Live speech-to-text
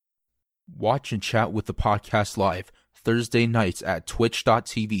Watch and chat with the podcast live Thursday nights at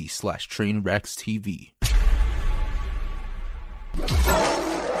twitch.tv/trainwreckstv.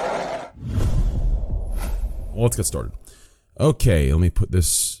 Well, let's get started. Okay, let me put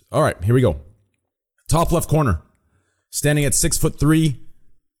this. All right, here we go. Top left corner, standing at 6'3",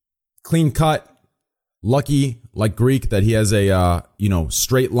 clean cut. Lucky like Greek that he has a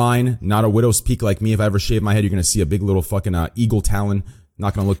straight line, not a widow's peak like me. If I ever shave my head, you're gonna see a big little fucking eagle talon.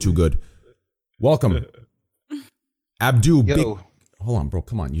 Not gonna look too good. Welcome, Abdu. Big... Hold on, bro.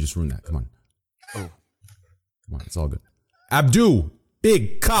 Come on, you just ruined that. Come on. Come on, it's all good. Abdu,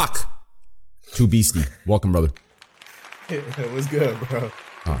 big cock. Too beastie. Welcome, brother. It was good, bro.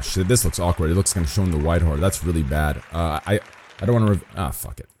 Oh shit, this looks awkward. It looks like I'm showing the white heart. That's really bad. I don't want to.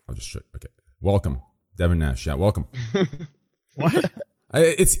 Fuck it. I'll just show. Okay. Welcome, Devin Nash. Yeah, welcome. What?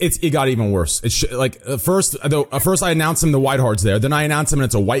 It got even worse. First I announced him the white heart's there. Then I announced him and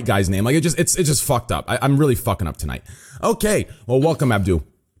it's a white guy's name. Like it's just fucked up. I'm really fucking up tonight. Okay. Well, welcome, Abdu.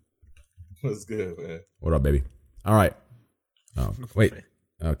 What's good, man? What up, baby? All right. Oh, wait.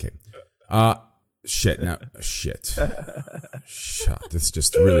 Okay. Shit. Now, shit. This is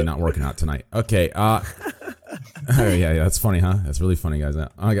just really not working out tonight. Okay. Yeah, that's funny, huh? That's really funny, guys.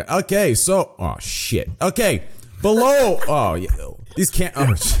 Okay. So, oh shit. Okay. Below. Oh yeah. These can't.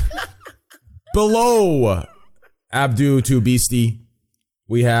 Oh, below Abdu to Beastie,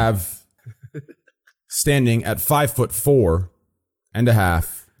 we have standing at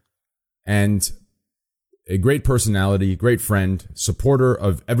 5'4.5", and a great personality, great friend, supporter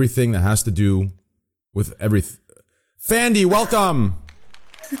of everything that has to do with everything. Fandy, welcome.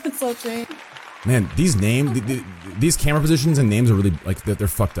 What's up, Jane? Man, these names, these camera positions and names are really like they're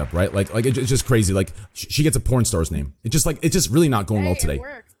fucked up, right? Like it's just crazy. Like she gets a porn star's name. It's just really not going well today. It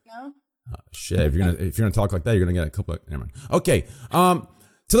works, no? Shit, if you're gonna talk like that, you're gonna get a couple. Never mind. Okay. To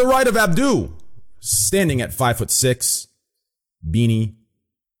the right of Abdu, standing at 5'6", beanie.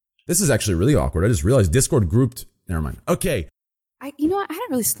 This is actually really awkward. I just realized Discord grouped. Never mind. Okay. You know what? I had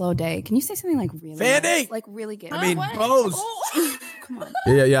a really slow day. Can you say something like really Fanny! nice? Like really good? I mean, Bose. Oh. Come on.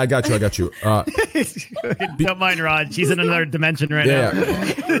 Yeah, I got you. Don't mind Rod. She's in another dimension right now.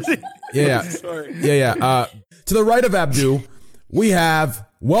 Yeah. To the right of Abdu, we have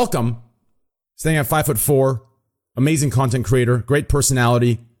welcome, standing at 5'4", amazing content creator, great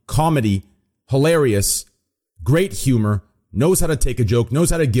personality, comedy, hilarious, great humor, knows how to take a joke, knows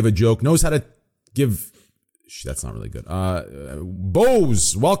how to give a joke, knows how to give. That's not really good.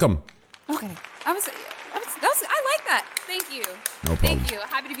 Bose, welcome. Okay. I like that. Thank you. No problem. Thank you.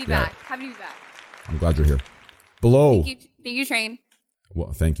 Happy to be back. I'm glad you're here. Below. Thank you, Train.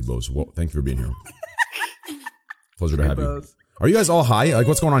 Well, thank you, Bose. Well, thank you for being here. Pleasure to have you. Bose. Are you guys all high? Like,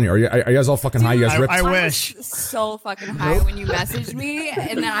 what's going on here? Are you guys all fucking high? You guys ripped? I wish. Was so fucking high when you messaged me,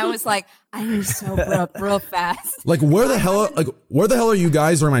 and then I was like, I need to sober up real fast. Like, where the hell are you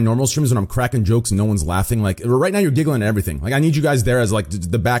guys during my normal streams when I'm cracking jokes and no one's laughing? Like, right now you're giggling at everything. Like, I need you guys there as like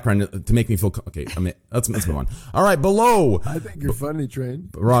the background to make me feel okay. I mean, let's move on. All right, below. I think you're funny, Train.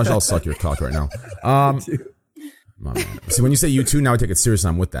 Raj, I'll suck your cock right now. See, when you say you too, now I take it seriously.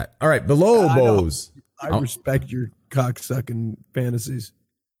 I'm with that. All right, below Bose. I respect your cock-sucking fantasies.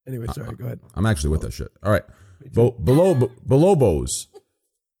 Anyway, sorry, go ahead. I'm actually with that shit. All right. Below Bose.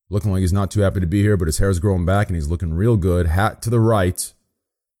 Looking like he's not too happy to be here, but his hair's growing back and he's looking real good. Hat to the right.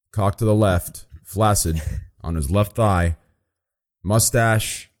 Cock to the left. Flaccid on his left thigh.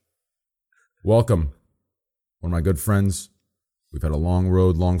 Mustache. Welcome. One of my good friends. We've had a long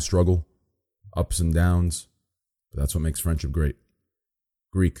road, long struggle. Ups and downs. But that's what makes friendship great.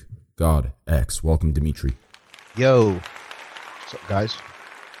 Greek. God X. Welcome, Dimitri. Yo. What's up, guys?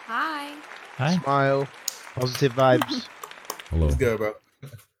 Hi. Smile. Positive vibes. Hello. Let's go, bro.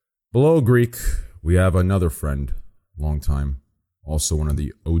 Below Greek, we have another friend, long time, also one of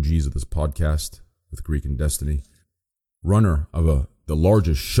the OGs of this podcast with Greek and Destiny, runner of the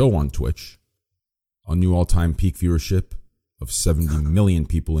largest show on Twitch, a new all-time peak viewership of 70 million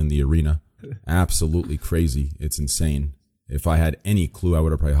people in the arena. Absolutely crazy. It's insane. If I had any clue, I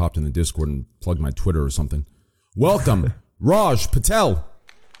would have probably hopped in the Discord and plugged my Twitter or something. Welcome, Raj Patel.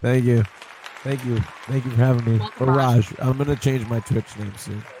 Thank you for having me. Welcome, Raj. I'm going to change my Twitch name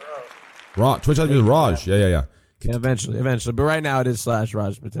soon. Twitch has to be Raj. Yeah. Yeah, eventually. But right now it is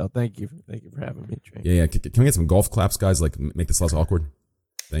 /Raj Patel. Thank you for having me, Train. Yeah. Can we get some golf claps, guys? Like, make this less awkward.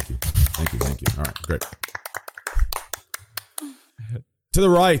 Thank you. All right, great. To the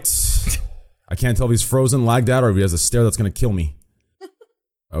right. I can't tell if he's frozen, lagged out, or if he has a stare that's going to kill me.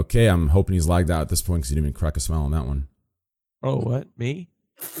 Okay, I'm hoping he's lagged out at this point because he didn't even crack a smile on that one. Oh, what? Me?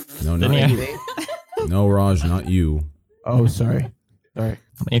 No, not you. No, Raj, not you. Oh, sorry. Sorry.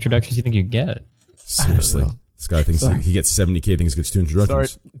 How many introductions do you think you get? Seriously. This guy thinks he gets 70K, thinks he gets 2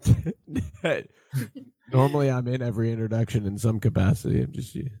 introductions. Sorry. Normally, I'm in every introduction in some capacity. I'm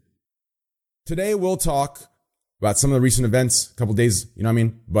just Today, we'll talk about some of the recent events, a couple days, you know what I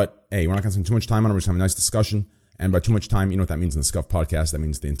mean? But hey, we're not going to spend too much time on it. We're just going to have a nice discussion. And by too much time, you know what that means in the Scuff podcast? That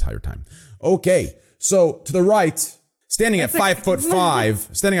means the entire time. Okay, so to the right, standing at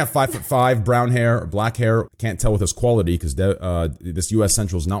 5'5", brown hair or black hair. Can't tell with this quality because this U.S.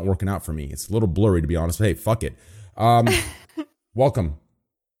 Central is not working out for me. It's a little blurry, to be honest. But hey, fuck it. Welcome.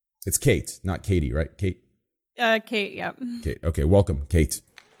 It's Kate, not Katie, right? Kate? Kate, yeah. Kate. Okay, welcome, Kate.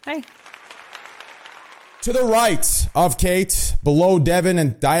 Hi. To the right of Kate, below Devin,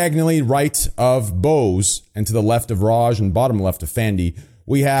 and diagonally right of Bose, and to the left of Raj and bottom left of Fandy,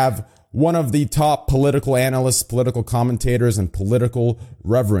 we have one of the top political analysts, political commentators, and political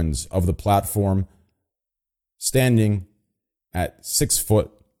reverends of the platform, standing at 6 foot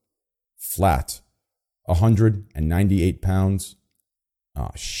flat, 198 pounds.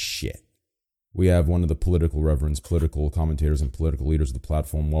 Oh, shit. We have one of the political reverends, political commentators, and political leaders of the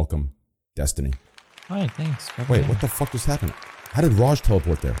platform. Welcome, Destiny. Hi, thanks. Wait, what the fuck just happened? How did Raj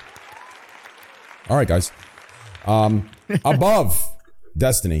teleport there? All right, guys. Above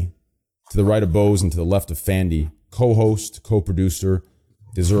Destiny, to the right of Bose and to the left of Fandy, co-host, co-producer,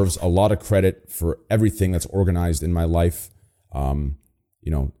 deserves a lot of credit for everything that's organized in my life. Well,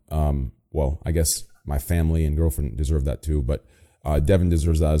 I guess my family and girlfriend deserve that too, but Devin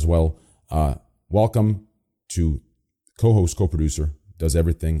deserves that as well. Welcome to co-host, co-producer, does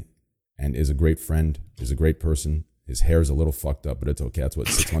everything, and is a great friend, is a great person. His hair is a little fucked up, but it's okay. That's what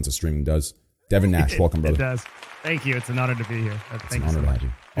 6 months of streaming does. Devin Nash, welcome, brother. It does. Thank you. It's an honor to be here. It's an honor to have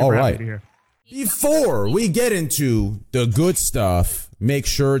you. All right. Before we get into the good stuff, make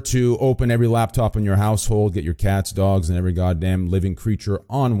sure to open every laptop in your household, get your cats, dogs, and every goddamn living creature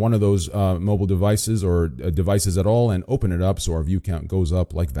on one of those mobile devices or devices at all, and open it up so our view count goes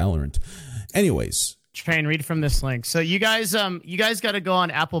up like Valorant. Anyways. Train, read from this link. So you guys got to go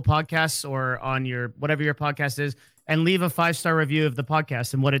on Apple Podcasts or on your whatever your podcast is and leave a 5-star review of the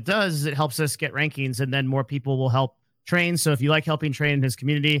podcast. And what it does is it helps us get rankings, and then more people will help Train. So if you like helping Train in his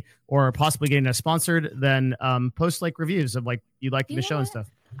community or possibly getting us sponsored, then post like reviews of like you like the show and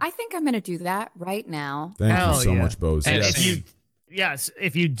stuff. I think I'm going to do that right now. Thank you so much, Bose. And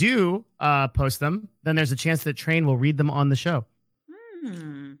if you do post them, then there's a chance that Train will read them on the show.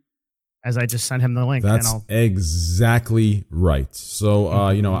 As I just sent him the link. That's exactly right. So,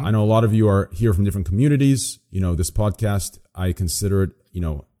 I know a lot of you are here from different communities. You know, this podcast, I consider it,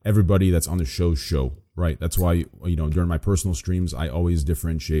 everybody that's on the show, right? That's why, during my personal streams, I always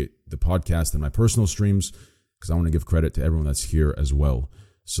differentiate the podcast and my personal streams because I want to give credit to everyone that's here as well.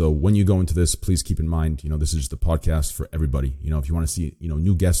 So when you go into this, please keep in mind, this is just a podcast for everybody. If you want to see,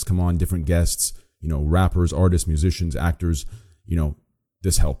 new guests come on, different guests, rappers, artists, musicians, actors,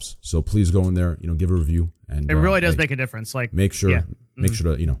 this helps. So please go in there, give a review. And it really does make a difference. Like, make sure to,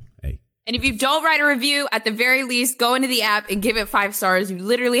 hey. And if you don't write a review, at the very least, go into the app and give it 5 stars. You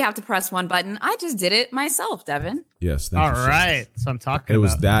literally have to press one button. I just did it myself, Devin. Yes. Thank you. All right. So I'm talking about. It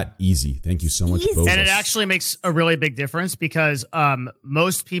was that easy. Thank you so much, Bose. And it actually makes a really big difference because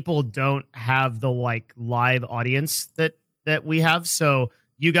most people don't have the live audience that we have. So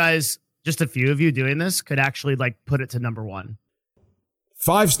you guys, just a few of you doing this could actually put it to number 1.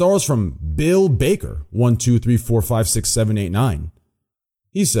 5 stars from Bill Baker, 1, 2, 3, 4, 5, 6, 7, 8, 9.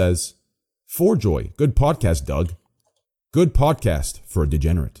 He says, "For joy, good podcast, Doug. Good podcast for a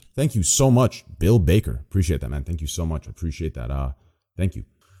degenerate." Thank you so much, Bill Baker. Appreciate that, man. Thank you so much. I appreciate that. Thank you.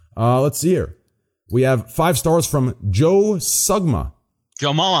 Let's see here. We have 5 stars from Joe Sugma.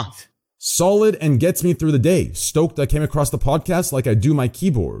 Joe Mama. Solid and gets me through the day. Stoked I came across the podcast like I do my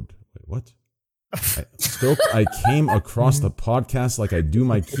keyboard. Wait, what? Stoked I came across the podcast like I do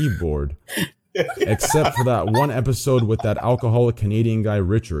my keyboard, except for that one episode with that alcoholic Canadian guy,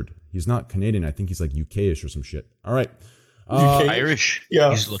 Richard. He's not Canadian. I think he's UK-ish or some shit. All right. Irish.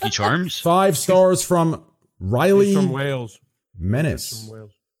 Yeah. He's Lucky Charms. 5 stars from Riley. He's from Wales. Menace. He's from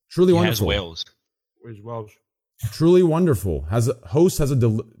Wales. Truly wonderful. Wales. He's Welsh. Truly wonderful. Host has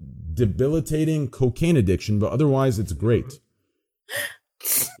a debilitating cocaine addiction, but otherwise it's great.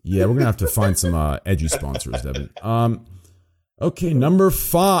 Yeah, we're going to have to find some edgy sponsors, Devin. Okay, number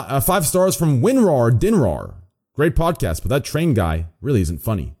 5 stars from Winrar Dinrar. Great podcast, but that Train guy really isn't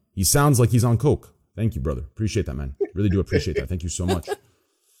funny. He sounds like he's on coke. Thank you, brother. Appreciate that, man. Really do appreciate that. Thank you so much.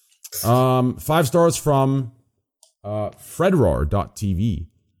 5 stars from Fredrar.tv.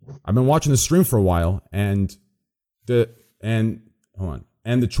 I've been watching the stream for a while, and the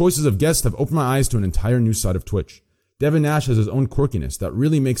choices of guests have opened my eyes to an entire new side of Twitch. Devin Nash has his own quirkiness that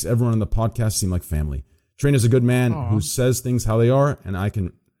really makes everyone on the podcast seem like family. Train is a good man who says things how they are, and I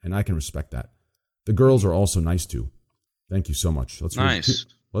can respect that. The girls are also nice too. Thank you so much. Nice.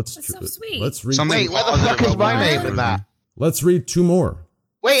 That's so sweet. Let's read. Wait, where the fuck is my name in that? Let's read 2 more.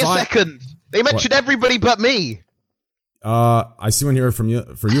 Wait a second. They mentioned everybody but me. I see one here from you.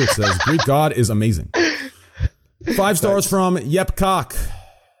 For you, it says Greek God is amazing. 5 stars from Yep Cock.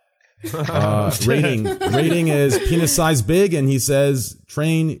 Rating is penis size big, and he says,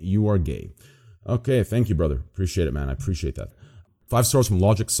 Train, you are gay. Okay, thank you, brother. Appreciate it, man. I appreciate that. 5 stars from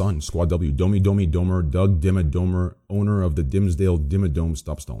Logic Sun, Squad W, Domi Domer, Doug Dimmadomer, owner of the Dimsdale Dimmadome.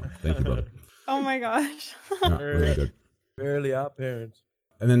 Stop stalling. Thank you, brother. Oh my gosh. Yeah, really good. Barely our parents.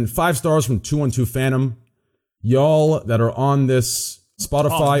 And then 5 stars from 212 Phantom. Y'all that are on this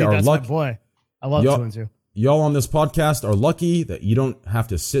Spotify are lucky. Boy, I love 212. Y'all on this podcast are lucky that you don't have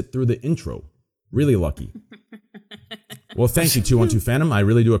to sit through the intro. Really lucky. Well, thank you, 212 Phantom. I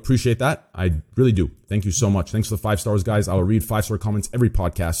really do appreciate that. I really do. Thank you so much. Thanks for the 5 stars, guys. I will read 5-star comments every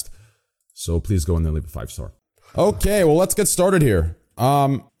podcast. So please go in there and leave a 5-star. Okay, well, let's get started here.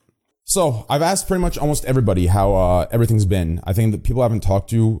 So I've asked pretty much almost everybody how everything's been. I think the people I haven't talked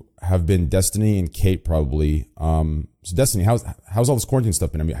to have been Destiny and Kate probably. So Destiny, how's all this quarantine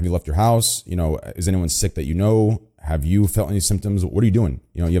stuff been? I mean, have you left your house? You know, is anyone sick that you know? Have you felt any symptoms? What are you doing?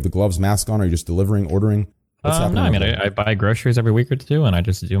 You know, you have the gloves, mask on, or are you just delivering, ordering? What's happening? No, I mean, I buy groceries every week or 2, and I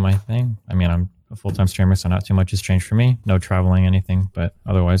just do my thing. I mean, I'm a full-time streamer, so not too much has changed for me. No traveling, anything, but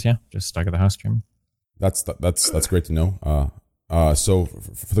otherwise, yeah, just stuck at the house streaming. That's great to know. So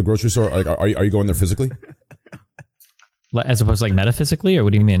for the grocery store, like, are you going there physically? As opposed to like metaphysically, or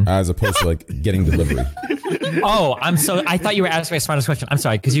what do you mean? As opposed to like getting delivery. Oh, I thought you were asking my smartest question. I'm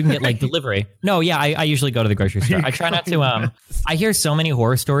sorry, because you can get like delivery. No, yeah, I usually go to the grocery store. I try not to. I hear so many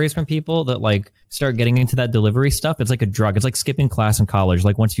horror stories from people that like start getting into that delivery stuff. It's like a drug. It's like skipping class in college.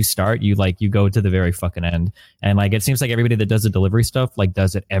 Like once you start, you go to the very fucking end. And like it seems like everybody that does the delivery stuff like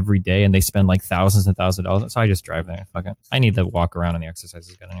does it every day, and they spend like thousands and thousands of dollars. So I just drive there. Fuck it. I need to walk around, and the exercise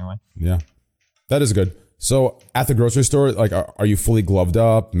is good anyway. Yeah, that is good. So at the grocery store, like, are you fully gloved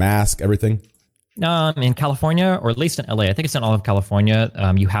up, mask, everything? In California, or at least in LA, I think it's in all of California,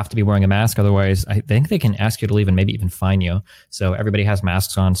 you have to be wearing a mask. Otherwise, I think they can ask you to leave and maybe even fine you. So everybody has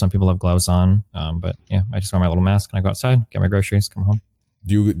masks on. Some people have gloves on. But yeah, I just wear my little mask and I go outside, get my groceries, come home.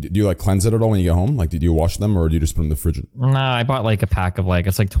 Do you like cleanse it at all when you get home? Like, do you wash them or do you just put them in the fridge? Nah, I bought like a pack of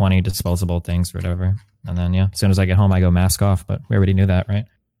it's like 20 disposable things or whatever. And then, yeah, as soon as I get home, I go mask off. But we already knew that, right?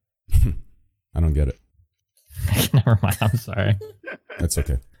 I don't get it. Never mind. I'm sorry. That's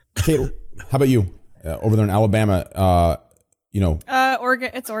okay. Kate, how about you? Over there in Alabama,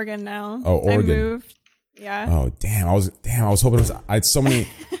 Oregon. It's Oregon now. Oh, Oregon. I moved. Yeah. Oh, damn. I was hoping I had so many.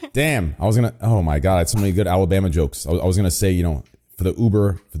 Damn. Oh my God. I had so many good Alabama jokes. I was going to say, for the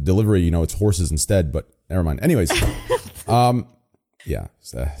Uber, for the delivery, it's horses instead, but never mind. Anyways. Yeah.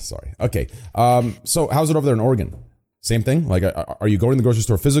 Sorry. Okay. So how's it over there in Oregon? Same thing? Like, are you going to the grocery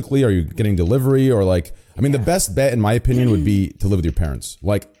store physically? Are you getting delivery? Or the best bet, in my opinion, would be to live with your parents.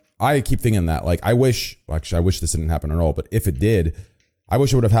 Like, I keep thinking that. Like, I wish this didn't happen at all. But if it did, I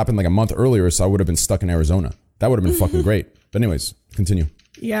wish it would have happened like a month earlier, so I would have been stuck in Arizona. That would have been fucking great. But anyways, continue.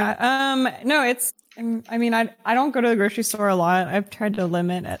 Yeah. No, I don't go to the grocery store a lot. I've tried to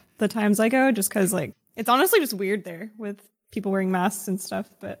limit at the times I go just because, it's honestly just weird there with people wearing masks and stuff.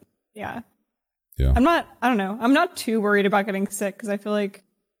 But yeah. Yeah. I don't know. I'm not too worried about getting sick because I feel like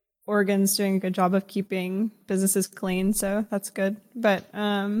Oregon's doing a good job of keeping businesses clean, so that's good. But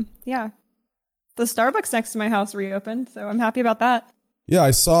yeah, the Starbucks next to my house reopened, so I'm happy about that. Yeah,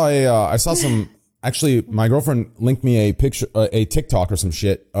 I saw some. Actually, my girlfriend linked me a picture, a TikTok or some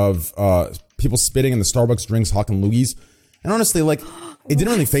shit of people spitting in the Starbucks drinks, hawking loogies, and honestly, it didn't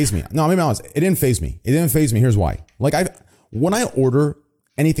really faze me. No, I'm being honest, it didn't faze me. Here's why. When I order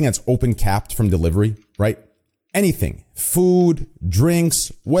anything that's open capped from delivery, right? Anything, food,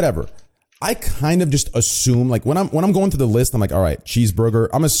 drinks, whatever. I kind of just assume, when I'm going through the list, I'm like, all right, cheeseburger.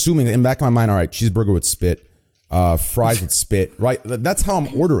 I'm assuming in the back of my mind, all right, cheeseburger with spit, fries with spit, right? That's how I'm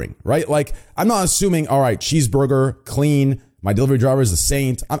ordering, right? I'm not assuming, all right, cheeseburger, clean. My delivery driver is a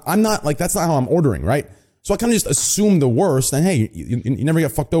saint. I'm not that's not how I'm ordering, right? So I kind of just assume the worst, and hey, you never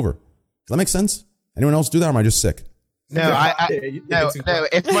get fucked over. Does that make sense? Anyone else do that, or am I just sick? No, no.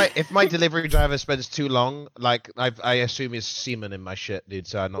 If my delivery driver spends too long, I assume it's semen in my shit, dude.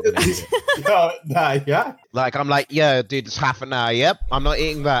 So I'm not gonna eat it. Yeah. I'm like, yo, dude, it's half an hour. Yep, I'm not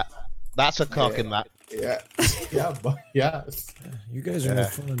eating that. That's a cock in that. Yeah. Yeah. Yeah. You guys are no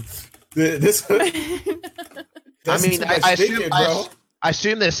fun. This. I I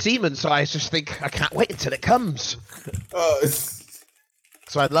assume there's semen, so I just think I can't wait until it comes.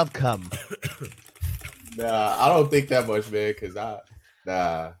 So I love cum. Nah, I don't think that much, man. Because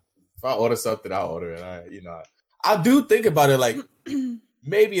if I order something, I'll order it. I do think about it. Like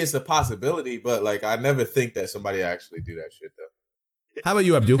maybe it's a possibility, but like I never think that somebody actually do that shit though. How about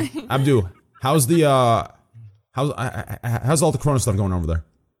you, Abdu? Abdu, how's all the Corona stuff going over there?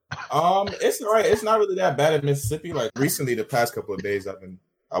 It's all right. It's not really that bad in Mississippi. Like recently, the past couple of days, I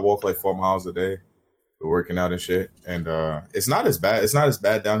walk like 4 miles a day, working out and shit, and it's not as bad. It's not as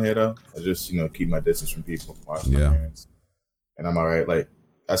bad down here though. I just keep my distance from people, wash my hands, and I'm all right. Like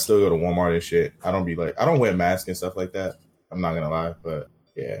I still go to Walmart and shit. I don't wear masks and stuff like that. I'm not gonna lie, but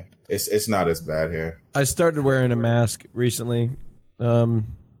yeah, it's not as bad here. I started wearing a mask recently. That's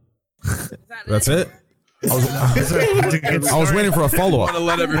it. I was waiting for a follow up.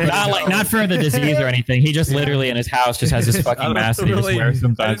 Not for the disease or anything. He just literally in his house just has this fucking mask that he just wears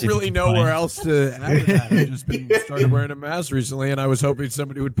sometimes. I didn't really know where else to add that. I just started wearing a mask recently, and I was hoping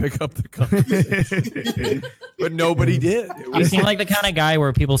somebody would pick up the conversation, but nobody did. You seem like the kind of guy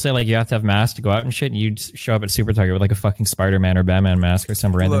where people say like you have to have masks to go out and shit, and you'd show up at Super Target with like a fucking Spider-Man or Batman mask or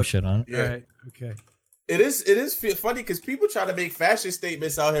some random shit on. Yeah. Right. Okay. It is funny because people try to make fashion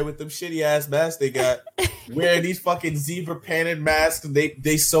statements out here with them shitty ass masks they got, wearing these fucking zebra painted masks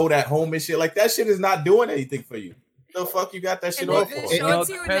they sold at home and shit. Like that shit is not doing anything for you. The fuck you got that shit off for? It shows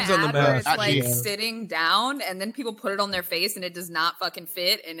you in the ad where it's like sitting down, and then people put it on their face, and it does not fucking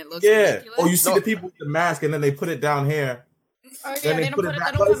fit, and it looks ridiculous. Or you see the people with the mask, and then they put it down here. Then they put it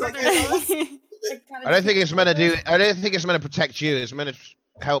back. I don't think it's meant to do. I don't think it's meant to protect you. It's meant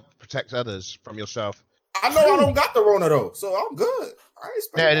to help protect others from yourself. I know I don't got the Rona though, so I'm good.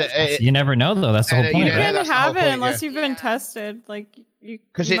 You never know though. That's the whole point. You can't have it unless you've been tested. Like you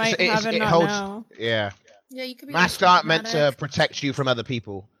might have it not now. Yeah. Yeah, you could be. Masks aren't meant to protect you from other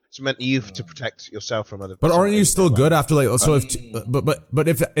people. It's meant you to protect yourself from other people. But aren't you still good after like so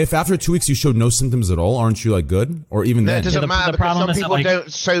if after 2 weeks you showed no symptoms at all, aren't you like good? Or even then? It doesn't matter because some people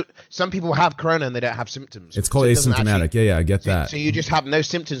don't. So some people have corona and they don't have symptoms. It's called asymptomatic. Yeah, I get that. So you just have no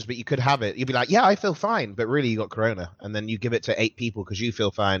symptoms, but you could have it. You'd be like, yeah, I feel fine, but really you got corona, and then you give it to 8 people because you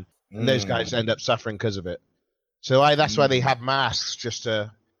feel fine, and those guys end up suffering because of it. So that's why they have masks, just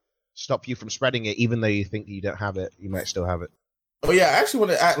to stop you from spreading it, even though you think you don't have it, you might still have it. Oh yeah, I actually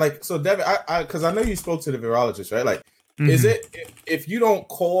want to act like so, Devin. Because I know you spoke to the virologist, right? Like, is it if you don't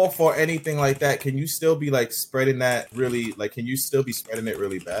call for anything like that, can you still be like spreading that really? Like, can you still be spreading it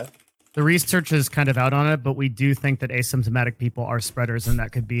really bad? The research is kind of out on it, but we do think that asymptomatic people are spreaders, and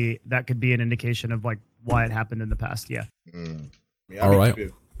that could be an indication of like why it happened in the past. Yeah. Yeah, all right.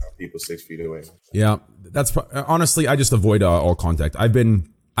 People 6 feet away. Yeah, that's honestly, I just avoid all contact.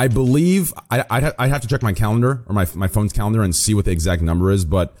 I believe I'd have to check my calendar or my phone's calendar and see what the exact number is,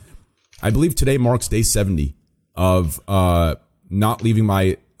 but I believe today marks day 70 of not leaving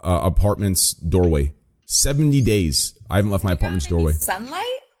my apartment's doorway. 70 days I haven't left my apartment's doorway. Sunlight?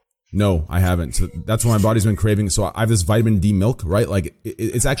 No, I haven't. So that's what my body's been craving. So I have this vitamin D milk, right? Like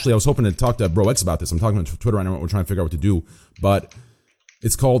it's actually, I was hoping to talk to Bro X about this. I'm talking on Twitter right now. We're trying to figure out what to do, but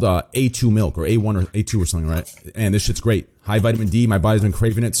it's called A2 milk or A1 or A2 or something, right? And this shit's great. High vitamin D. My body's been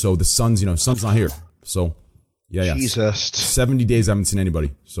craving it. So the sun's not here. So yeah. Jesus. 70 days I haven't seen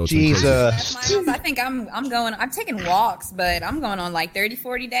anybody. So it's Jesus. I think I'm taking walks, but I'm going on like 30,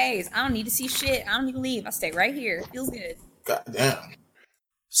 40 days. I don't need to see shit. I don't need to leave. I stay right here. It feels good. God damn.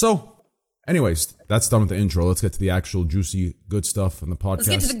 So, anyways, that's done with the intro. Let's get to the actual juicy, good stuff in the podcast. Let's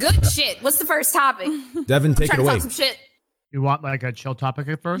get to the good shit. What's the first topic? Devin, take it away. Talk some shit. You want like a chill topic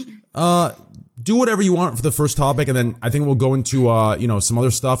at first? Do whatever you want for the first topic, and then I think we'll go into some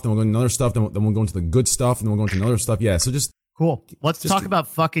other stuff. Then we'll go into another stuff. Then we'll go into the good stuff, and then we'll go into another stuff. Yeah. So just cool. Let's talk about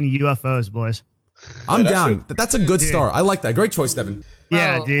fucking UFOs, boys. I'm down. That's a good start. I like that. Great choice, Devin.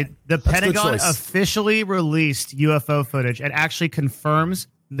 Yeah, dude. The Pentagon officially released UFO footage and actually confirms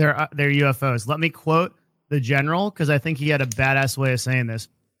their UFOs. Let me quote the general because I think he had a badass way of saying this.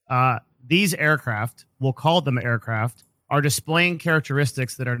 These aircraft, we'll call them aircraft, are displaying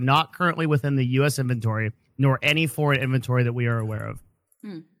characteristics that are not currently within the U.S. inventory, nor any foreign inventory that we are aware of.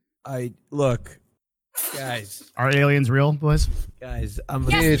 Look, guys. Are aliens real, boys? Guys,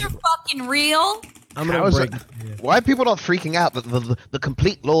 yes, you're fucking real. I'm gonna break. Why are people not freaking out that the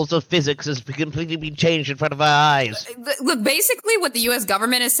complete laws of physics has completely been changed in front of our eyes? Look, basically what the U.S.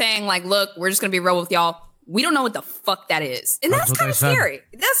 government is saying, like, look, we're just gonna be real with y'all. We don't know what the fuck that is, and that's kind of scary.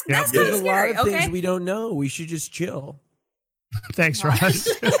 That's kind of scary. There's a lot of things we don't know. We should just chill. Thanks, Ross.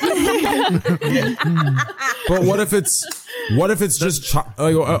 But what if it's just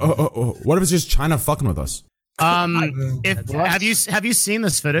China fucking with us? Have you seen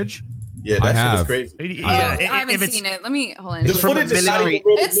this footage? Yeah, that shit is crazy. Yeah, I haven't seen it. Let me hold on. The footage is not even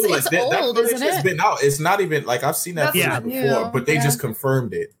really new. It's old, that isn't it? has been out. It's not even like I've seen that That's footage before, new. but they just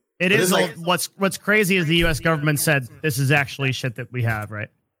confirmed it. It But is it's old. like, What's crazy is the U.S. government said this is actually shit that we have, right?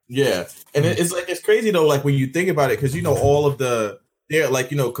 yeah, and it's like it's crazy though. Like when you think about it, because you know all of they're like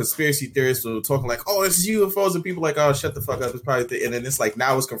conspiracy theorists were talking like, oh, it's UFOs, and people like, oh, shut the fuck up, it's probably and then it's like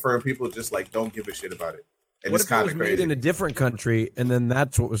now it's confirmed. People just like don't give a shit about it, and What it's if it kind was of made crazy. in a different country, and then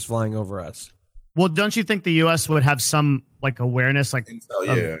that's what was flying over us? Well, don't you think the U.S. would have some like awareness, like,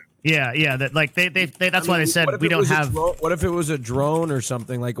 yeah, that like they that's why they said What if we it don't was a have. drone- what if it was a drone or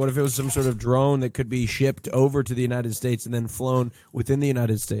something? Like, what if it was some sort of drone that could be shipped over to the United States and then flown within the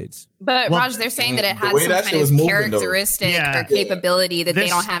United States? But Raj, they're saying that it the has way some that kind shit of was moving, though. characteristic Yeah. or capability that they This-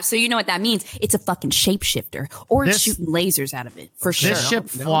 don't have. So you know what that means? It's a fucking shapeshifter, or it's This- shooting lasers out of it for sure. This ship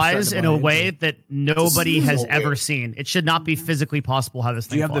flies in a way that nobody has ever seen. It should not be physically possible how this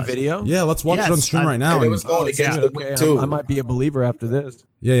thing. Do you have the flies. video? Yeah, let's watch it on stream right now. And it was going against the wind too. I might be a believer after this.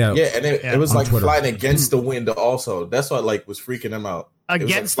 Yeah. Yeah, and it was On like Twitter. flying against the wind also. That's what like was freaking them out. It was, like,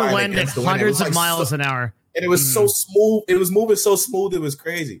 Against the flying wind at against the wind. It hundreds was, of like, miles so- an hour. And it was so smooth. It was moving so smooth. It was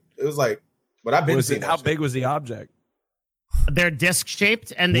crazy. It was like, but I've been Was seeing it, how big was the object? They're disc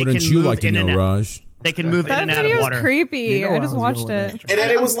shaped and they Wouldn't can you move like to in know, and out. Raj? They can move in That and out of video's water. creepy. You know I I just was watched going it. And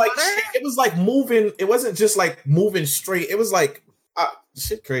then it was like it was like moving. It wasn't just like moving straight. It was like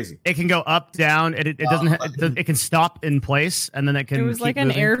shit crazy. It can go up, down. It doesn't. It can stop in place and then it can. It was keep like an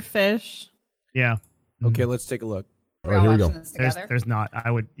moving. airfish. Yeah. Okay, let's take a look. All right, here we go. There's not. I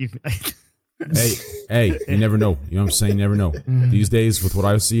would. You can, Hey, you never know. You know what I'm saying? You never know. These days, with what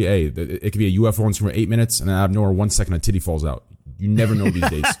I see, it could be a UFO on screen for 8 minutes, and then out of nowhere, 1 second, a titty falls out. You never know these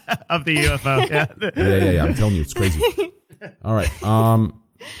days. of the UFO. Yeah. Yeah. I'm telling you, it's crazy. All right.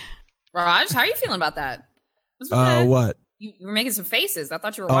 Raj, how are you feeling about that? What? You were making some faces. I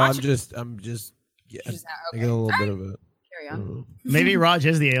thought you were Oh, watching. I'm just. Yeah, Just- I get a little bit of it. Carry on. Maybe Raj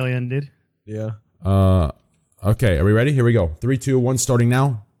is the alien, dude. Yeah. Okay. Are we ready? Here we go. 3, 2, 1. Starting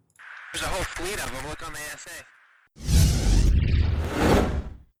now. There's a whole fleet of them. Look on the ASA.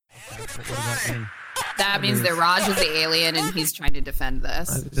 That means that Raj is the alien and he's trying to defend this.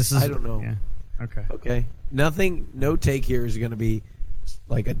 This is. I don't know. Yeah. Okay. Okay. Nothing. No take here is going to be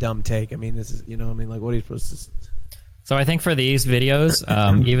like a dumb take. I mean, this is. Like, what are you supposed to? So I think for these videos,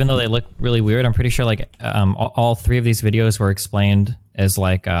 even though they look really weird, I'm pretty sure like all three of these videos were explained as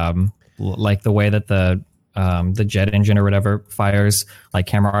like the way that the jet engine or whatever fires, like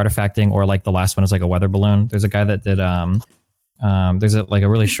camera artifacting, or like the last one is like a weather balloon. There's a guy that did there's a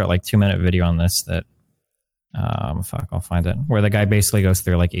really short, like 2-minute video on this that I'll find it, where the guy basically goes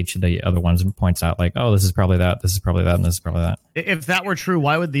through like each of the other ones and points out like, oh, this is probably that, this is probably that, and this is probably that. If that were true,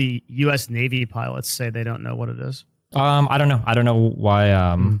 why would the U.S. Navy pilots say they don't know what it is? I don't know. I don't know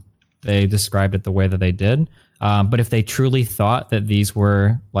why they described it the way that they did. But if they truly thought that these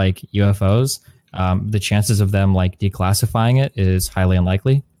were like UFOs, the chances of them like declassifying it is highly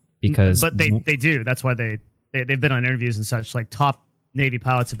unlikely because. But they do. That's why they've been on interviews and such. Like top Navy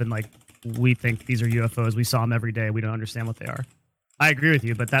pilots have been like, we think these are UFOs. We saw them every day. We don't understand what they are. I agree with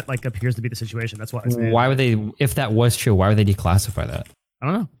you, but that like appears to be the situation. That's why. Why would they? If that was true, why would they declassify that? I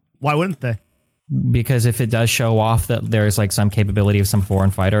don't know. Why wouldn't they? Because if it does show off that there's like some capability of some foreign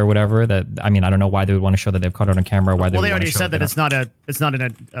fighter or whatever, that I mean, I don't know why they would want to show that they've caught it on camera. Why Well, they would already want to show said that they it's not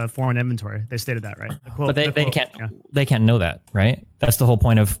in a foreign inventory. They stated that, right? The quote- But the they quote- can't. yeah. They can't know that, right? That's the whole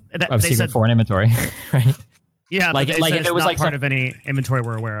point of They secret said- foreign inventory, right? Yeah, Like- but like if if it was not like part some- of any inventory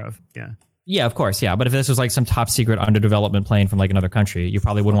we're aware of. Yeah. Yeah, of course, yeah. But if this was like some top secret under development plane from like another country, you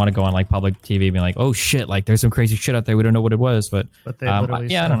probably wouldn't want to go on like public TV and be like, "Oh shit, like there's some crazy shit out there. We don't know what it was." But They literally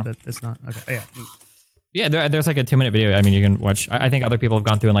yeah, I said don't know. that it's not. Okay. Yeah. Yeah, there's like a 2-minute video. I mean, you can watch. I think other people have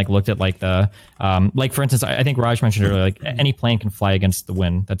gone through and like looked at like the, like for instance, I think Raj mentioned earlier, like any plane can fly against the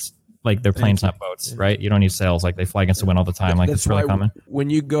wind. That's like their planes, not boats, right? You don't need sails. Like they fly against the wind all the time. Like That's it's really why common.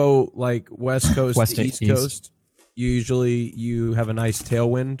 When you go like West Coast West to to East east. Coast, usually you have a nice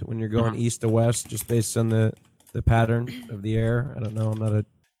tailwind when you're going east to west, just based on the pattern of the air. I don't know.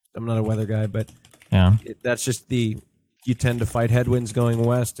 I'm not a weather guy, but Yeah. that's just you tend to fight headwinds going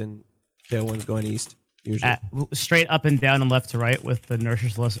west and tailwinds going east. Usually. Straight up and down and left to right with the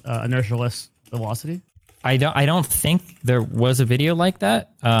inertialess velocity. I don't think there was a video like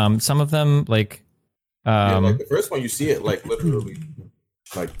that. Some of them like, Yeah, like the first one you see it like literally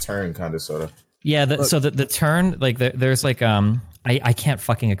like turn kind of sort of. Yeah, so the turn, like there's like I can't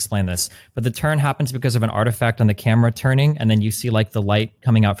fucking explain this, but the turn happens because of an artifact on the camera turning, and then you see like the light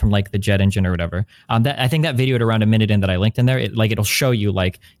coming out from like the jet engine or whatever. I think that video at around a minute in that I linked in there, it'll show you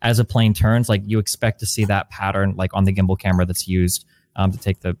like as a plane turns, like you expect to see that pattern like on the gimbal camera that's used to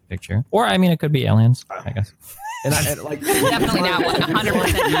take the picture. Or I mean, it could be aliens, I guess. And like Definitely not one.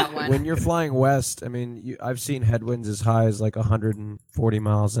 100% not one. when you're flying west, I mean, I've seen headwinds as high as like 140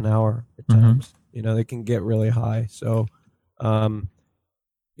 miles an hour at times. You know, they can get really high. So,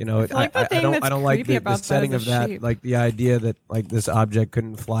 you know, I don't like the setting of that. shape. Like the idea that like this object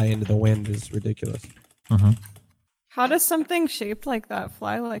couldn't fly into the wind is ridiculous. How does something shaped like that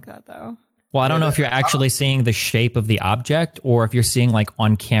fly like that though? Well, I don't know if you're actually seeing the shape of the object or if you're seeing like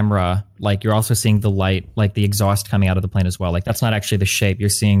on camera, like you're also seeing the light, like the exhaust coming out of the plane as well. Like that's not actually the shape. You're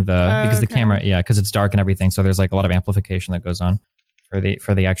seeing because the camera, because it's dark and everything. So there's like a lot of amplification that goes on for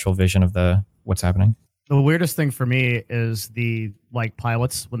the actual vision of what's happening. The weirdest thing for me is the like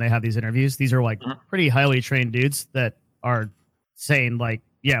pilots when they have these interviews. These are like pretty highly trained dudes that are saying like,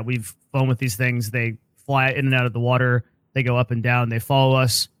 yeah, we've flown with these things. They fly in and out of the water. They go up and down. They follow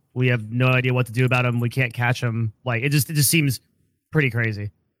us. We have no idea what to do about them. We can't catch them. Like it just seems pretty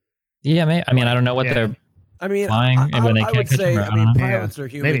crazy. Yeah, I mean, I don't know what they're. I mean, flying when they I can't would catch say, them. I mean, pilots are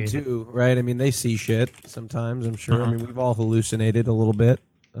human Maybe. too, right? I mean, they see shit sometimes. I'm sure. I mean, we've all hallucinated a little bit.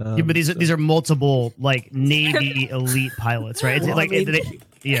 Yeah, but these are multiple like Navy elite pilots, right? Well, Like I mean,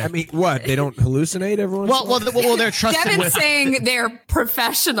 yeah. I mean, what? They don't hallucinate everyone? Well, they're trusted Devin's with. saying they're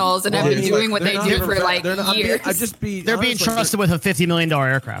professionals and have been doing what they do for like years. They're being trusted with a $50 million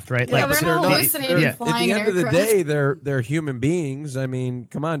aircraft, right? Yeah, like, they're not hallucinating At the flying end of the aircraft. day, they're human beings. I mean,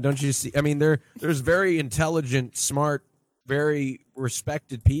 come on, don't you see? I mean, there's very intelligent, smart, very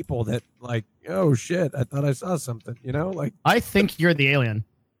respected people that like, oh shit, I thought I saw something. You know, like I think you're the alien.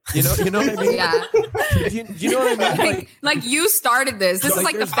 You know what I mean? Yeah. Do you know what I mean? Like you started this. This is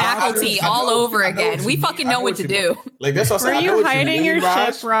like the there's faculty doctors. all over I know again. what We you fucking mean. know what to do. Like that's what Were I know you what hiding mean, your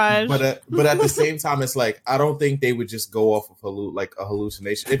Raj, ship, Raj? But at the same time, it's like I don't think they would just go off of a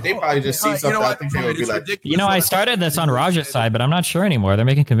hallucination. If they probably just see something, I think they would be like, You know, I started this on Raj's side, but I'm not sure anymore. They're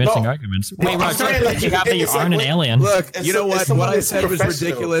making convincing arguments. Wait, I'm Raj, saying, like, you got that you it's aren't like, an alien. Look, It's you know it's what? someone What I that's said was professional.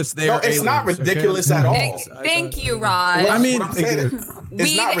 ridiculous. They No, are it's not aliens, ridiculous okay? at all. Thank you, Raj. I mean, What I'm saying is, it's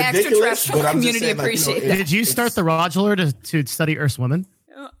We not the ridiculous, extraterrestrial but I'm just community saying, like, appreciate you know, that. Did you start the Rodular to study Earth's women?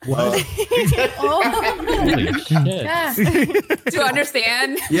 Holy shit. To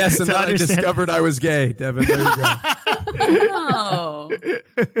understand. Yes, and To then I understand. discovered I was gay, Devin. There you go. Oh.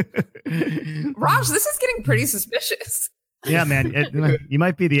 Raj, this is getting pretty suspicious. Yeah, man. You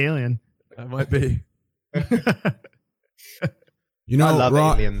might be the alien. I might be. You know, I love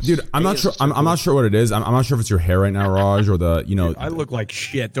Ra- aliens. dude. I'm not sure. I'm not sure what it is. I'm not sure if it's your hair right now, Raj, or the I look like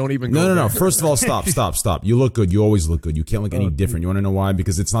shit. Don't even. No, go no, no. there. First of all, stop. You look good. You always look good. You can't look any different. You want to know why?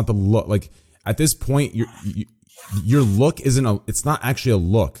 Because it's not the look. Like at this point, your look isn't a. It's not actually a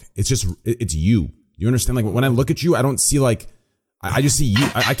look. It's just it's you. You understand? Like when I look at you, I don't see like. I just see you.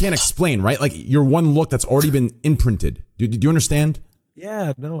 I can't explain, right? Like you're one look that's already been imprinted. Do you understand?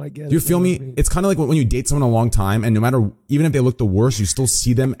 Yeah, no, I get it. Do you feel me? It's kind of like when you date someone a long time, and no matter, even if they look the worst, you still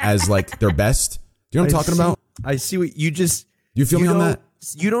see them as like their best. Do you know what I'm talking about? I see what you just. Do you feel me on that?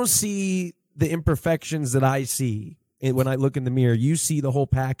 You don't see the imperfections that I see when I look in the mirror. You see the whole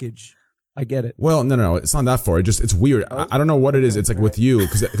package. I get it. Well, no, it's not that far. It's weird. I don't know what it is. It's like with you,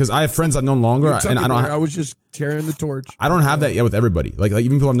 because I have friends I've known longer, and I don't. I was just carrying the torch. I don't have that yet with everybody. Like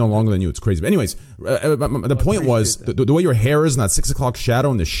even people I've known longer than you. It's crazy. But anyways, the point was the way your hair is and that 6 o'clock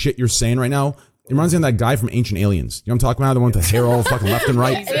shadow and the shit you're saying right now. It reminds me of that guy from Ancient Aliens. You know what I'm talking about? The one with the hair all fucking left and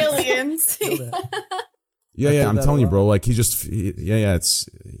right. Aliens. Yeah. I'm telling you, bro. Like he just. It's.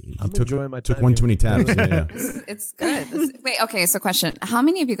 He took one too many tabs. Yeah. It's good. Wait, okay, so question. How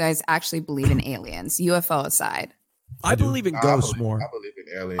many of you guys actually believe in aliens, UFO aside? I believe in ghosts more. I believe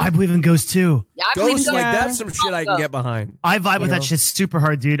in aliens. I believe in ghosts too. Yeah, I believe in Ghosts, like Yeah. that's some shit I can get behind. I vibe with You that know? shit super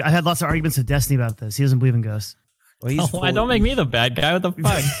hard, dude. I had lots of arguments with Destiny about this. He doesn't believe in ghosts. Well, he's Why don't make me the bad guy? What the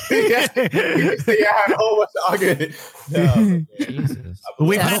fuck? Yeah, I know what's arguing. No. Jesus.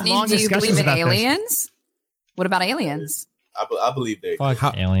 We've had Destiny, long do you discussions believe in about this. aliens? What about aliens? I believe they.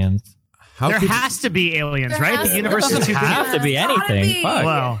 Fuck aliens. How There could has to be aliens, There right? has The to- universe is too Doesn't have to be It's gotta anything. be. Fuck.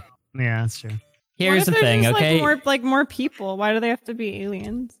 Well, yeah, that's true. Here's the What if there's thing, just, okay? Like more people. Why do they have to be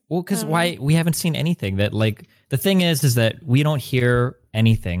aliens? Well, because why we haven't seen anything that like the thing is that we don't hear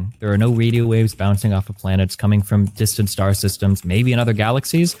anything. There are no radio waves bouncing off of planets coming from distant star systems, maybe in other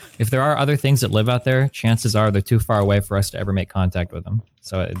galaxies. If there are other things that live out there, chances are they're too far away for us to ever make contact with them.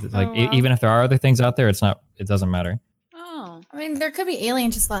 So like wow. even if there are other things out there, it doesn't matter. Oh, I mean, there could be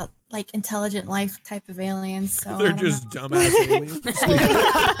aliens just like intelligent life type of aliens. So They're just dumbass aliens.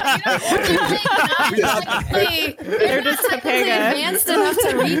 They're just advanced enough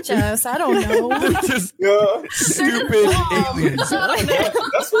to reach us. I don't know. They're just stupid aliens.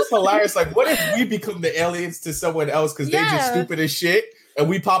 That's what's hilarious. Like, what if we become the aliens to someone else because they just stupid as shit? And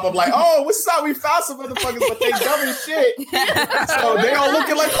we pop up like, oh, what's up? We found some motherfuckers, but they dumb as shit. So they all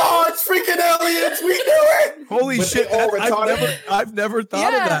looking like, oh, it's freaking aliens. We knew it. Holy But shit! they all retarded. I've never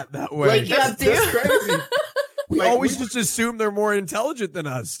thought of that way. Like, that's crazy. We Like, always just assume they're more intelligent than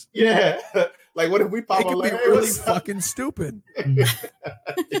us. Yeah. Like, what if we pop They up could be like, really what's up? fucking stupid.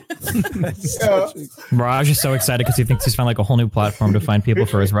 Raj is so excited because he thinks he's found like a whole new platform to find people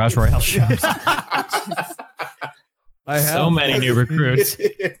for his Raj Royale shows. I have So many new recruits.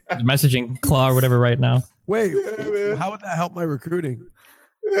 Messaging Claw or whatever right now. Wait, how would that help my recruiting?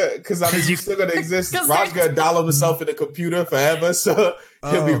 Because I mean, you still gonna exist. Raj gonna download himself in the computer forever, so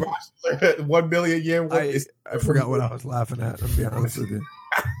he'll be Raj 1 million year. I forgot what I was laughing at. I'll be honest with you.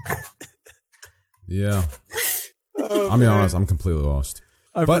 Yeah. I'll be honest, I'm completely lost.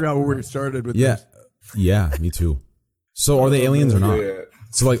 I forgot where we started with Yeah. this. Yeah, me too. So are they aliens or not?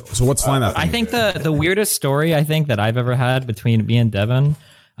 So what's flying that thing? I think the weirdest story I think that I've ever had between me and Devin,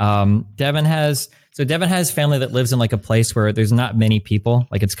 Devin has family that lives in like a place where there's not many people.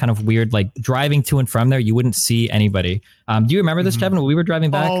 Like it's kind of weird. Like driving to and from there, you wouldn't see anybody. Do you remember this, Devin? When we were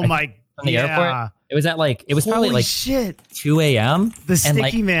driving back Oh my! from the airport, it was probably Holy like shit. 2 a.m. The sticky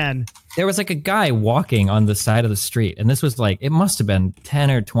like, man. There was like a guy walking on the side of the street, and this was like it must have been 10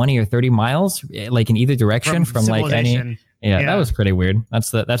 or 20 or 30 miles, like in either direction from like any. civilization. Yeah, that was pretty weird. That's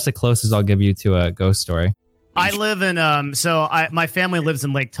the closest I'll give you to a ghost story. I live in my family lives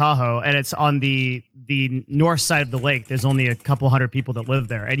in Lake Tahoe, and it's on the north side of the lake. There's only a couple hundred people that live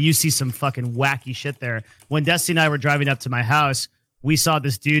there, and you see some fucking wacky shit there. When Destiny and I were driving up to my house, we saw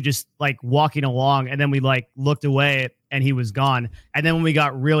this dude just like walking along, and then we like looked away and he was gone. And then when we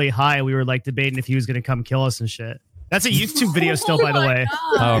got really high, we were like debating if he was gonna come kill us and shit. That's a YouTube video still, by the way.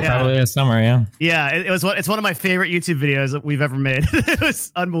 Probably this summer, yeah. Yeah, it's one of my favorite YouTube videos that we've ever made. It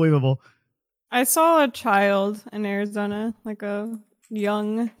was unbelievable. I saw a child in Arizona, like a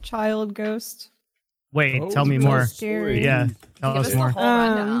young child ghost. Wait, tell me more. Scary. Yeah, tell us more.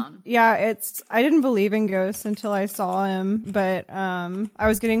 Yeah, I didn't believe in ghosts until I saw him, but I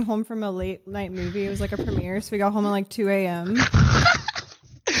was getting home from a late night movie. It was like a premiere, so we got home at like 2 a.m.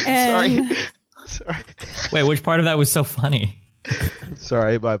 And Sorry. Wait, which part of that was so funny?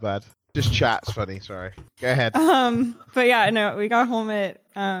 Sorry, my bad. Just chat's funny. Sorry. Go ahead. But yeah, no, we got home at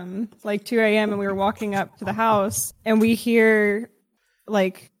like 2 a.m. and we were walking up to the house, and we hear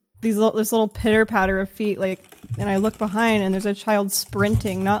like this little pitter patter of feet, like, and I look behind and there's a child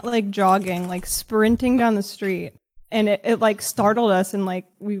sprinting, not like jogging, like sprinting down the street, and it like startled us, and like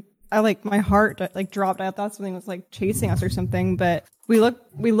my heart like dropped. I thought something was like chasing us or something, but we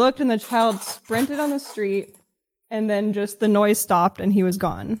looked and the child sprinted on the street, and then just the noise stopped and he was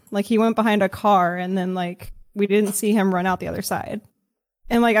gone. Like he went behind a car, and then like we didn't see him run out the other side.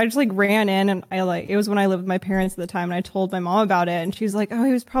 And like I just like ran in, and it was when I lived with my parents at the time, and I told my mom about it, and she's like, oh,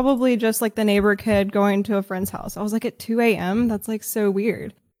 he was probably just like the neighbor kid going to a friend's house. I was like, at 2 a.m.? That's like so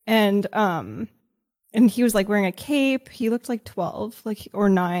weird. And he was like wearing a cape. He looked like 12, like, or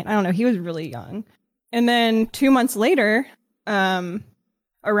 9. I don't know. He was really young. And then 2 months later, around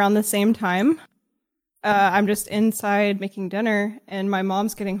the same time, I'm just inside making dinner, and my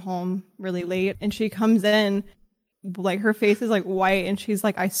mom's getting home really late, and she comes in, like her face is like white, and she's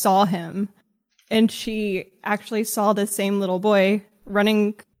like, I saw him. And she actually saw this same little boy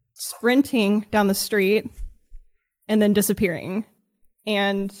sprinting down the street and then disappearing.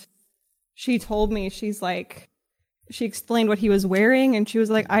 And she told me, she explained what he was wearing, and she was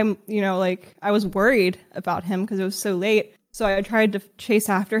like, I was worried about him because it was so late. So I tried to chase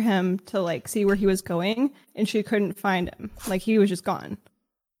after him to like see where he was going, and she couldn't find him. Like he was just gone.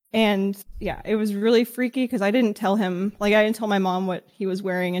 And yeah, it was really freaky because I didn't tell him, like I didn't tell my mom what he was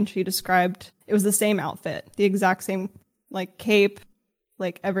wearing, and she described it was the same outfit, the exact same like cape,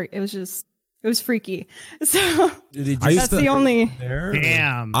 like it was freaky. So that's the only.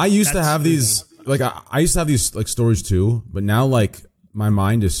 Damn. I used to have these like I used to have these like stories too, but now like my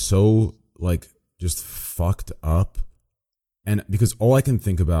mind is so like just fucked up, and because all I can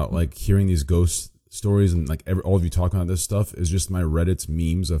think about like hearing these ghost stories and like all of you talking about this stuff is just my Reddit's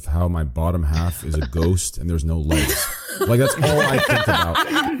memes of how my bottom half is a ghost and there's no legs. Like that's all I think about,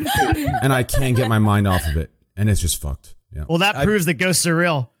 and I can't get my mind off of it, and it's just fucked. Yeah. Well, that proves that ghosts are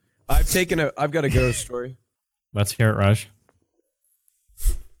real. I've got a ghost story. Let's hear it, Raj.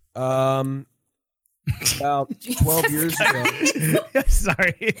 About 12 years ago.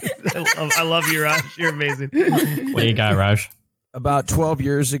 Sorry. I love you, Raj. You're amazing. What do you got, Raj? About 12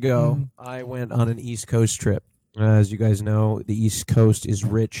 years ago, I went on an East Coast trip. As you guys know, the East Coast is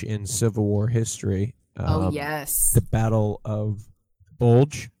rich in Civil War history. Oh, yes. The Battle of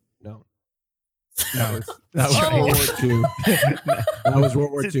Bulge. No. That was World War II. That was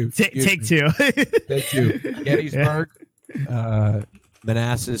World War II. Take two. Take two. Gettysburg,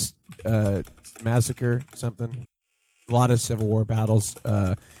 Manassas Massacre, something. A lot of Civil War battles.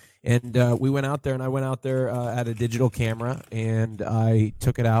 And we went out there, and I went out there at a digital camera, and I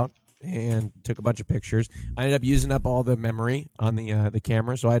took it out and took a bunch of pictures. I ended up using up all the memory on the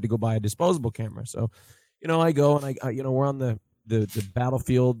camera, so I had to go buy a disposable camera. So, I go and I we're on the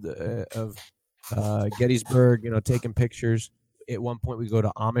battlefield of Gettysburg, taking pictures. At one point, we go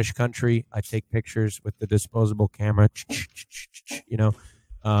to Amish country. I take pictures with the disposable camera,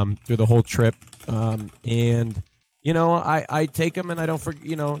 through the whole trip. And I take them and I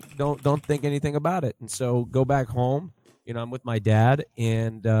don't don't think anything about it. And so go back home. I'm with my dad,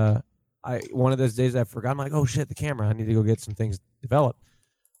 and one of those days I forgot. I'm like, oh shit, the camera. I need to go get some things developed.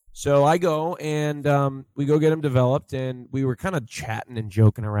 So I go and we go get them developed, and we were kind of chatting and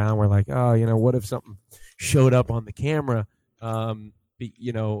joking around. We're like, oh, what if something showed up on the camera? What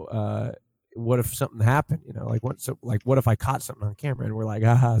if something happened? What if I caught something on camera? And we're like,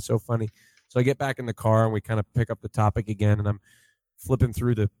 aha, so funny. So I get back in the car and we kind of pick up the topic again, and I'm flipping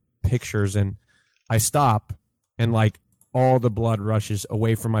through the pictures, and I stop, and all the blood rushes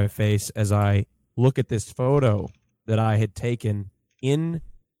away from my face as I look at this photo that I had taken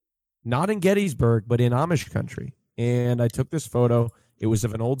not in Gettysburg, but in Amish country. And I took this photo. It was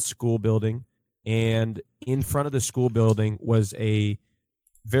of an old school building, and in front of the school building was a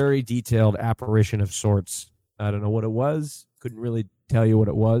very detailed apparition of sorts. I don't know what it was. Couldn't really tell you what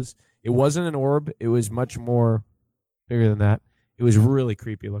it was. It wasn't an orb. It was much more bigger than that. It was really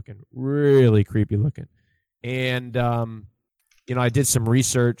creepy looking. And, I did some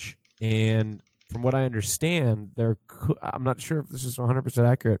research, and from what I understand, I'm not sure if this is 100%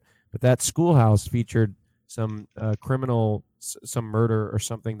 accurate, but that schoolhouse featured some some murder or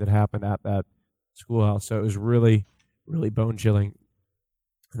something that happened at that schoolhouse. So it was really, really bone-chilling.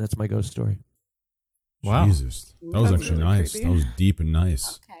 And that's my ghost story. Wow. Jesus. That was actually really nice. Creepy. That was deep and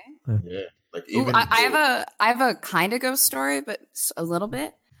nice. Okay. Yeah. I have a kind of ghost story, but a little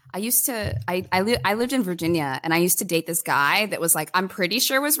bit. I lived in Virginia, and I used to date this guy that was I'm pretty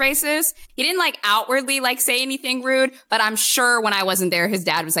sure was racist. He didn't outwardly say anything rude, but I'm sure when I wasn't there, his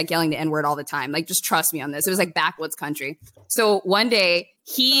dad was yelling the N-word all the time. Just trust me on this. It was backwoods country. So one day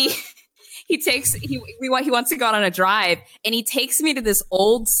he wants to go out on a drive, and he takes me to this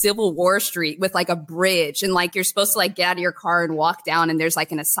old Civil War street with a bridge, and you're supposed to get out of your car and walk down, and there's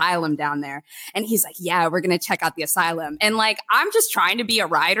an asylum down there. And he's like, yeah, we're going to check out the asylum. And I'm just trying to be a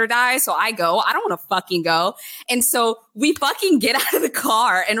ride or die. So I go, I don't want to fucking go. And so we fucking get out of the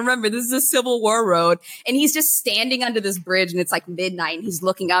car. And remember, this is a Civil War road, and he's just standing under this bridge, and it's midnight, and he's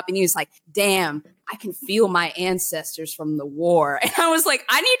looking up, and he's like, damn, I can feel my ancestors from the war. And I was like,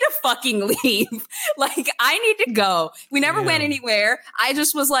 I need to fucking leave. I need to go. We never went anywhere. I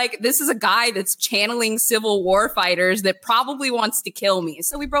just was like, this is a guy that's channeling Civil War fighters that probably wants to kill me.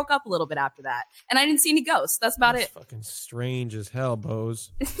 So we broke up a little bit after that. And I didn't see any ghosts. That's about it. Fucking strange as hell,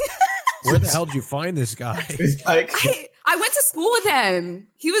 Bose. Where the hell did you find this guy? I went to school with him.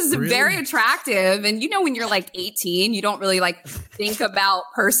 He was very attractive. And when you're 18, you don't really think about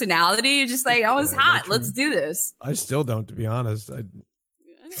personality. You're just I was hot. Let's do this. I still don't, to be honest.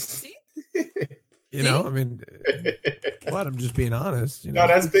 See? I mean, what? I'm just being honest. No,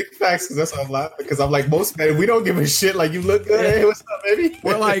 that's big facts, because that's why I'm laughing. Because I'm most men, we don't give a shit. You look good. Hey, what's up, baby?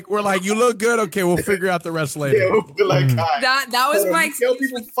 We're like, you look good. Okay, we'll figure out the rest later. Yeah, we'll be that was my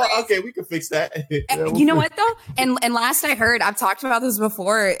excuse. Okay, we can fix that. You know what though? And last I heard, I've talked about this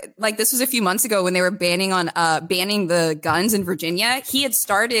before. This was a few months ago when they were banning the guns in Virginia. He had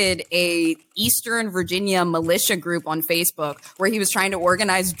started a Eastern Virginia militia group on Facebook where he was trying to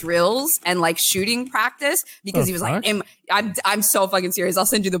organize drills and shooting practice, because he was I'm so fucking serious. I'll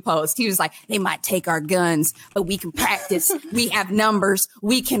send you the post. He was like, they might take our guns, but we can practice. We have numbers.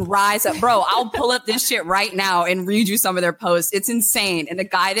 We can rise up. Bro, I'll pull up this shit right now and read you some of their posts. It's insane. And the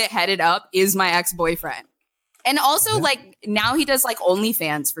guy that headed up is my ex-boyfriend. And also now he does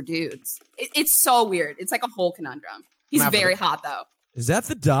OnlyFans for dudes. It's so weird. It's a whole conundrum. He's very hot though. Is that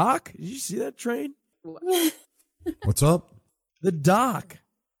the Doc? Did you see that train? What's up? The Doc.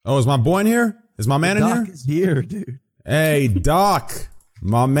 Oh, is my boy in here? Is my man in here? Doc is here, dude. Hey, Doc.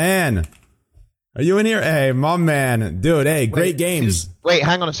 My man. Are you in here? Hey, my man. Dude, hey, great games. Wait,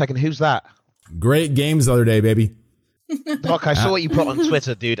 hang on a second. Who's that? Great games the other day, baby. Doc, I saw what you put on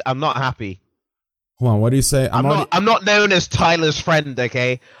Twitter, dude. I'm not happy. Hold on, what do you say? I'm not known as Tyler's friend,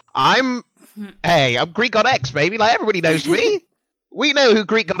 okay? I'm Greek God X, baby. Like, everybody knows me. We know who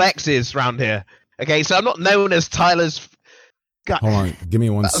Greek God X is around here. Okay, so I'm not known as Tyler's... God. Hold on, give me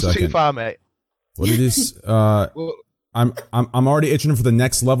one second. That's too far, mate. What it is? I'm already itching for the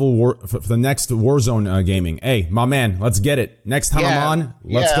next level for the next Warzone gaming. Hey, my man, let's get it. Next time I'm on,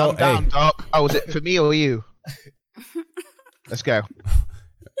 let's go. I'm down, hey, Doc. Oh, was it for me or you? Let's go.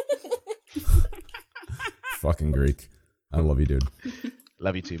 Fucking Greek. I love you, dude.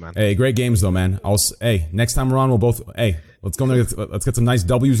 Love you too, man. Hey, great games though, man. Hey, next time we're on, we'll both. Hey, let's go there. Let's get some nice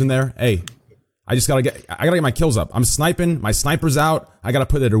W's in there. Hey, I gotta get my kills up. I'm sniping. My sniper's out. I gotta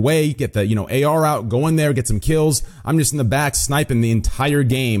put it away. Get the AR out. Go in there. Get some kills. I'm just in the back sniping the entire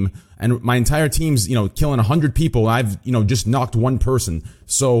game, and my entire team's killing 100 people. I've just knocked one person.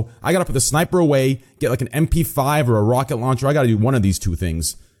 So I gotta put the sniper away. Get like an MP5 or a rocket launcher. I gotta do one of these two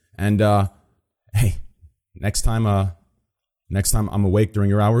things. And hey, next time I'm awake during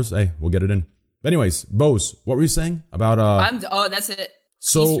your hours, hey, we'll get it in. But anyways, Bose, what were you saying about that's it.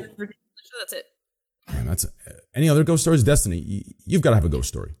 So that's it. Man, that's any other ghost stories? Destiny, you've got to have a ghost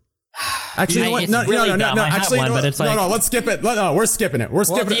story. Actually, you know what? No. Actually, no. Let's skip it. No, we're skipping it. We're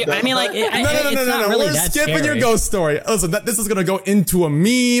skipping it. I mean, like, no. We're skipping your ghost story. Listen, this is gonna go into a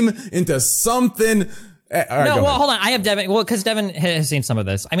meme, into something. Right, hold on. I have Devin. Well, because Devin has seen some of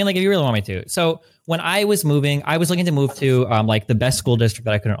this. I mean, like, if you really want me to. So when I was moving, I was looking to move to like the best school district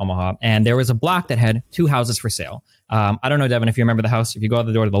that I could in Omaha, and there was a block that had 2 houses for sale. I don't know, Devin, if you remember the house. If you go out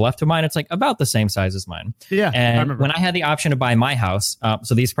the door to the left of mine, it's like about the same size as mine. Yeah. And when I had the option to buy my house,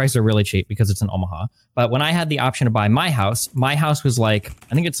 so these prices are really cheap because it's in Omaha. But when I had the option to buy my house was like,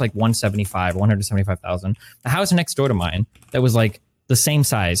 I think it's like 175,000. The house next door to mine that was like the same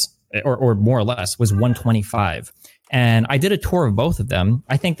size or more or less was 125. And I did a tour of both of them.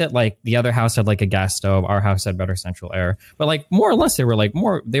 I think that like the other house had like a gas stove. Our house had better central air, but like more or less they were like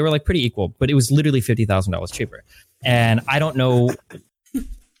pretty equal, but it was literally $50,000 cheaper. And I don't know,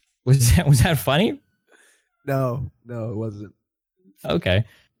 was that funny? No, it wasn't. Okay.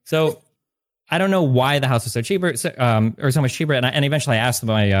 So I don't know why the house was so cheaper, or so much cheaper. And eventually I asked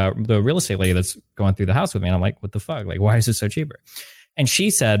my, the real estate lady that's going through the house with me, and I'm like, what the fuck? Like, why is it so cheaper? And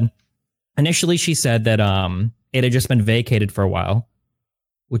initially she said that, it had just been vacated for a while,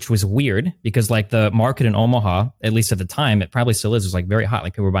 which was weird because like the market in Omaha, at least at the time, it probably still is, was like very hot.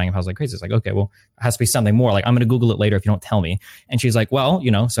 Like people were buying a house like crazy. It's like, okay, well, it has to be something more. Like I'm going to Google it later if you don't tell me. And she's like, well,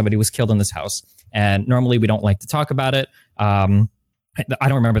 somebody was killed in this house, and normally we don't like to talk about it. I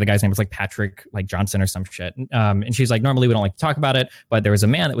don't remember the guy's name. It was like Patrick, like Johnson or some shit. And she's like, normally we don't like to talk about it, but there was a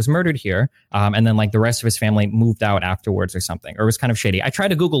man that was murdered here. And then like the rest of his family moved out afterwards or something, or it was kind of shady. I tried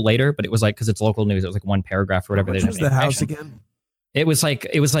to Google later, but it was like, cause it's local news. It was like one paragraph or whatever. How much was the house again? It was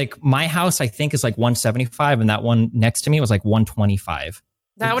like my house, I think, is like 175, and that one next to me was like 125.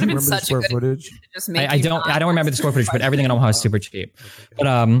 That would have been such a good footage. I don't remember the square footage, but everything in Omaha is super cheap.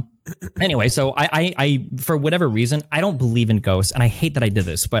 But anyway, so I for whatever reason, I don't believe in ghosts, and I hate that I did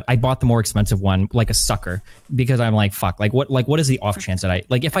this, but I bought the more expensive one like a sucker because I'm like, fuck, what is the off chance that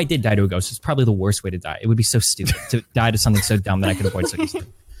if I did die to a ghost, it's probably the worst way to die. It would be so stupid to die to something so dumb that I could avoid so easily.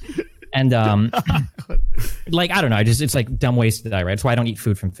 And like, I don't know, it's like dumb ways to die, right? That's why I don't eat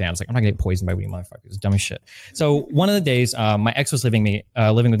food from fans. Like, I'm not gonna get poisoned by weed, motherfuckers. It's dumb as shit. So one of the days, my ex was living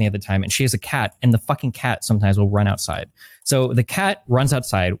with me at the time, and she has a cat, and the fucking cat sometimes will run outside. So the cat runs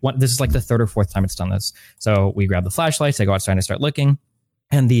outside. This is like the 3rd or 4th time it's done this. So we grab the flashlights, I go outside and start looking.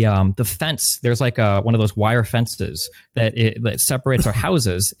 And the fence, there's like one of those wire fences that separates our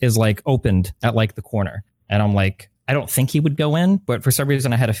houses is like opened at like the corner. And I'm like, I don't think he would go in, but for some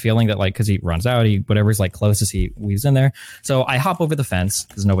reason I had a feeling that like, cause he runs out, whatever's like closest, he weaves in there. So I hop over the fence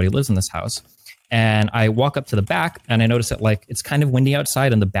because nobody lives in this house. And I walk up to the back, and I notice that like, it's kind of windy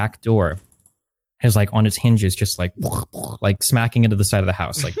outside, and the back door is like on its hinges, just like smacking into the side of the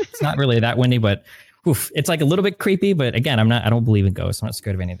house. Like it's not really that windy, but it's like a little bit creepy. But again, I don't believe in ghosts. I'm not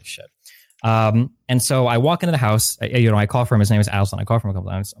scared of any of this shit. And so I walk into the house, I call for him. His name is Aslan. I call for him a couple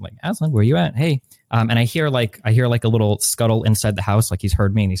times. I'm like, Aslan, where are you at? Hey. And I hear like a little scuttle inside the house. Like he's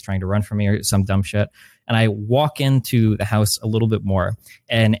heard me and he's trying to run from me or some dumb shit. And I walk into the house a little bit more,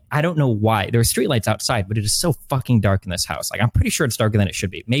 and I don't know why. There are streetlights outside, but it is so fucking dark in this house. Like I'm pretty sure it's darker than it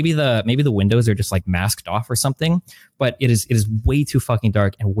should be. Maybe the windows are just like masked off or something, but it is way too fucking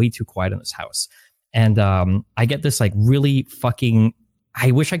dark and way too quiet in this house. And, I get this like really fucking,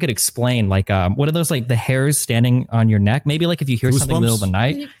 I wish I could explain, like, what are those, like, the hairs standing on your neck? Maybe, like, if you hear something in the middle of the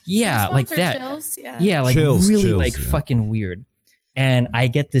night. Yeah, like that. Chills? Yeah, like chills, really, like, fucking weird. And I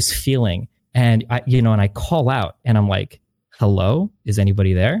get this feeling And I call out and I'm like, hello, is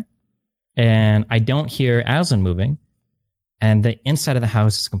anybody there? And I don't hear Aslan moving. And the inside of the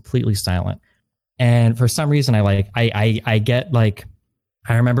house is completely silent. And for some reason, I get like,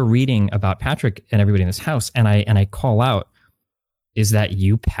 I remember reading about Patrick and everybody in this house, and I call out, is that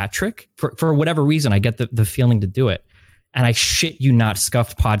you, Patrick? For whatever reason, I get the feeling to do it. And I shit you not,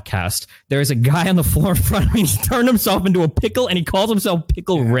 Scuffed Podcast, there's a guy on the floor in front of me. He turned himself into a pickle, and he calls himself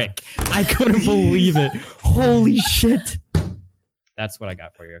Pickle Rick. I couldn't believe it. Holy shit. That's what I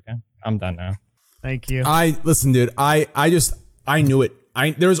got for you, okay? I'm done now. Thank you. Listen, dude, I knew it.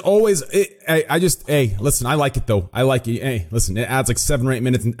 There's always, listen, I like it though. I like it. Hey, listen, it adds like 7 or 8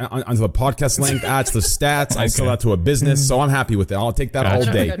 minutes onto the podcast length, adds the stats. I sell that to a business, so I'm happy with it. I'll take that all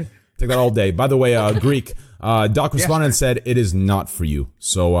day. Take that all day. By the way, Greek, Doc responded and said it is not for you.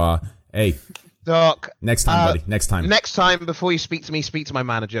 So, hey. Doc. Next time, buddy. Next time. Next time, before you speak to me, speak to my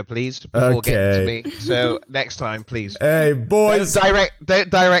manager, please. Before getting to me. So, next time, please. Hey, boys. Don't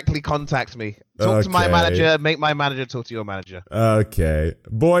directly contact me. Talk to my manager. Make my manager talk to your manager. Okay.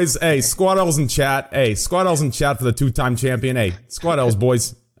 Boys, hey, Squad L's in chat. Hey, Squad L's in chat for the 2-time champion. Hey, Squad L's,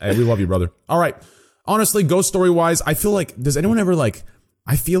 boys. Hey, we love you, brother. All right. Honestly, ghost story-wise, I feel like, does anyone ever like,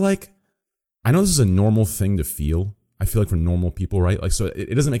 I know this is a normal thing to feel. I feel like for normal people, right? Like, so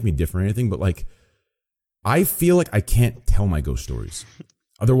it doesn't make me different or anything, but like, I feel like I can't tell my ghost stories.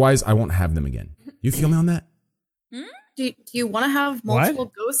 Otherwise, I won't have them again. You feel me on that? Do you want to have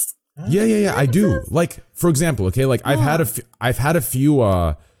multiple ghosts? Yeah, I do. Like, for example, okay, like I've had a few,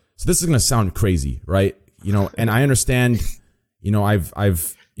 so this is going to sound crazy, right? You know, and I understand, you know, I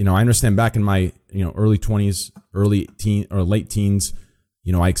understand back in my, you know, early 20s, late teens,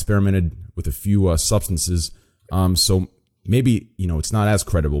 you know, I experimented with a few substances. So maybe, you know, it's not as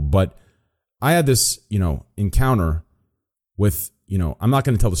credible, but I had this, you know, encounter with, you know, I'm not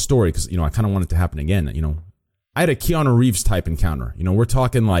going to tell the story because, you know, I kind of want it to happen again. You know, I had a Keanu Reeves type encounter. You know, we're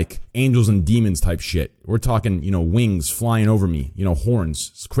talking like angels and demons type shit. We're talking, you know, wings flying over me, you know, horns,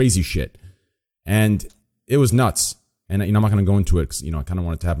 it's crazy shit. And it was nuts. And, you know, I'm not going to go into it because, you know, I kind of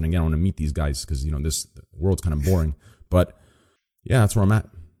want it to happen again. I want to meet these guys because, you know, the world's kind of boring. But yeah, that's where I'm at.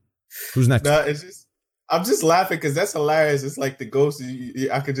 Who's next? No, I'm just laughing because that's hilarious. It's like the ghost.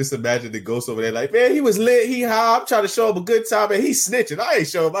 I could just imagine the ghost over there, like, man, he was lit. He high. I'm trying to show him a good time, and he's snitching. I ain't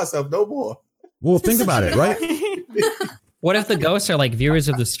showing myself no more. Well, think about it, right? What if the ghosts are like viewers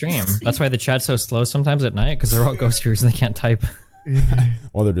of the stream? That's why the chat's so slow sometimes at night because they're all ghost viewers and they can't type.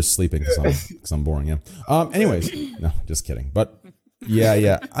 Or they're just sleeping because I'm boring. Yeah. Anyways, no, just kidding. But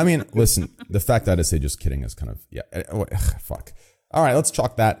yeah. I mean, listen, the fact that I say just kidding is kind of fuck. All right, let's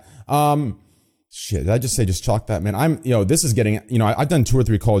chalk that. Shit, did I just say just chalk that, man? This is getting, you know, I've done 2 or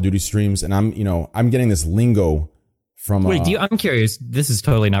 3 Call of Duty streams, and I'm getting this lingo from. Wait, I'm curious. This is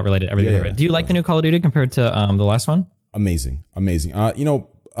totally not related to everything. Yeah. Do you like the new Call of Duty compared to the last one? Amazing.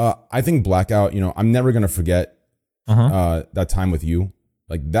 I think Blackout. You know, I'm never gonna forget that time with you.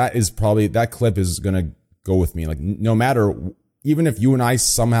 Like that clip is gonna go with me. Like no matter, even if you and I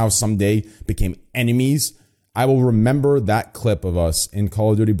somehow someday became enemies, I will remember that clip of us in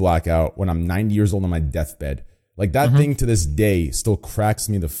Call of Duty Blackout when I'm 90 years old on my deathbed. Like that thing to this day still cracks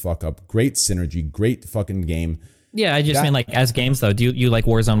me the fuck up. Great synergy, great fucking game. Yeah, I just mean like as games though. Do you like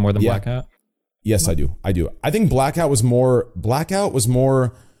Warzone more than Blackout? Yes, I do. I think Blackout was more,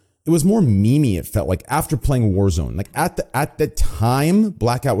 it was more memey. It felt like after playing Warzone, like at the time,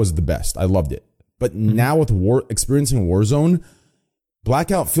 Blackout was the best. I loved it. But now with experiencing Warzone,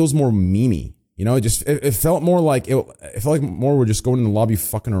 Blackout feels more memey. You know, it felt more like it felt like more we're just going in the lobby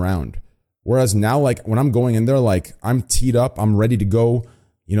fucking around. Whereas now, like when I'm going in there, like I'm teed up, I'm ready to go,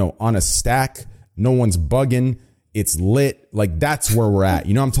 you know, on a stack. No one's bugging. It's lit. Like that's where we're at.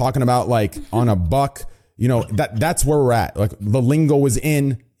 You know, I'm talking about like on a buck. You know, that's where we're at. Like the lingo is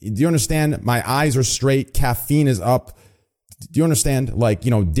in. Do you understand? My eyes are straight. Caffeine is up. Do you understand? Like,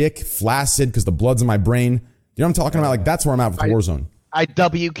 you know, dick flaccid because the blood's in my brain. You know what I'm talking about? Like that's where I'm at with Warzone. I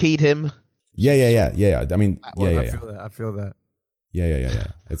W keyed him. Yeah. I mean, yeah. I feel that. Yeah.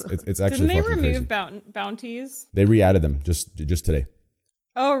 It's actually. Didn't they remove bounties? They re-added them just today.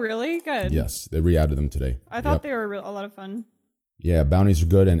 Oh, really? Good. Yes, they re-added them today. I thought they were a lot of fun. Yeah, bounties are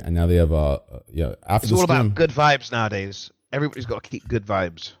good, and now they have after it's all about good vibes nowadays. Everybody's got to keep good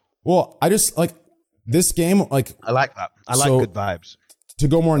vibes. Well, I just like this game. Like I like that. I like good vibes. To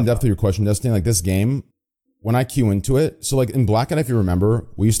go more in depth with your question, Destiny, like this game, when I queue into it, so like in Blackout, if you remember,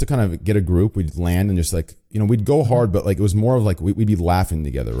 we used to kind of get a group, we'd land and just like, you know, we'd go hard, but like it was more of like we'd be laughing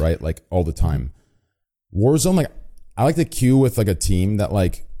together, right? Like all the time. Warzone, like I like to queue with like a team that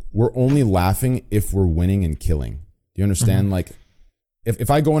like we're only laughing if we're winning and killing. Do you understand? Like if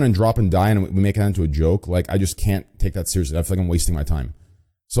I go in and drop and die and we make it into a joke, like I just can't take that seriously. I feel like I'm wasting my time.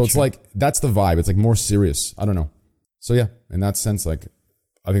 So it's like, that's the vibe. It's like more serious. I don't know. So yeah, in that sense, like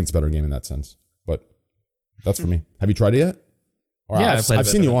I think it's a better game in that sense. But that's for me. Have you tried it yet? Or Yeah, I've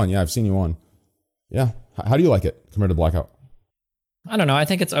seen you on. Yeah, I've seen you on. Yeah. How do you like it compared to Blackout? I don't know. I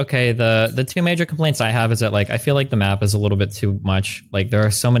think it's okay. The two major complaints I have is that like I feel like the map is a little bit too much. Like there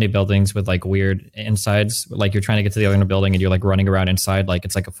are so many buildings with like weird insides. Like you're trying to get to the other building and you're like running around inside like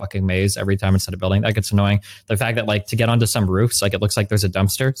it's like a fucking maze every time inside a building. That gets annoying. The fact that like to get onto some roofs, like it looks like there's a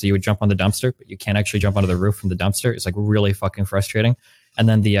dumpster, so you would jump on the dumpster, but you can't actually jump onto the roof from the dumpster. It's like really fucking frustrating. And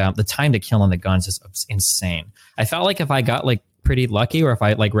then the time to kill on the guns is insane. I felt like if I got like pretty lucky, or if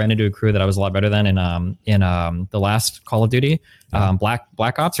I like ran into a crew that I was a lot better than in the last Call of Duty, Black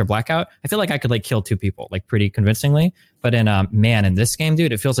Ops or Blackout, I feel like I could like kill 2 people like pretty convincingly. But in in this game,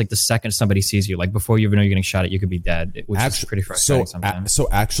 dude, it feels like the second somebody sees you, like before you even know you're getting shot at, you could be dead, which is pretty frustrating sometimes. So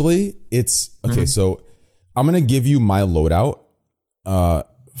actually, it's okay. So I'm gonna give you my loadout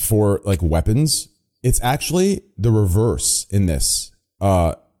for like weapons. It's actually the reverse in this.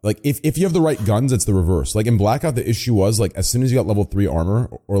 Like if you have the right guns, it's the reverse. Like in Blackout, the issue was like as soon as you got level 3 armor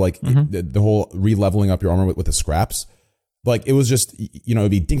or like the whole re-leveling up your armor with the scraps, like it was just, you know, it'd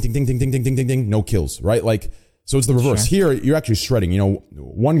be ding, ding, ding, ding, ding, ding, ding, ding, ding, no kills, right? Like, so it's the reverse. Here, you're actually shredding, you know,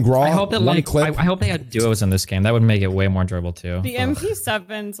 one grog, I hope that one clip. I hope they had duos in this game. That would make it way more enjoyable too. The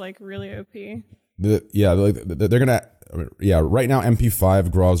MP7's like really OP. They're gonna, right now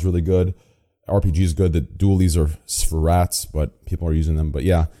MP5 Grog is really good. RPG is good. The dualies are for rats, but people are using them. But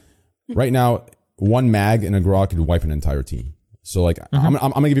yeah, right now, one mag and a Grog could wipe an entire team. So like, I'm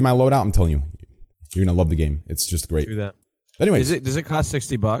gonna give you my loadout. I'm telling you, you're gonna love the game. It's just great. Do that. Anyways, does it cost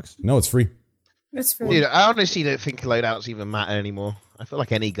 $60? No, it's free. It's free. Dude, I honestly don't think loadouts even matter anymore. I feel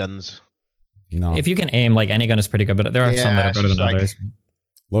like any guns. No. If you can aim, like any gun is pretty good, but there are some that are better than others.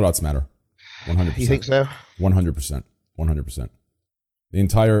 Loadouts matter. 100%. You think so? 100%. 100%.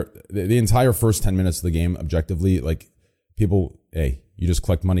 The entire first 10 minutes of the game, objectively, like people, hey, you just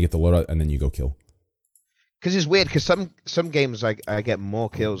collect money, get the loadout, and then you go kill. Because it's weird. Because some games I get more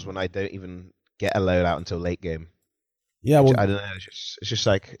kills when I don't even get a loadout until late game. Yeah, well, I don't know. It's just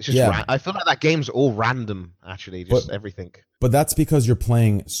I feel like that game's all random. Actually, just everything. But that's because you're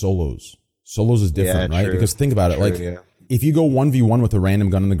playing solos. Solos is different, right? True. Because think about it, if you go 1v1 with a random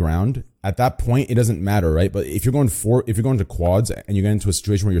gun on the ground, at that point it doesn't matter, right? But if you're going to quads and you get into a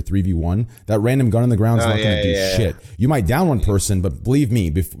situation where you're 3v1, that random gun on the ground is not going to do shit. You might down one person, but believe me,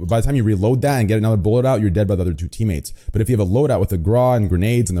 by the time you reload that and get another bullet out, you're dead by the other 2 teammates. But if you have a loadout with a Grog and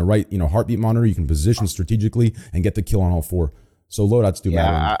grenades and the right, heartbeat monitor, you can position strategically and get the kill on all 4. So loadouts do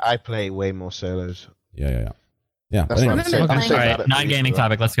matter. Yeah, I play way more solos. Yeah. That's what I'm saying. All right, non-gaming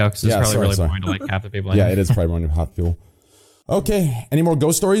topic. Let's go. Because it's probably really boring to like half the people. Yeah, it is probably boring to half the people. Okay. Any more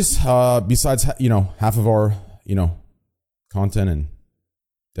ghost stories? Besides, half of our, content and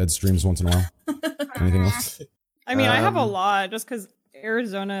dead streams once in a while. Anything else? I mean, I have a lot just because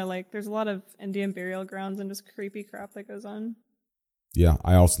Arizona, like, there's a lot of Indian burial grounds and just creepy crap that goes on. Yeah,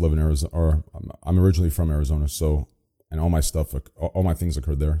 I also live in Arizona, or I'm originally from Arizona, so, and all my things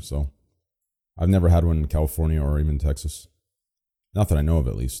occurred there, so I've never had one in California or even Texas. Not that I know of,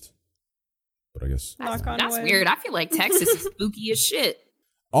 at least. But I guess that's weird. I feel like Texas is spooky as shit.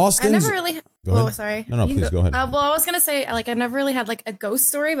 Austin. I never really. Oh, sorry. No, please go ahead. Well, I was gonna say, like, I never really had like a ghost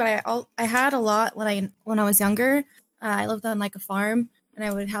story, but I had a lot when I was younger. I lived on like a farm, and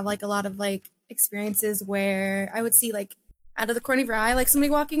I would have like a lot of like experiences where I would see like out of the corner of your eye like somebody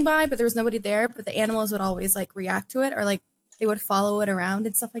walking by, but there was nobody there. But the animals would always like react to it, or like they would follow it around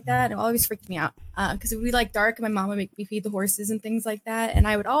and stuff like that. It always freaked me out because it would be like dark, and my mom would make me feed the horses and things like that, and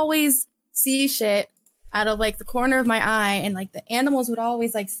I would always see shit out of like the corner of my eye, and like the animals would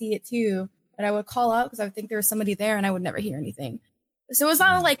always like see it too, but I would call out because I would think there was somebody there, and I would never hear anything. So it was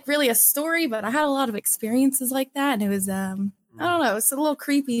not like really a story, but I had a lot of experiences like that, and it was I don't know, it's a little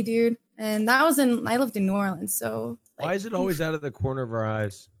creepy, dude. And I lived in New Orleans, so like, why is it always out of the corner of our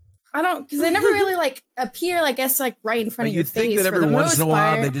eyes? I don't, because they never really like appear, I guess, like right in front of your face. You'd think that every once in a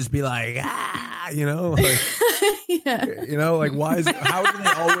while part. they'd just be like, like, like why is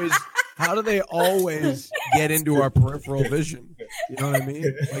how do they always get into our peripheral vision? You know what I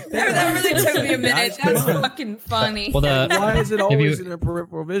mean? Like, that really took me a minute. That's fucking funny. Well, why is it always in our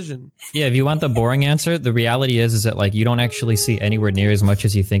peripheral vision? Yeah, if you want the boring answer, the reality is that like you don't actually see anywhere near as much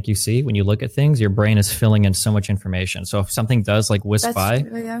as you think you see. When you look at things, your brain is filling in so much information. So if something does like whisk by,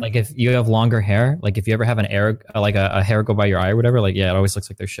 like if you have longer hair, like if you ever have a hair go by your eye or whatever, like it always looks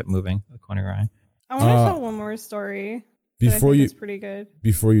like there's shit moving in the corner of your eye. I want to tell one more story. Before you, pretty good.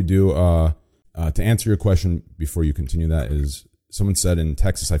 Before you do, to answer your question, before you continue, that is someone said in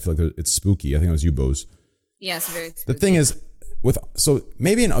Texas, I feel like it's spooky. I think it was you, Bose. Yes, very spooky. The thing is, so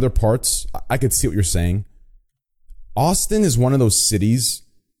maybe in other parts, I could see what you're saying. Austin is one of those cities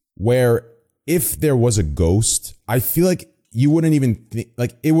where if there was a ghost, I feel like you wouldn't even think,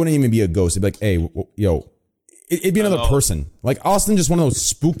 like, it wouldn't even be a ghost. It'd be like, hey, yo, it'd be another person. Like, Austin, just one of those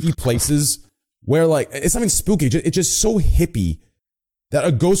spooky places where, like, it's something spooky. It's just so hippie that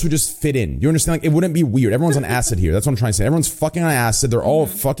a ghost would just fit in. You understand? Like, it wouldn't be weird. Everyone's on acid here. That's what I'm trying to say. Everyone's fucking on acid. They're all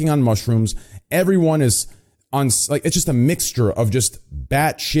fucking on mushrooms. Everyone is on, like, it's just a mixture of just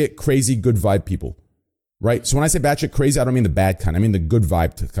batshit crazy good vibe people. Right? So when I say batshit crazy, I don't mean the bad kind. I mean the good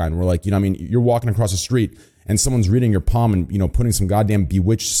vibe kind. Where, like, you know, I mean, you're walking across the street and someone's reading your palm and, you know, putting some goddamn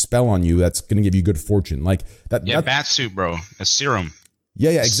bewitched spell on you that's going to give you good fortune. Like that. Yeah, bat suit, bro. A serum.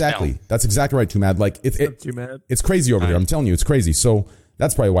 Yeah, exactly. Spell. That's exactly right, Too Mad. Like, it's crazy over here. I'm telling you, it's crazy. So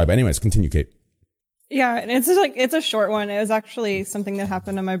that's probably why. But anyways, continue, Kate. Yeah, and it's a short one. It was actually something that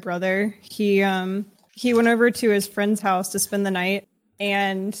happened to my brother. He went over to his friend's house to spend the night,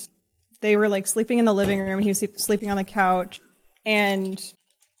 and they were like sleeping in the living room. He was sleeping on the couch, and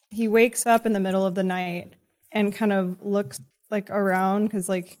he wakes up in the middle of the night and kind of looks like around because,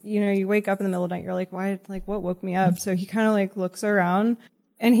 like, you know, you wake up in the middle of the night, you're like, why? Like, what woke me up? So he kind of like looks around,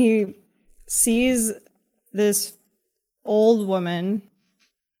 and he sees this old woman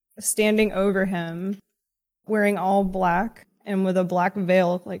standing over him, wearing all black and with a black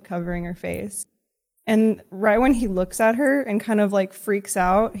veil like covering her face. And right when he looks at her and kind of like freaks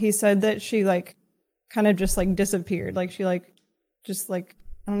out, he said that she like kind of just like disappeared. Like she like just like,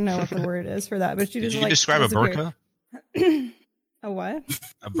 I don't know what the word is for that, but she just Did you like describe disappeared. a burqa? A what?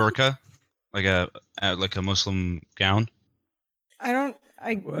 A burqa? Like a Muslim gown?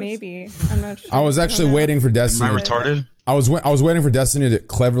 Maybe. I'm not sure. I was actually waiting for Destiny. Am I retarded? I was waiting for Destiny to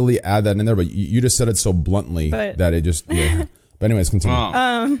cleverly add that in there, but you just said it so bluntly that it just, yeah. But anyways,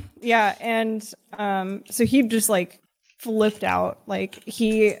 continue. Yeah, and so he just like flipped out. Like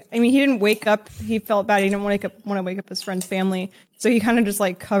he didn't wake up. He felt bad. He didn't want to wake up his friend's family. So he kind of just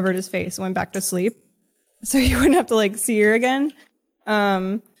like covered his face and went back to sleep. So he wouldn't have to like see her again.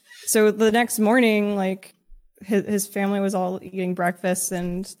 So the next morning, like his family was all eating breakfast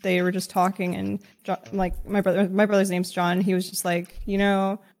and they were just talking. And John, like my brother's name's John. He was just like, you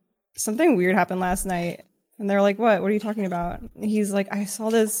know, something weird happened last night. And they're like, what? What are you talking about? He's like, I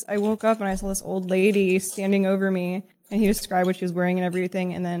woke up and I saw this old lady standing over me. And he described what she was wearing and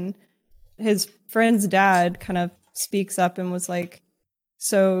everything. And then his friend's dad kind of speaks up and was like,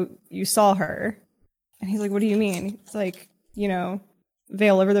 so you saw her? And he's like, what do you mean? It's like, you know,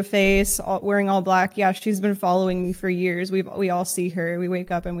 veil over the face, wearing all black. Yeah, she's been following me for years. We all see her. We wake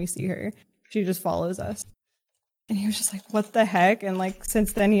up and we see her. She just follows us. And he was just like, what the heck? And like,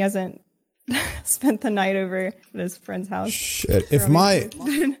 since then he hasn't spent the night over at his friend's house. Shit.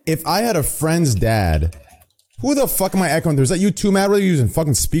 If I had a friend's dad, who the fuck am I echoing through? Is that you Too Mad? What are you using?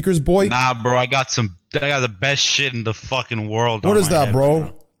 Fucking speakers, boy? Nah, bro. I got the best shit in the fucking world. What is that,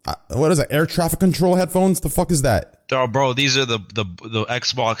 bro? What is that? Air traffic control headphones? The fuck is that? Bro, these are the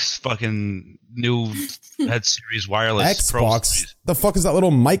Xbox fucking new head series wireless. Xbox? The fuck is that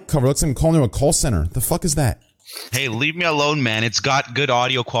little mic cover? Looks like I'm calling you a call center. The fuck is that? Hey, leave me alone, man. It's got good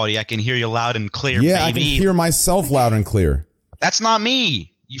audio quality. I can hear you loud and clear, yeah, baby. I can hear myself loud and clear. That's not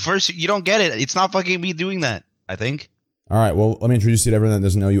me. You don't get it. It's not fucking me doing that, I think. All right, well, let me introduce you to everyone that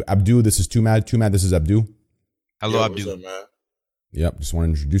doesn't know you. Abdu, this is Too Mad. Too Mad, this is Abdu. Hello, Abdu. What's up, man? Yep, just want to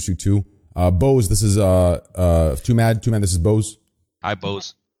introduce you to Bose. This is Too Mad. Too Mad, this is Bose. Hi,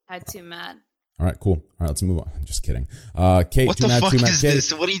 Bose. Hi, Too Mad. All right, cool. All right, let's move on. Just kidding. Kate, what Too the Mad, fuck Too Mad, is Kate.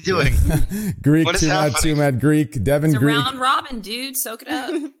 this? What are you doing? Greek, What is Too Mad, happening? Too Mad, Greek. Devin, It's a Greek. round robin, dude. Soak it up.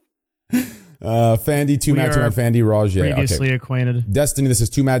 Fandy, Too Mad, Too Mad, Fandy, Raj. Yeah, previously okay. acquainted. Destiny, this is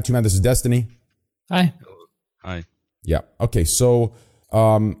Too Mad, this is Destiny. Hi. Hi. Yeah. Okay. So,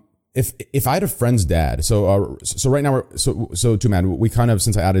 if I had a friend's dad, so right now so Too Mad, we kind of,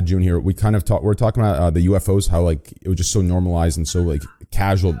 since I added June here, we kind of we're talking about the UFOs, how like it was just so normalized and so like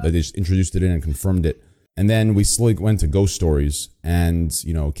casual that they just introduced it in and confirmed it, and then we slowly went to ghost stories, and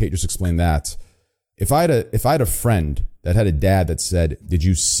you know, Kate just explained that. If I had a friend that had a dad that said, "Did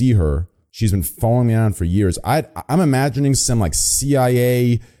you see her? She's been following me around for years." I'm imagining some like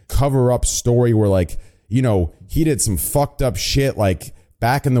CIA cover up story where like, you know, he did some fucked up shit like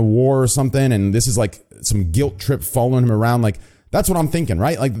back in the war or something, and this is like some guilt trip following him around. Like, that's what I'm thinking,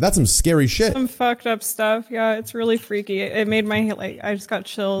 right? Like, that's some scary shit. Some fucked up stuff. Yeah, it's really freaky. It made my, like, I just got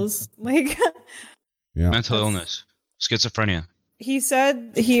chills. Like, yeah. Mental illness, schizophrenia. He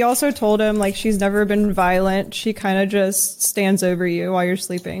said, he also told him, like, she's never been violent. She kind of just stands over you while you're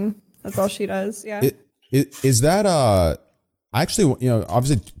sleeping. That's all she does. Yeah. Is that Actually,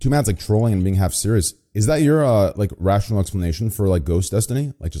 obviously, Two Mad's like trolling and being half serious. Is that your like rational explanation for like ghost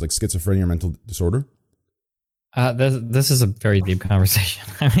destiny, like just like schizophrenia or mental disorder? This is a very deep conversation.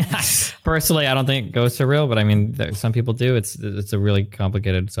 I mean, personally, I don't think ghosts are real, but I mean, some people do. It's a really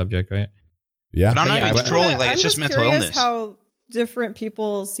complicated subject, right? Yeah, but I'm not even trolling. Like, it's just mental illness. How different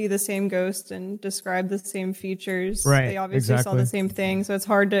people see the same ghost and describe the same features. Right, They obviously saw the same thing, so it's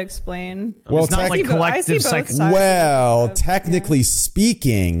hard to explain. Well, it's not like collective technically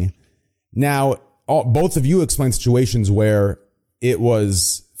speaking, now both of you explained situations where it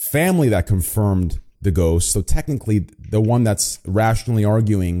was family that confirmed the ghost. So technically, the one that's rationally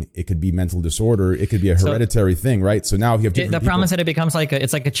arguing it could be mental disorder, it could be a hereditary thing, right? So now if you have different the problem is that it becomes like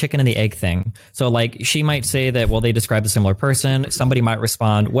it's like a chicken and the egg thing. So like she might say that, well, they describe a similar person. Somebody might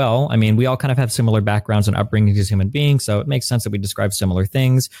respond, well, I mean, we all kind of have similar backgrounds and upbringings as human beings, so it makes sense that we describe similar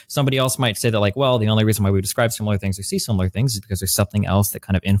things. Somebody else might say that, like, well, the only reason why we describe similar things or see similar things is because there's something else that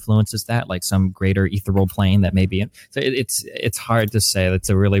kind of influences that, like some greater ethereal plane that may be in. So it's hard to say. That's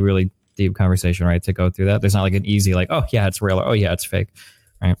a really, really deep conversation, right? To go through that. There's not like an easy, like, oh yeah, it's real, or oh yeah, it's fake,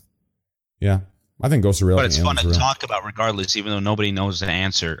 right? Yeah, I think ghosts are real. But it's fun to talk about regardless, even though nobody knows the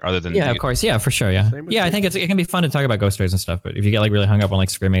answer other than of course, yeah, for sure, yeah. I think it can be fun to talk about ghost stories and stuff. But if you get like really hung up on like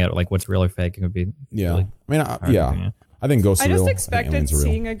screaming at like what's real or fake, it would be really I think ghosts are real. I just expected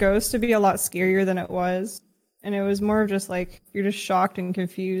seeing a ghost to be a lot scarier than it was, and it was more of just like you're just shocked and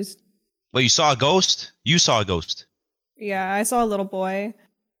confused. Well, you saw a ghost. You saw a ghost. Yeah, I saw a little boy.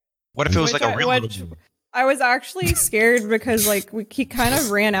 What if it was like a real little boy? I was actually scared because like he kind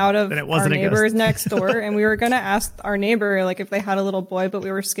of ran out of our neighbors next door, and we were gonna ask our neighbor like if they had a little boy, but we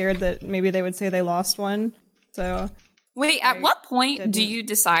were scared that maybe they would say they lost one. So wait, at what point do you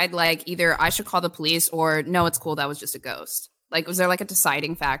decide like either I should call the police or no, it's cool, that was just a ghost? Like, was there like a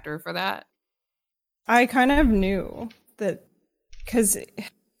deciding factor for that? I kind of knew that because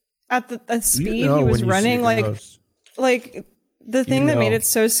at the speed he was running, like. The thing that made it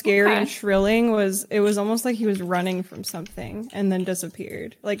so scary and shrilling was it was almost like he was running from something and then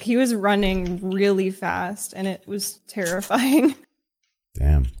disappeared. Like he was running really fast and it was terrifying.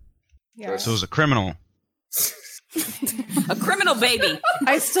 Damn. Yeah. So it was a criminal. A criminal baby.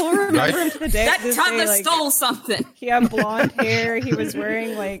 I still remember the day that toddler stole something. He had blonde hair. He was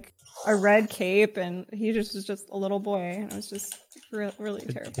wearing like a red cape and he was just a little boy. And it was just really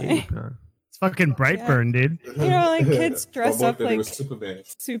terrifying. Fucking Brightburn, dude. You know, like kids dress up like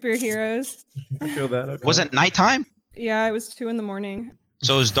superheroes. I feel that. Okay. Was it nighttime? Yeah, it was 2 a.m.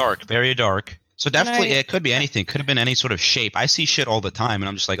 So it was dark, very dark. So definitely, it could be anything. Could have been any sort of shape. I see shit all the time, and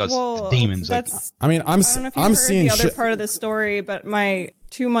I'm just like, oh, it's demons. I mean, I'm seeing the other part of the story, but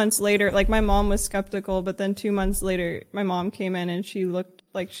 2 months later, like my mom was skeptical, but then 2 months later, my mom came in and she looked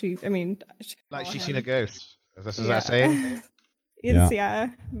like she's seen a ghost. Is that saying?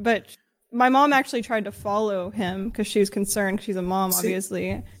 But. My mom actually tried to follow him because she was concerned. She's a mom,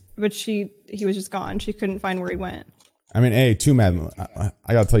 obviously, but he was just gone. She couldn't find where he went. I mean, hey, Two Mad, I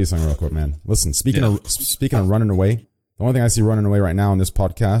gotta tell you something real quick, man. Listen, speaking of running away, the only thing I see running away right now in this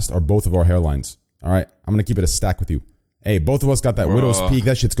podcast are both of our hairlines. All right, I'm gonna keep it a stack with you. Hey, both of us got that widow's peak.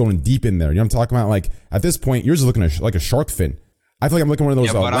 That shit's going deep in there. You know what I'm talking about? Like at this point, yours is looking like a shark fin. I feel like I'm looking at one of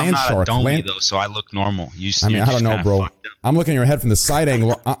those but land I'm not shark. though, so I look normal. I don't know, bro. I'm looking at your head from the side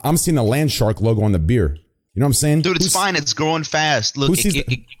angle. I'm seeing the land shark logo on the beer. You know what I'm saying? Dude, it's fine. It's growing fast. Look,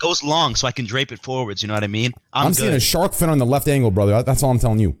 it goes long, so I can drape it forwards. You know what I mean? I'm seeing a shark fin on the left angle, brother. That's all I'm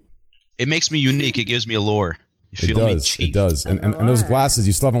telling you. It makes me unique. It gives me a lore. It does. And those glasses,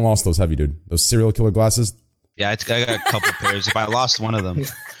 you still haven't lost those, have you, dude? Those serial killer glasses? Yeah, I got a couple pairs. If I lost one of them.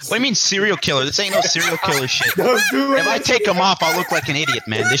 What do you mean serial killer? This ain't no serial killer shit. If I take them off, I'll look like an idiot,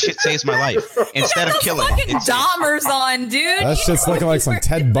 man. This shit saves my life. Instead of killing. Fucking Dahmer's on, dude. That shit's looking like some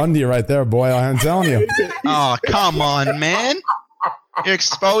Ted Bundy right there, boy. I'm telling you. Oh, come on, man. You're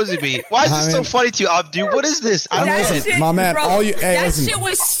exposing me. Why is this so funny to you, Abdu? What is this? My man, that shit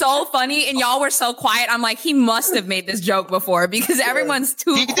was so funny, and y'all were so quiet. I'm like, he must have made this joke before because everyone's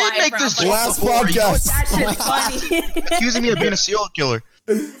too quiet. He did make this joke last before. podcast. That shit's funny. Accusing me of being a serial killer.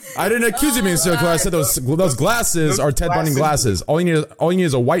 I didn't accuse you of being a serial killer. I said those glasses are Ted Bundy glasses. All you need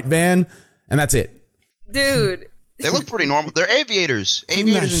is a white van, and that's it. Dude. They look pretty normal. They're aviators.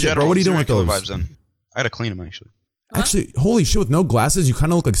 Aviators in general. Bro, what are you doing with those? Vibes on. I gotta clean them, actually. Actually, holy shit, with no glasses, you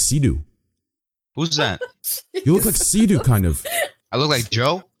kind of look like Sea-Doo. Who's that? You look like Sea-Doo, kind of. I look like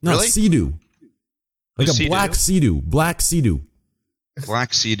Joe? No, really? Sea-Doo. Like Who's a black Sea-Doo. Black Sea-Doo.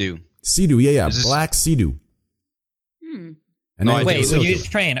 Black Sea-Doo. Sea-Doo, yeah. Black Sea-Doo. No, wait, will you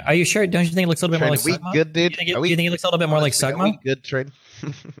train? Are you sure? Don't you think it looks a little bit more like Sugmo? Good, dude. Do you think it looks a little bit more like Sugmo? Good, Train.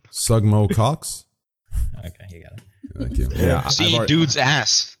 Sugmo Cox? Okay, you got it. Thank you. Yeah, See dude's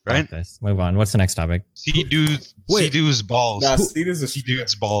ass, right? Move on. What's the next topic? See dude's balls. Nah, see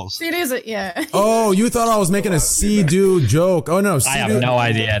dude's balls. It is it, yeah. Oh, you thought I was making a Sea-Doo joke? Oh no, I have no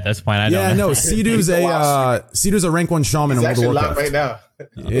idea at this point. I don't know. no, Sea-Doo's a rank 1 shaman in He's World of actually Warcraft. live right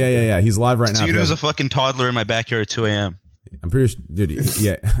now. Yeah. He's live right now. Dude's a fucking toddler in my backyard at 2 a.m. I'm pretty sure, dude.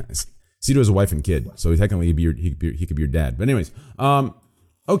 Yeah, Sea-Doo has a wife and kid, so technically he could be your dad. But anyways,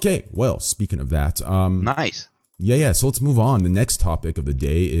 okay. Well, speaking of that, nice. Yeah. So let's move on. The next topic of the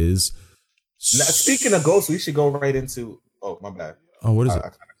day is. Now, speaking of ghosts, we should go right into. Oh, my bad. Oh, what is it?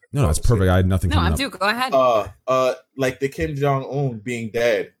 No, it's perfect. I had nothing. No, coming I'm up. due. Go ahead. Like the Kim Jong-un being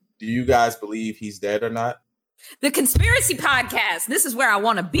dead. Do you guys believe he's dead or not? The conspiracy podcast. This is where I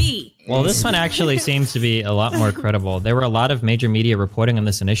want to be. Well, this one actually seems to be a lot more credible. There were a lot of major media reporting on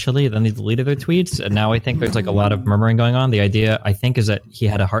this initially, then they deleted their tweets, and now I think there's like a lot of murmuring going on. The idea, I think, is that he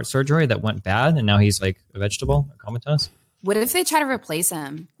had a heart surgery that went bad, and now he's like a vegetable, comatose. What if they try to replace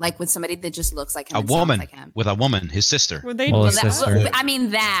him, like with somebody that just looks like him? A woman with a woman, his sister. Would they? Well, his sister. I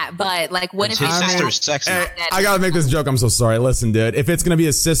mean that, but like, what if his sister's sexy? Hey, I gotta make this joke. I'm so sorry. Listen, dude. If it's gonna be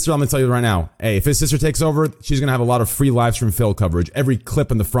his sister, I'm gonna tell you right now. Hey, if his sister takes over, she's gonna have a lot of free live stream Phil coverage. Every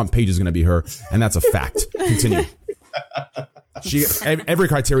clip on the front page is gonna be her, and that's a fact. Continue. Every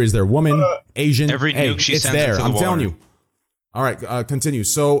criteria is there. Woman, Asian. Every nuke she it's sends there. into the I'm telling water. you. All right, continue.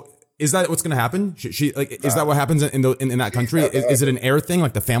 So. Is that what's going to happen? Is that what happens in that country? Is it an air thing?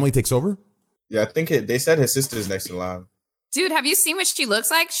 Like the family takes over? Yeah, I think they said his sister's next in line. Dude, have you seen what she looks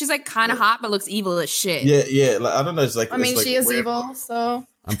like? She's like kind of hot, but looks evil as shit. Yeah. Like, I don't know. It's like I mean, it's like she is weird. evil, so.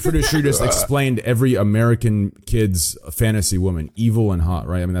 I'm pretty sure you just explained every American kid's fantasy woman, evil and hot,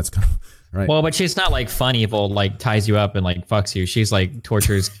 right? I mean, that's kind of right. Well, but she's not like fun evil, like ties you up and like fucks you. She's like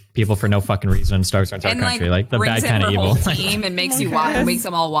tortures people for no fucking reason and starves our entire country, like the brings bad kind of in her evil. whole team and makes you watch, makes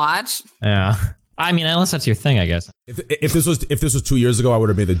them all watch. Yeah, I mean, unless that's your thing, I guess. If this was 2 years ago, I would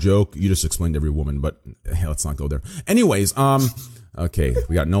have made the joke. You just explained every woman, but hey, let's not go there. Anyways, okay,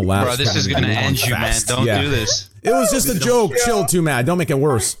 we got no laughs. Bro, this is gonna end you, man. Don't do this. It was just a joke. Chill, too mad. Don't make it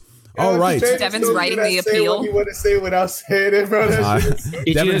worse. All right. Devin's writing the appeal. What you want to say without saying it, bro?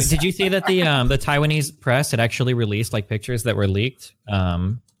 Did you see that the Taiwanese press had actually released like pictures that were leaked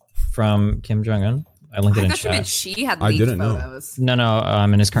from Kim Jong Un? I linked it in thought you meant chat. she had I leaked didn't know. photos. No,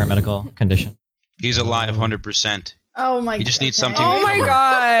 in his current medical condition. He's alive 100%. Oh my god. He just needs something. Oh to my cover.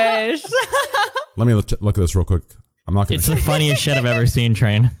 gosh. Let me look at this real quick. I'm not going It's the funniest shit I've ever seen,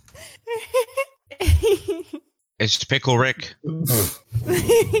 Train. It's Pickle Rick.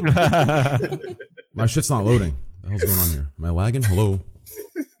 My shit's not loading. What the hell's going on here? Am I lagging? Hello?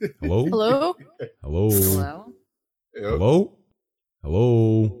 Hello? Hello? Hello? Hello? Hello?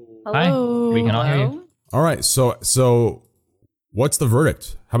 Hello? Hi, we can all hear you. All right. So what's the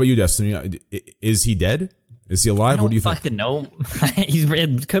verdict? How about you, Destiny? Is he dead? Is he alive? What do you think? Fucking know.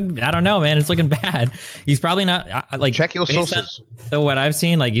 I don't know, man. It's looking bad. He's probably not like Check your based on- sources. So what I've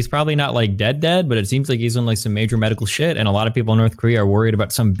seen, like he's probably not like dead, but it seems like he's in like some major medical shit, and a lot of people in North Korea are worried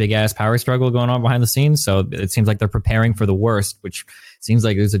about some big ass power struggle going on behind the scenes. So it seems like they're preparing for the worst, which seems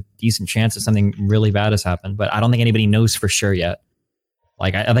like there's a decent chance that something really bad has happened. But I don't think anybody knows for sure yet.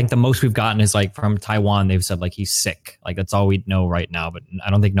 Like I think the most we've gotten is like from Taiwan. They've said like he's sick. Like that's all we know right now. But I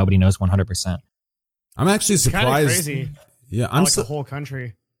don't think nobody knows 100%. I'm actually It's kind of surprised. crazy. Yeah, I'm like the whole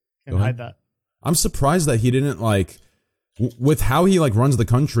country can hide that. I'm surprised that he didn't like with how he like runs the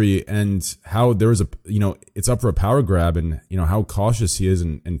country and how there is it's up for a power grab and how cautious he is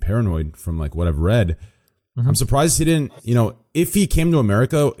and paranoid from like what I've read. Mm-hmm. I'm surprised he didn't, if he came to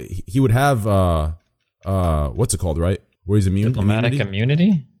America, he would have what's it called, right? Where he's immune. Diplomatic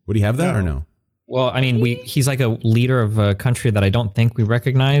immunity? Would he have that or no? Well, I mean, he's like a leader of a country that I don't think we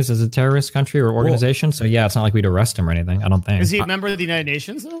recognize as a terrorist country or organization. So yeah, it's not like we'd arrest him or anything. I don't think. Is he a member of the United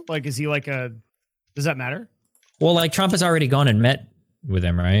Nations though? Like, is he like a? Does that matter? Well, like Trump has already gone and met with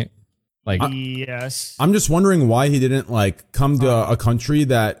him, right? Like, yes. I'm just wondering why he didn't like come to a country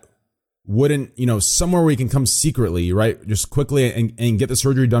that wouldn't, somewhere where he can come secretly, right? Just quickly and get the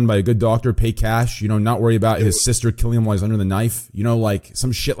surgery done by a good doctor, pay cash, not worry about his sister killing him while he's under the knife, like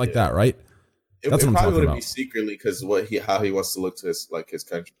some shit like that, right? That's what I'm talking about. Be secretly because how he wants to look to his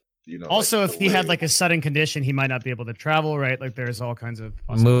country. Also, if he had like a sudden condition, he might not be able to travel, right? Like there's all kinds of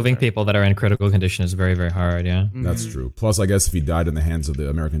moving people that are in critical condition is very, very hard. Yeah, that's true. Plus, I guess if he died in the hands of the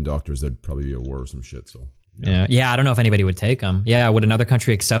American doctors, there'd probably be a war or some shit. So yeah. I don't know if anybody would take him. Yeah, would another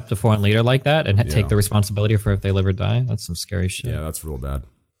country accept a foreign leader like that and take the responsibility for if they live or die? That's some scary shit. Yeah, that's real bad.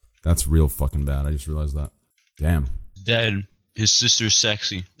 That's real fucking bad. I just realized that. Damn. Dead. His sister's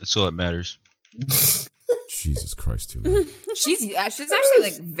sexy. That's all that matters. Jesus Christ, too. Man. She's actually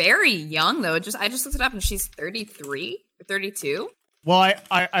like very young though. I just looked it up and she's 33 or 32. Well,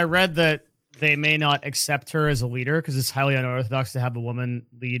 I read that they may not accept her as a leader because it's highly unorthodox to have a woman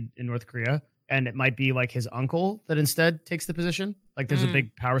lead in North Korea, and it might be like his uncle that instead takes the position. Like there's a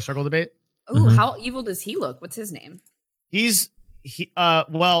big power struggle debate. Oh, how evil does he look? What's his name? He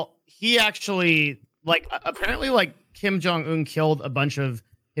actually apparently like Kim Jong-un killed a bunch of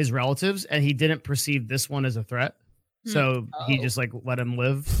his relatives and he didn't perceive this one as a threat. So he just like let him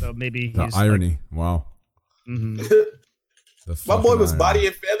live. So maybe The he's irony. Wow. My fucking boy was irony. body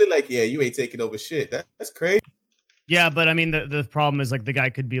and family like, yeah, you ain't taking over shit. That's crazy. Yeah, but I mean the problem is like the guy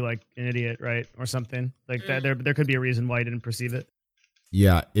could be like an idiot, right? Or something. Like that there could be a reason why he didn't perceive it.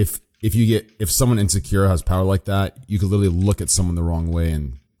 Yeah, if someone insecure has power like that, you could literally look at someone the wrong way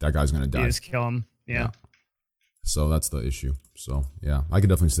and that guy's gonna die. You just kill him. Yeah. So that's the issue. So yeah, I could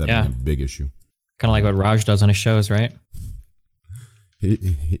definitely see that being a big issue. Kind of like what Raj does on his shows, right?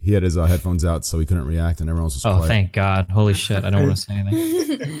 He had his headphones out, so he couldn't react, and everyone else was quiet. Thank God! Holy shit! I don't want to say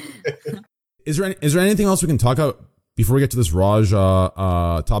anything. Is there anything else we can talk about before we get to this Raj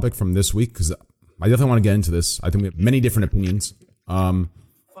topic from this week? Because I definitely want to get into this. I think we have many different opinions, and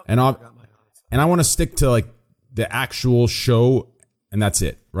I want to stick to like the actual show, and that's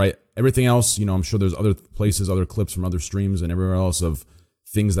it, right? Everything else, I'm sure there's other places, other clips from other streams, and everywhere else of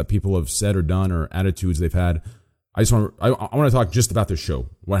things that people have said or done or attitudes they've had. I want to talk just about the show.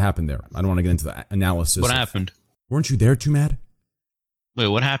 What happened there? I don't want to get into the analysis. What happened? Weren't you there, Too Mad? Wait,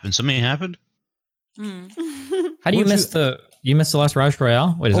 what happened? Something happened? How do you miss the last Raj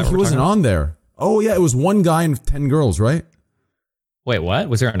Royale? Wait, is that what he we're wasn't talking on there. Oh yeah, it was one guy and 10 girls, right? Wait, what?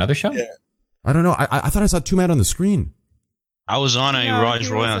 Was there another show? Yeah. I don't know. I thought I saw Too Mad on the screen. I was on a No, Raj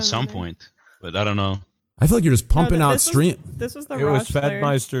he Royale at wasn't some there. point, but I don't know. I feel like you're just pumping out stream. This was the It was Raj player.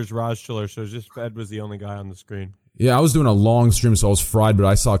 Fedmeister's Rajler, so just Fed was the only guy on the screen. Yeah, I was doing a long stream, so I was fried, but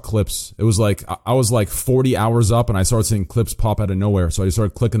I saw clips. It was like, I was like 40 hours up, and I started seeing clips pop out of nowhere, so I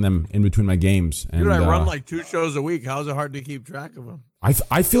started clicking them in between my games. And, Dude, I run like 2 shows a week. How's it hard to keep track of them? I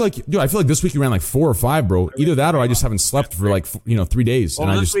feel like this week you ran like 4 or 5, bro. Either that or I just haven't slept for like 3 days. Well,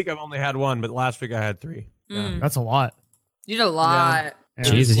 and this week I've only had 1, but last week I had 3. That's a lot. You did a lot. Yeah.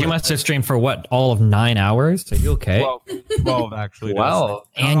 Jesus, you must have streamed for what? All of 9 hours? Are you okay? 12 actually. Wow.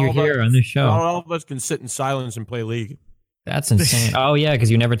 And you're here on this show. Not all of us can sit in silence and play League. That's insane. Oh yeah, because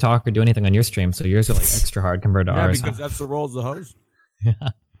you never talk or do anything on your stream, so yours are like extra hard compared to Yeah, ours. because that's the role as the host.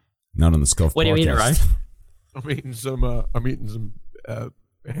 not on the Scuff What are you eating, podcast. Raj? I'm eating some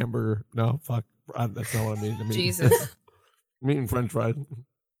hamburger. No, fuck. That's not what I'm eating. Jesus. I'm eating French fries.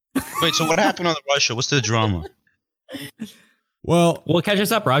 Wait, so what happened on the Raj show? What's the drama? Well, catch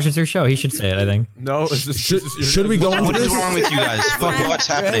us up. Raj, it's your show. He should say it, I think. No, should we go into What is this? wrong with you guys? What's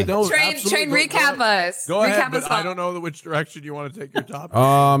happening? No, Train, absolutely. recap us. Go ahead, recap us but I all. don't know which direction you want to take your topic.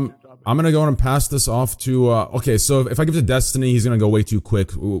 I'm gonna go and pass this off to. Okay, so if I give it to Destiny, he's gonna go way too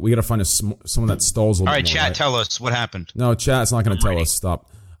quick. We gotta find someone that stalls a little All right, bit more, chat, right? tell us what happened. No, chat's not gonna tell us. Stop.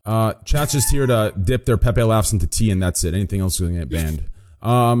 Chat's just here to dip their Pepe laughs into tea, and that's it. Anything else is gonna get banned.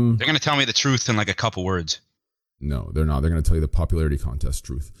 They're gonna tell me the truth in like a couple words. No, they're not. They're gonna tell you the popularity contest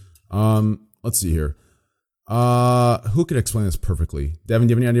truth. Let's see here. Who could explain this perfectly? Devin,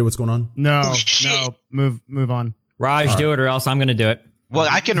 do you have any idea what's going on? No. Move on. Raj, do it, or else I'm going to do it. Well,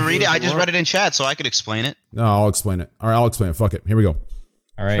 I can read it. I just read it in chat, so I could explain it. No, I'll explain it. All right, I'll explain it. Fuck it. Here we go.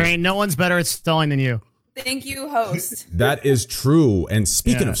 All right. Train, no one's better at stalling than you. Thank you, host. That is true. And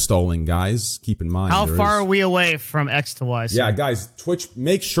speaking Yeah. of stalling, guys, keep in mind. How there far is- are we away from X to Y? Yeah, guys, Twitch,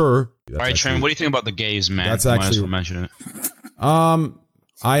 make sure. All right, Train, what do you think about the gays, man? That's Might as actually- well mention it.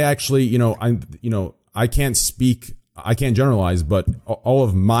 I actually, I can't speak, I can't generalize, but all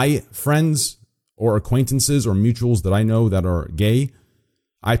of my friends or acquaintances or mutuals that I know that are gay,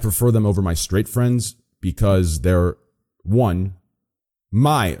 I prefer them over my straight friends because they're Because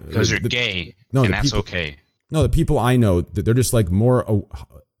you're gay, No, and the that's people- okay. No, the people I know, they're just like more,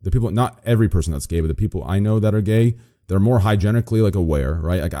 the people, not every person that's gay, but the people I know that are gay, they're more hygienically like aware,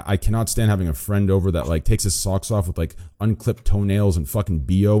 right? Like I cannot stand having a friend over that like takes his socks off with like unclipped toenails and fucking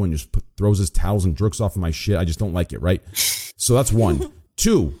BO and just throws his towels and jerks off of my shit. I just don't like it, right? So that's 1.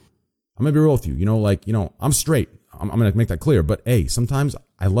 2, I'm gonna be real with you. I'm straight. I'm gonna make that clear. But hey, sometimes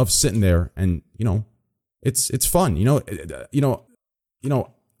I love sitting there and it's fun.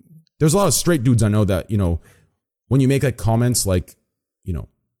 There's a lot of straight dudes I know that when you make like comments like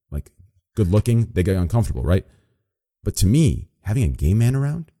like good looking, they get uncomfortable, right? But to me, having a gay man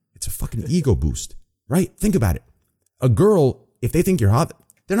around, it's a fucking ego boost, right? Think about it. A girl, if they think you're hot,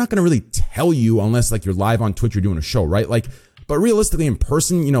 they're not going to really tell you unless like you're live on Twitch, you're doing a show, right? Like, but realistically in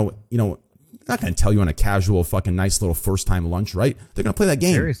person, not going to tell you on a casual fucking nice little first time lunch, right? They're going to play that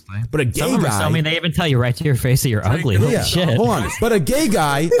game. Seriously. But a gay Some of them guy, tell me they even tell you right to your face that you're ugly. Holy shit. hold on. But a gay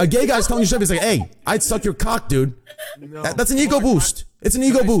guy's telling you shit. He's like, hey, I'd suck your cock, dude. No. That's an ego boost. It's an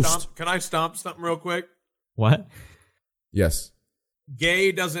ego boost. Can I stomp something real quick? What? Yes.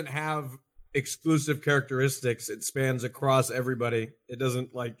 Gay doesn't have exclusive characteristics. It spans across everybody. It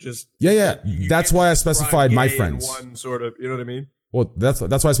doesn't like just. Yeah. That's why I specified my gay in friends. one sort of, you know what I mean? Well, that's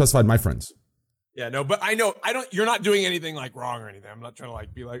why I specified my friends. Yeah, no, but I don't. You're not doing anything like wrong or anything. I'm not trying to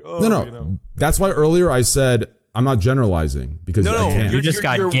like be like, oh, No. You know. That's why earlier I said I'm not generalizing because I can't. You just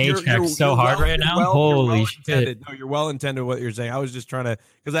got gay checked so hard right now. Holy shit! No, you're well intended what you're saying. I was just trying to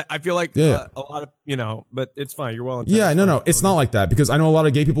because I feel like Yeah. a lot of but it's fine. You're well intended. Yeah, no, it's not like that because I know a lot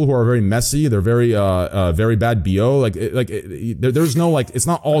of gay people who are very messy. They're very, very bad bo. There's no like. It's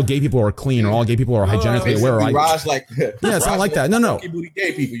not all gay people are clean or all gay people are hygienically aware. Raj, like, yeah, it's not like that. No.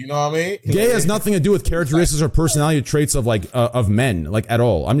 Gay people, you know what I mean? Gay has nothing to do with characteristics or personality traits of of men, like at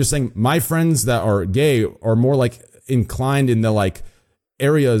all. I'm just saying my friends that are gay are more like inclined in the like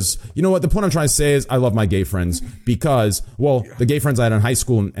areas. You know what? The point I'm trying to say is I love my gay friends because, well, the gay friends I had in high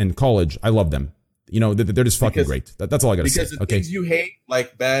school and college, I love them. You know, they're just fucking great. That's all I got to say. Because the things you hate,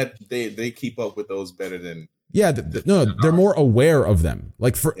 like bad, they keep up with those better than. Yeah, they're more aware of them.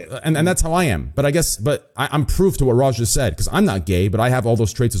 Like and that's how I am. But I guess, I'm proof to what Raj just said because I'm not gay, but I have all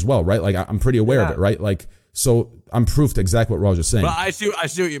those traits as well, right? Like I'm pretty aware of it, right? Like so, I'm proof to exactly what Raj is saying. But I see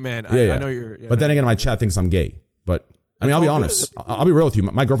what you, man. Yeah. I know you're. But then again, my chat thinks I'm gay. But I mean, I'll be honest. I'll be real with you.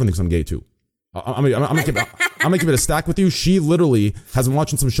 My girlfriend thinks I'm gay too. I'm gonna keep it a stack with you. She literally has been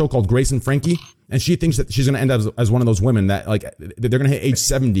watching some show called Grace and Frankie, and she thinks that she's gonna end up as one of those women that like they're gonna hit age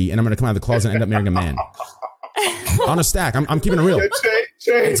 70, and I'm gonna come out of the closet and end up marrying a man. On a stack. I'm keeping it real.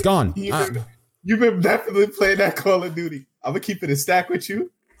 Trey, it's gone. You've been definitely playing that Call of Duty. I'm gonna keep it a stack with you.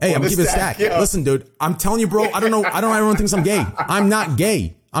 Hey, I'm gonna keep it a stack. Yeah. Listen, dude, I'm telling you, bro. I don't know. Everyone thinks I'm gay. I'm not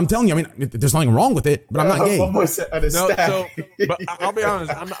gay. I'm telling you. I mean, there's nothing wrong with it, but I'm not gay. But I'll be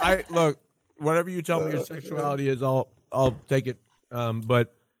honest. I look. Whatever you tell me your sexuality is, I'll take it.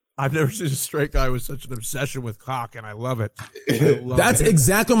 But I've never seen a straight guy with such an obsession with cock, and I love it. That's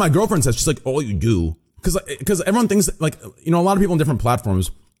exactly what my girlfriend says. She's like, all you do. Because everyone thinks like, a lot of people on different platforms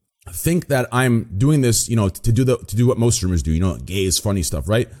think that I'm doing this, to do what most streamers do, gay is funny stuff,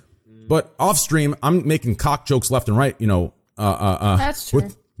 right? But off stream, I'm making cock jokes left and right, That's true.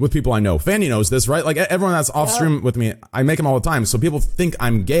 with people I know. Fanny knows this, right? Like everyone that's off stream with me, I make them all the time. So people think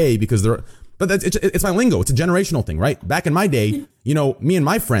I'm gay because but it's my lingo. It's a generational thing, right? Back in my day, me and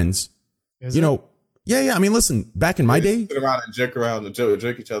my friends, Yeah. I mean, listen, back in my day, sit around and jerk around and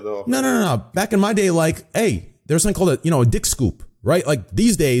jerk each other off. No. Back in my day, like, hey, there's something called a dick scoop, right? Like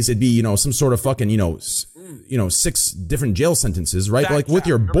these days, it'd be some sort of fucking 6 different jail sentences, right? But like with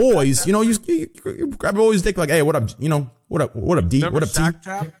your boys, you grab a boy's dick, like, hey, what up, what up, D, Remember what up, T? sack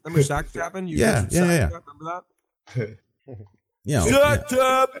tap? Remember sack tapping? Yeah. Remember that? Yeah. Sack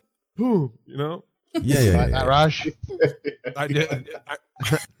tap. Boom. Yeah. Like that, Raj? I did.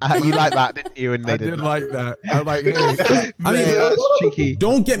 You like that, didn't you? And I did like that. I like it. I mean, cheeky.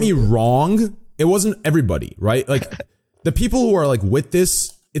 Don't get me wrong. It wasn't everybody, right? Like the people who are like with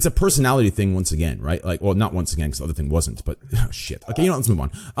this, it's a personality thing once again, right? Like, well, not once again because the other thing wasn't, but shit. Okay, let's move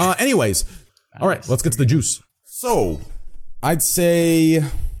on. Anyways, all right, let's get to the juice. So, I'd say,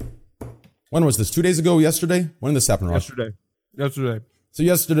 when was this? 2 days ago? Yesterday? When did this happen, Raj? Yesterday. So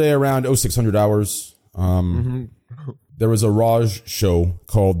yesterday around 0600 hours, there was a Raj show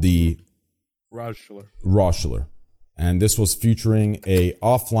called the Rajshler. And this was featuring a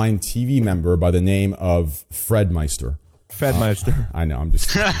offline TV member by the name of Fred Meister. I know, I'm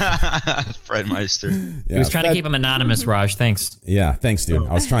just... Fred Meister. Yeah, he was trying to keep him anonymous, Raj. Thanks. Yeah, thanks, dude.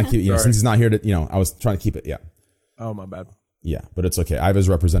 I was trying to keep, since he's not here to, I was trying to keep it, yeah. Oh, my bad. Yeah, but it's okay. I have his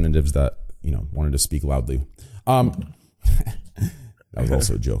representatives that, wanted to speak loudly. That was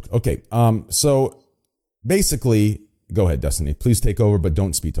also a joke. Okay, so basically, go ahead, Destiny. Please take over, but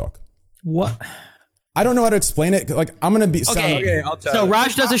don't speed talk. What? I don't know how to explain it. Like, I'm going to be... Okay, so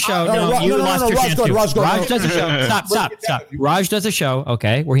Raj does a show. You lost your chance. Raj does a show. Stop. Raj does a show,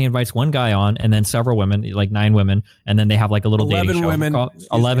 okay, where he invites one guy on and then several women, like 9 women, and then they have like a little dating show.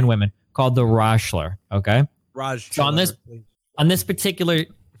 11 women called the Rajshler, okay? So on this particular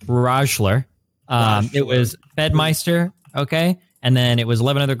Rajshler, it was Fed Meister, okay? And then it was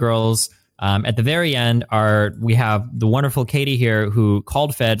 11 other girls. At the very end, we have the wonderful Katie here who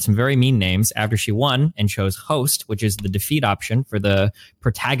called Fed some very mean names after she won and chose host, which is the defeat option for the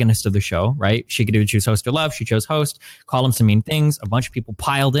protagonist of the show, right? She could choose host or love. She chose host, called him some mean things. A bunch of people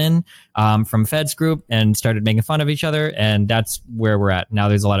piled in from Fed's group and started making fun of each other. And that's where we're at. Now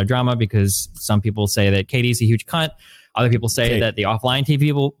there's a lot of drama because some people say that Katie's a huge cunt. Other people say that the offline TV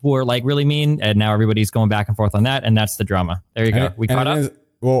people were like really mean. And now everybody's going back and forth on that. And that's the drama. There you go. We caught up.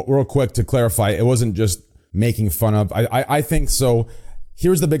 Well, real quick to clarify, it wasn't just making fun of. I think so.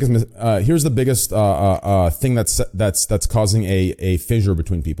 Here's the biggest thing that's causing a fissure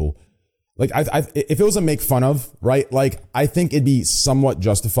between people. Like, if it was a make fun of, right? Like, I think it'd be somewhat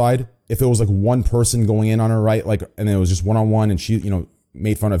justified if it was like one person going in on her, right? Like, and it was just one-on-one, and she,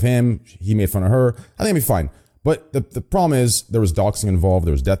 made fun of him, he made fun of her. I think it'd be fine. But the problem is there was doxing involved,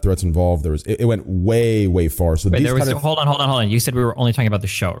 there was death threats involved, it went way far. So wait, hold on. You said we were only talking about the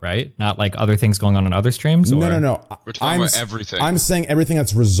show, right? Not like other things going on other streams? No. We're talking about everything. I'm saying everything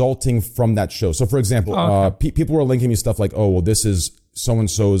that's resulting from that show. So for example, people were linking me stuff like, oh, well, this is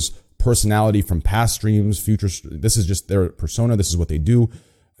so-and-so's personality from past streams, this is just their persona, this is what they do.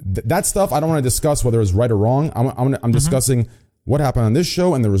 That stuff I don't want to discuss whether it's right or wrong. I'm discussing what happened on this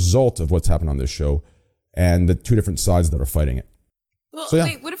show and the result of what's happened on this show. And the two different sides that are fighting it. Well, so, yeah.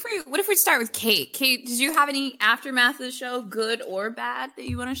 wait, what if we start with Kate? Kate, did you have any aftermath of the show, good or bad, that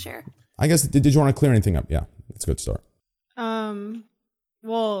you want to share? I guess, did you want to clear anything up? Yeah, that's a good start.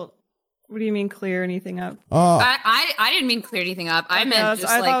 Well, what do you mean clear anything up? I didn't mean clear anything up. I meant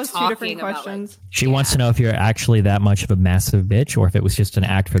just I thought it was talking two different about questions. She wants to know if you're actually that much of a massive bitch or if it was just an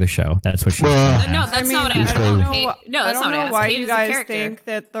act for the show. That's what she No, that's not what I asked. I don't know why you guys think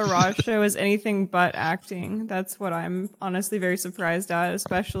that the Raj show is anything but acting. That's what I'm honestly very surprised at,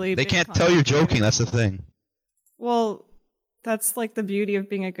 especially They can't tell you're joking. That's the thing. Well, that's like the beauty of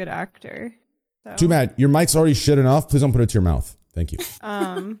being a good actor. So. Too bad. Your mic's already shit enough. Please don't put it to your mouth. Thank you.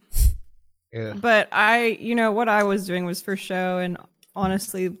 Yeah. But what I was doing was for show, and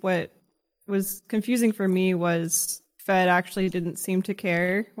honestly, what was confusing for me was Fed actually didn't seem to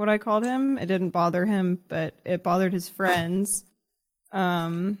care what I called him. It didn't bother him, but it bothered his friends.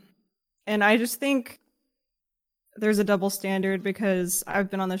 And I just think there's a double standard because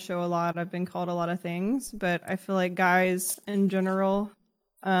I've been on the show a lot. I've been called a lot of things, but I feel like guys in general,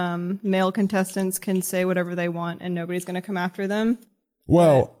 male contestants can say whatever they want and nobody's going to come after them.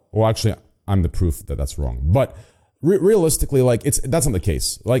 Well, actually, I'm the proof that that's wrong. But realistically, like that's not the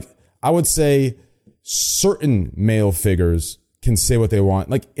case. Like I would say certain male figures can say what they want.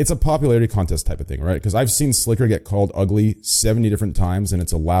 Like it's a popularity contest type of thing, right? Because I've seen Slicker get called ugly 70 different times and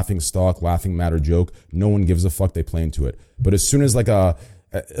it's a laughing stock, laughing matter joke. No one gives a fuck. They play into it. But as soon as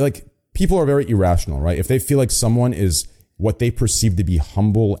people are very irrational, right? If they feel like someone is what they perceive to be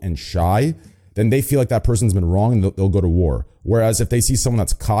humble and shy, then they feel like that person's been wrong and they'll go to war. Whereas if they see someone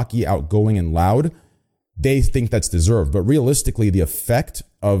that's cocky, outgoing, and loud, they think that's deserved. But realistically, the effect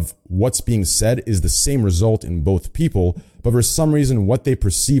of what's being said is the same result in both people. But for some reason, what they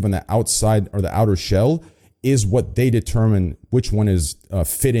perceive on the outside or the outer shell is what they determine which one is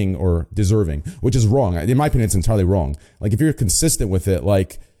fitting or deserving, which is wrong. In my opinion, it's entirely wrong. Like if you're consistent with it,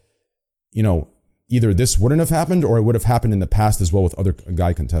 either this wouldn't have happened or it would have happened in the past as well with other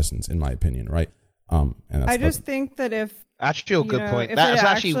guy contestants, in my opinion, right? And I just think that if actually a good point. That's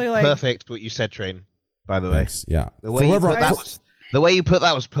actually perfect what you said, Train. By the way, thanks. Yeah. The way you put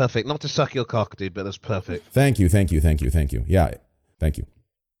that was perfect. Not to suck your cock, dude, but that's perfect. Thank you. Yeah, thank you.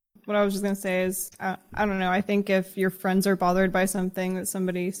 What I was just gonna say is, I don't know. I think if your friends are bothered by something that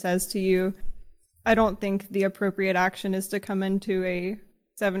somebody says to you, I don't think the appropriate action is to come into a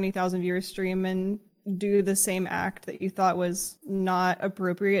 70,000 viewer stream and do the same act that you thought was not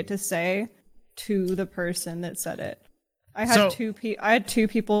appropriate to say to the person that said it. I had two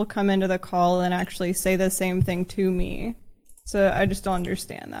people come into the call and actually say the same thing to me. So I just don't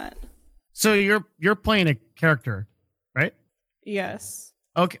understand that. So you're playing a character, right? Yes.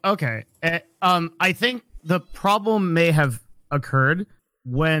 Okay. I think the problem may have occurred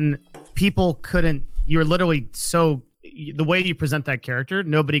when people couldn't. You're literally the way you present that character,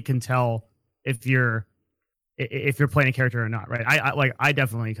 nobody can tell if you're playing a character or not, right? I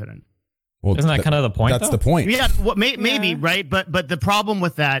definitely couldn't. Well, isn't that kind of the point? That's the point. Yeah, maybe right, but the problem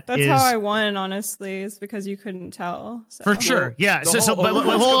with that's how I won. Honestly, is because you couldn't tell. So. For sure, yeah.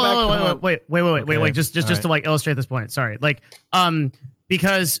 Wait. Just to like illustrate this point. Sorry,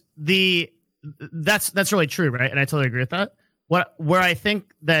 because that's really true, right? And I totally agree with that. Where I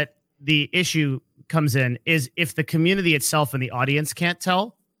think that the issue comes in is if the community itself and the audience can't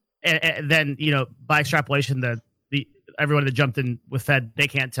tell, and then by extrapolation, the everyone that jumped in with Fed, they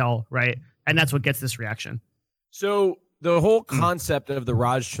can't tell, right? and that's what gets this reaction. So the whole concept of the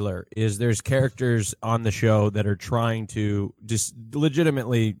Raj Chiller is there's characters on the show that are trying to just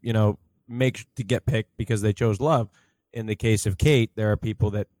legitimately, make to get picked because they chose love. In the case of Kate, there are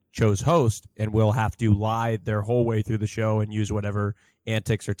people that chose host and will have to lie their whole way through the show and use whatever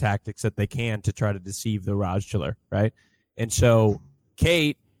antics or tactics that they can to try to deceive the Raj Chiller, right? And so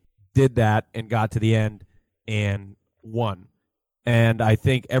Kate did that and got to the end and won. And I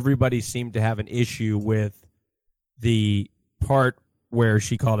think everybody seemed to have an issue with the part where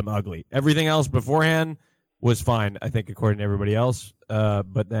she called him ugly. Everything else beforehand was fine, I think, according to everybody else.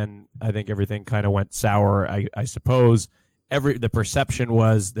 But then I think everything kind of went sour, I suppose. The perception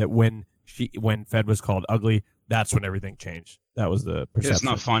was that when Fed was called ugly, that's when everything changed. That was the perception. It's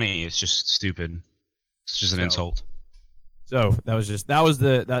not funny. It's just stupid. It's just an insult. So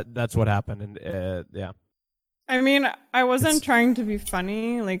that's what happened, and yeah. I mean, I wasn't trying to be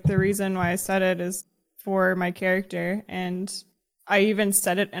funny. Like, the reason why I said it is for my character, and I even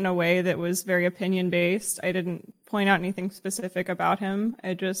said it in a way that was very opinion based. I didn't point out anything specific about him.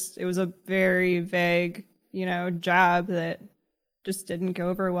 It was a very vague, jab that just didn't go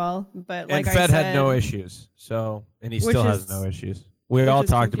over well. But like Fed I said, had no issues, and he still has no issues. We all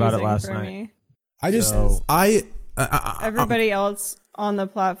talked about it last night. Everybody else on the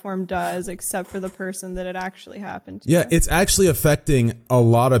platform does, except for the person that it actually happened to. Yeah, it's actually affecting a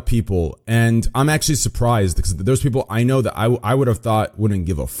lot of people, and I'm actually surprised because there's people I know that I would have thought wouldn't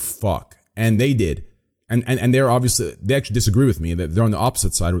give a fuck, and they did, and they're obviously, they actually disagree with me, that they're on the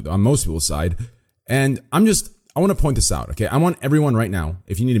opposite side, on most people's side, and I want to point this out, okay? I want everyone right now,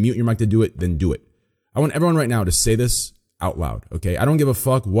 if you need to mute your mic to do it, then do it. I want everyone right now to say this out loud, okay? I don't give a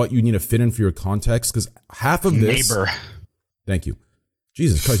fuck what you need to fit in for your context, because half of this... Neighbor. Thank you.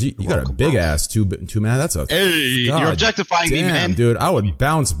 Jesus Christ, you got a big ass too, man. That's a... Hey, you're objectifying me, man. Dude, I would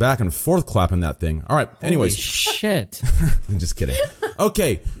bounce back and forth clapping that thing. All right, anyways. Holy shit. I'm just kidding.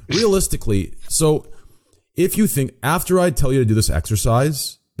 Okay, realistically, so if you think, after I tell you to do this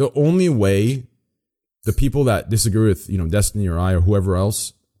exercise, the only way the people that disagree with, Destiny or I or whoever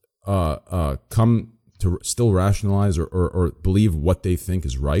else, come to still rationalize or believe what they think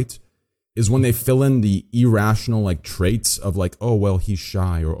is right is when they fill in the irrational traits of oh well he's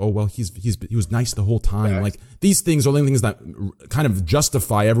shy, or oh well he was nice the whole time. Like, these things are the things that kind of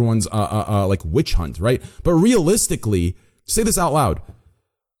justify everyone's witch hunt, right? But realistically, say this out loud: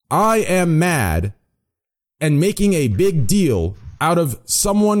 I am mad and making a big deal out of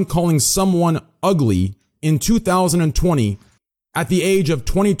someone calling someone ugly in 2020 at the age of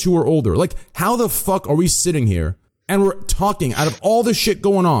 22 or older. Like, how the fuck are we sitting here and we're talking out of all this shit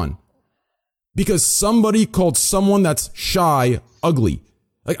going on because somebody called someone that's shy ugly?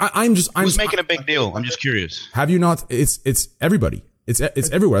 Like, I'm making a big deal? I'm just curious. Have you not? It's everybody. It's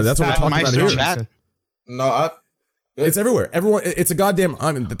everywhere. That's what we're talking about here. Chat? No, it's everywhere. Everyone. It's a goddamn.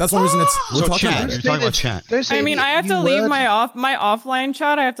 That's one reason we're talking about it. You're talking about chat. I mean, I have to leave my offline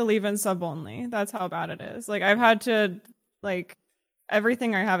chat. I have to leave in sub only. That's how bad it is. Like, I've had to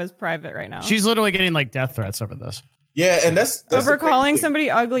everything I have is private right now. She's literally getting death threats over this. Yeah, and that's over calling somebody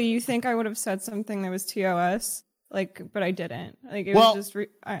ugly. You think I would have said something that was TOS, but I didn't. It was just.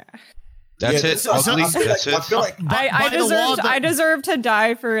 That's it. Ugly. That's it. I feel like I deserve to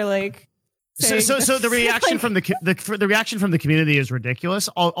die for So the reaction from the reaction from the community is ridiculous.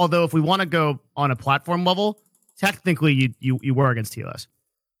 Although if we want to go on a platform level, technically you were against TOS.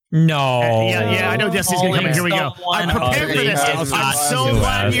 No. Yeah, I know Destiny's gonna come in. Here we go. I'm prepared for this. I'm so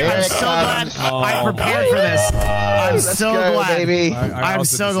glad I prepared for this. I'm so glad, baby. I'm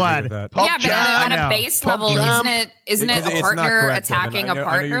so glad. Yeah, but on a base level, isn't it a partner attacking a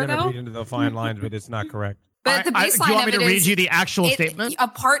partner, you're though? Read into the fine lines, but it's not correct. But the baseline do you want me of to it read is you the actual statement? A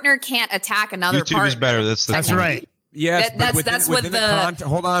partner can't attack another YouTube partner. is better. That's right. Yes, that's within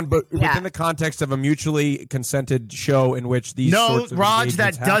the context of a mutually consented show in which these sorts of Raj,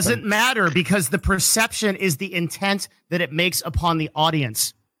 that happen. doesn't matter because the perception is the intent that it makes upon the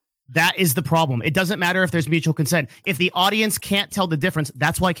audience. That is the problem. It doesn't matter if there's mutual consent. If the audience can't tell the difference,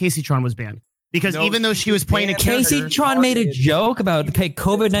 that's why Casey Tron was banned. Because even though she was playing a character, Casey Tron made a joke about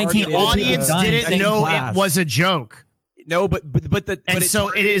COVID-19. The audience didn't know it was a joke. No, but it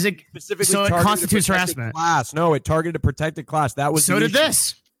constitutes harassment. Class. No, it targeted a protected class. That was so did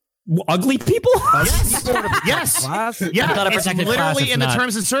this. Ugly people? Yes. Yeah, not a it's protected literally class. in the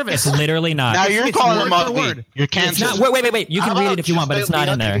terms of service. It's literally not. Now you're calling them ugly. Word. You're canceled. Wait. You can read it if you want, but it's not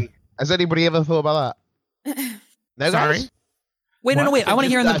in there. Has anybody ever thought about that? No, Sorry? guys? Wait, no, wait. I want to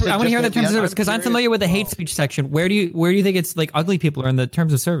hear in the That's a terms of different- service because I'm familiar with the hate speech section. Where do you think it's like ugly people are in the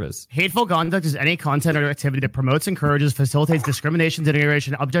terms of service? Hateful conduct is any content or activity that promotes, encourages, facilitates discrimination,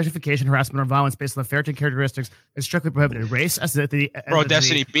 denigration, objectification, harassment, or violence based on the ferritin characteristics is strictly prohibited. Race, ethnicity,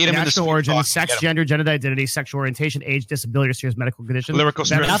 Destiny, beat him in the national street, origin, fuck, sex, get him. gender, gender identity, sexual orientation, age, disability, or serious medical condition. Lyrical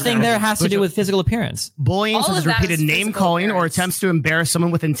spirit. Nothing there has to do with physical appearance. Bullying, All such of as that repeated is name physical calling or appearance. attempts to embarrass someone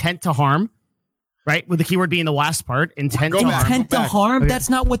with intent to harm. Right, with the keyword being the last part, intent to harm. Intent to harm? Okay. That's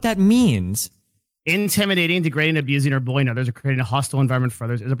not what that means. Intimidating, degrading, abusing, or bullying others, or creating a hostile environment for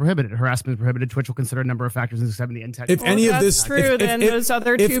others is prohibited. Harassment is prohibited. Twitch will consider a number of factors in accepting the intent. If any of this, true, if, then if, those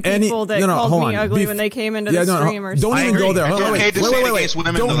other if two any- people that no, no, called hold me on. ugly Bef- when they came into Yeah, the no, stream or don't something. even go there. It's Hold on, okay wait, to wait, say wait, against wait.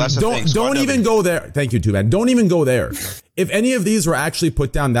 women, though. That's the thing. Don't even go there. Thank you, too, man. Don't even go there. If any of these were actually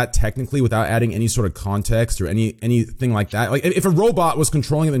put down that technically without adding any sort of context or anything like that, like if a robot was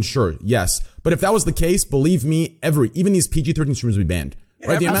controlling it, then sure, yes. But if that was the case, believe me, even these PG-13 streamers would be banned.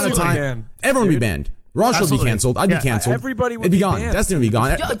 Right? The amount of absolutely time, banned. everyone would be banned. Rosh would be Absolutely. canceled. I'd be Yeah, canceled. everybody would It'd be be gone. banned. Destiny would be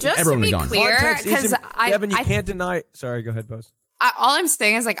gone. Just to Everyone would be be gone. clear, Context because isn't- Devin, you can't deny. Sorry, go ahead, Bose. all I'm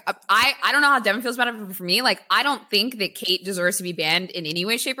saying is like I don't know how Devin feels about it, but for me, like I don't think that Kate deserves to be banned in any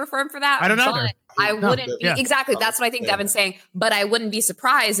way, shape, or form for that. I don't but either. I No, wouldn't be yeah. exactly. That's what I think Devin's saying. But I wouldn't be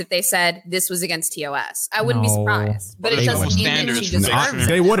surprised if they said this was against TOS. I wouldn't be No. surprised. But Well, it they doesn't don't mean that standards she for deserves sure. it.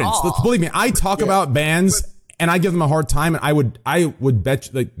 They wouldn't. at all. Believe me, I talk about bans and I give them a hard time, and I would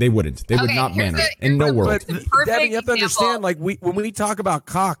bet like they wouldn't. They would Okay, not ban here's her the- in no here's the- world. the But perfect Devin, you have to example. understand, like when we talk about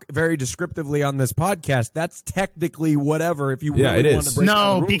cock very descriptively on this podcast, that's technically whatever. If you Yeah, really it want is. to break down the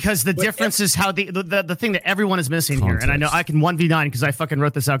No, rules. because the But difference is how the thing that everyone is missing here, and I know Context. I can 1v9 because I fucking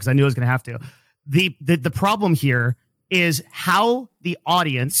wrote this out because I knew I was going to have to. The problem here is how the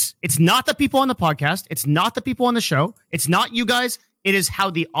audience, it's not the people on the podcast, it's not the people on the show, it's not you guys, it is how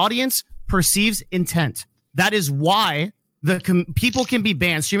the audience perceives intent. That is why people can be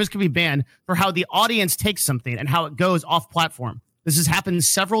banned, streamers can be banned for how the audience takes something and how it goes off platform. This has happened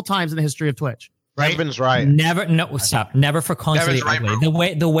several times in the history of Twitch. Right? Devin's right. Never for calling Devin's somebody right,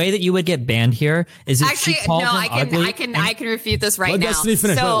 ugly. The way that you would get banned here is if Actually, she called no, him I ugly. can refute this right Let now. Destiny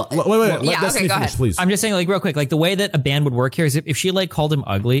finish. So, Wait. Let yeah, Destiny okay, go finish, ahead. please. I'm just saying, like, real quick, like the way that a ban would work here is if she like called him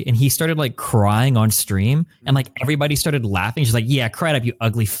ugly and he started like crying on stream and like everybody started laughing. She's like, "Yeah, cry it up, you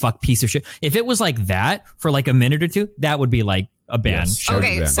ugly fuck piece of shit." If it was like that for like a minute or two, that would be like a ban. Yes. Sure.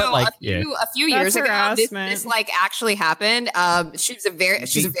 Okay, ban. so But, like, a few That's years ago, harassment. this like actually happened. She's a very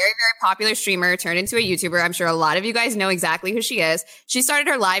popular streamer, turned into a YouTuber. I'm sure a lot of you guys know exactly who she is. She started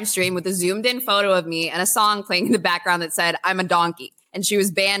her live stream with a zoomed in photo of me and a song playing in the background that said "I'm a donkey," and she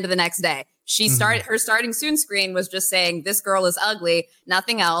was banned the next day. She started her starting soon screen was just saying this girl is ugly,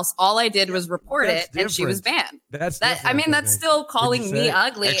 nothing else. All I did was report That's it, and she was banned. That's That I different, mean, that's think. still calling you me say?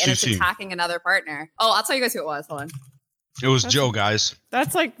 ugly, and it's XQC. attacking another partner. Oh, I'll tell you guys who it was. Hold on. It was Joe, guys.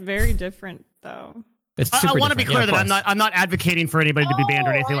 That's like very different, though. It's I super want to be different. clear Yeah, that of I'm not advocating for anybody to be banned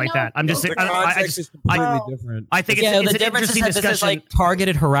or Oh, anything I like know. that. I'm just The I context is completely different. I think yeah, it's the an difference is interesting that this is discussion. like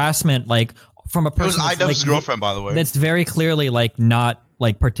targeted harassment, like from a It was person that's, IW's like, girlfriend, by the way. that's very clearly like not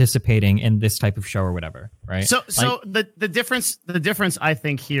like participating in this type of show or whatever, right? So the difference I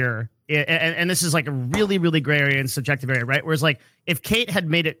think here, and this is like a really gray area and subjective area, right? Whereas like if Kate had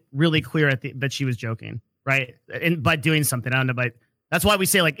made it really clear that she was joking, right, and by doing something, I don't know, but that's why we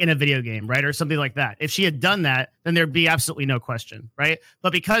say like in a video game, right, or something like that. If she had done that, then there'd be absolutely no question, right?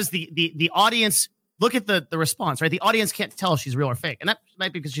 But because the audience, look at the response, right? The audience can't tell if she's real or fake, and that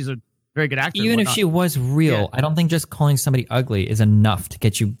might be because she's a very good actor. and even if whatnot. she was real, Yeah. I don't think just calling somebody ugly is enough to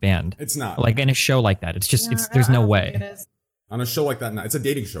get you banned. It's not. Like in a show like that, it's just there's no way. On a show like that, it's a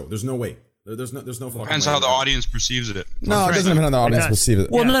dating show. There's no way. There's no fucking Depends way. how the audience perceives it. No, it doesn't depend on the audience does. perceive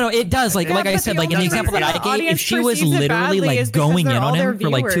it. Well, no, it does. Like Yeah, I but said, the like in the only example that reason I the gave, if audience she was perceives it literally badly like is because going they're in all on their him for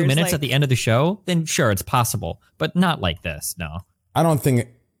like 2 viewers, minutes like- at the end of the show, then sure, it's possible, but not like this. No. I don't think.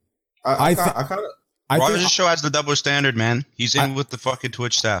 I thi- kind of. I Rogers' think. show has the double standard, man. He's in with the fucking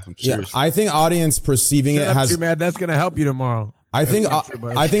Twitch staff. I'm Yeah, serious. I think audience perceiving it has. Too mad. That's gonna help you tomorrow. I think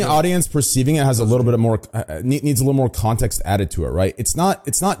audience perceiving it has a little bit more needs a little more context added to it, right? It's not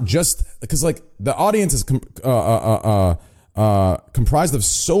just because like the audience is comprised of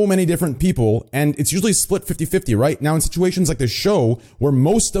so many different people, and it's usually split 50-50, right? Now in situations like the show where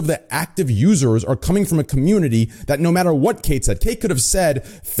most of the active users are coming from a community that no matter what Kate said, Kate could have said,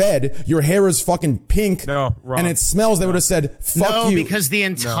 "Fed, your hair is fucking pink," No, wrong. and it smells. They would have said, "Fuck no, you." because the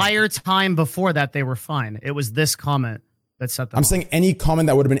entire time before that they were fine. It was this comment that set them. I'm off. saying any comment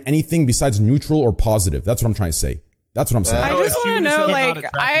that would have been anything besides neutral or positive. That's what I'm trying to say. That's what I'm saying. I just want to know, like,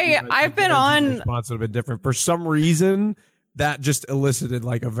 I've been on. Response would have been different for some reason. that just elicited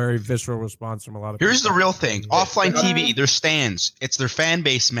like a very visceral response from a lot of Here's people. the real thing. Offline TV, they're stands. It's their fan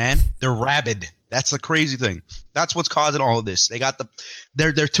base, man. They're rabid. That's the crazy thing. That's what's causing all of this.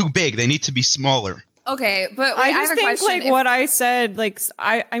 They're too big. They need to be smaller. Okay, but wait, I I just have a think question. like what I said, like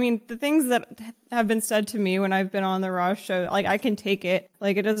I mean the things that have been said to me when I've been on the Raj show, like I can take it.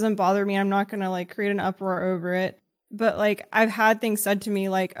 Like it doesn't bother me. I'm not gonna like create an uproar over it. But like I've had things said to me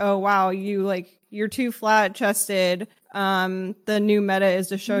like, oh wow, you're too flat chested. The new meta is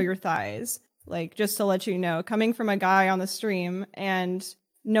to show your thighs. Like just to let you know, coming from a guy on the stream, and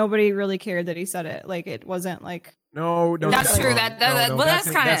nobody really cared that he said it. Like it wasn't like. No, that's true. Wrong. Well, that's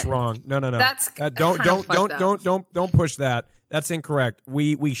kind of that's wrong. No. That's Don't push that. That's incorrect.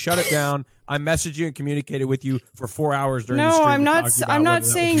 We shut it down. I messaged you and communicated with you for 4 hours during the stream. No, I'm not. I'm not whether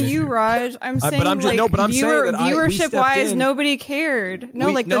that saying was an you, issue. Raj. I'm saying but I'm just, like no, but I'm saying that we viewership stepped wise, in. nobody cared.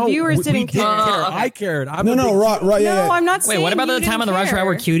 No, We- the viewers we didn't care. I cared. I'm No, a big- right, yeah. No, I'm not Wait, saying. what about you the time on the didn't Rush Hour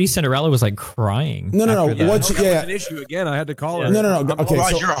where care. Cutie Cinderella was like crying? No. after that? What? That was an issue again. I had to call her. No. Okay,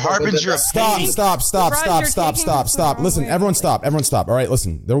 Raj, so you're a harbinger of pain. Stop. Listen, everyone stop. All right,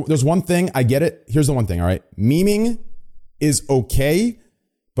 listen. There's one thing. I get it. Here's the one thing. All right, memeing is okay,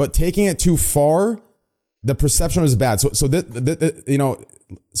 but taking it too far, the perception is bad. So I'm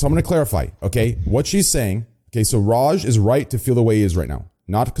going to clarify. Okay, what she's saying. Okay, so Raj is right to feel the way he is right now,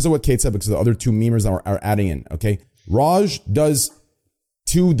 not because of what Kate said, because of the other two memers that are adding in. Okay, Raj does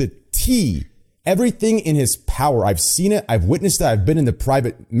to the T everything in his power. I've seen it. I've witnessed it. I've been in the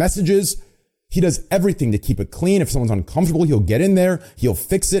private messages. He does everything to keep it clean. If someone's uncomfortable, he'll get in there. He'll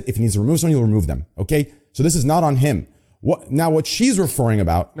fix it. If he needs to remove someone, he'll remove them. Okay, so this is not on him. What she's referring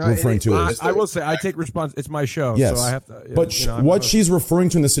to is I will say I take response. It's my show, yes, so I have to. But what she's referring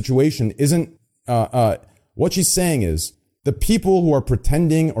to in the situation isn't. What she's saying is the people who are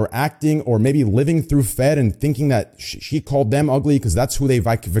pretending or acting or maybe living through Fed and thinking that she called them ugly because that's who they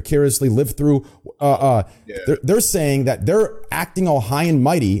vicariously live through. They're saying that they're acting all high and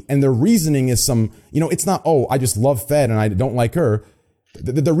mighty, and their reasoning is some. It's not. Oh, I just love Fed and I don't like her.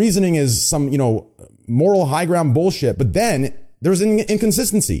 The reasoning is some, moral high ground bullshit. But then there's an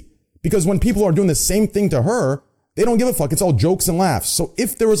inconsistency because when people are doing the same thing to her, they don't give a fuck. It's all jokes and laughs. So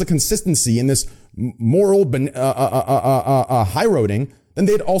if there was a consistency in this moral high roading, then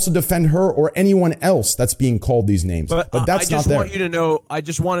they'd also defend her or anyone else that's being called these names. But that's not there. I just want you to know. I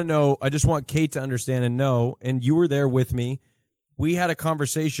just want to know. I just want Kate to understand and know. And you were there with me. We had a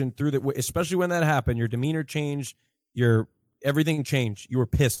conversation through that, especially when that happened. Your demeanor changed. Everything changed. You were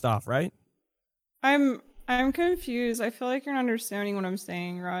pissed off, right? I'm confused. I feel like you're not understanding what I'm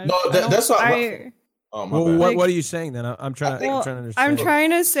saying, Raj. No, that's what what are you saying then? I'm trying to understand. I'm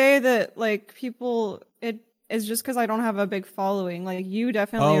trying to say that like people, it is just because I don't have a big following. Like you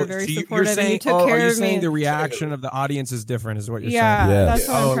definitely are very supportive, and you took care of me. Saying the reaction of the audience is different, is what you're saying? Yeah, that's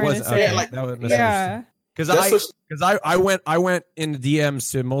what I'm trying to say. Okay, that was misunderstood. Because I went in the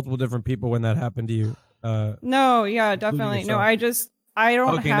DMs to multiple different people when that happened to you. No, yeah, definitely. No, I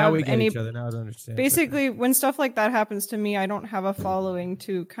don't have now we get any. Each other. Now I understand. Basically, when stuff like that happens to me, I don't have a following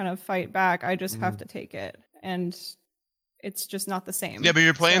to kind of fight back. I just have to take it, and it's just not the same. Yeah, but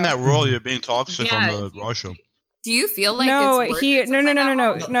you're playing that role. You're being toxic on the Raw show. Do you feel like no?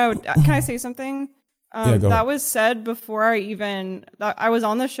 No. Can I say something? Yeah, go that ahead. was said before I was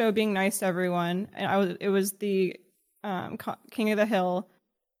on the show being nice to everyone, and it was the King of the Hill,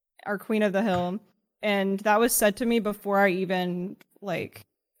 our Queen of the Hill. And that was said to me before I even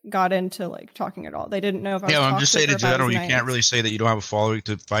got into talking at all. They didn't know if I was I'm just saying in general, you can't really say that you don't have a following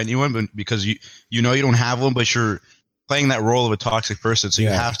to find anyone, but because you don't have one, but you're playing that role of a toxic person, so you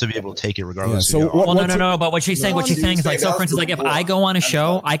have to be able to take it regardless. Yeah, so no. But what she's saying is like, so for instance, like if I go on a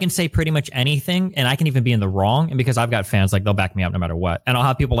show, I can say pretty much anything, and I can even be in the wrong, and because I've got fans, they'll back me up no matter what, and I'll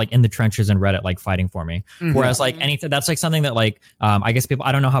have people in the trenches and Reddit fighting for me. Mm-hmm. Whereas anything that's something that I guess people,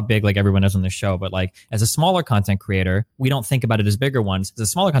 I don't know how big everyone is on this show, but as a smaller content creator, we don't think about it as bigger ones. As a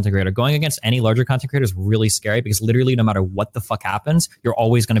smaller content creator, going against any larger content creator is really scary because literally no matter what the fuck happens, you're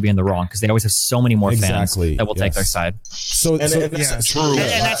always going to be in the wrong because they always have so many more fans that will take their side. So that's true.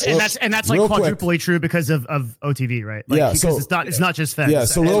 And that's real quadruply true because of OTV, right? Because it's not just Fed. Yeah.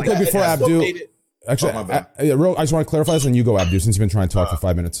 So real quick before Abdu, actually, I just want to clarify this, and you go, Abdu, since you've been trying to talk for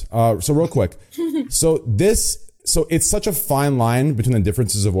 5 minutes. So real quick, so it's such a fine line between the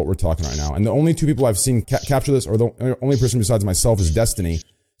differences of what we're talking right now, and the only two people I've seen capture this, or the only person besides myself, is Destiny.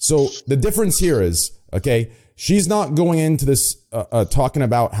 So the difference here is, okay, she's not going into this talking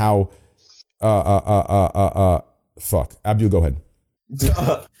about how fuck. Abdul, go ahead.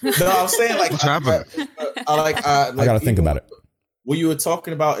 No, I'm saying I gotta think about it. what you were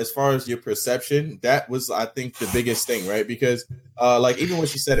talking about as far as your perception, that was, I think, the biggest thing, right? Because like even when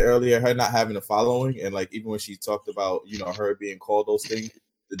she said earlier, her not having a following, and like even when she talked about, you know, her being called those things,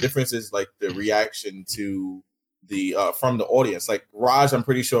 the difference is like the reaction to the from the audience. Like Raj, I'm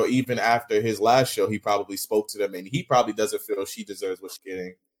pretty sure even after his last show, he probably spoke to them, and he probably doesn't feel she deserves what she's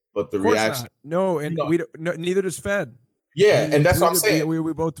getting. But the reaction, no, and we don't, no, neither does Fed. Yeah, and that's what I'm saying.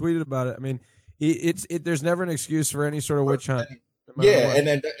 We both tweeted about it. I mean, there's never an excuse for any sort of witch hunt. Yeah,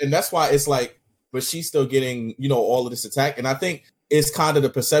 and that's why it's like, but she's still getting, you know, all of this attack, and I think it's kind of the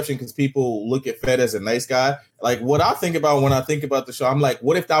perception because people look at Fed as a nice guy. Like what I think about when I think about the show, I'm like,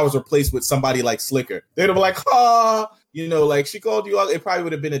 what if that was replaced with somebody like Slicker? They'd be like, you know, like she called you out. It probably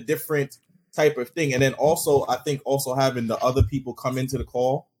would have been a different type of thing. And then also, I think also having the other people come into the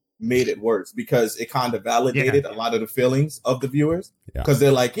call made it worse because it kind of validated a lot of the feelings of the viewers because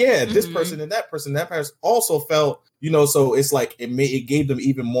they're like, this person and that person also felt, you know, so it's like it gave them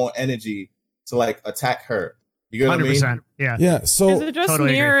even more energy to like attack her. You know what I mean? Yeah. So is it just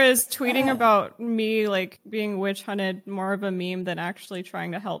me or is tweeting about me like being witch hunted more of a meme than actually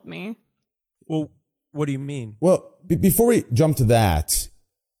trying to help me? Well, what do you mean? Well, before we jump to that,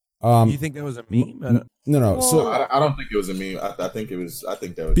 you think that was a meme? No. Well, so I don't think it was a meme. I think that was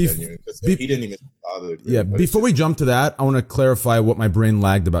genuine. He didn't even bother. Yeah. Before we jump to that, I want to clarify what my brain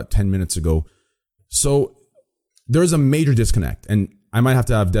lagged about 10 minutes ago. So there's a major disconnect, and I might have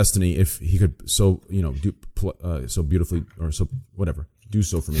to have Destiny if he could do so beautifully or so whatever do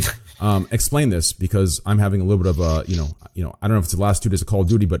so for me. Explain this because I'm having a little bit of a I don't know if it's the last 2 days of Call of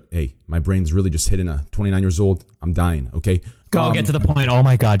Duty, but hey, my brain's really just hitting a 29 years old. I'm dying. Okay, go get to the point. Oh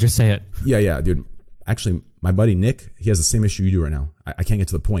my god, just say it. Yeah, dude. Actually, my buddy Nick, he has the same issue you do right now. I can't get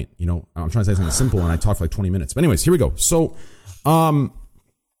to the point. You know, I'm trying to say something simple and I talk for like 20 minutes. But anyways, here we go. So,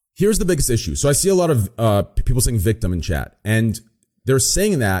 here's the biggest issue. So I see a lot of people saying victim in chat, and they're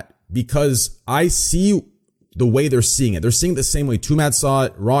saying that because I see the way they're seeing it. They're seeing it the same way. Tumad saw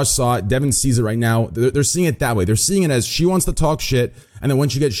it, Raj saw it, Devin sees it right now. They're seeing it that way. They're seeing it as she wants to talk shit, and then when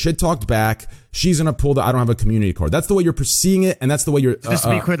she gets shit talked back, she's gonna pull the I don't have a community card. That's the way you're seeing it, and that's the way you're. Just to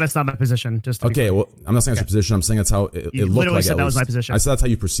be clear, that's not my position. Well, I'm not saying that's your position. I'm saying that's how it you looked literally like. said that was my position. I said that's how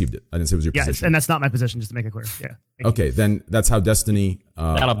you perceived it. I didn't say it was your position. And that's not my position. Just to make it clear. Yeah. Okay, then that's how Destiny.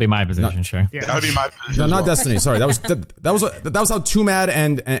 That'll be my position, sure. Yeah. That would be my position. No, not Destiny. Sorry, that was how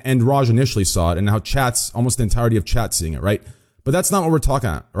Tumad and Raj initially saw it, and how chat's almost the entirety of chat seeing it, right? But that's not what we're talking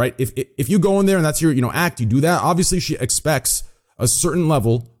about, right? If you go in there and that's your act, you do that. Obviously, she expects a certain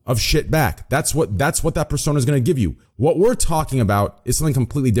level of shit back. That's what that persona is going to give you. What we're talking about is something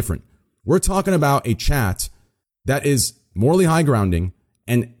completely different. We're talking about a chat that is morally high grounding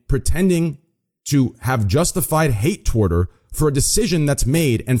and pretending to have justified hate toward her for a decision that's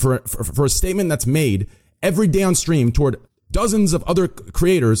made and for a statement that's made every day on stream toward dozens of other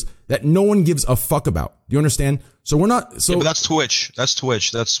creators that no one gives a fuck about. Do you understand? So we're not. So but that's Twitch.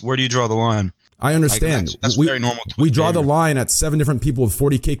 That's where do you draw the line? I understand. That's very normal. We draw the line at 7 different people with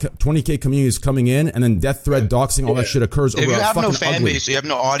 40K, 20K communities coming in, and then death thread, doxing, all that shit occurs over a fucking ugly. If you have no fan base, you have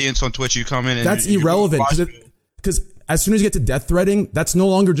no audience on Twitch, you come in and... That's irrelevant, because as soon as you get to death threading, that's no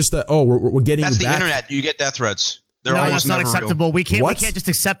longer just that, we're getting That's you the back. internet. You get death threats. No, that's not acceptable. We can't just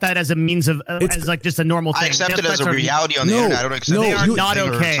accept that as a means of as like just a normal thing. I accept it as a reality on the internet. I don't accept it. They are not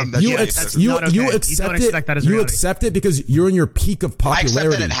okay. You accept it because you're in your peak of popularity. I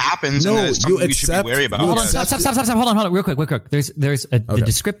accept that it happens. No, and it's something you should be wary about. Hold on, stop. Hold on, real quick. There's the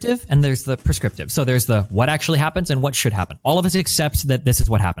descriptive and there's the prescriptive. So there's the what actually happens and what should happen. All of us accepts that this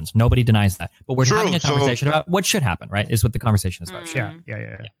is what happens. Nobody denies that. But we're having a conversation about what should happen, right? Is what the conversation is about. Yeah.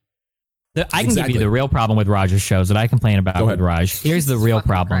 I can give you the real problem with Raj's shows that I complain about with Raj. Here's the real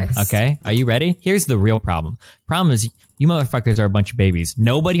problem, okay? Are you ready? Here's the real problem. Problem is, you motherfuckers are a bunch of babies.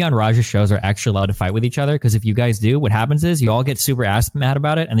 Nobody on Raj's shows are actually allowed to fight with each other, because if you guys do, what happens is you all get super ass mad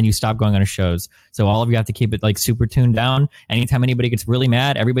about it, and then you stop going on his shows. So all of you have to keep it like super tuned down. Anytime anybody gets really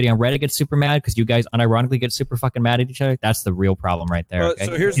mad, everybody on Reddit gets super mad because you guys unironically get super fucking mad at each other. That's the real problem right there. Okay?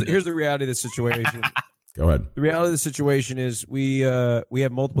 So here's the reality of the situation. Go ahead. The reality of the situation is we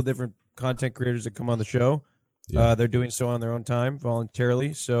have multiple different content creators that come on the show. Yeah. They're doing so on their own time,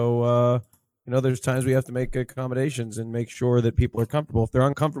 voluntarily. So, there's times we have to make accommodations and make sure that people are comfortable. If they're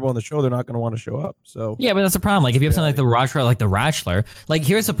uncomfortable on the show, they're not going to want to show up. So yeah, but that's the problem. Like if you have something like the Rajler, like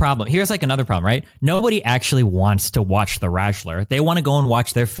here's the problem. Here's like another problem, right? Nobody actually wants to watch the Rajler. They want to go and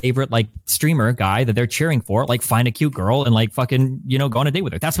watch their favorite like streamer guy that they're cheering for, like find a cute girl and like fucking, go on a date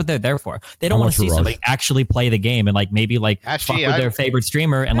with her. That's what they're there for. They don't want to see somebody actually play the game and like maybe like fuck with their favorite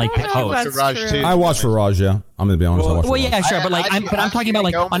streamer and like host. I watch for Raj, yeah. I'm gonna be honest. Well, yeah, sure, but like I'm talking about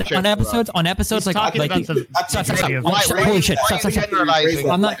like on episodes episodes He's talking about the stop. video. Holy shit! Stop. Generalizing.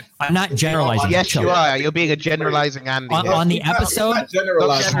 I'm not generalizing. Yes, Chill. you are. You're being a generalizing Andy. On the episode,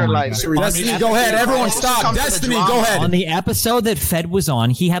 Destiny, go ahead. Everyone stop. Destiny, go ahead. on the episode that Fed was on,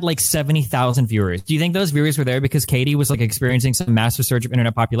 he had like 70,000 viewers. Do you think those viewers were there because Katie was like experiencing some massive surge of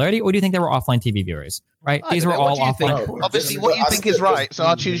internet popularity, or do you think they were offline TV viewers? Right? These were all offline. Obviously, what you think is right, so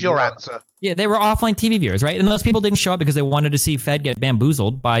I'll choose your answer. Yeah, they were offline TV viewers, right? And those people didn't show up because they wanted to see Fed get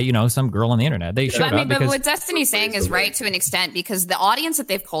bamboozled by, some girl on the internet. They showed up but because what Destiny's saying is right to an extent, because the audience that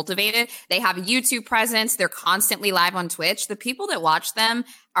they've cultivated, they have a YouTube presence, they're constantly live on Twitch. The people that watch them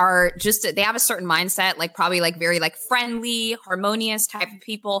are just, they have a certain mindset, like probably like very like friendly, harmonious type of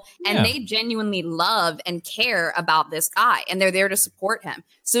people. And they genuinely love and care about this guy, and they're there to support him.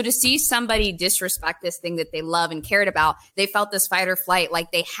 So to see somebody disrespect this thing that they love and cared about, they felt this fight or flight,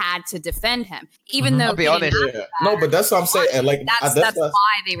 like they had to defend him, even though I'll be honest. No, but that's what I'm saying. Like that's why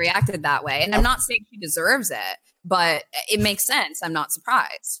they reacted that way. And I'm not saying she deserves it, but it makes sense. I'm not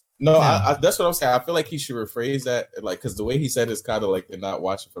surprised. No, that's what I'm saying. I feel like he should rephrase that, like, because the way he said is kind of like they're not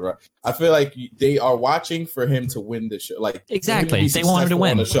watching for. I feel like they are watching for him to win the show. Like exactly, they want him to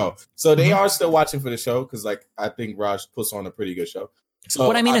win the show, so they are still watching for the show because, like, I think Raj puts on a pretty good show. So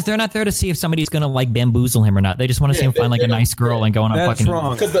what I mean is they're not there to see if somebody's gonna like bamboozle him or not. They just want to see him find like a nice girl and go on a fucking. That's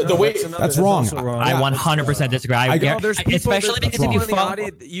wrong. Because the way that's wrong. I 100% disagree. Especially because if you follow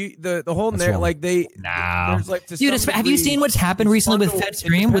the whole narrative, like they. No. Like dude, have you seen what's happened recently with Fed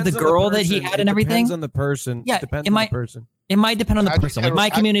Stream with the girl that he had and everything? Depends on the person. Yeah, depends on the person. It might depend on the person. Like my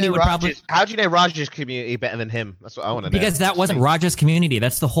community would probably. How do you know Raj's community better than him? That's what I want to know. Because that wasn't Raj's community.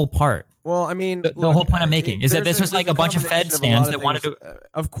 That's the whole part. Well, I mean, the whole point I'm making is that this was like a bunch of Fed stands that wanted to.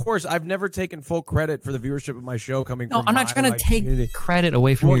 Of course, I've never taken full credit for the viewership of my show coming from. No, I'm not trying to take credit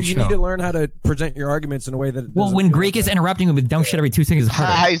away from your show. You need to learn how to present your arguments in a way that. Well, when Greek is interrupting with dumb shit every 2 seconds is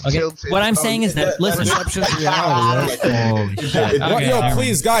harder. Okay? What I'm saying is that listen. Reality, right? Yo,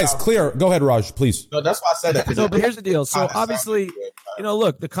 please, guys, clear. Go ahead, Raj, please. No, that's why I said that. So, but here's the deal. So obviously,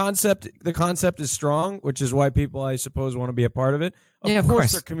 look, the concept is strong, which is why people, I suppose, want to be a part of it. Of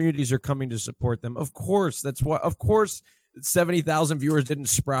course, their communities are coming to support them. Of course, that's why. Of course, 70,000 viewers didn't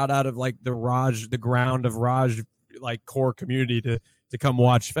sprout out of like the ground of Raj, like core community to come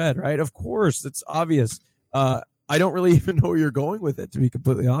watch Fed, right? Of course, it's obvious. I don't really even know where you're going with it, to be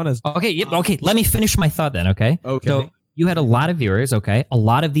completely honest. Okay, okay. Let me finish my thought then. Okay. So you had a lot of viewers. Okay, a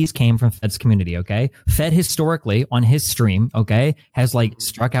lot of these came from Fed's community. Okay, Fed historically on his stream, okay, has like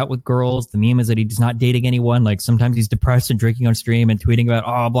struck out with girls. The meme is that he's not dating anyone. Like sometimes he's depressed and drinking on stream and tweeting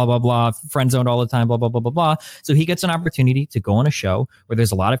about blah blah blah, friend zoned all the time, blah blah blah blah blah. So he gets an opportunity to go on a show where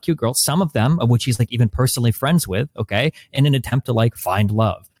there's a lot of cute girls, some of them of which he's like even personally friends with. Okay, in an attempt to like find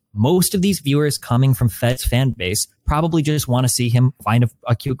love. Most of these viewers coming from Fed's fan base probably just want to see him find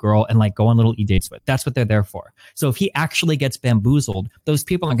a cute girl and like go on little e-dates with. That's what they're there for. So if he actually gets bamboozled, those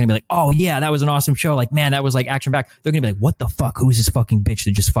people aren't going to be like, oh yeah, that was an awesome show. Like, man, that was like action back. They're going to be like, what the fuck? Who's this fucking bitch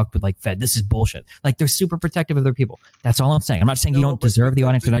that just fucked with like Fed? This is bullshit. Like they're super protective of their people. That's all I'm saying. I'm not saying you don't deserve the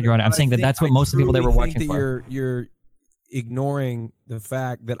audience or not your audience. I'm saying that that's what most of the people they were watching for. You're ignoring the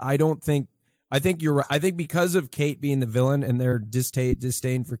fact that I think you're right. I think because of Kate being the villain and their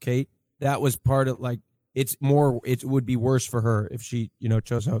disdain for Kate, that was part of like it would be worse for her if she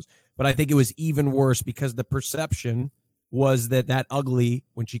chose host. But I think it was even worse because the perception was that ugly,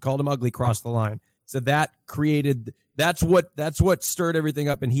 when she called him ugly, crossed the line. So that's what stirred everything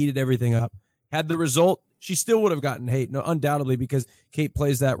up and heated everything up. Had the result, she still would have gotten hate, no, undoubtedly, because Kate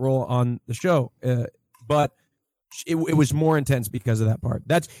plays that role on the show. But it was more intense because of that part.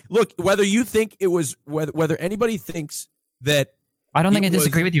 Look, whether you think it was, whether anybody thinks that. I don't think I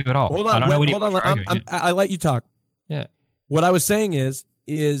disagree with you at all. Hold on, I let you talk. Yeah. What I was saying is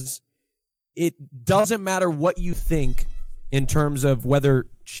it doesn't matter what you think in terms of whether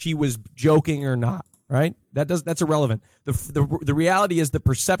she was joking or not, right? That's irrelevant. The reality is the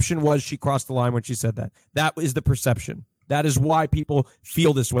perception was she crossed the line when she said that. That is the perception. That is why people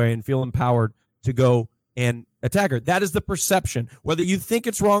feel this way and feel empowered to go and attack her. That is the perception. Whether you think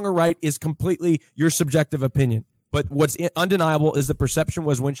it's wrong or right is completely your subjective opinion. But what's undeniable is the perception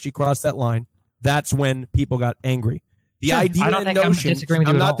was when she crossed that line, that's when people got angry. The idea and notion,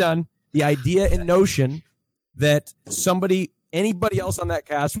 I'm not done. The idea and notion that anybody else on that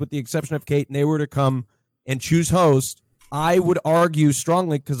cast, with the exception of Kate, and they were to come and choose host, I would argue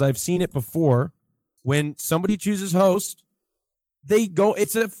strongly, because I've seen it before, when somebody chooses host, they go,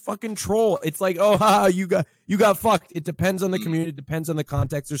 it's a fucking troll. It's like, oh, haha, you got, you got fucked. It depends on the community. It depends on the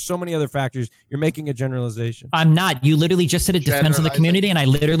context. There's so many other factors. You're making a generalization. I'm not. You literally just said it depends on the community, and I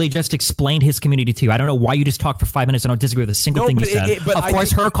literally just explained his community to you. I don't know why you just talked for 5 minutes and don't disagree with a single thing you said. Of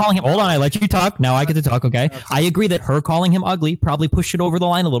course, her calling him. Hold on, I let you talk. Now I get to talk. Okay, I agree that her calling him ugly probably pushed it over the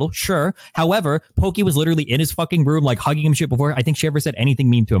line a little. Sure. However, Pokey was literally in his fucking room, like hugging him shit before I think she ever said anything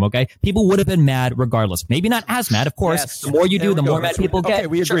mean to him. Okay, people would have been mad regardless. Maybe not as mad, of course. Yes. The more you do, the more mad people get. Okay,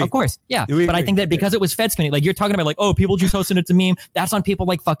 we agree. Sure, of course, yeah. But I think that because it was Fed's community, like you're talking about, like, oh, people just hosting it to meme. That's on people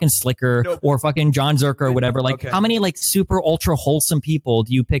like fucking Slicker or fucking John Zerka or whatever. Like, how many like super ultra wholesome people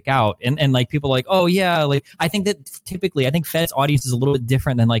do you pick out? And like people like, oh yeah, like I think that typically, I think Fed's audience is a little bit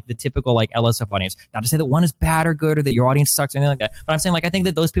different than like the typical like LSF audience. Not to say that one is bad or good or that your audience sucks or anything like that, but I'm saying like I think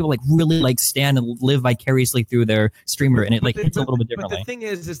that those people like really like stand and live vicariously through their streamer, and it like hits a little bit differently. But the thing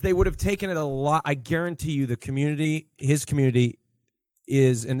is they would have taken it a lot. I guarantee you, the community, his community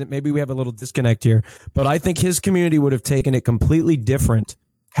is, and maybe we have a little disconnect here, but I think his community would have taken it completely different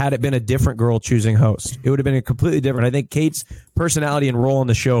had it been a different girl choosing host. It would have been a completely different. I think Kate's personality and role on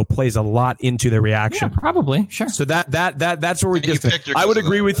the show plays a lot into the reaction. Yeah, probably, sure. So that's where we disconnect. I would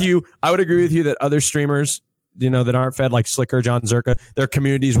agree with you. I would agree with you that other streamers, you know, that aren't Fed, like Slicker, John Zerka, their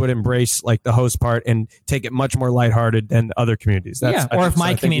communities would embrace like the host part and take it much more lighthearted than other communities. Or if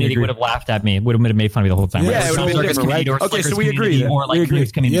my community would have laughed at me, would have made fun of me the whole time. Yeah, it would have been different, right? Okay, so we agree. Or like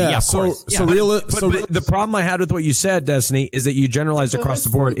Kate's community. Yeah, of course. But the problem I had with what you said, Destiny, is that you generalized across the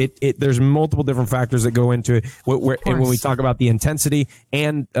board. There's multiple different factors that go into it. And when we talk about the intensity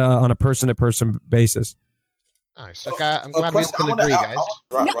and on a person-to-person basis. Nice. Okay, I'm glad we can agree, guys.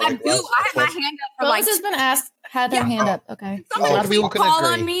 No, I do. I have my hand up for Rose has been asked, had their hand up. Okay. Somebody please call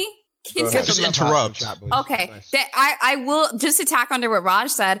on me. Just interrupt. Okay. I will just to tack onto what Raj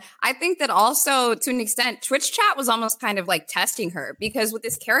said. I think that also to an extent, Twitch chat was almost kind of like testing her, because with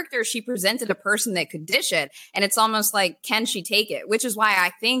this character, she presented a person that could dish it. And it's almost like, can she take it? Which is why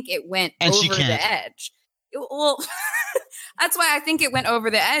I think it went over the edge. Well, that's why I think it went over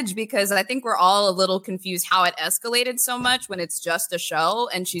the edge, because I think we're all a little confused how it escalated so much when it's just a show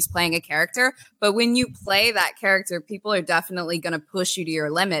and she's playing a character. But when you play that character, people are definitely going to push you to your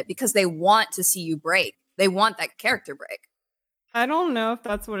limit because they want to see you break. They want that character break. I don't know if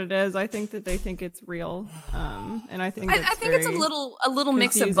that's what it is. I think that they think it's real, and I think it's a little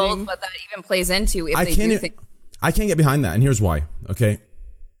mix of both. But that even plays into if they do think. I can't get behind that, and here's why. Okay,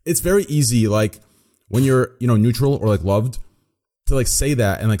 it's very easy, like when you're neutral or like loved, to like say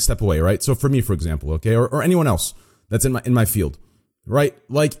that and like step away, right? So for me, for example, okay, or anyone else that's in my field, right?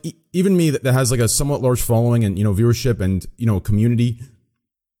 Like even me that has like a somewhat large following and viewership and community,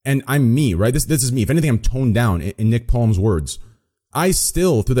 and I'm me, right? This is me. If anything, I'm toned down in Nick Palm's words. I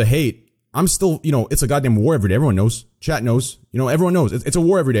still, through the hate, I'm still, it's a goddamn war every day. Everyone knows. Chat knows. Everyone knows. It's a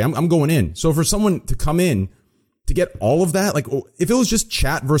war every day. I'm going in. So for someone to come in to get all of that, like if it was just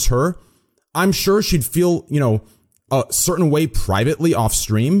chat versus her, I'm sure she'd feel, a certain way privately off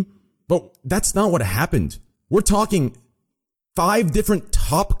stream. But that's not what happened. We're talking 5 different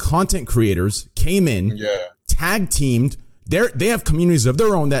top content creators came in, tag teamed. They have communities of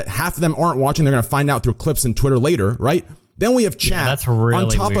their own that half of them aren't watching. They're going to find out through clips and Twitter later, right? Then we have chat that's really on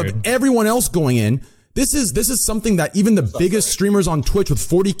top weird. of everyone else going in. This is something that even the biggest streamers on Twitch with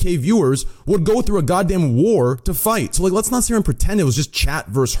 40K viewers would go through a goddamn war to fight. So like, let's not sit here and pretend it was just chat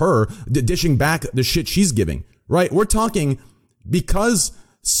versus her dishing back the shit she's giving, right? We're talking because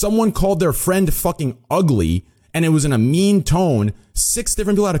someone called their friend fucking ugly and it was in a mean tone. 6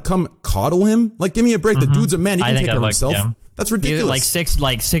 different people had to come coddle him. Like, give me a break. The dude's a man. He can take care of himself. Yeah. That's ridiculous.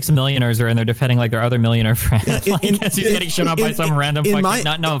 Like six millionaires are in there defending like their other millionaire friends. He's getting shut up by some random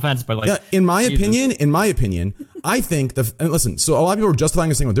fucking, no offense, but like in my opinion, I think and listen, so a lot of people are justifying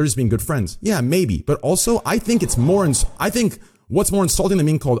this thing, well, they're just being good friends. Yeah, maybe, but also I think I think what's more insulting than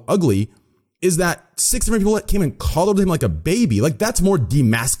being called ugly is that 6 different people that came and coddled him like a baby. Like that's more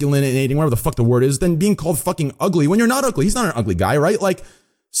demasculinating, whatever the fuck the word is, than being called fucking ugly when you're not ugly. He's not an ugly guy, right? Like.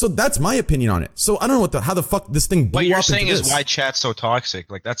 So that's my opinion on it. So I don't know how the fuck this thing blew up. What you're saying is why chat's so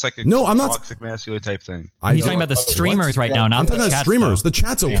toxic. Like that's like a toxic masculine type thing. You're talking about the streamers right now. I'm talking about streamers. The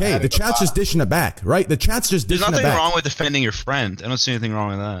chat's okay. The chat's just dishing it back, right? The chat's just dishing it back. There's nothing wrong with defending your friend. I don't see anything wrong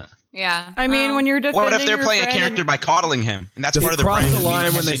with that. Yeah. I mean, when you're defending what if they're playing a character by coddling him, and that's part of the brand? The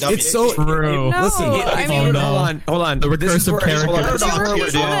line when it's so true. No, listen, I mean, hold on. The recursive character.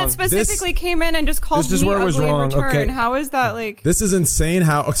 People that specifically came in and just called me ugly in return. Okay. How is that like? This is insane.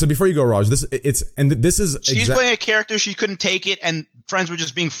 So before you go, Raj, this is. She's playing a character. She couldn't take it, and friends were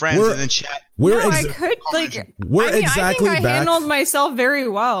just being friends, and then chat. I could like. I think I handled myself very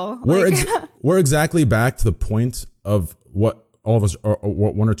well. We're exactly back to the point of what all of us, or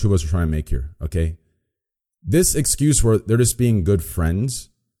what one or two of us are trying to make here, okay? this excuse where they're just being good friends,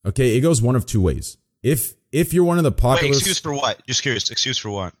 okay, it goes one of two ways. If you're one of the popular... Wait, excuse for what? Just curious. Excuse for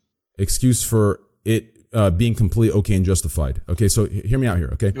what? Excuse for it being completely okay and justified. Okay, so hear me out here,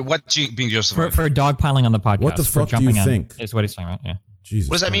 okay? What being justified? For dogpiling on the podcast. What the fuck do you think? Is what he's talking about, yeah. Jesus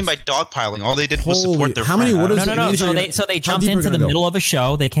what does that mean by dogpiling? All they did was support their how many? friend. What does No. So they jumped into the middle of a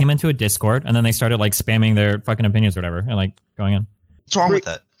show. They came into a Discord and then they started like spamming their fucking opinions or whatever and like going in. What's wrong with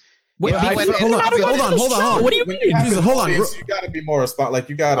that? Hold on. What do you mean? Hold on. You gotta be more responsible. Like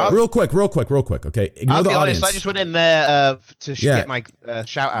you gotta. Real quick. Okay, ignore I'll the be audience. honest, I just went in there to get my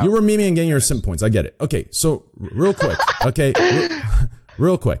shout out. You were memeing and getting your simp points. I get it. Okay, so real quick. Okay,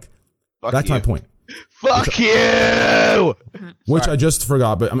 real quick. Back to my point. Fuck you! Which I just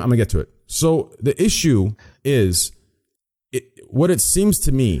forgot, but I'm gonna get to it. So the issue is, what it seems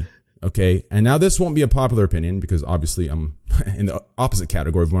to me, okay, and now this won't be a popular opinion because obviously I'm in the opposite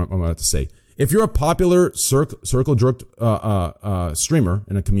category of what I'm about to say. If you're a popular circle jerked streamer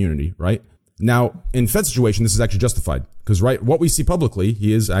in a community, right? Now, in Fed's situation, this is actually justified because, right, what we see publicly,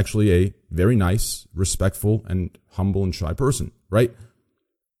 he is actually a very nice, respectful, and humble and shy person, right?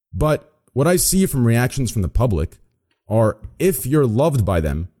 But what I see from reactions from the public are if you're loved by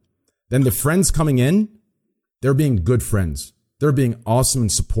them, then the friends coming in, they're being good friends. They're being awesome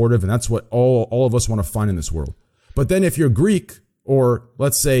and supportive, and that's what all of us want to find in this world. But then if you're Greek or,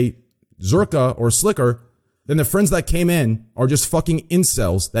 let's say, Zerka or Slicker, then the friends that came in are just fucking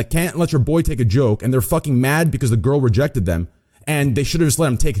incels that can't let your boy take a joke, and they're fucking mad because the girl rejected them, and they should have just let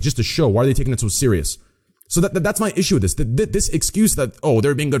him take it just to show. Why are they taking it so serious? So that's my issue with this. This excuse that,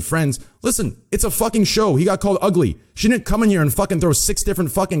 they're being good friends. Listen, it's a fucking show. He got called ugly. She didn't come in here and fucking throw 6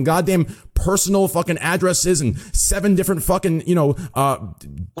 different fucking goddamn personal fucking addresses and 7 different fucking,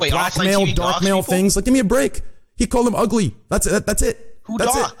 blackmail, dark mail things. Like, give me a break. He called him ugly. That's it. Who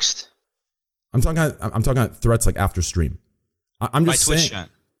that's doxed? I'm talking about threats like after stream. I'm just saying. Chat.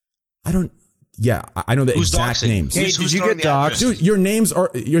 I don't. Yeah, I know the Who's exact doxing? names. Hey, did you get doxed? Dude, your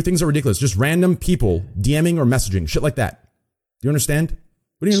things are ridiculous. Just random people DMing or messaging, shit like that. Do you understand?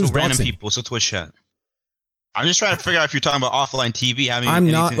 What do you mean? So random people, so Twitch chat. I'm just trying to figure out if you're talking about offline TV having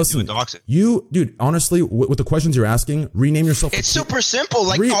anything to do with doxing. Dude, honestly, with the questions you're asking, rename yourself. It's super simple.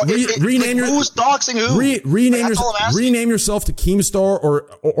 Like, rename who's doxing who? Rename yourself to Keemstar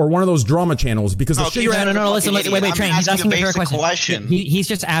or one of those drama channels because the shit you're listen, wait, Train. He's asking a fair question. He's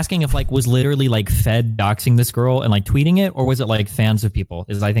just asking if was literally Fed doxing this girl and tweeting it, or was it fans of people?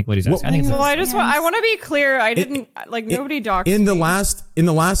 Is I think what he's asking. I want to be clear. I didn't nobody doxed in the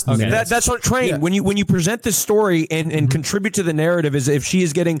last. Okay. That's what Train. Yeah. When you present this story and contribute to the narrative is if she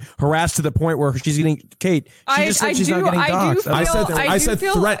is getting harassed to the point where she's getting Kate. She just said she's not getting doxed. I said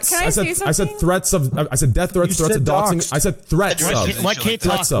threats. I said threats of. I said death threats. Threats of doxing. I said threats of. Let Kate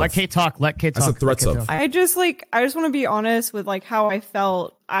talk. Let Kate talk. I said threats of. I just want to be honest with how I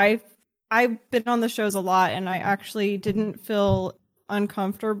felt. I've been on the shows a lot, and I actually didn't feel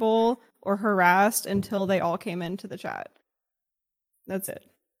uncomfortable or harassed until they all came into the chat. That's it.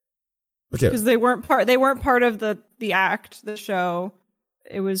 Okay. Because they weren't part of the act, the show.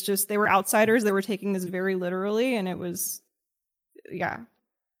 It was just they were outsiders. They were taking this very literally, and it was, yeah.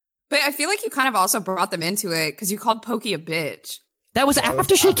 But I feel like you kind of also brought them into it because you called Pokey a bitch. That was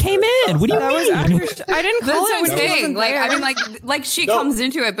after she came in. What do you mean? I didn't call it when saying. She comes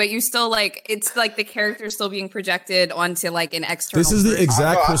into it, but you still it's the character still being projected onto an external. This is the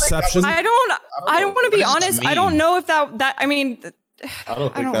exact perception. I don't want to be honest. I don't know if that. I mean. I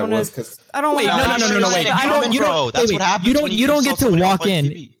don't think that was because I don't. Wait, no. Wait, that's what happens. You don't get to walk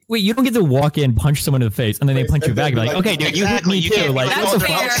in. Wait, you don't get to walk in, punch someone in the face, and then they punch you back. Okay, dude, you hit me too. That's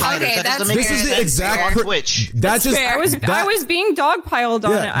fair. Okay, this is the exact Twitch. That's just. I was being dogpiled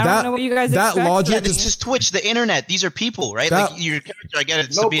on it. I don't know what you guys expect. That logic is just Twitch, the internet. These are people, right? Your character. I get it.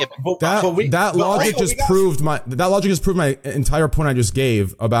 That logic just proved my entire point I just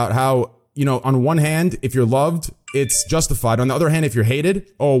gave about how. On one hand, if you're loved, it's justified. On the other hand, if you're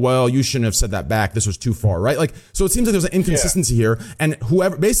hated, oh, well, you shouldn't have said that back. This was too far, right? So it seems like there's an inconsistency here. And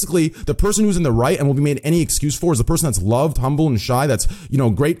basically, the person who's in the right and will be made any excuse for is the person that's loved, humble, and shy. That's,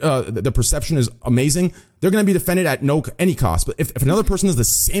 great. The perception is amazing. They're going to be defended at any cost. But if another person does the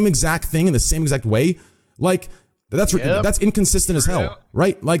same exact thing in the same exact way, that's inconsistent as hell,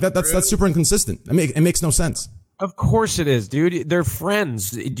 right? That's super inconsistent. It makes no sense. Of course it is, dude. They're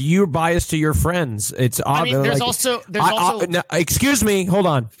friends. You're biased to your friends. It's obvious. There's also. No, excuse me. Hold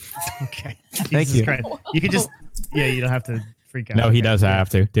on. Okay. Thank you. Christ. You can just. Yeah, you don't have to freak out. No, he does have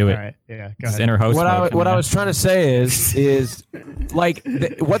to do it. All right. Yeah. Go ahead. Inner host. What I was trying to say is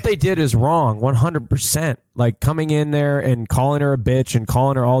what they did is wrong. 100%. Coming in there and calling her a bitch and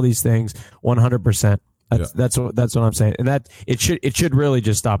calling her all these things. 100%. That's what I'm saying, and that it should really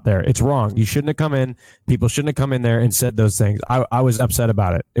just stop there. It's wrong. You shouldn't have come in. People shouldn't have come in there and said those things. I was upset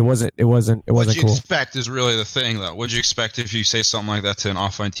about it. It wasn't What you cool. expect is really the thing, though. What'd you expect if you say something like that to an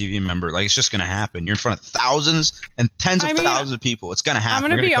offline TV member? Like, it's just gonna happen. You're in front of thousands and tens of thousands of people. It's gonna happen. I'm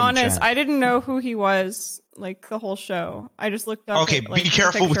gonna be honest. I didn't know who he was like the whole show. I just looked up. Okay, like, be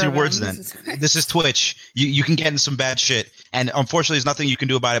careful with your words him. then. This is Twitch. You can get in some bad shit, and unfortunately, there's nothing you can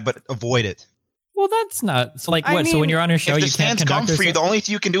do about it but avoid it. Well, that's not so. Like, I what? So when mean, you're on your show, If the you can't stands come conduct for you, yourself? the only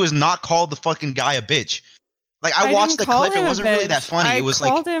thing you can do is not call the fucking guy a bitch. Like, I watched the didn't call clip. It him a wasn't really that bitch. funny. It was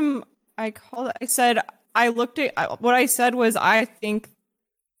like I said I looked at what I said was I think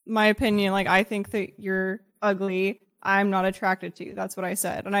my opinion. Like I think that you're ugly. I'm not attracted to you. That's what I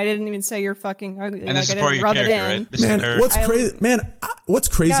said, and I didn't even say you're fucking ugly. And like, this is I part of didn't your rub it character, in. right? This is her. Man, what's crazy? Man, what's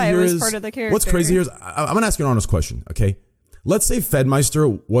crazy Yeah, it here was is part of the what's character. crazy here is I'm gonna ask you an honest question. Okay, let's say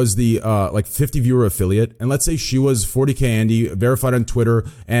Fedmeister was the like 50 viewer affiliate, and let's say she was 40K Andy, verified on Twitter,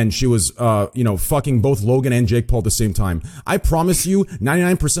 and she was fucking both Logan and Jake Paul at the same time. I promise you,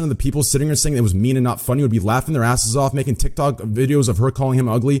 99% of the people sitting there saying it was mean and not funny would be laughing their asses off, making TikTok videos of her calling him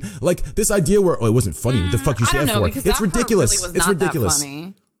ugly. Like this idea where it wasn't funny. What the fuck you say that for? It's ridiculous. It's ridiculous.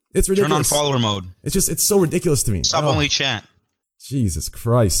 It's ridiculous. Turn on follower mode. It's so ridiculous to me. Stop only chat. Jesus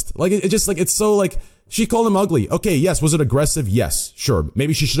Christ. Like it just like it's so like she called him ugly. Okay, yes. Was it aggressive? Yes, sure.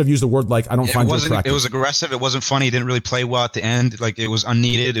 Maybe she should have used a word like I don't find you attractive. It was aggressive. It wasn't funny. It didn't really play well at the end. Like it was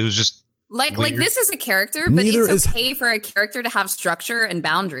unneeded. It was just Like weird. this is a character, but Neither it's is- okay for a character to have structure and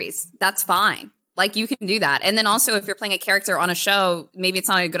boundaries. That's fine. Like you can do that. And then also if you're playing a character on a show, maybe it's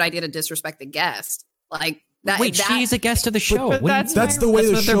not a good idea to disrespect the guest. Like that. Wait, she's a guest of the show. But What do you- That's the way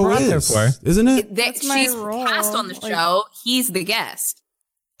the what they're show brought there is, for. isn't it? That my she's role. cast on the Like- show. He's the guest.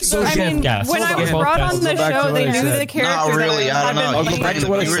 So I mean, guess. when I was Hold on. brought on I'll the go back to show, what they I knew said. the character. Not really, that I don't know. had I'll been go back to playing.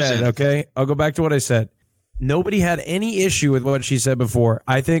 what I viewers said, in. okay? I'll go back to what I said. Nobody had any issue with what she said before.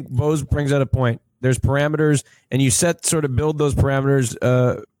 I think Bose brings out a point. There's parameters, and you build those parameters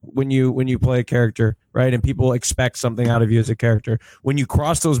when you play a character, right? And people expect something out of you as a character. When you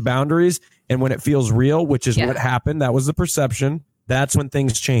cross those boundaries, and when it feels real, which is what happened, that was the perception. That's when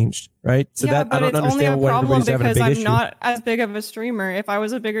things changed, right? So Yeah, that but I don't it's only understand a what problem everybody's having a because big I'm issue. not as big of a streamer. If I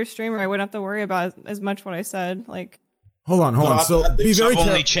was a bigger streamer, I wouldn't have to worry about as much what I said. Like, Hold on. No, So be very Stop only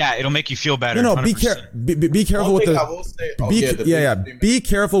careful. chat. It'll make you feel better. No, 100%. be careful with One thing the I will say- be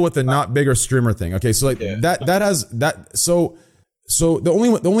careful with the not bigger streamer thing. Okay, so like that has that so the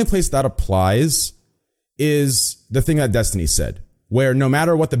only place that applies is the thing that Destiny said, where no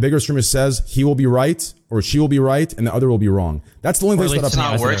matter what the bigger streamer says, he will be right or she will be right and the other will be wrong. That's the only place that It's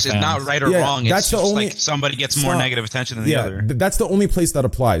not applies. works. It's not right or Yeah, wrong. It's that's the just only- like somebody gets it's more not- negative attention than the other. That's the only place that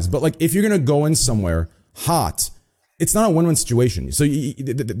applies. But like, if you're gonna go in somewhere hot, it's not a win-win situation. So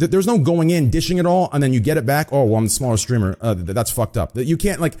there's no going in, dishing it all, and then you get it back. Oh, well, I'm the smaller streamer. That's fucked up. You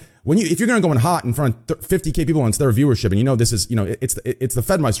can't like if you're gonna go in hot in front of 50K people and it's their viewership, and you know this is it's the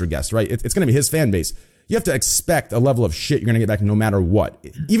Fedmeister guest, right? It's gonna be his fan base. You have to expect a level of shit you're gonna get back no matter what.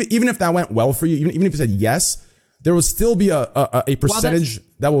 Even if that went well for you, even if you said yes, there will still be a percentage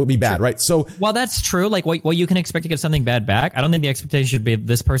that will be bad, right? So while that's true, like what you can expect to get something bad back, I don't think the expectation should be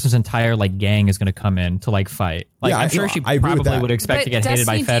this person's entire like gang is going to come in to like fight. Like Yeah, I'm sure she I agree with probably that. would expect to get hated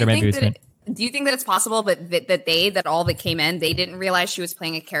by Destiny, Fed or maybe it was do you think that it's possible, but that all that came in, they didn't realize she was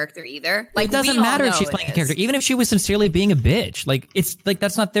playing a character either? Like it doesn't we all matter if know she's it playing a is. character, even if she was sincerely being a bitch. Like it's like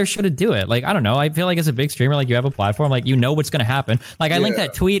that's not their show to do it. Like I don't know. I feel like as a big streamer, like you have a platform, like you know what's gonna happen. Like I linked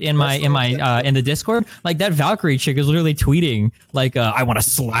that tweet in my in the Discord. Like that Valkyrie chick is literally tweeting like I want to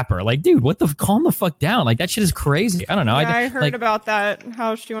slap her. Like dude, what the calm the fuck down. Like that shit is crazy. I don't know. yeah, I heard like, about that.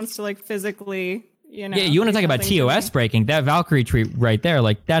 How she wants to like physically, Yeah, you want to talk about something to TOS breaking? That Valkyrie tweet right there,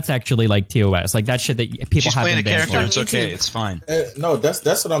 like that's actually like TOS, like that shit that people She's have playing been a character. banned It's for. okay. It's fine. No, that's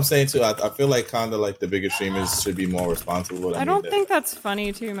what I'm saying too. I feel like kind of like the bigger streamers should be more responsible. I don't think that's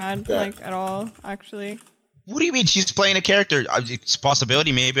funny too, Mad, Yeah. like at all, actually. What do you mean she's playing a character? It's a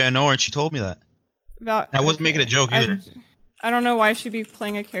possibility. Maybe I know her and she told me that. I wasn't making a joke either. I don't know why she'd be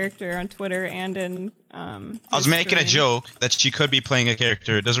playing a character on Twitter and in. I was making a joke that she could be playing a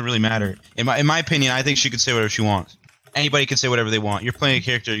character. It doesn't really matter. In my opinion, I think she could say whatever she wants. Anybody can say whatever they want. You're playing a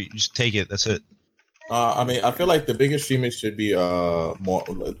character. You just take it. That's it. I mean, I feel like the biggest streamers should be more.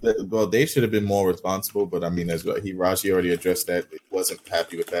 Well, they should have been more responsible. But I mean, as Raji already addressed that, it wasn't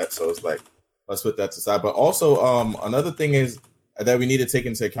happy with that. So it's like, let's put that aside. But also, another thing is that we need to take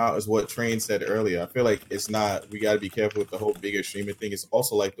into account is what Train said earlier. I feel like it's not. We got to be careful with the whole bigger streamer thing. It's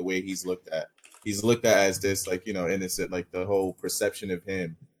also like the way he's looked at. He's looked at as this, like, innocent, like the whole perception of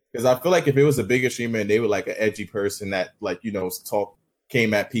him. Because I feel like if it was a bigger streamer and they were like an edgy person that, like, talk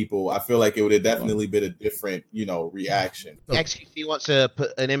came at people, I feel like it would have definitely been a different, reaction. XQC wants to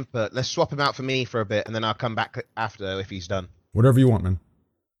put an input. Let's swap him out for me for a bit, and then I'll come back after if he's done. Whatever you want, man.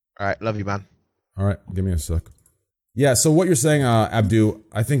 All right, love you, man. All right, give me a sec. Yeah, so what you're saying, Abdu,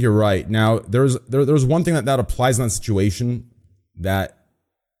 I think you're right. Now, there's one thing that applies in that situation that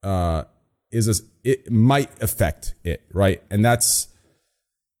it might affect it, right? And that's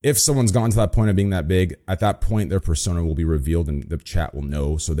if someone's gotten to that point of being that big, at that point, their persona will be revealed and the chat will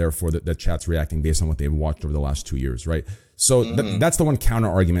know. So therefore, the chat's reacting based on what they've watched over the last 2 years, right? So that's the one counter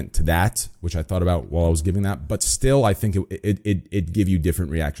argument to that, which I thought about while I was giving that. But still, I think it give you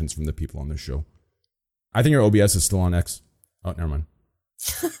different reactions from the people on this show. I think your OBS is still on X. Oh, never mind.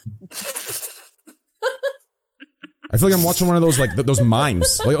 I feel like I'm watching one of those those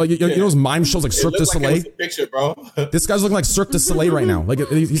mimes, like you know those mime shows like Cirque du Soleil. Picture, bro. This guy's looking like Cirque du Soleil right now. Like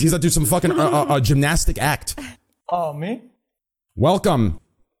he's like do some fucking gymnastic act. Oh, me? Welcome,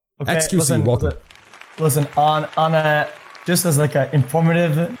 okay, XQC. Welcome. Listen, on a just as like an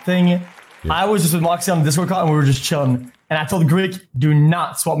informative thing, yeah. I was just with Moxie on the Discord call and we were just chilling. And I told Greek, do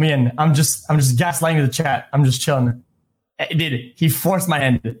not swap me in. I'm just gaslighting the chat. I'm just chilling. It did it. He forced my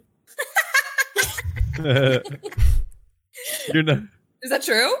hand. You're not. Is that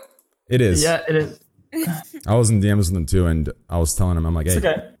true? It is. Yeah, it is. I was in DMs with him too, and I was telling him, I'm like, hey,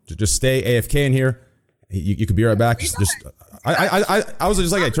 okay. just stay AFK in here. You could be right back. I was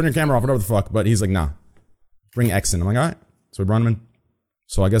just like, hey, turn your camera off, whatever the fuck. But he's like, nah, bring X in. I'm like, all right. So we brought him in.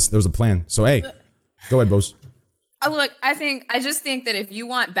 So I guess there was a plan. So hey, go ahead, Bose. Look, I just think that if you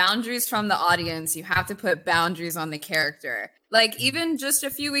want boundaries from the audience, you have to put boundaries on the character. Like, even just a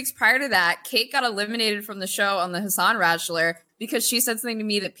few weeks prior to that, Kate got eliminated from the show on the Hassan Bachelor because she said something to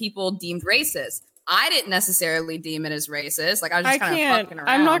me that people deemed racist. I didn't necessarily deem it as racist. Like, I was just kind of fucking around.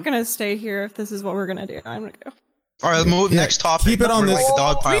 I'm not going to stay here if this is what we're going to do. I'm going to go. All right, move next topic. Keep it on this.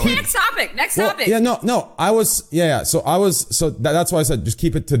 Next topic. Next topic. Yeah, no. I was, yeah. So that's why I said just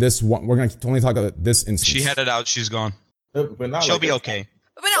keep it to this one. We're going to only talk about this instance. She headed out. She's gone. But she'll be okay.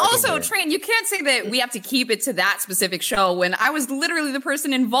 But also, Train, you can't say that we have to keep it to that specific show when I was literally the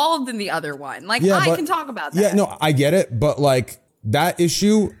person involved in the other one. Like, I can talk about that. Yeah, no, I get it. But like that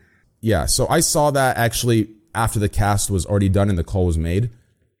issue, yeah. So I saw that actually after the cast was already done and the call was made.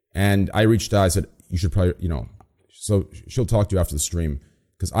 And I reached out. I said, you should probably, so she'll talk to you after the stream.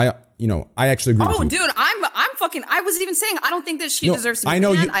 Because I actually agree with you. Oh, dude, I was even saying, I don't think that she deserves to be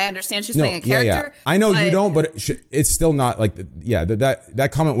banned. I understand she's playing a character. Yeah. I know you don't, but it's still not like, that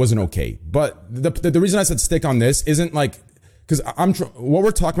comment wasn't okay. But the reason I said stick on this isn't like, because what we're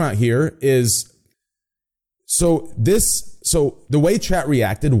talking about here is, so the way chat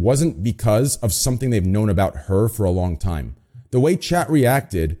reacted wasn't because of something they've known about her for a long time. The way chat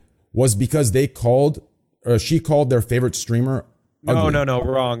reacted was because she called their favorite streamer ugly. No,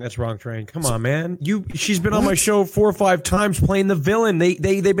 wrong. That's wrong, Train. Come on, man. She's been on my show 4 or 5 times playing the villain.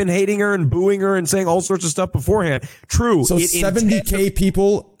 They've been hating her and booing her and saying all sorts of stuff beforehand. True. So 70K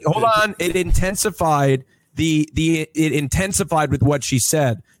people. Hold on. It intensified it intensified with what she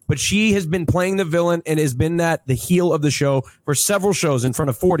said. But she has been playing the villain and has been the heel of the show for several shows in front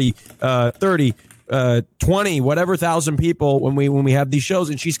of 40, 30, 20, whatever thousand people when we have these shows,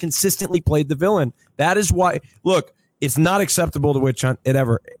 and she's consistently played the villain. That is why, look, it's not acceptable to witch hunt it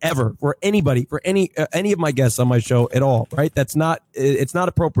ever for anybody, for any of my guests on my show at all, right? It's not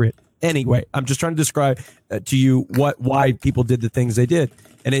appropriate. Anyway, I'm just trying to describe to you why people did the things they did,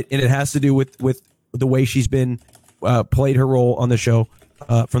 and it has to do with the way she's been played her role on the show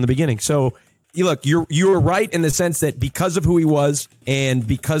from the beginning. So look, you're right in the sense that because of who he was and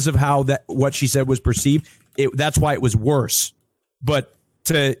because of how what she said was perceived, that's why it was worse. But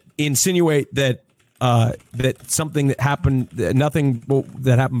to insinuate that something that happened, nothing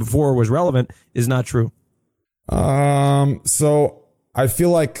that happened before was relevant is not true. So I feel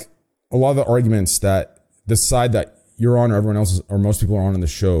like a lot of the arguments that the side that you're on or everyone else or most people are on in the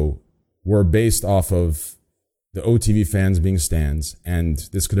show were based off of the OTV fans being stans, and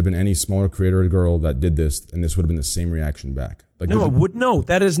this could have been any smaller creator or girl that did this, and this would have been the same reaction back. Like, no, it would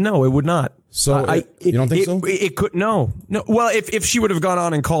it would not. So you don't think so? It could no. Well, if she would have gone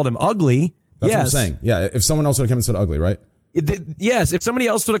on and called him ugly, that's what I'm saying. Yeah, if someone else would have come and said ugly, right? Yes, if somebody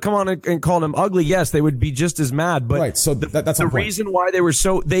else would have come on and called him ugly, yes, they would be just as mad. But right, so that's the reason why they were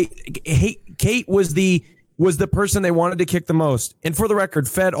so Kate was the person they wanted to kick the most. And for the record,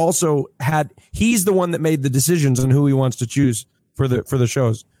 Fed also he's the one that made the decisions on who he wants to choose for the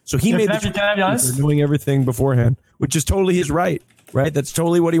shows. So he made the choice for doing everything beforehand, which is totally his right? That's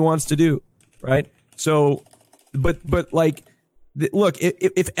totally what he wants to do, right? So, but like, Look,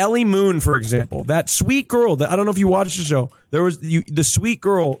 if Ellie Moon, for example, that sweet girl that I don't know if you watched the show, there was the sweet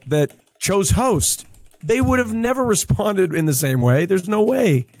girl that chose host. They would have never responded in the same way. There's no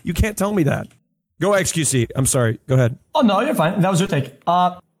way. You can't tell me that. Go XQC. I'm sorry. Go ahead. Oh no, you're fine. That was your take.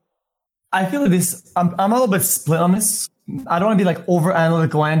 I feel like this. I'm a little bit split on this. I don't want to be like over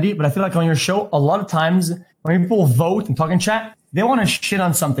analytical, Andy, but I feel like on your show, a lot of times when people vote and talk in chat, they want to shit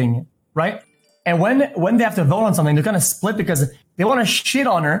on something, right? And when they have to vote on something, they're kind of split because they want to shit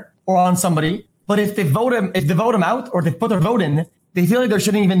on her or on somebody. But if they vote him out or they put their vote in, they feel like they're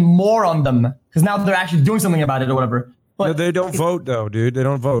shitting even more on them because now they're actually doing something about it or whatever. But no, they don't vote though, dude. They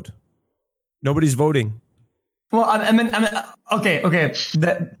don't vote. Nobody's voting. Well, I mean, okay.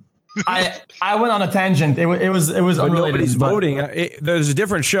 I went on a tangent. It was unrelated. Nobody's voting. There's a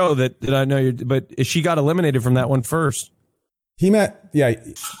different show that I know, but she got eliminated from that one first. He was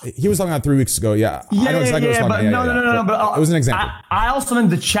talking about 3 weeks ago. Yeah, I know exactly what but no. But it was an example. I also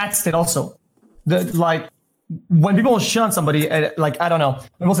meant the chat state also. Like when people shit on somebody, like I don't know,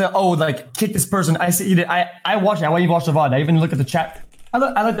 when people say, "Oh, like kick this person," I see. I watch it. I want you to watch the VOD. I even look at the chat. I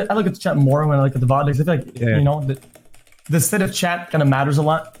look at the chat more when I look at the VOD because I feel like you know the state of chat kind of matters a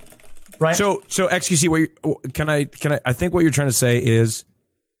lot, right? So XQC, I think what you're trying to say is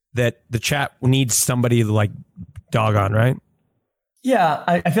that the chat needs somebody to like dog on, right? Yeah,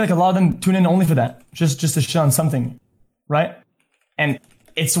 I feel like a lot of them tune in only for that, just to shit on something, right? And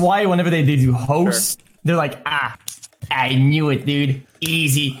it's why whenever they do host, they're like, I knew it, dude,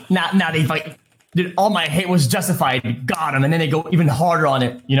 easy. Now they like, dude, all my hate was justified, got him, and then they go even harder on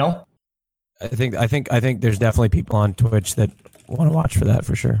it, you know? I think there's definitely people on Twitch that want to watch for that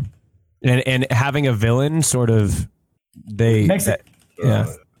for sure, and having a villain sort of makes it. Yeah.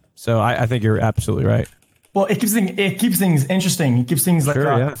 So I think you're absolutely right. Well, it keeps things interesting. It keeps things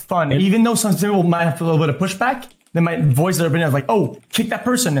like fun. Even though some people might have a little bit of pushback, they might voice their opinion like, "Oh, kick that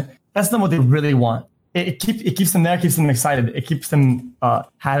person." That's not what they really want. It keeps them there, keeps them excited. It keeps them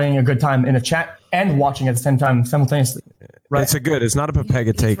having a good time in a chat and watching at the same time simultaneously. Right? It's not a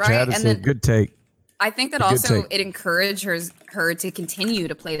Pepega take, right. Chad. It's a good take. I think that also it encourages her to continue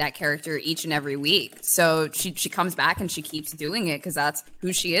to play that character each and every week. So she comes back and she keeps doing it because that's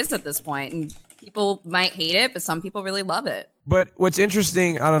who she is at this point. And people might hate it, but some people really love it. But what's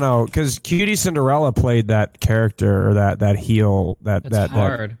interesting, I don't know, because Cutie Cinderella played that character or that heel that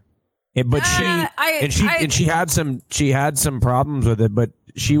hard. But she had some problems with it, but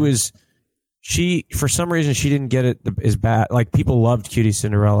she for some reason she didn't get it as bad. Like people loved Cutie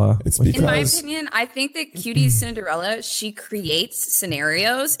Cinderella. It's because, in my opinion, I think that Cutie Cinderella, she creates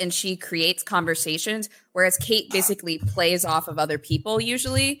scenarios and she creates conversations, whereas Kate basically plays off of other people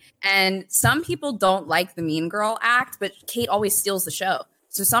usually. And some people don't like the mean girl act, but Kate always steals the show.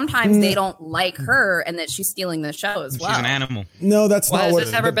 So sometimes they don't like her and that she's stealing the show as well. She's an animal. No, that's not has what.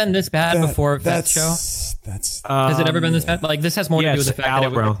 Has this ever been this bad before that show? Has it ever been this bad? Like this has more to do with the fact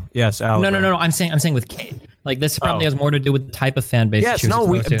that it was, Yes, Al. No. I'm saying with Kate. Like this probably has more to do with the type of fan base. Yes,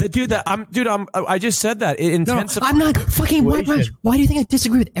 I just said that. It intensifies. I'm not fucking. Why do you think I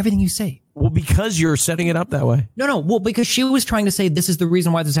disagree with everything you say? Well, because you're setting it up that way. No. Well, because she was trying to say this is the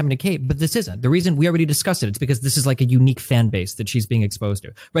reason why this is happening to Kate, but this isn't. The reason we already discussed it. It's because this is like a unique fan base that she's being exposed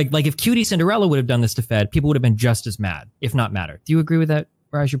to. Right? Like if Cutie Cinderella would have done this to Fed, people would have been just as mad, if not madder. Do you agree with that?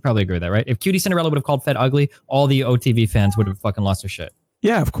 Or I should probably agree with that, right? If Cutie Cinderella would have called Fed ugly, all the OTV fans would have fucking lost their shit.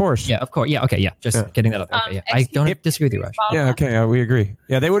 Yeah, of course. Yeah, of course. Yeah, okay, yeah. Just getting that up. Okay, yeah. I don't disagree with you, Rush. Yeah, okay, we agree.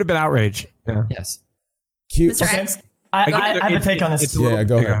 Yeah, they would have been outraged. Yeah. Yes. Cute. Okay. I have a take on this. Yeah,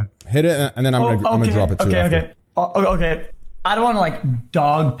 go ahead. Hit it, and then I'm gonna drop it too. Okay. I don't want to like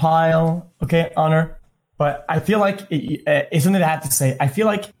dogpile, on her, but I feel like it's something I have to say. I feel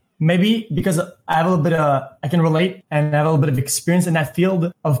like maybe because I have a little bit I can relate and I have a little bit of experience in that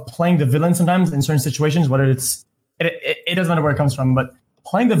field of playing the villain sometimes in certain situations, whether it's, it doesn't matter where it comes from, but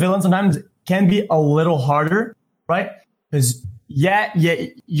playing the villain sometimes can be a little harder, right? Because you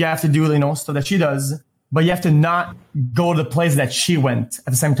have to do, stuff that she does, but you have to not go to the place that she went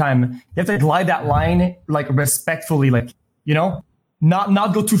at the same time. You have to glide that line, like respectfully,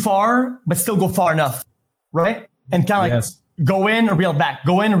 not go too far, but still go far enough, right? And kind of go in, reel back,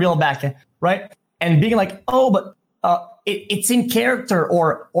 right? And being like, oh, but it's in character,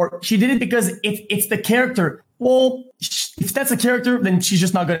 or she did it because it's the character. Well, if that's a character, then she's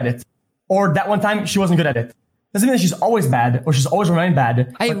just not good at it. Or that one time she wasn't good at it. Doesn't mean that she's always bad or she's always remaining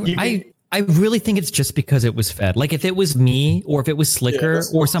bad. I really think it's just because it was Fed. Like if it was me or if it was Slicker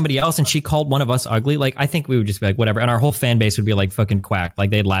or somebody else and she called one of us ugly, like I think we would just be like, whatever. And our whole fan base would be like fucking quack. Like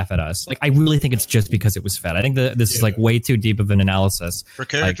they'd laugh at us. Like I really think it's just because it was Fed. I think this is like way too deep of an analysis. Her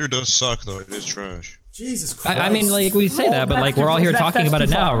character does suck though. It is trash. Jesus Christ. I mean, like we say that, but like we're all here talking about it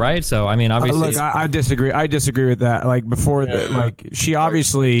now, right? So I mean, obviously, look, I disagree. I disagree with that. Like before, like she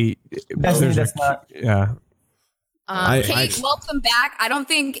obviously. That's not. Yeah. Kate, welcome back. I don't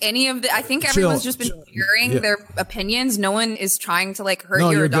think any of the. I think everyone's just been sharing their opinions. No one is trying to like hurt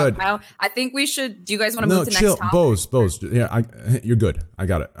you or dogpile. I think we should. Do you guys want to move to the next topic? Bose. Yeah, you're good. I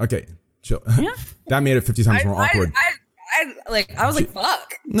got it. Okay, chill. Yeah. That made it 50 times more awkward. I was like,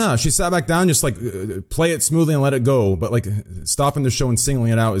 fuck. No, she sat back down, just like play it smoothly and let it go. But like stopping the show and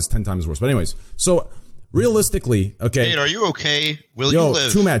singling it out is 10 times worse. But anyways, so realistically, okay. Kate, are you okay? Will Yo, you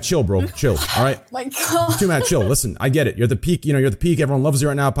live? Too mad, chill, bro. Chill. All right. My God. Too mad, chill. Listen, I get it. You're the peak. You're the peak. Everyone loves you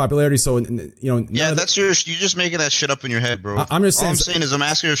right now. Popularity. So Yeah, that's you're just making that shit up in your head, bro. I'm just saying. All I'm saying is I'm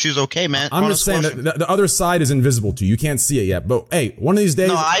asking her if she's okay, man. I'm just saying that the other side is invisible to you. You can't see it yet. But hey, one of these days.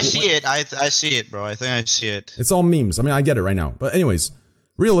 No, I see it. I see it, bro. I think I see it. It's all memes. I mean, I get it right now. But anyways,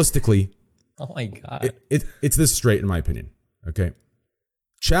 realistically. Oh my God. It's this straight, in my opinion. Okay.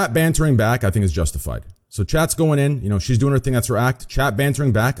 Chat bantering back, I think, is justified. So chat's going in, she's doing her thing, that's her act. Chat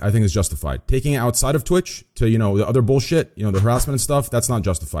bantering back, I think, is justified. Taking it outside of Twitch to, the other bullshit, the harassment and stuff, that's not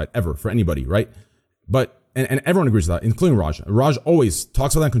justified ever for anybody, right? But, and everyone agrees with that, including Raj. Raj always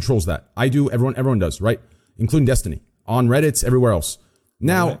talks about that and controls that. I do, everyone does, right? Including Destiny. On Reddit, everywhere else.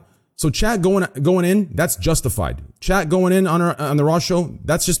 Now, so chat going in, that's justified. Chat going in on the Raj show,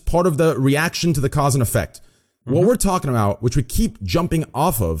 that's just part of the reaction to the cause and effect. Mm-hmm. What we're talking about, which we keep jumping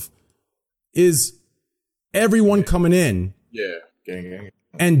off of, is everyone coming in gang.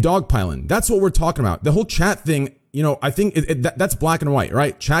 And dogpiling. That's what we're talking about. The whole chat thing, I think that's black and white,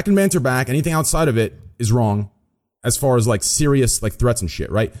 right? Chat can banter back. Anything outside of it is wrong as far as like serious like threats and shit,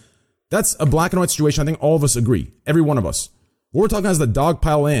 right? That's a black and white situation. I think all of us agree. Every one of us. What we're talking about is the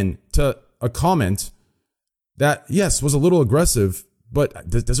dogpile in to a comment that, yes, was a little aggressive, but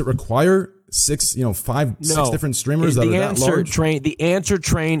does it require six different streamers that are that large? The answer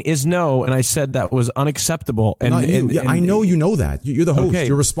train is no, and I said that was unacceptable. And, I know you know that. You're the host. Okay.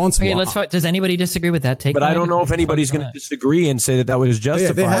 You're responsible. Okay, does anybody disagree with that take? But I don't know if anybody's going to disagree and say that was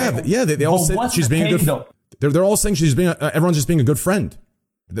justified. They have. Yeah, they all say she's being a good. They're all saying she's being. Everyone's just being a good friend.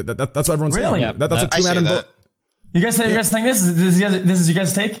 That's what everyone's saying. Yeah, that's a too mad and vote. You guys think this is your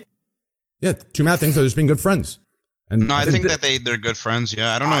guys' take? Yeah, too mad thinks they're just being good friends. And no, I think that they're good friends.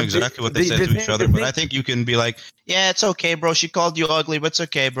 Yeah, I don't know exactly what they said to each other, but I think you can be like, yeah, it's okay, bro. She called you ugly, but it's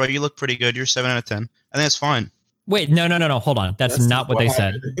okay, bro. You look pretty good. You're 7 out of 10. I think it's fine. Wait, no. Hold on. That's not what they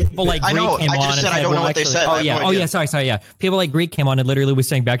said. People like Greek came on and said, I don't know what they said. Oh yeah. Sorry. Yeah. People like Greek came on and literally was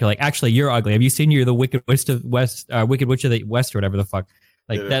saying back, like, actually, you're ugly. Have you seen you're the Wicked Witch of the West or whatever the fuck?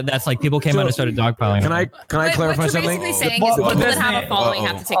 Like that's like people came on and started dogpiling. Can I clarify what something? What you're basically saying is people that have a following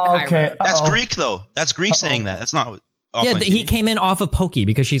have to take the high road. That's Greek though. That's Greek saying that. That's not. Yeah, he came in off of Pokey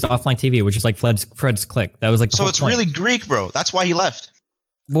because she's offline TV, which is like Fred's click. That was like. So it's point. Really Greek, bro. That's why he left.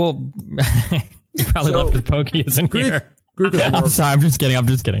 Well, he probably left because Pokey isn't here. I'm sorry. I'm just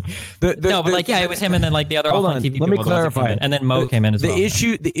kidding. No, but like, yeah, it was him and then like the other offline TV. Let me clarify. And then Mo came in as well.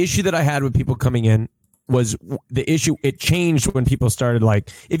 The issue that I had with people coming in was the issue. It changed when people started like,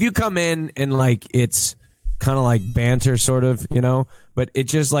 if you come in and like it's kind of like banter, sort of, but it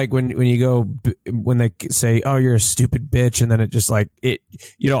just like when they say, oh, you're a stupid bitch, and then it just like it,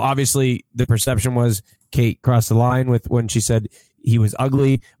 obviously the perception was Kate crossed the line with when she said he was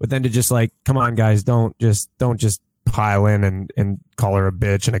ugly, but then to just like, come on guys, don't just pile in and call her a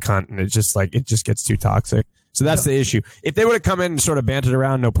bitch and a cunt, and it just gets too toxic. So that's the issue. If they would have come in and sort of bantered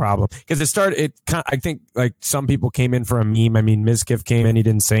around, no problem. Because I think like some people came in for a meme. I mean, Mizkif came in, he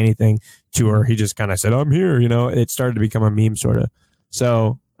didn't say anything to her. He just kind of said, I'm here, It started to become a meme sort of.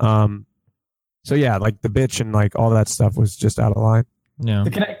 So yeah, like the bitch and like all that stuff was just out of line. Yeah.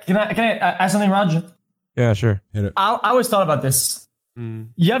 Can I ask something, Raj? Yeah, sure. Hit it. I always thought about this.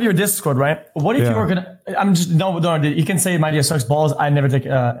 You have your Discord, right? What if you were gonna? I'm just no. You can say my idea sucks balls. I never take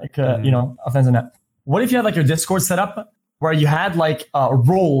offense on that. What if you had like your Discord set up where you had like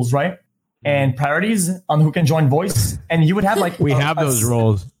roles, right, and priorities on who can join voice, and you would have like we have those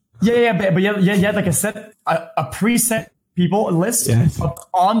roles. Yeah, but you had like a preset people list of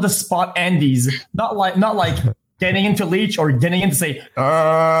on the spot Andes, not like getting into Leech or getting into say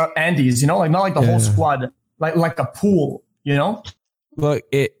Andes, like not like the whole squad, like a pool, Look,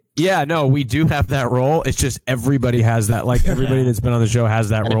 we do have that role. It's just everybody has that. Like everybody that's been on the show has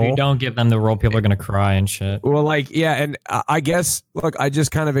that role. If you don't give them the role, people are going to cry and shit. Well, and I guess, look, I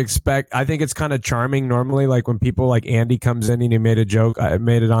just kind of I think it's kind of charming normally. Like when people like Andy comes in and he made a joke. I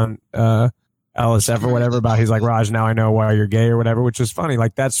made it on LSF or whatever about he's like, Raj, now I know why you're gay or whatever, which is funny.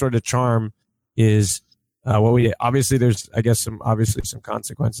 Like that sort of charm is Obviously there's I guess some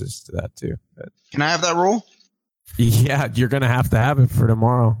consequences to that too. But, Can I have that role? yeah, you're gonna have to have it for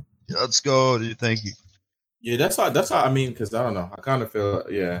tomorrow. Yeah, let's go, dude. Thank you. Yeah, that's how I mean, because I don't know. I kind of feel,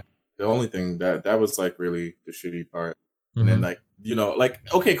 the only thing that was like really the shitty part. And then like,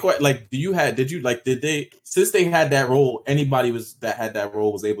 okay, like did they, since they had that role, anybody that had that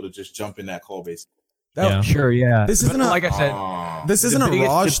role was able to just jump in that call base? Sure, yeah. This isn't like I said, this isn't a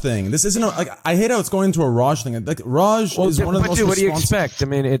Raj thing. This isn't I hate how it's going into a Raj thing. Like Raj is one of the most. What do you expect? I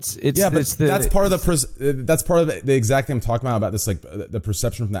mean, it's that's part of the exact thing I'm talking about this, like the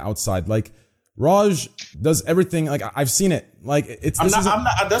perception from the outside. Like Raj does everything. Like I've seen it. Like it's. I'm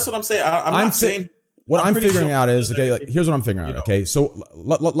not. That's what I'm saying. I'm not saying. What I'm figuring out is, okay, like, here's what I'm figuring out, okay? So,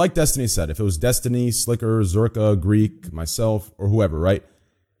 like Destiny said, if it was Destiny, Slicker, Zerka, Greek, myself, or whoever, right?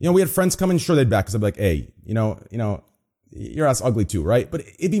 We had friends come in, sure, they'd back, because I'd be like, hey, your ass ugly too, right? But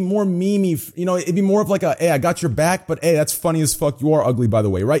it'd be more memey, it'd be more of like hey, I got your back, but hey, that's funny as fuck, you are ugly, by the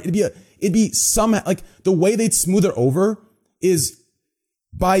way, right? It'd be somehow, like, the way they'd smooth it over is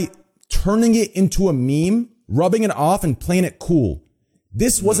by turning it into a meme, rubbing it off, and playing it cool.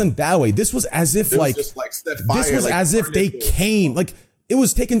 This wasn't that way. This was as if they came, like, it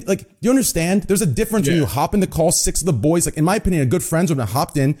was taken, like, do you understand? There's a difference when you hop in the call, 6 of the boys, like, in my opinion, good friends would have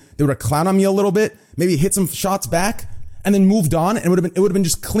hopped in, they would have clowned on me a little bit, maybe hit some shots back, and then moved on, and it would have been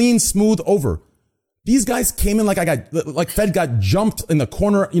just clean, smooth over. These guys came in like Fed got jumped in the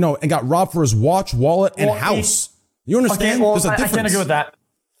corner, and got robbed for his watch, wallet, and house. You understand? Okay, There's a difference. I can't agree with that.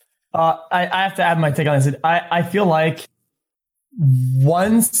 I have to add my take on this. I feel like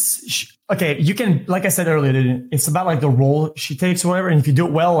you can, like I said earlier, it's about like the role she takes or whatever. And if you do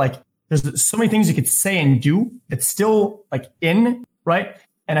it well, like there's so many things you could say and do. It's still like right?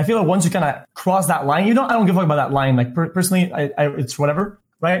 And I feel like once you kind of cross that line, I don't give a fuck about that line. Like personally, it's whatever,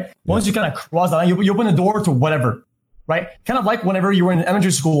 right? Once you kind of cross that line, you open the door to whatever, right? Kind of like whenever you were in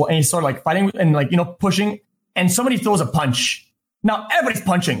elementary school and you start like fighting and like, pushing and somebody throws a punch. Now everybody's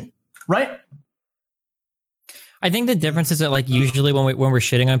punching, right? I think the difference is that, like, usually when we're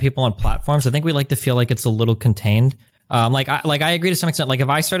shitting on people on platforms, I think we like to feel like it's a little contained. I agree to some extent. Like, if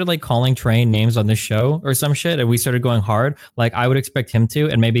I started like calling Train names on this show or some shit, and we started going hard, like I would expect him to,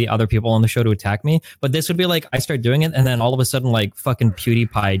 and maybe other people on the show to attack me. But this would be like I start doing it, and then all of a sudden, like fucking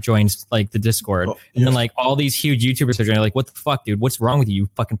PewDiePie joins like the Discord, and then like all these huge YouTubers are joining. Like, what the fuck, dude? What's wrong with you? You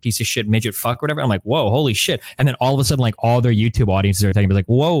fucking piece of shit, midget, fuck, whatever. I'm like, whoa, holy shit! And then all of a sudden, like all their YouTube audiences are attacking me. Like,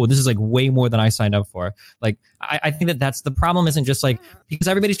 whoa, this is like way more than I signed up for. Like, I think that's the problem. Isn't just like because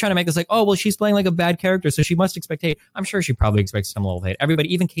everybody's trying to make this like, oh well, she's playing like a bad character, so she must expect hate. I'm sure she probably expects some level of hate.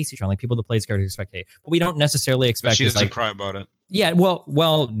 Everybody, even Casey Tron, like people that play this character expect hate, but we don't necessarily expect. She doesn't like, cry about it. Yeah,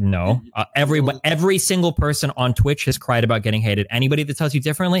 well, no. Every single person on Twitch has cried about getting hated. Anybody that tells you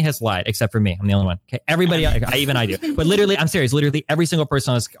differently has lied, except for me. I'm the only one. Okay, everybody, I do. But literally, I'm serious. Literally, every single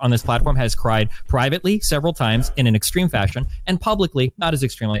person on this platform has cried privately several times in an extreme fashion, and publicly, not as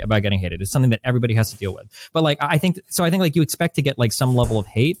extremely, about getting hated. It's something that everybody has to deal with. But like, I think like you expect to get like some level of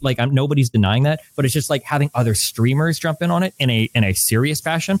hate. Like, nobody's denying that. But it's just like having other streamers jump in on it in a serious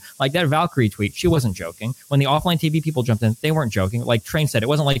fashion. Like that Valkyrie tweet, she wasn't joking. When the offline TV people jumped in, they weren't joking. Like Train said, it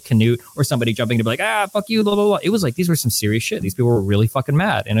wasn't like Canute or somebody jumping to be like, fuck you, blah, blah, blah. It was like, these were some serious shit. These people were really fucking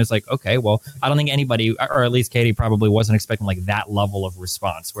mad. And it's like, okay, well, I don't think anybody, or at least Katie probably wasn't expecting like that level of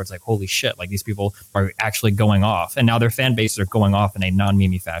response where it's like, holy shit, like these people are actually going off. And now their fan bases are going off in a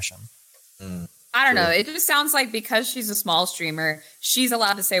non-meme fashion. I don't know. It just sounds like because she's a small streamer, she's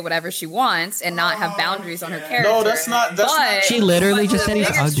allowed to say whatever she wants and not have boundaries on her character. No, that's not. She literally just said he's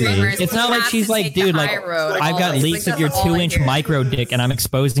ugly. It's not like she's like, dude, like I've got leaks of your 2-inch micro dick and I'm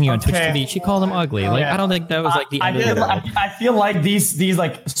exposing you on Twitch TV. She called him ugly. Like I don't think that was like the end of it. I feel like these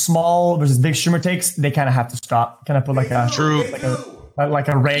like small versus big streamer takes, they kind of have to stop. Kind of put like a like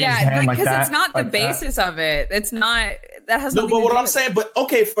a raised hand like that. Because it's not the basis of it. It's not. That has no. But what I'm saying, but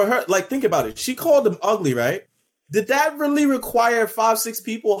okay, for her, like think about it. She called him ugly, right? Did that really require 5-6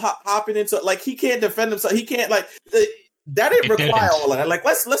 people hopping into? Like he can't defend himself. He can't like that. Didn't require all of that. Like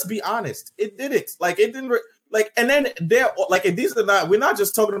let's be honest. It didn't. Like it didn't. And then they're like, and these are not. We're not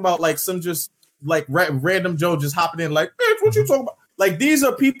just talking about like some just like random Joe just hopping in like, bitch, what you talking about? Like these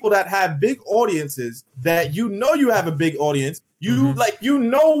are people that have big audiences that you have a big audience. You like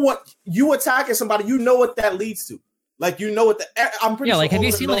what you attacking somebody. You know what that leads to. Like what I'm pretty. Yeah, sure like have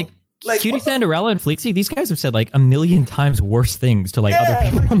you seen like Cutie Sandarella and Fleetsy? These guys have said like a million times worse things to like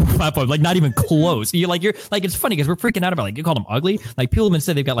other people on the platform. Like not even close. You're like it's funny because we're freaking out about like you called them ugly. Like people have been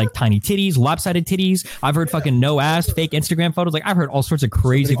said they've got like tiny titties, lopsided titties. I've heard fucking no ass, fake Instagram photos. Like I've heard all sorts of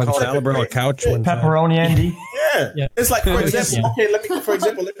crazy fucking Caliber on a couch. Pepperoni Andy. Yeah. It's like, for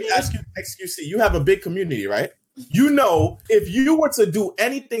example, let me ask you, XQC, you have a big community, right? You know, if you were to do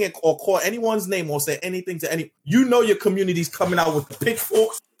anything or call anyone's name or say anything to any, you know your community's coming out with the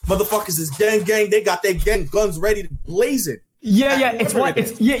pitchforks. Motherfuckers is gang. They got their gang guns ready to blaze it. Yeah. It's why.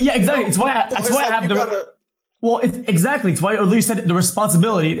 Exactly. It's why. That's why I have the. Well, exactly. It's why at least said the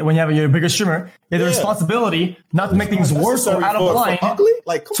responsibility when you have your bigger streamer, you have the responsibility not to make things worse or out of line,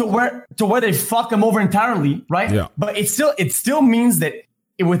 to where they fuck them over entirely, right? Yeah. But it still means that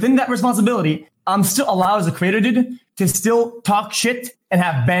within that responsibility, I'm still allowed as a creator, dude, to still talk shit and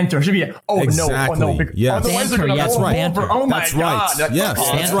have banter. It should be exactly. no. Yes. Banter, yes, right. Oh my that's God. Right. Yes,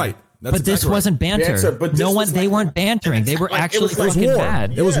 that's right. That's but this wasn't banter. They weren't bantering. They were actually fucking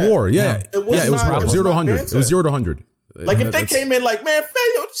mad. It was war. Yeah. It was war. 0 to 100. It was 0 to 100. Like if they came in like, man,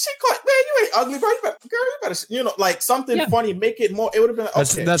 shit, man, you ain't ugly, bro. You better, like something funny, make it more. It would have been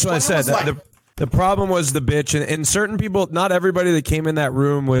okay. That's what I said. The problem was the bitch, and certain people. Not everybody that came in that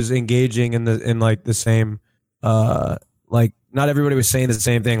room was engaging in the same. Like not everybody was saying the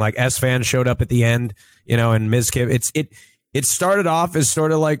same thing. Like S-Fan showed up at the end, and Mizkif. It started off as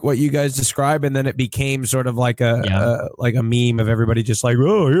sort of like what you guys describe, and then it became sort of like a meme of everybody just like,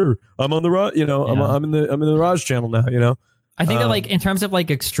 oh, here I'm on the Raj, I'm in the Raj channel now, I think that like in terms of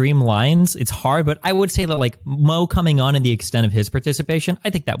like extreme lines, it's hard, but I would say that like Mo coming on and the extent of his participation, I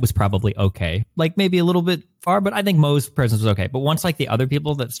think that was probably okay. Like maybe a little bit far, but I think Mo's presence was okay. But once like the other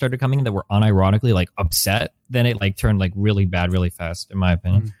people that started coming in that were unironically like upset, then it like turned like really bad really fast, in my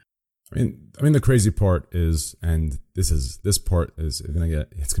opinion. I mean, the crazy part is, and this part is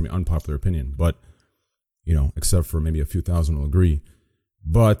it's gonna be unpopular opinion, but except for maybe a few thousand will agree.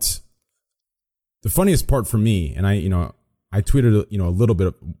 But the funniest part for me, and I tweeted a little bit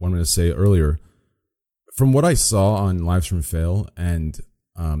of what I'm gonna say earlier. From what I saw on Livestream Fail and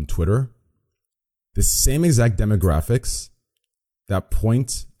Twitter, the same exact demographics that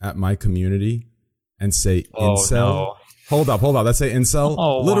point at my community and say incel. No. Hold up. Let's say incel.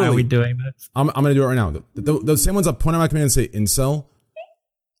 Oh, literally, why are we doing this? I'm going to do it right now. The same ones that point at my community and say incel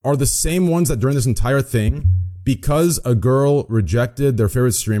are the same ones that during this entire thing, because a girl rejected their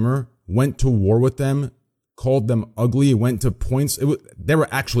favorite streamer, went to war with them, called them ugly, went to points. They were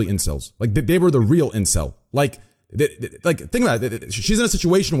actually incels. Like they were the real incel. Like think about it. She's in a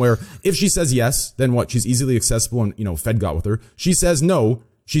situation where if she says yes, then what? She's easily accessible and, Fed got with her. She says no.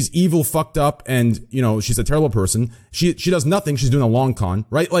 She's evil, fucked up, and, she's a terrible person. She does nothing. She's doing a long con,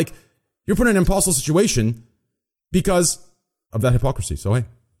 right? Like, you're put in an impossible situation because of that hypocrisy. So, hey,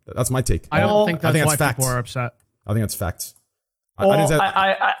 that's my take. I don't think that's why facts. people are upset. I think that's facts.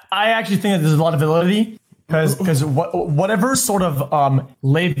 I actually think that there's a lot of validity because whatever sort of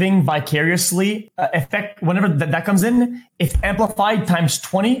living vicariously effect, whenever that comes in, it's amplified times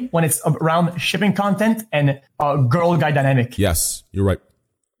 20 when it's around shipping content and girl-guy dynamic. Yes, you're right.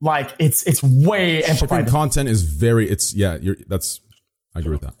 Like it's way amplified. Shipping content is very. I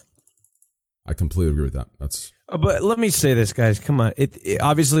agree with that. I completely agree with that. That's. But let me say this, guys. Come on. It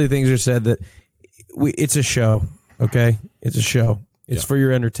obviously things are said that it's a show. Okay, it's a show. It's for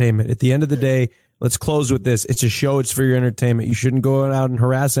your entertainment. At the end of the day, let's close with this. It's a show. It's for your entertainment. You shouldn't go out and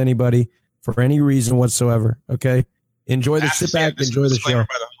harass anybody for any reason whatsoever. Okay, sit back, enjoy the show.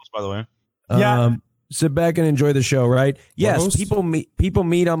 By the way, yeah. Sit back and enjoy the show, right? Yes, people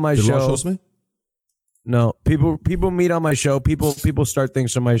meet on my show. Host me? No, people meet on my show. People start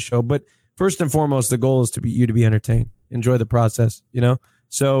things on my show. But first and foremost, the goal is to be entertained. Enjoy the process,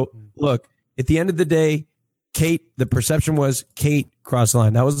 So look, at the end of the day, Kate. The perception was Kate crossed the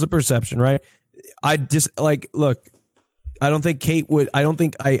line. That was the perception, right? I just look. I don't think Kate would. I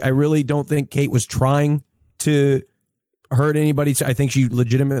really don't think Kate was trying to hurt anybody. I think she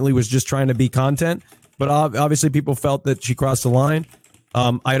legitimately was just trying to be content. But obviously people felt that she crossed the line.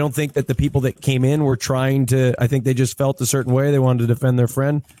 I don't think that the people that came in were trying to, I think they just felt a certain way. They wanted to defend their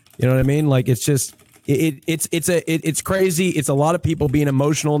friend. You know what I mean? Like, it's just, it's crazy. It's a lot of people being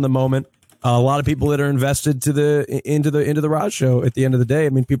emotional in the moment. A lot of people that are invested into the Raj show at the end of the day. I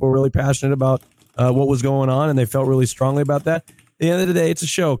mean, people were really passionate about what was going on and they felt really strongly about that. At the end of the day, it's a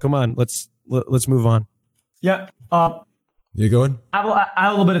show. Come on, let's move on. Yeah. You going? I have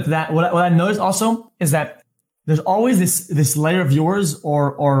a little bit of that. What I noticed also is that there's always this layer of viewers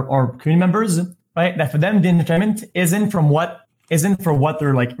or community members, right? That for them the entertainment isn't for what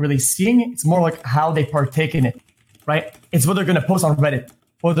they're like really seeing. It's more like how they partake in it, right? It's what they're gonna post on Reddit,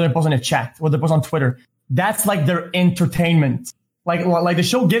 what they're gonna post in a chat, what they post on Twitter. That's like their entertainment. Like the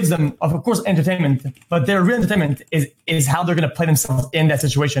show gives them, of course, entertainment, but their real entertainment is how they're going to play themselves in that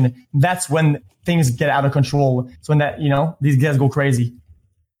situation. That's when things get out of control. So when these guys go crazy.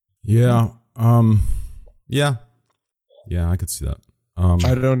 Yeah. Yeah, I could see that.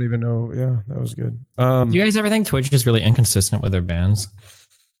 I don't even know. Yeah, that was good. Do you guys ever think Twitch is really inconsistent with their bans?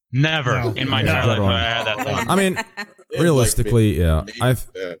 Never in my entire life have I had that thought. I mean, realistically, yeah.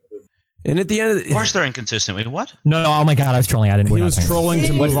 And at the end, Of course they're inconsistent. Wait, what? No, oh my god, I was trolling. I didn't. He was trolling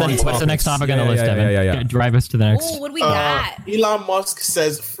to move on. What's the next topic on the list, Evan? Yeah. Drive us to the next. What do we got? Elon Musk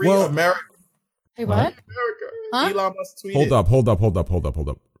says free America. Hey, what? Huh? Elon Musk tweeted. Hold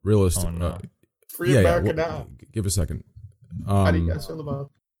up. Realistic. Free America now. Give a second. How do you guys feel about it?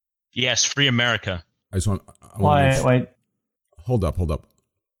 Yes, free America. I just want. Wait. Hold up.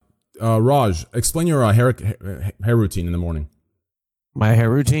 Raj, explain your hair routine in the morning. My hair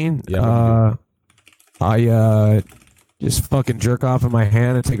routine? Yeah. I just fucking jerk off in my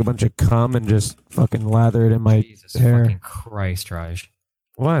hand and take a bunch of cum and just fucking lather it in my hair. Fucking Christ, Raj.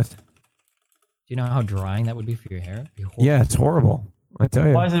 What? Do you know how drying that would be for your hair? Yeah, it's horrible. I tell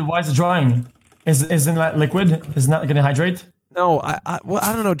you. Why is it drying? Isn't that liquid? Isn't that gonna hydrate? No, I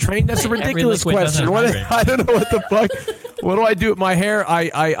don't know. Train. That's a ridiculous liquid doesn't question. hydrate. I don't know what the fuck. What do I do with my hair?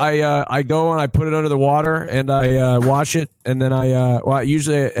 I go and I put it under the water and I wash it, and then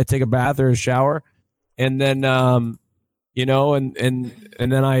usually I take a bath or a shower, and then and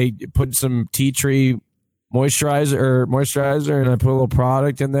then I put some tea tree moisturizer, and I put a little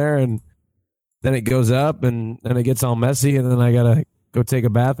product in there, and then it goes up, and then it gets all messy, and then I gotta go take a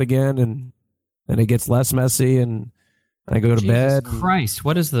bath again, and then it gets less messy, and I go to bed. Christ,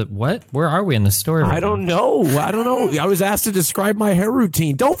 what? Where are we in the story? I don't know. I was asked to describe my hair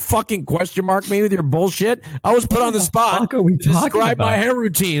routine. Don't fucking question mark me with your bullshit. I was put on the spot to describe my hair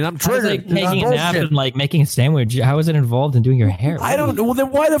routine. I'm triggered. Like taking a nap and like making a sandwich. How is it involved in doing your hair? I don't know. Well,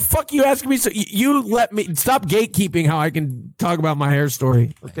 then why the fuck are you asking me? So you let me stop gatekeeping how I can talk about my hair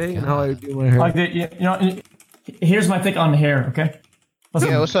story. Okay, and how I do my hair. Like here's my take on hair. Okay. Listen,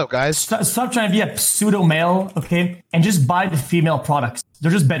 yeah, what's up, guys? Stop trying to be a pseudo male, okay? And just buy the female products.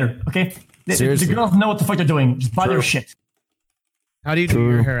 They're just better, okay? The girls know what the fuck they're doing. Just buy their shit. How do you do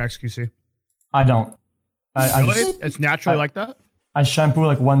your hair, XQC? I don't. I Really? just, It's naturally like that? I shampoo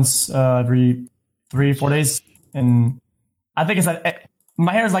like once every 3-4 days, and I think it's like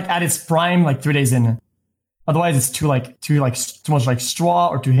my hair is like at its prime like 3 days in. Otherwise, it's too much like straw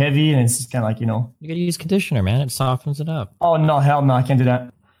or too heavy, and it's just kind of like You gotta use conditioner, man. It softens it up. Oh no, hell no, I can't do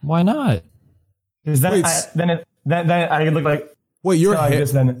that. Why not? Because then I look like your like hair.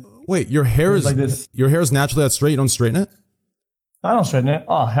 this, then Your hair is like this. Your hair is naturally that straight. You don't straighten it. I don't straighten it.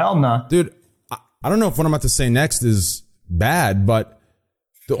 Oh hell no, dude. I don't know if what I'm about to say next is bad, but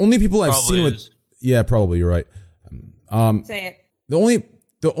the only people I've seen with probably you're right. Say it. The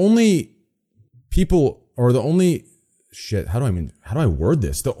only people. Or the only how do I word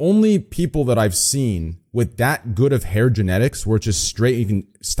this? The only people that I've seen with that good of hair genetics where it's just straight, you can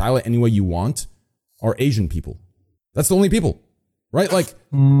style it any way you want, are Asian people. That's the only people, right? Like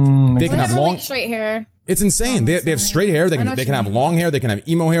they can have long straight hair. It's insane. They have straight hair. They can have long hair. They can have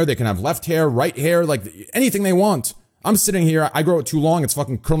emo hair. They can have left hair, right hair, like anything they want. I'm sitting here. I grow it too long. It's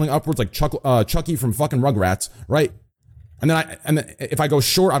fucking curling upwards like Chucky from fucking Rugrats, right? And then if I go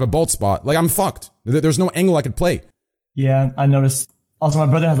short, I have a bald spot. Like I'm fucked. There's no angle I could play. Yeah, I noticed. Also, my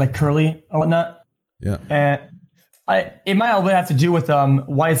brother has like curly or whatnot. Yeah. And it might all have to do with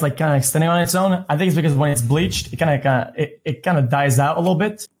why it's like kind of extending on its own. I think it's because when it's bleached, it kind of dies out a little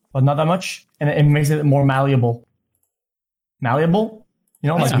bit, but not that much, and it makes it more malleable. Malleable,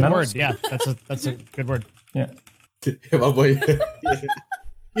 That's like a good metals? word. Yeah, that's a good word. Yeah. My boy.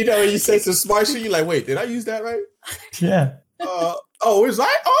 When you say some smart shit, you're like, wait, did I use that right? Yeah. It's like,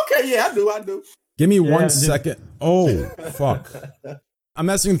 okay, yeah, I do. Give me 1 second. Oh, fuck. I'm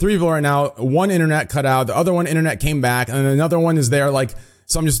messaging 3 people right now. One internet cut out. The other one internet came back. And another one is there. Like,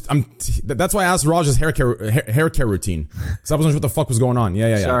 so that's why I asked Raj's hair care routine. Because I wasn't sure what the fuck was going on.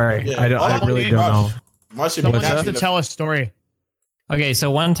 Yeah. Sorry. Yeah. I really don't know. Someone has to tell a story. Okay,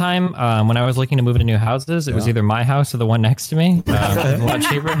 so one time when I was looking to move into new houses, it was either my house or the one next to me. It was a lot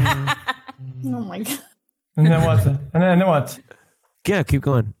cheaper. Oh my god. And then what? And then what? Yeah, keep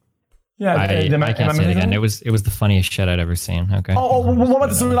going. Yeah, I can't say it again. It was the funniest shit I'd ever seen. Okay. Oh, what about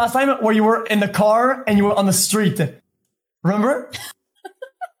the story last time where you were in the car and you were on the street? Remember?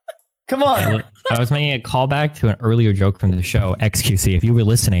 Come on. I was making a callback to an earlier joke from the show, XQC. If you were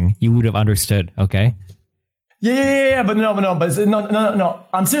listening, you would have understood, okay? Yeah, but no.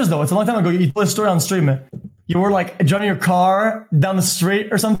 I'm serious though. It's a long time ago. You told a story on stream. You were like driving your car down the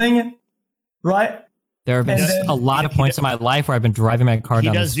street or something, right? There have been a lot of points in my life where I've been driving my car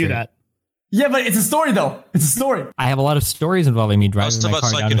down the street. He does do that. Yeah, but it's a story though. It's a story. I have a lot of stories involving me driving Tell my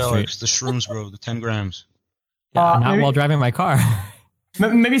us car about down the street. psychedelics, the shrooms, bro, the 10 grams. Not while driving my car.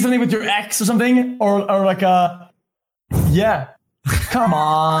 Maybe something with your ex or something, or like yeah. Come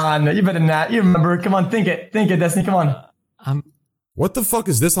on, you better not. You remember? Come on, think it, Destiny. Come on. What the fuck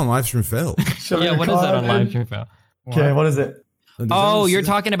is this on Livestream Fail? Yeah, what is that on Livestream Fail? Okay, what is it? Oh, you're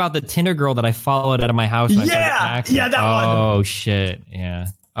talking about the Tinder girl that I followed out of my house. Yeah, that one. Oh shit, yeah.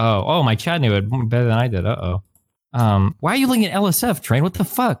 Oh, my chat knew it better than I did. Why are you looking at LSF, Train? What the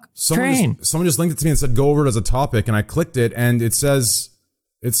fuck? Train. Someone just linked it to me and said go over it as a topic, and I clicked it, and it says,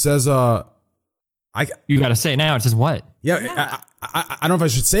 you gotta say it now. It says what? Yeah. I don't know if I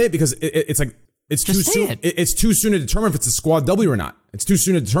should say it because it's like it's too soon. It's too soon to determine if it's a squad W or not. It's too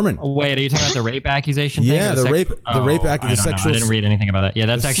soon to determine. Wait, are you talking about the rape accusation thing? Yeah, the rape accusation. I didn't read anything about that. Yeah,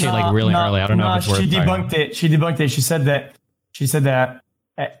 that's actually like really early. I don't know if it's worth. She debunked it. She debunked it. She said that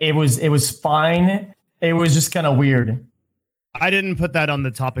it was fine. It was just kind of weird. I didn't put that on the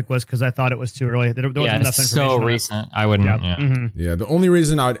topic list because I thought it was too early. There wasn't enough information. So recent. I wouldn't. Yeah. The only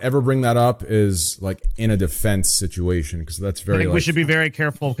reason I would ever bring that up is like in a defense situation because that's very. I think we should be very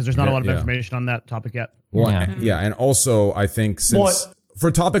careful because there's not a lot of information on that topic yet. Well, and also I think for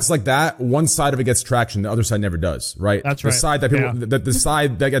topics like that, one side of it gets traction, the other side never does, right? That's right. The side that people, the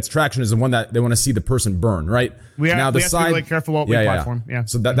side that gets traction is the one that they want to see the person burn, right? We have to be really careful what we platform. Yeah.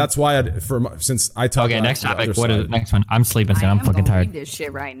 So that's why since I talk. Okay, next topic. What is the next one? I'm sleeping, so I'm fucking tired. Read this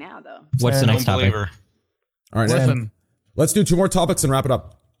shit right now, though. What's the next topic? All right, let's do 2 more topics and wrap it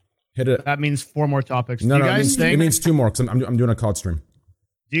up. Hit it. That means 4 more topics. No, it means 2 more because I'm doing a COD stream.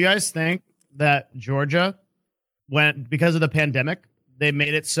 Do you guys think that Georgia because of the pandemic, they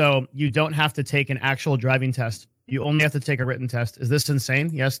made it so you don't have to take an actual driving test. You only have to take a written test. Is this insane?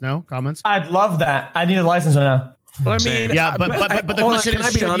 Yes, no? Comments? I'd love that. I need a license right now. But I mean, yeah, but the question is, can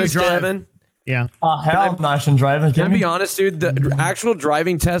I be honest, Devin? Yeah. Hell, no, I shouldn't drive. Can I be honest, dude? The actual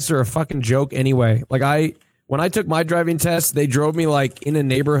driving tests are a fucking joke anyway. Like when I took my driving test, they drove me like in a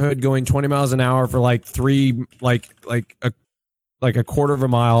neighborhood going 20 miles an hour for like a quarter of a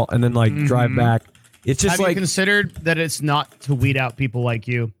mile and then like drive back. It's just have you considered that it's not to weed out people like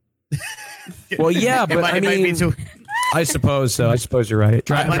you? Well, yeah, but I mean, I suppose so. I suppose you're right.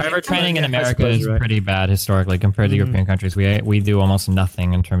 Driver training in America is pretty bad historically compared to European countries. We do almost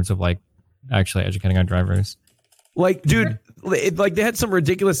nothing in terms of like actually educating our drivers. Like, dude, like they had some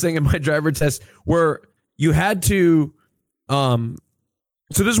ridiculous thing in my driver test where you had to. So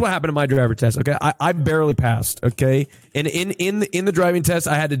this is what happened in my driver test. Okay, I barely passed. Okay, and in the driving test,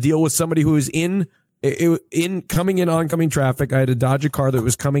 I had to deal with somebody who was in oncoming traffic. I had to dodge a car that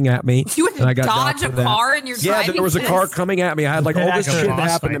was coming at me. You had to dodge a car in your driving test? Yeah, there was a car coming at me. I had like all this shit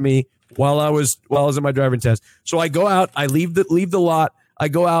happen to me while I was in my driving test. So I go out, I leave the lot, I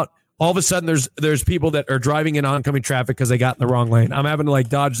go out. All of a sudden, there's people that are driving in oncoming traffic because they got in the wrong lane. I'm having to like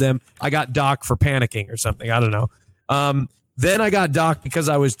dodge them. I got docked for panicking or something. I don't know. Then I got docked because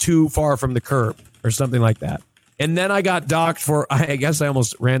I was too far from the curb or something like that. And then I got docked for, I guess I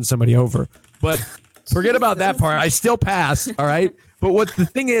almost ran somebody over. But forget about that part. I still passed, all right? But what the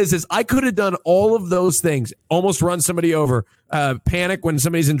thing is I could have done all of those things, almost run somebody over, panic when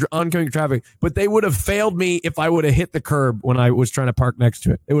somebody's in oncoming traffic, but they would have failed me if I would have hit the curb when I was trying to park next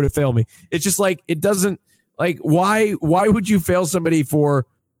to it. It would have failed me. It's just like, it doesn't, like, why would you fail somebody for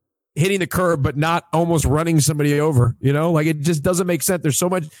hitting the curb but not almost running somebody over? You know, like it just doesn't make sense. There's so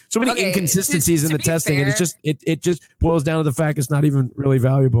many inconsistencies in the testing, and it just boils down to the fact it's not even really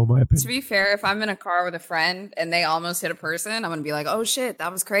valuable in my opinion. To be fair, if I'm in a car with a friend and they almost hit a person, I'm gonna be like, oh shit,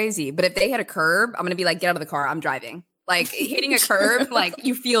 that was crazy. But if they hit a curb, I'm gonna be like, get out of the car, I'm driving. Like hitting a curb, like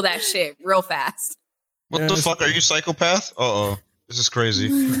you feel that shit real fast. What the fuck? Are you psychopath? This is crazy.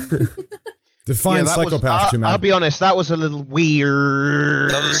 Define psychopath, I'll be honest, that was a little weird.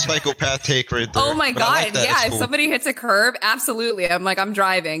 That was a psychopath take right there. Oh my god, yeah. If somebody hits a curb, absolutely. I'm like, I'm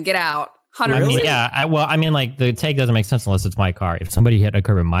driving. Get out. 100%. I mean, yeah. I mean, like the take doesn't make sense unless it's my car. If somebody hit a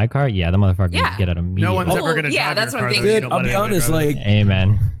curb in my car, the motherfucker can get out immediately. No one's ever gonna. Yeah, that's what I'm thinking. Dude, I'll be honest, like,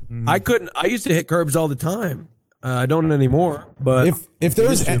 amen. I used to hit curbs all the time. I don't anymore. But if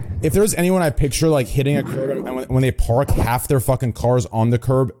there's anyone I picture like hitting a curb and when they park half their fucking cars on the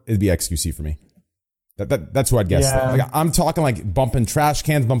curb, it'd be XQC for me. That's who I'd guess. Yeah. Like, I'm talking like bumping trash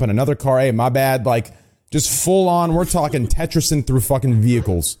cans, bumping another car. Hey, my bad. Like just full on. We're talking Tetrising through fucking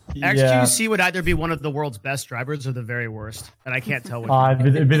vehicles. XQC would either be one of the world's best drivers or the very worst, and I can't tell which.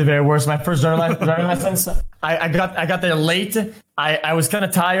 It'd be the very worst. My first driving license, I got there late. I was kind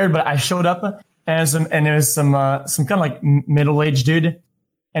of tired, but I showed up. And there was some kind of like middle-aged dude,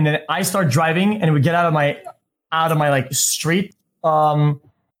 and then I start driving, and we get out of my like street, out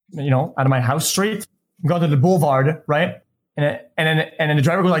of my house street, go to the boulevard, right? And then the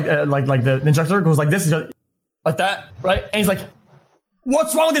driver goes like the instructor goes like this, like that, right? And he's like,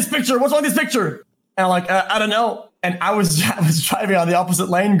 what's wrong with this picture? What's wrong with this picture? And I'm like, I don't know. And I was driving on the opposite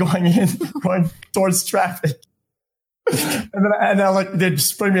lane going towards traffic. and I like, they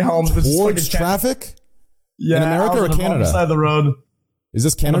just bring me home. Towards traffic? Yeah. In America or Canada? On the side of the road. Is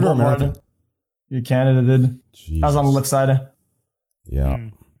this Canada or America? Yeah, Canada did. Jesus. I was on the left side. Yeah.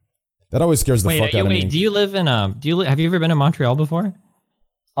 That always scares the fuck out of me. Do you live in have you ever been to Montreal before?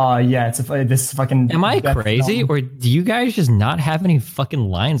 Yeah, this fucking. Am I crazy, or do you guys just not have any fucking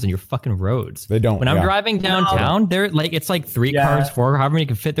lines on your fucking roads? They don't. When I'm driving downtown, they're like, it's like 3 cars, 4, however many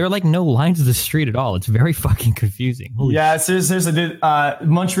can fit. There are like no lines of the street at all. It's very fucking confusing. Holy seriously, dude.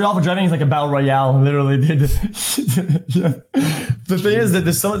 Montreal for driving is like a battle royale, literally, dude. The thing is that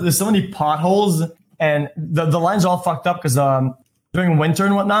there's so many potholes, and the lines are all fucked up because during winter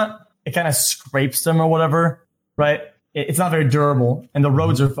and whatnot, it kind of scrapes them or whatever, right? It's not very durable, and the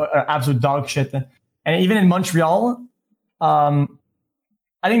roads are absolute dog shit. And even in Montreal, I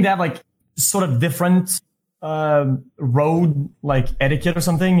think they have like sort of different road like etiquette or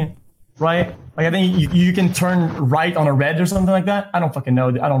something, right? Like I think you can turn right on a red or something like that. I don't fucking know.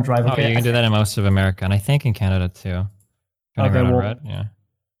 I don't drive. Okay, you can do that in most of America, and I think in Canada too. Turning right on red, yeah.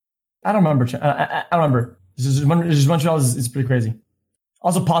 I don't remember. I don't remember. Just Montreal is pretty crazy.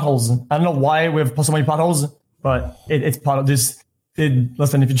 Also potholes. I don't know why we have so many potholes. But it's part of this.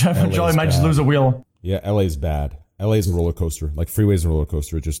 Listen, if you drive Montreal, you might just lose a wheel. Yeah, LA's bad. LA's a roller coaster. Like freeway's a roller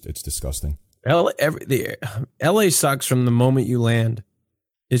coaster. It's disgusting. LA sucks from the moment you land.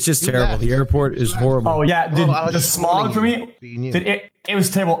 It's just terrible. The airport is horrible. Oh yeah, dude, the smog for me, dude, it was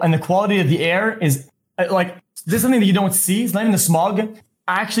terrible. And the quality of the air is like this is something that you don't see. It's not even the smog.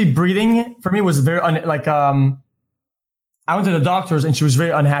 Actually, breathing for me was very I went to the doctors and she was very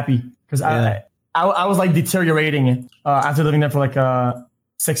unhappy because I was like deteriorating after living there for like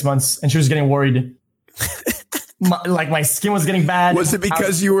 6 months, and she was getting worried. My skin was getting bad. Was it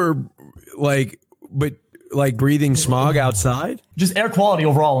because you were breathing smog outside? Just air quality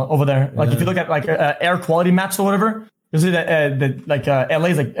overall over there. Like if you look at like air quality maps or whatever, you'll see that LA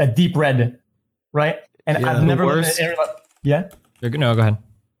is like a deep red, right? And I've never lived in an area. No, go ahead.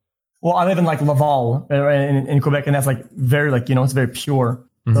 Well, I live in like Laval in Quebec, and that's like very it's very pure.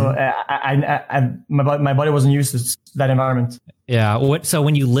 Mm-hmm. So my body wasn't used to that environment. Yeah. So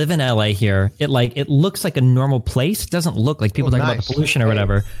when you live in LA here, it looks like a normal place. It doesn't look like people talk about the pollution or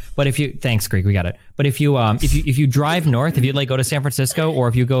whatever. But thanks, Greek, we got it. But if you drive north, if you like go to San Francisco, or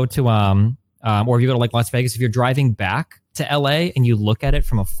if you go to or if you go to like Las Vegas, if you're driving back to LA and you look at it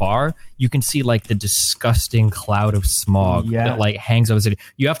from afar, you can see like the disgusting cloud of smog that like hangs over the city.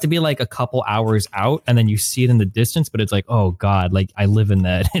 You have to be like a couple hours out and then you see it in the distance, but it's like, oh God, like I live in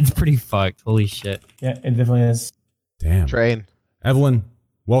that. It's pretty fucked. Holy shit. Yeah, it definitely is. Damn. Train. Evelyn,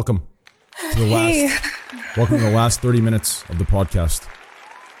 welcome to the last 30 minutes of the podcast.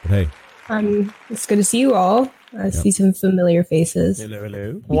 But hey. It's good to see you all. I see some familiar faces.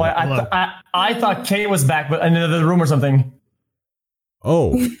 Hello. Well, I thought Kate was back, but in another room or something.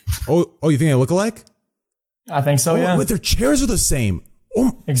 Oh, you think they look alike? I think so, yeah. But their chairs are the same.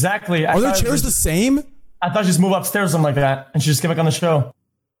 Oh, exactly. Are their chairs the same? I thought she just moved upstairs or something like that, and she just came back on the show.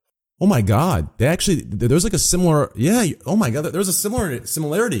 Oh my God. There's like a similar, oh my God, there's a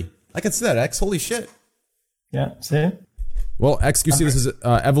similarity. I can see that, X. Holy shit. Yeah, see? Well, XQC, this is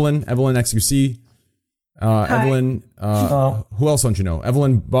Evelyn XQC. Evelyn, who else don't you know?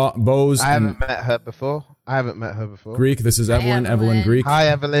 Evelyn Bose. I haven't met her before. Greek, this is Evelyn Greek. Hi,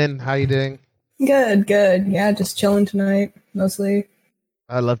 Evelyn. How you doing? Good. Yeah, just chilling tonight, mostly.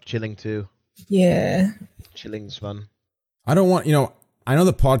 I love chilling too. Yeah. Chilling's fun. I don't want, I know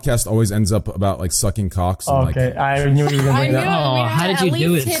the podcast always ends up about like sucking cocks. And, okay, I knew you were going to bring that. Oh, how did you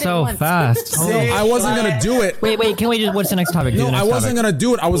do it so fast? No, I wasn't going to do it. Wait, can we just, what's the next topic? No, I wasn't going to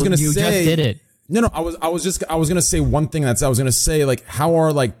do it. I was going to say. You just did it. No, I was going to say one thing. I was going to say like, how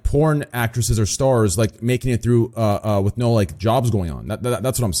are like porn actresses or stars like making it through with no like jobs going on?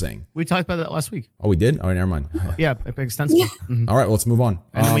 That's what I'm saying. We talked about that last week. Oh, we did? All right, never mind. Yeah, extensively. Mm-hmm. All right, well, let's move on.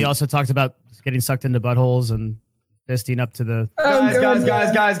 And then we also talked about getting sucked into buttholes and fisting up to the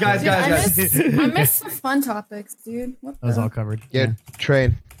guys. Dude, I missed some fun topics, dude. That was all covered. Yeah,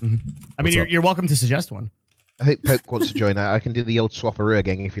 Train. Mm-hmm. I mean, you're welcome to suggest one. I think Poke wants to join that. I can do the old swapperoo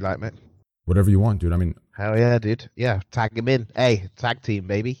gang if you like, mate. Whatever you want, dude. I mean, hell yeah, dude. Yeah, tag him in. Hey, tag team,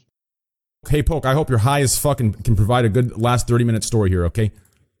 baby. Hey, Poke, I hope you're high as fuck and can provide a good last 30-minute story here, okay?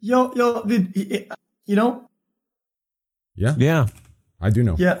 Yo, dude, you know? Yeah. I do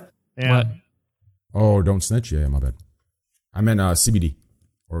know. Yeah. What? Oh, don't snitch? Yeah, my bad. I meant CBD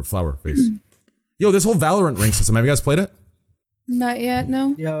or flower face. Yo, this whole Valorant rank system, have you guys played it? Not yet,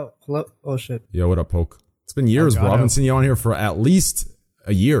 no. Yo, hello. Oh, shit. Yo, what up, Poke? It's been years, God, bro. I've no. been seeing you on here for at least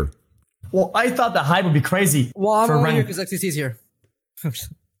a year. Well, I thought the hype would be crazy. Well, I'm for only here rank. because XCC is here.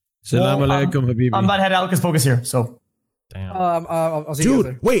 Salam alaikum, Habibi. I'm about to head out because Focus here, so. Damn. I'll see you guys Dude,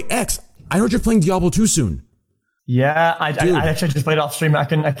 there. wait, X. I heard you're playing Diablo 2 soon. Yeah, I actually just played off stream. I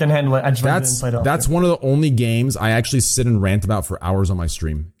can handle it. I just didn't play it off. That's one of the only games I actually sit and rant about for hours on my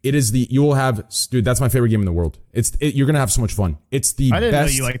stream. It is you will have, dude, that's my favorite game in the world. You're going to have so much fun. It's the I didn't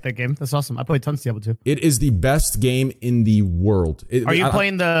best. know you liked that game. That's awesome. I played tons of Diablo 2. It is the best game in the world. Are you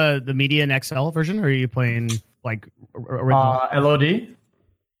playing the Median XL version, or are you playing like original? LOD.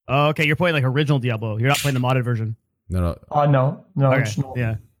 Oh, okay. You're playing like original Diablo. You're not playing the modded version. No. No. Okay. Original.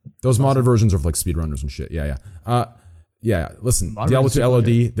 Yeah. Those modded versions are for like speedrunners and shit. Yeah. Listen, Modern Diablo versions 2 are LOD,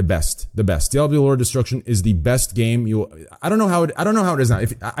 good. the best. Diablo Lord Destruction is the best game. I don't know how it is now.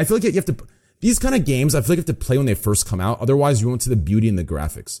 I feel like you have to. These kind of games, I feel like you have to play when they first come out. Otherwise, you won't see the beauty in the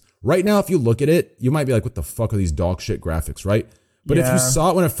graphics. Right now, if you look at it, you might be like, "What the fuck are these dog shit graphics?" Right? But if Yeah. you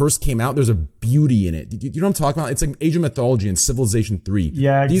saw it when it first came out, there's a beauty in it. You know what I'm talking about? It's like Age of Mythology and Civilization 3.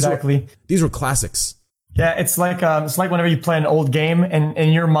 Yeah, exactly. These were classics. Yeah, it's like whenever you play an old game and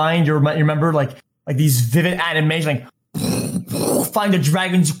in your mind you remember like these vivid animations, like find the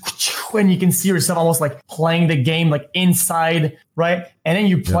dragons, and you can see yourself almost like playing the game like inside, right? And then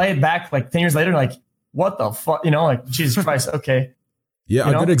you play it back like 10 years later, like what the fuck, like Jesus Christ, okay. Yeah,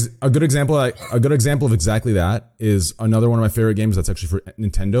 You know? a good example of exactly that is another one of my favorite games that's actually for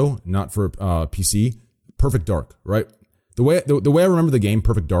Nintendo, not for PC. Perfect Dark, right? The way I remember the game,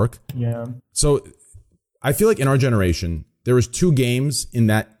 Perfect Dark. Yeah. So I feel like in our generation, there was two games in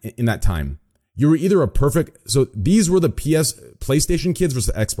that time. You were either so these were the PlayStation kids versus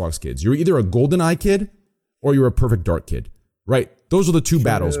the Xbox kids. You were either a GoldenEye kid or you were a Perfect Dark kid, right? Those were the two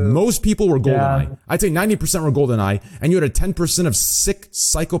battles. Most people were GoldenEye. Yeah. I'd say 90% were GoldenEye, and you had a 10% of sick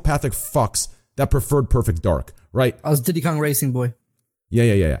psychopathic fucks that preferred Perfect Dark, right? I was Diddy Kong Racing boy.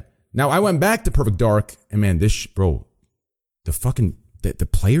 Yeah. Now I went back to Perfect Dark, and man, bro, the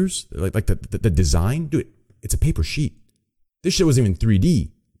players, like the design, dude, it's a paper sheet. This shit wasn't even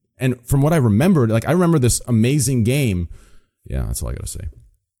 3D. And from what I remembered, I remember this amazing game. Yeah, that's all I gotta say.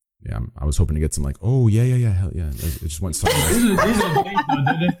 Yeah, I was hoping to get some hell yeah. It just went something.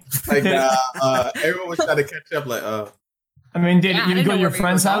 Everyone was trying to catch up. I mean, did Yeah, I you didn't go know to your where we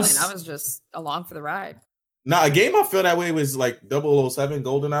friend's were going. house? I was just along for the ride. Nah, a game I feel that way was like 007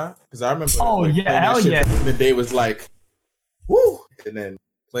 GoldenEye, because I remember. Oh, yeah, playing that hell shit yeah. back in the day was like, woo, and then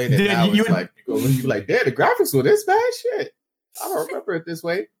playing it Dude, now you it's like you be like, damn, the graphics were this bad. Shit, I don't remember it this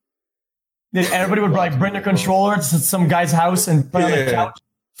way. Then everybody would like bring their controller to some guy's house and play on the Yeah. couch.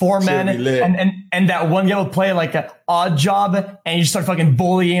 4 men, Should be lit. and that one guy would play like an Odd Job, and you start fucking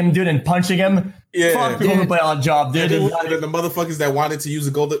bullying him, dude, and punching him. Yeah. Fuck people who play Odd Job, dude. And the motherfuckers that wanted to use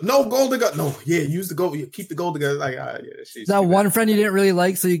the golden, use the gold, keep the golden gun. Like, she's That one friend you didn't really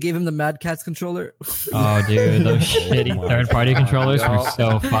like, so you gave him the Mad Catz controller. Oh, dude, those shitty third-party controllers were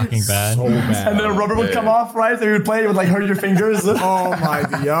so fucking bad. And then the rubber would come off, right? So you would play, it would like hurt your fingers. Oh my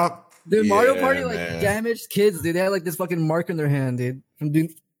god. Dude, Mario Yeah, Party man. damaged kids, dude. They had like this fucking mark in their hand, dude, from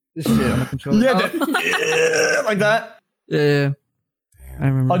doing this shit on the controller. Yeah, like that. Yeah. I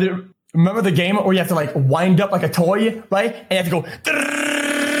remember. Oh, dude, remember the game where you have to like wind up like a toy, right? And you have to go.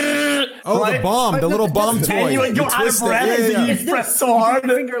 Oh, right? the bomb, the little bomb toy. And you would go You out of twist it. breath Yeah, and yeah. you press so hard.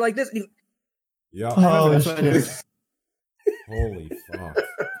 Finger like this. and you- Yeah. Oh, shit. Holy fuck.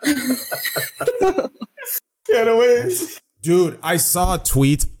 Can't win. Dude, I saw a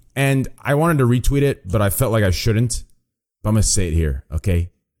tweet and I wanted to retweet it, but I felt like I shouldn't. But I'm going to say it here, okay?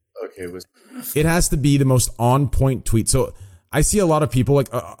 Okay, It has to be the most on point tweet. So I see a lot of people, like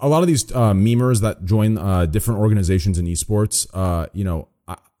a lot of these memers that join different organizations in esports.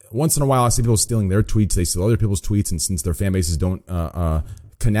 Once in a while, I see people stealing their tweets. They steal other people's tweets. And since their fan bases don't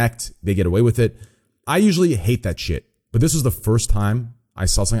connect, they get away with it. I usually hate that shit. But this was the first time I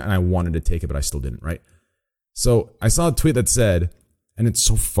saw something and I wanted to take it, but I still didn't, right? So I saw a tweet that said, and it's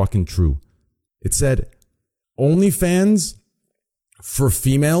so fucking true. It said, OnlyFans for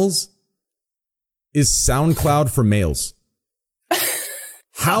females is SoundCloud for males.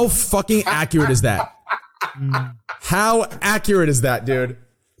 How fucking accurate is that? How accurate is that, dude?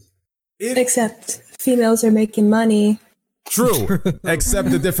 Except females are making money. True. Except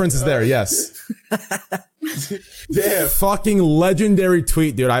the difference is there, yes. Damn. Fucking legendary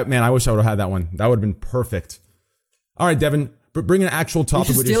tweet, dude. I wish I would have had that one. That would have been perfect. All right, Devin, bring an actual You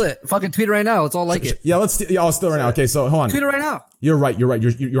topic. should steal it. Fucking tweet it right now. Let's all like it. Yeah, I'll steal it right now. Okay, so hold on. Tweet it right now. You're right.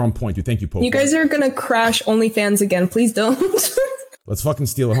 You're on point, dude. Thank you, Poke. You guys are gonna crash OnlyFans again. Please don't. Let's fucking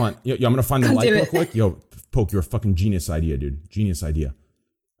steal it. Hold on. Yo, I'm gonna find the God like damn real it. quick. Yo, Poke, you're a fucking genius idea, dude. Genius idea.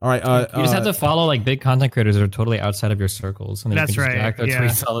 All right. You just have to follow like big content creators that are totally outside of your circles, and then That's you can right, just jack their yeah.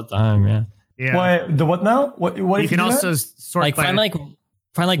 tweets all the time. Yeah. Yeah. Wait, the what now? What You can also sort like by find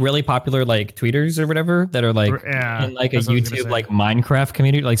like really popular like tweeters or whatever that are like Yeah, in like a that's what I was gonna YouTube say. like Minecraft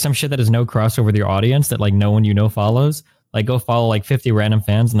community, like some shit that has no crossover with your audience that like no one you know follows. Like go follow like 50 random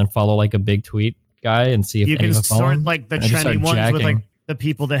fans and then follow like a big tweet guy and see if you any can of them follow sort him, like the and just trendy start ones with like jacking. the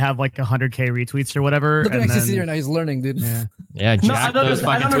people that have like 100K retweets or whatever. Look at and X's then, here now. He's learning, dude. Yeah. Yeah, No, jack I don't those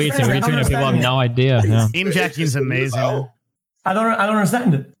fucking understand tweets and it. I don't retweet it. People have understand no idea. Yeah. Meme jacking's amazing. I don't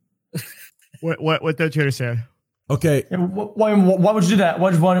understand it. What don't you understand? Okay. Why would you do that?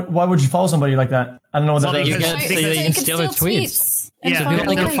 Why would you follow somebody like that? I don't know what So that that is. you can steal their tweets. And So find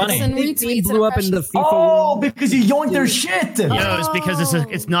people think likes it's funny. and He retweets blew and up in the FIFA Oh, world. because you yoinked their shit. No, it's because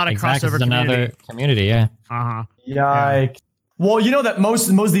it's not a Exactly, crossover it's another community. community. Yeah. Uh-huh. Yikes. Well, you know that most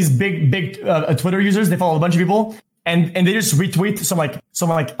of these big Twitter users, they follow a bunch of people and they just retweet some like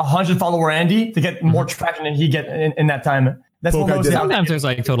 100 follower Andy to get more traction than he get in that time. That's what most Sometimes there's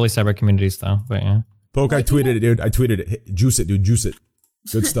like totally separate communities though, but yeah. Poke, I tweeted it, dude. I tweeted it. Hey, juice it, dude. Juice it.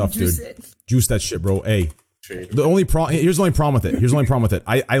 Good stuff, dude. Juice it. Juice that shit, bro. Hey. The only problem. Here's the only problem with it. Here's the only problem with it.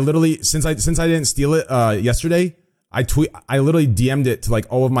 I literally since I didn't steal it yesterday, I literally DM'd it to like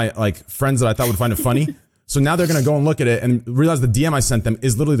all of my like friends that I thought would find it funny. So now they're gonna go and look at it and realize the DM I sent them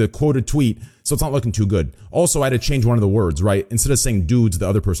is literally the quoted tweet. So it's not looking too good. Also, I had to change one of the words, right? Instead of saying dudes, the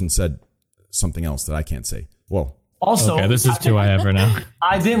other person said something else that I can't say. Whoa. Also, Okay, this is too I ever know.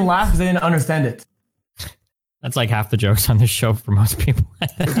 I didn't laugh because I didn't understand it. That's like half the jokes on this show for most people.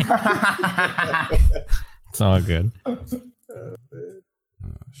 It's all good.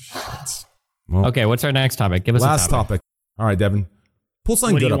 Well, Okay, what's our next topic? Give us last a topic. topic. All right, Devin. Pull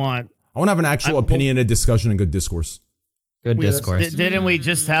something What do good you up. want? I want to have an actual opinionated discussion and good discourse Good We- discourse. Didn't we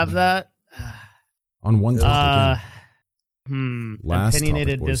just have that? on one topic. Last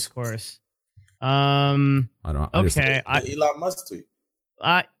Opinionated topic, boys. discourse. I don't. I just- Okay. Elon Musk tweet.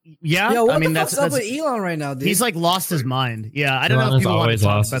 Yeah. Yo, what I mean, the that's fuck's up with Elon right now, dude? he's like lost his mind. Yeah, I don't know if Elon's people want always to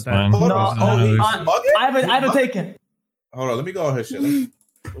talk lost about his that. mind. Hold on. I have a taken. Hold on. Let me go on his shit.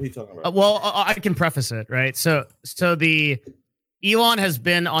 What are you talking about? Well, I can preface it, right? So the Elon has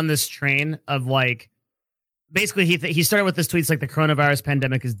been on this train of like, basically he started with this tweets like the coronavirus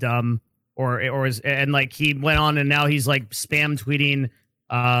pandemic is dumb, and like he went on and now he's like spam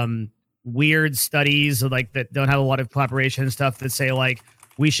tweeting weird studies like that don't have a lot of collaboration and stuff that say like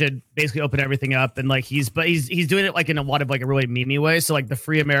we should basically open everything up, and like he's doing it like in a lot of like a really memey way. So like the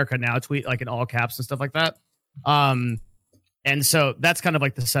Free America Now tweet like in all caps and stuff like that. And so that's kind of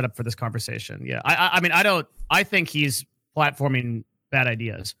like the setup for this conversation. Yeah. I mean, I think he's platforming bad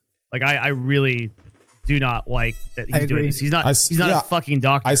ideas. Like I really do not like that he's doing this. He's not a fucking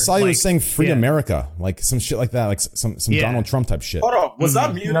doctor. I saw you like, saying "Free yeah. America," like some shit like that, like some Yeah. Donald Trump type shit. Hold on. Was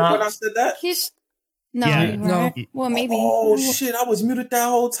I muted when I said that? No, Yeah. you weren't. Well, maybe. Oh shit! I was muted that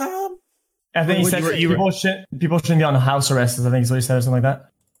whole time. I think he said people shouldn't be on house arrest. I think is what he said or something like that.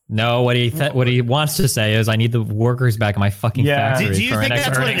 No, what he wants to say is, I need the workers back in my fucking factory. Do you for think an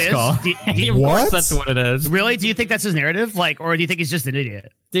that's what it earnings is? call. Of course that's what it is. Really? Do you think that's his narrative? Like, or do you think he's just an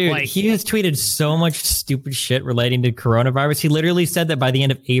idiot? Dude, like, he has tweeted so much stupid shit relating to coronavirus. He literally said that by the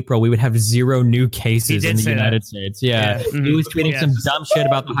end of April, we would have 0 new cases in the United States. Yeah. He was tweeting some dumb shit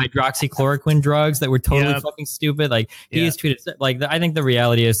about the hydroxychloroquine drugs that were totally fucking stupid. Like, he has tweeted, like, I think the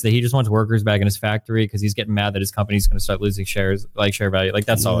reality is that he just wants workers back in his factory because he's getting mad that his company's going to start losing shares, like share value. Like,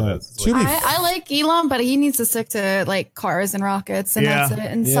 that's all it is. I like Elon, but he needs to stick to like cars and rockets, and that's it,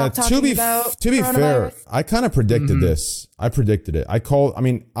 and stop talking about. To be fair, I kind of predicted this. I predicted it. I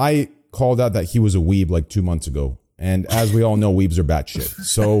called out that he was a weeb like 2 months ago. And as we all know, weebs are batshit.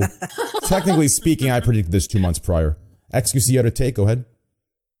 So technically speaking, I predicted this 2 months prior. XQC, you had a take? Go ahead.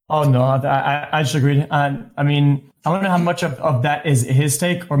 Oh, no, I just agreed. I mean, I don't know how much of that is his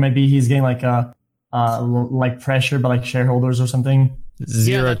take, or maybe he's getting like pressure by like shareholders or something.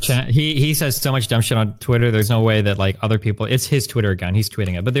 Zero chance. He says so much dumb shit on Twitter. There's no way that like other people. It's his Twitter account. He's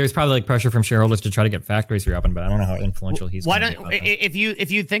tweeting it, but there's probably like pressure from shareholders to try to get factories reopened. But I don't know how influential he's. Why gonna don't be about that.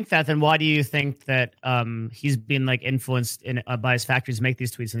 if you think that, then why do you think that he's been like influenced by his factories to make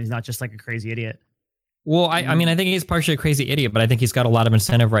these tweets, and he's not just like a crazy idiot? Well, I mean, I think he's partially a crazy idiot, but I think he's got a lot of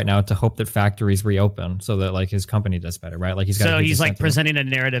incentive right now to hope that factories reopen so that like his company does better, right? Like he's got. So a huge he's like incentive. presenting a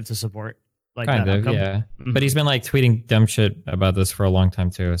narrative to support. Like kind that of, outcome. yeah. But he's been like tweeting dumb shit about this for a long time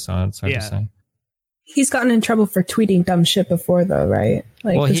too, so it's hard to say. He's gotten in trouble for tweeting dumb shit before, though, right?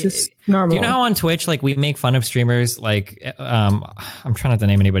 Like this is normal. Do you know how on Twitch, like we make fun of streamers, like I'm trying not to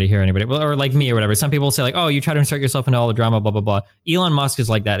name anybody, or like me or whatever. Some people say like, oh, you try to insert yourself into all the drama, blah, blah, blah. Elon Musk is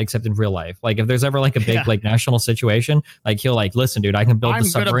like that, except in real life. Like if there's ever like a big like national situation, like he'll like, listen, dude, I can build the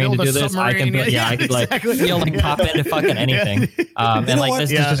submarine to do this. I can build, I could like, he'll like pop into fucking anything. And like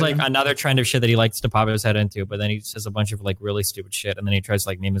this is just like another trend of shit that he likes to pop his head into. But then he says a bunch of like really stupid shit, and then he tries to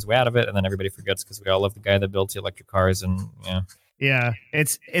like meme his way out of it, and then everybody forgets because we all love the guy that built the electric cars, and Yeah,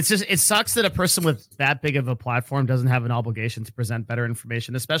 it's just it sucks that a person with that big of a platform doesn't have an obligation to present better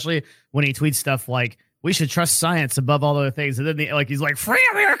information, especially when he tweets stuff like we should trust science above all other things, and then he's like free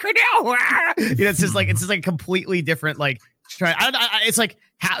America now. It's just like completely different. Like it's like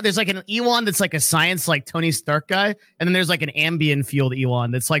how there's like an Elon that's like a science like Tony Stark guy, and then there's like an ambient field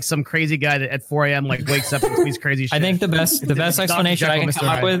Elon that's like some crazy guy that at 4 a.m. like wakes up and tweets crazy shit. I think the best explanation I can come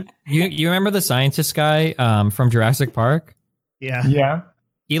up with. You remember the scientist guy from Jurassic Park? Yeah.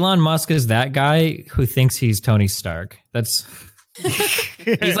 Elon Musk is that guy who thinks he's Tony Stark. That's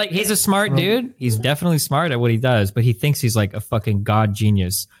he's a smart dude. He's definitely smart at what he does, but he thinks he's like a fucking god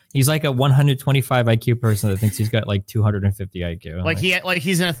genius. He's like a 125 IQ person that thinks he's got like 250 IQ. Like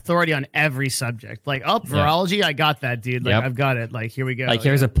he's an authority on every subject. Like, virology, I got that, dude. Like I've got it. Like here we go. Like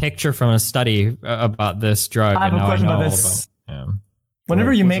here's a picture from a study about this drug. I have a question about this.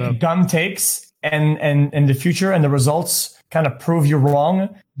 Whenever you make dumb takes and in the future and the results kind of prove you're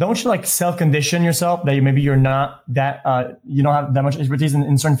wrong, don't you like self-condition yourself that maybe you're not that you don't have that much expertise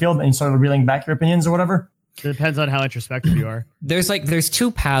in certain field and you start reeling back your opinions or whatever? It depends on how introspective you are. There's two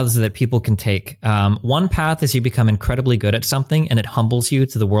paths that people can take. One path is you become incredibly good at something and it humbles you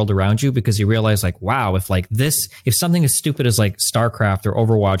to the world around you because you realize like, wow, if something as stupid as like StarCraft or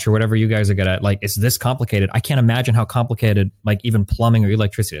Overwatch or whatever you guys are good at, like it's this complicated. I can't imagine how complicated like even plumbing or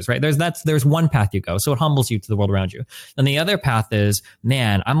electricity is, right? There's one path you go. So it humbles you to the world around you. And the other path is,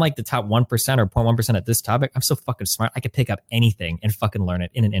 man, I'm like the top 1% or 0.1% at this topic. I'm so fucking smart. I could pick up anything and fucking learn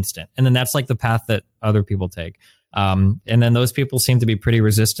it in an instant. And then that's like the path that other people take. And then those people seem to be pretty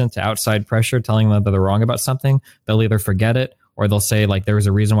resistant to outside pressure telling them that they're wrong about something. They'll either forget it or they'll say like there was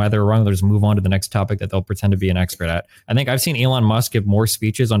a reason why they were wrong. They'll just move on to the next topic that they'll pretend to be an expert at. I think I've seen Elon Musk give more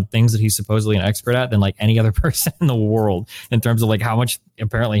speeches on things that he's supposedly an expert at than like any other person in the world in terms of like how much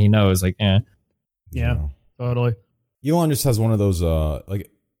apparently he knows. Like, yeah, totally. Elon just has one of those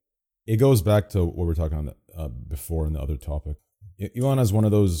like it goes back to what we were talking on before in the other topic. Elon has one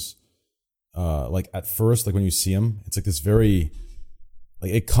of those like at first, like when you see him, it's like this very,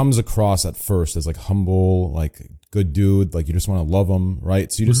 like it comes across at first as like humble, like good dude, like you just want to love him,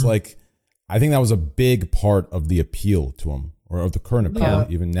 right? So you just like, I think that was a big part of the appeal to him, or of the current appeal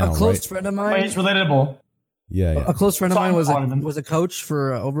even now, a close right? friend of mine. It's relatable. Yeah. A close friend of mine was a coach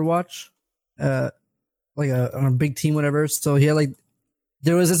for Overwatch, like on a big team, whatever. So he had like,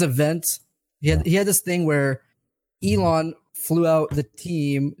 there was this event. He had this thing where Elon flew out the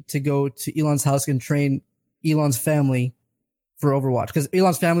team to go to Elon's house and train Elon's family for Overwatch because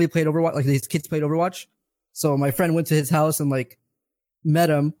Elon's family played Overwatch, like his kids played Overwatch. So my friend went to his house and like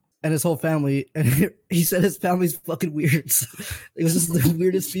met him and his whole family, and he said his family's fucking weird. It was just the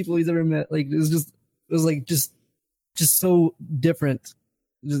weirdest people he's ever met. Like it was just so different.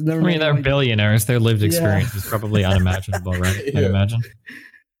 Just never they're billionaires. Their lived experience is probably unimaginable, right? I imagine.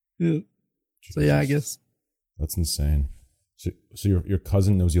 Yeah. So yeah, I guess that's insane. So your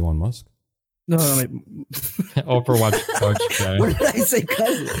cousin knows Elon Musk? No, Overwatch coach guy. Where did I say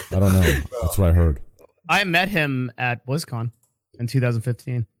cousin? I don't know. That's what I heard. I met him at BlizzCon in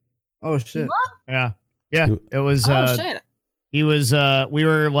 2015. Oh shit! Yeah. It was. Shit. He was. We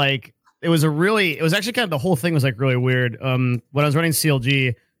were like. It was actually kind of the whole thing was like really weird. When I was running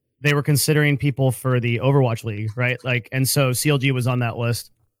CLG, they were considering people for the Overwatch League, right? Like, and so CLG was on that list,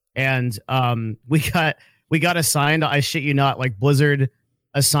 and we got assigned, I shit you not, like Blizzard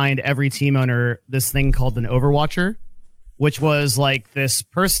assigned every team owner this thing called an Overwatcher, which was like this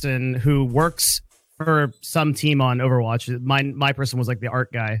person who works for some team on Overwatch. My person was like the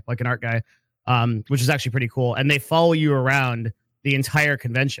art guy, like an art guy, which is actually pretty cool. And they follow you around the entire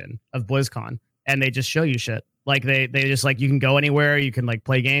convention of BlizzCon, and they just show you shit. Like they just like, you can go anywhere, you can like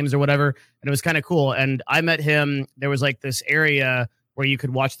play games or whatever. And it was kind of cool. And I met him. There was like this area where you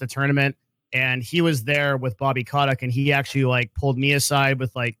could watch the tournament. And he was there with Bobby Kotick, and he actually like pulled me aside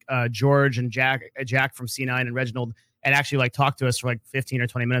with like George and Jack from C9 and Reginald, and actually like talked to us for like 15 or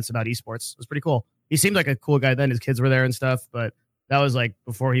 20 minutes about esports. It was pretty cool. He seemed like a cool guy then. His kids were there and stuff, but that was like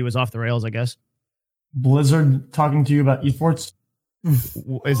before he was off the rails, I guess. Blizzard talking to you about esports?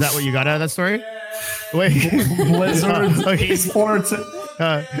 Is that what you got out of that story? Wait, Blizzard esports.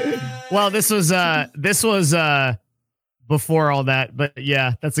 Well, this was before all that. But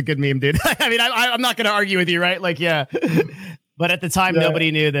yeah, that's a good meme, dude. I mean, I'm not going to argue with you, right? Like, yeah. But at the time,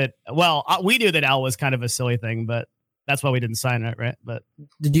 nobody knew that. Well, we knew that Al was kind of a silly thing, but that's why we didn't sign it, right? But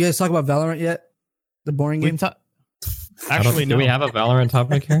did you guys talk about Valorant yet? The boring game? Actually, do we have a Valorant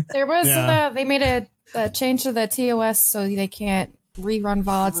topic here? There was they made a change to the TOS so they can't rerun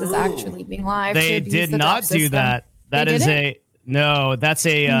VODs as actually being live. They did not do that. That's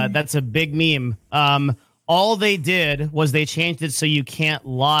a big meme. All they did was they changed it so you can't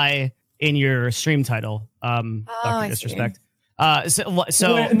lie in your stream title. Dr. Disrespect.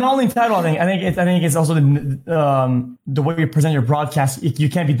 So Wait, not only title, I think it's also the way you present your broadcast. You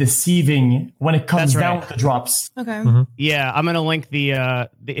can't be deceiving when it comes down with the drops. Okay. Mm-hmm. Yeah, I'm gonna link the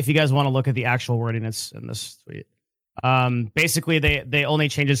if you guys want to look at the actual wording, it's in this tweet. Basically, they only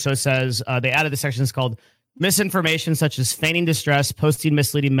changed it so it says they added the sections called misinformation such as feigning distress, posting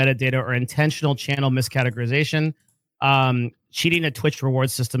misleading metadata, or intentional channel miscategorization, cheating a Twitch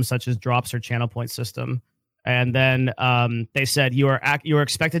reward system such as drops or channel point system. And then they said you are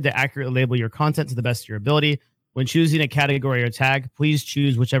expected to accurately label your content to the best of your ability. When choosing a category or tag, please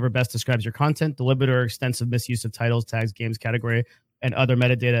choose whichever best describes your content. Deliberate or extensive misuse of titles, tags, games, category, and other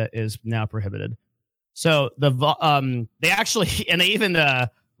metadata is now prohibited. So they actually and they even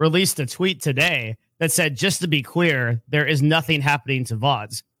released a tweet today that said, just to be clear, there is nothing happening to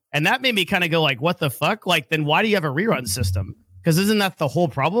VODs. And that made me kind of go like, what the fuck? Like, then why do you have a rerun system? Because isn't that the whole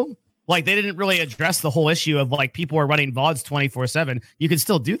problem? Like, they didn't really address the whole issue of like people are running VODs 24/7. You can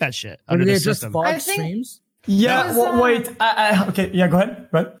still do that shit under the system. VOD streams? Yeah. Wait. Okay. Yeah. Go ahead.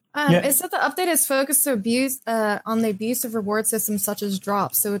 It said the update is focused to abuse on the abuse of reward systems such as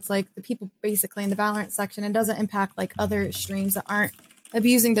drops. So it's like the people basically in the Valorant section. It doesn't impact like other streams that aren't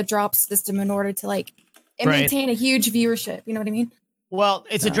abusing the drop system in order to like maintain a huge viewership. You know what I mean? Well,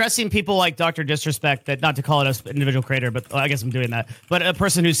 it's addressing people like Dr. Disrespect, that not to call it an individual creator, but I guess I'm doing that. But a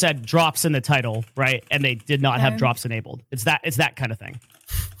person who said drops in the title, right? And they did not have drops enabled. It's that kind of thing.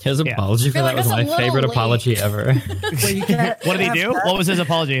 His apology for that was my favorite apology ever. What did he do? What was his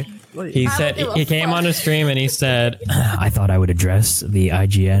apology? He said he came on a stream and he said, I thought I would address the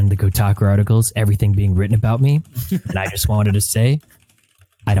IGN, the Kotaku articles, everything being written about me. And I just wanted to say,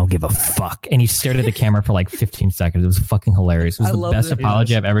 I don't give a fuck. And he stared at the camera for like 15 seconds. It was fucking hilarious. It was the best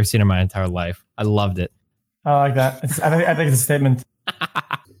apology I've ever seen in my entire life. I loved it. I like that. I think it's a statement.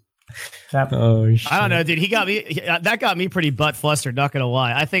 Oh, shit. I don't know, dude. That got me pretty butt flustered. Not gonna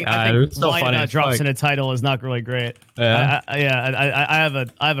lie. I think lying about drops in a title is not really great. Yeah, I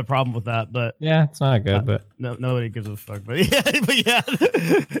have a problem with that. But yeah, it's not good. But nobody gives a fuck. But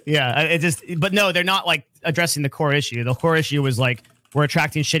yeah. It just. But no, they're not like addressing the core issue. The core issue was like, we're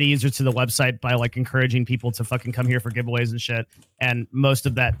attracting shitty users to the website by like encouraging people to fucking come here for giveaways and shit. And a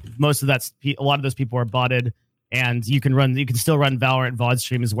lot of those people are botted, and you can still run Valorant VOD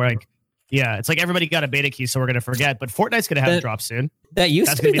streams where like, yeah, it's like everybody got a beta key, so we're gonna forget. But Fortnite's gonna have a drop soon. That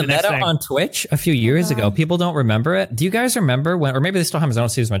used to be the meta on Twitch a few years ago. People don't remember it. Do you guys remember when, or maybe they still happens, I don't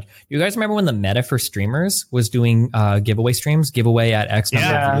see as much. Do you guys remember when the meta for streamers was doing giveaway streams, giveaway at X number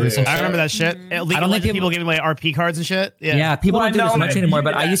of viewers? I remember that shit. I don't think people giving away RP cards and shit. Yeah, people don't do this much anymore,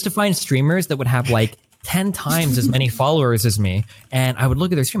 but I used to find streamers that would have like 10 times as many followers as me, and I would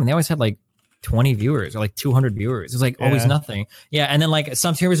look at their stream and they always had like 20 viewers or like 200 viewers. It's like always nothing. Yeah. And then like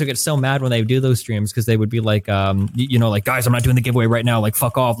some streamers would get so mad when they do those streams because they would be like, like, guys, I'm not doing the giveaway right now. Like,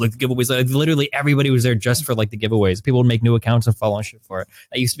 fuck off. Like, the giveaways. Like, literally everybody was there just for like the giveaways. People would make new accounts and follow and shit for it.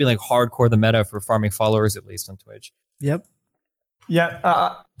 That used to be like hardcore the meta for farming followers, at least on Twitch. Yep.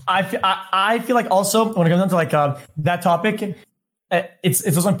 Yeah. I feel like also when it comes down to like that topic,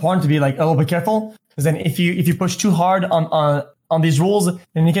 it's also important to be like a little bit careful, because then if you push too hard on these rules,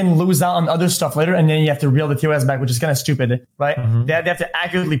 then you can lose out on other stuff later, and then you have to reel the TOS back, which is kind of stupid, right? Mm-hmm. They have to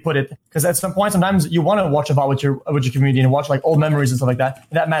accurately put it, because at some point, sometimes you want to watch a VOD with your community and watch like old memories and stuff like that.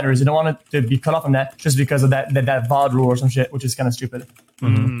 And that matters. You don't want it to be cut off from that just because of that VOD rule or some shit, which is kind of stupid.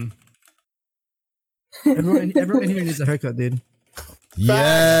 Mm-hmm. Everyone here needs a haircut, dude.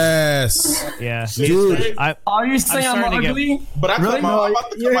 Yes. Yeah. Dude. Are you saying I'm ugly? But I'm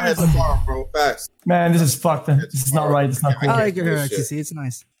about to cut my head tomorrow, bro. Fast. Man, this is fucked. This is not right. It's not cool. I like your hair, XC. It's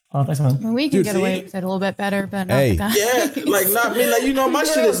nice. Oh, thanks, man. Well, we can get away with it a little bit better, but not hey. the guys. Like not me. Like, you know, my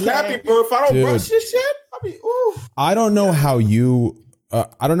shit is nappy, bro. If I don't brush this shit, I mean, ooh. I don't know how you.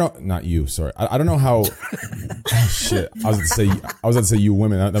 I don't know. Not you. Sorry. I don't know how. Shit. I was about to say you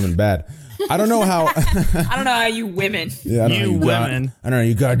women. That would have been bad. I don't know how. I don't know how you women. Yeah, I don't know women. I don't know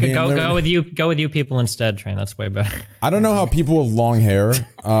you goddamn. Go with you. Go with you people instead, Train. That's way better. I don't know how people with long hair.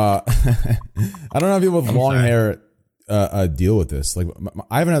 I don't know how people with long hair deal with this. Like,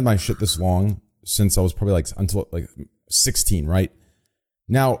 I haven't had my shit this long since I was probably like until like 16, right?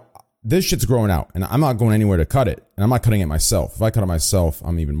 Now, this shit's growing out, and I'm not going anywhere to cut it, and I'm not cutting it myself. If I cut it myself,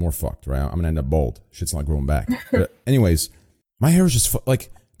 I'm even more fucked, right? I'm gonna end up bald. Shit's not growing back. But anyways, my hair is just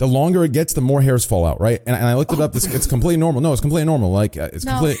like the longer it gets, the more hairs fall out, right? And I looked it up. It's completely normal. No, it's completely normal. Like it's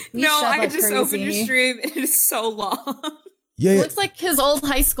complete. No, I just opened your stream. It is so long. Yeah, Looks like his old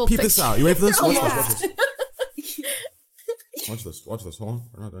high school Peep picture. this out. You ready for this? Watch Yeah. this. Watch this. Hold on.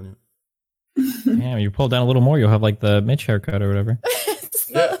 We're not done yet. Damn, you pull down a little more, you'll have like the Mitch haircut or whatever.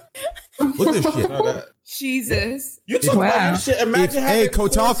 Look at this shit. Jesus. You talk about that shit. Imagine Hey,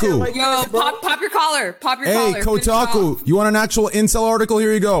 Kotaku. Yo, pop your collar. Pop your Hey, collar. Finish it off. Kotaku. You want an actual incel article?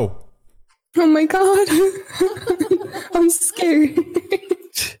 Here you go. Oh my god. I'm scared.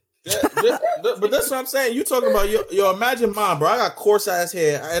 But that's what I'm saying. You talking about yo? Imagine mine, bro. I got coarse ass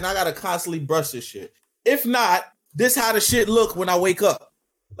hair, and I gotta constantly brush this shit. If not, this how the shit look when I wake up.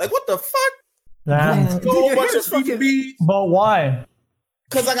 Like what the fuck? Damn. A whole bunch of BBs. But why?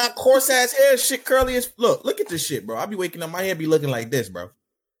 Cause I got coarse ass hair, shit curly as look at this shit, bro. I be waking up, my hair be looking like this, bro.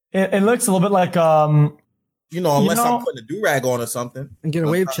 It looks a little bit like unless I'm putting a do rag on or something. And get a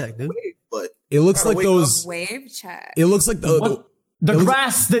wave check, dude. But it looks like those. Wave check. It looks like the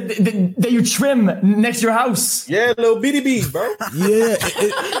grass that you trim next to your house. Yeah, little bitty bees, bro. Yeah.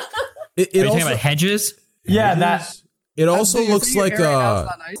 It Are you also, talking about hedges? Yeah, that. It also looks like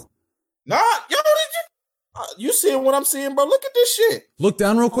Nah, yo, you seeing what I'm seeing, bro? Look at this shit. Look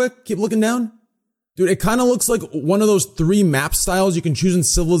down real quick. Keep looking down. Dude, it kind of looks like one of those 3 map styles you can choose in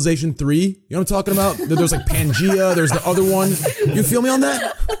Civilization 3. You know what I'm talking about? There's like Pangea. There's the other one. You feel me on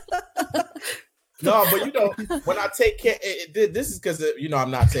that? No, but you know, when I take care, this is because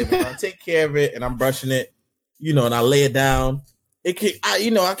I'm not saying, when I take care of it and I'm brushing it, and I lay it down, it can,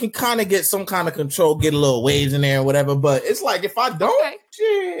 I can kind of get some kind of control, get a little waves in there or whatever. But it's like if I don't,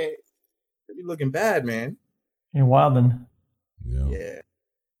 shit, it be looking bad, man. You're wildin'. Yeah,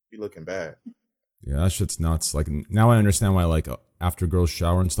 be looking bad. Yeah, that shit's nuts. Like now I understand why like after girls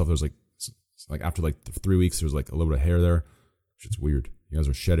shower and stuff, there's like after like 3 weeks, there's like a little bit of hair there. Shit's weird. You guys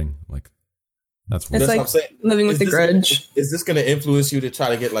are shedding. Like that's weird. It's like living with a grudge. Is this going to influence you to try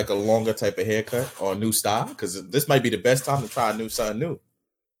to get like a longer type of haircut or a new style? Because this might be the best time to try something new.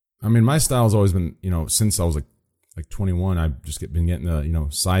 I mean, my style's always been, since I was like 21, I've just been getting the,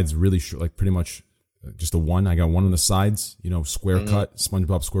 sides really short, like pretty much just a one. I got one on the sides, square cut,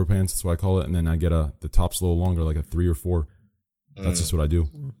 SpongeBob SquarePants. That's what I call it. And then I get the top's a little longer, like a 3 or 4. That's just what I do.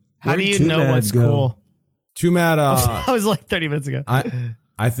 How do you know what's cool? Too mad. I was like 30 minutes ago.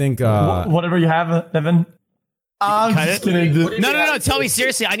 I think whatever you have, Devin. I'm just kidding. No. Tell me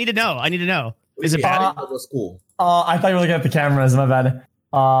seriously. I need to know. Is it bad? What's cool? I thought you were looking at the cameras. My bad.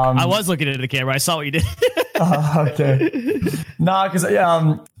 I was looking at the camera. I saw what you did. Okay. Nah, because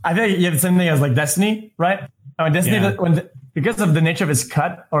I think you have the same thing as like Destiny, right? I mean, Destiny, because of the nature of his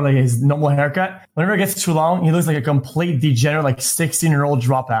cut or like his normal haircut, whenever it gets too long, he looks like a complete degenerate, like 16-year-old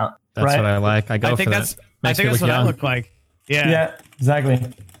dropout. That's right? what I like. I think that's what I look like. Yeah. Yeah,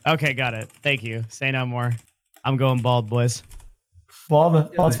 exactly. Okay, got it. Thank you. Say no more. I'm going bald, boys.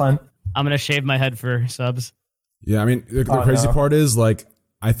 Bald? Bald's fine. I'm going to shave my head for subs. Yeah, I mean, the crazy part is, like,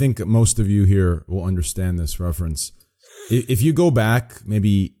 I think most of you here will understand this reference. If you go back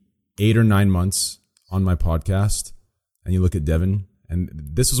maybe 8 or 9 months on my podcast and you look at Devin, and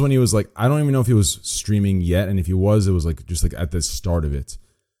this was when he was like, I don't even know if he was streaming yet. And if he was, it was like just like at the start of it.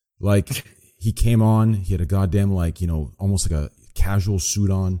 Like he came on, he had a goddamn almost like a casual suit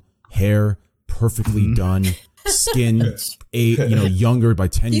on, hair perfectly done, skin younger by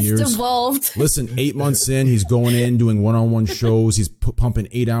 10 years. He's devolved. Listen, 8 months in, he's going in doing one-on-one shows. He's pumping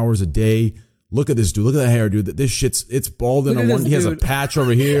 8 hours a day. Look at this dude. Look at that hair, dude. This it's balding on one. He has a patch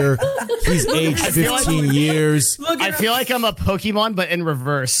over here. He's aged 15 years. I feel like I'm a Pokemon, but in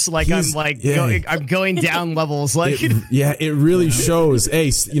reverse. Like I'm going down levels. Like it really shows.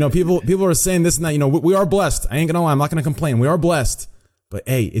 Hey, people are saying this and that. We are blessed. I ain't gonna lie. I'm not gonna complain. We are blessed. But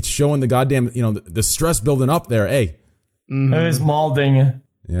hey, it's showing the goddamn the stress building up there. Hey, it is molding.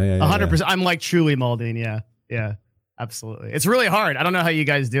 Yeah. 100%. I'm like truly molding. Yeah. Absolutely. It's really hard. I don't know how you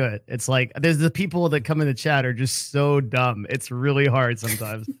guys do it. It's like there's the people that come in the chat are just so dumb. It's really hard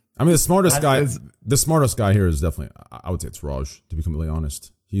sometimes. I mean, the smartest guy here is definitely, I would say it's Raj, to be completely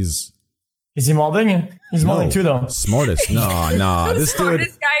honest. Is he molding? He's molding too, though. Smartest? Nah. This dude. Guy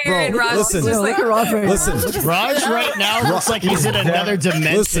here in Raj listen. just like, Listen. Raj right now looks like he's in another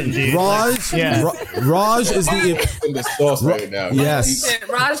dimension, dude. Raj. Raj is in the sauce right now. Yes.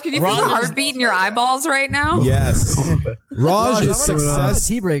 Raj, can you feel the heartbeat in your eyeballs right now? Yes. Raj is success.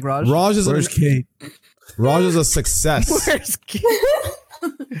 Tea break, Raj. Raj is Where's Kate? Raj is a success. Where's Kate?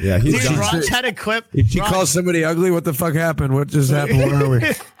 Yeah, Dude, Raj had a clip. If she Raj- calls somebody ugly, what the fuck happened? What just happened? Where are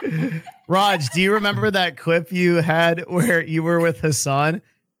we? Raj, do you remember that clip you had where you were with Hassan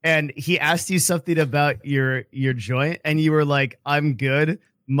and he asked you something about your joint and you were like, "I'm good.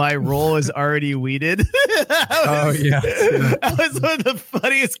 My roll is already weeded." Oh yeah, that was one of the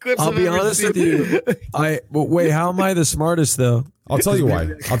funniest clips. I'll I've be ever honest seen. with you. But wait, how am I the smartest though? I'll tell you why.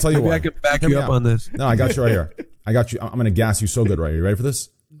 I'll tell you Maybe why. I can back Hear you me up out. on this. No, I got you right here. I got you. I'm going to gas you so good right here. You ready for this?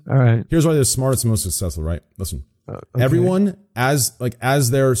 All right. Here's why they're smartest and most successful, right? Listen. Everyone, as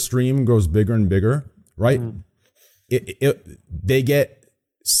their stream grows bigger and bigger, right? They get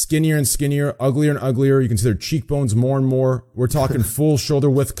skinnier and skinnier, uglier and uglier. You can see their cheekbones more and more. We're talking full shoulder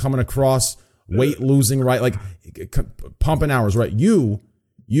width coming across, weight losing, right? Like pumping hours, right? You,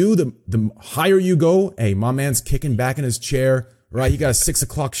 the higher you go, hey, my man's kicking back in his chair, right? He got a 6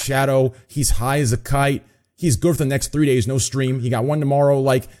 o'clock shadow. He's high as a kite. He's good for the next 3 days. No stream. He got one tomorrow.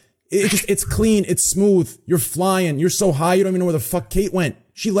 Like it's clean. It's smooth. You're flying. You're so high. You don't even know where the fuck Kate went.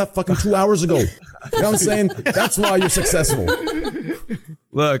 She left fucking 2 hours ago. You know what I'm saying? That's why you're successful.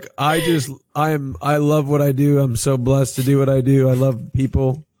 Look, I love what I do. I'm so blessed to do what I do. I love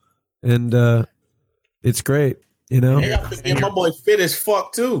people, and it's great. You know. And my boy fit as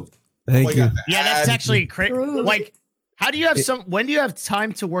fuck too. Thank you. Yeah, that's actually crazy. Like, how do you have when do you have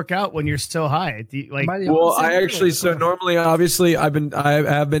time to work out when you're so high? Do you, like, Well, I actually normally, obviously, I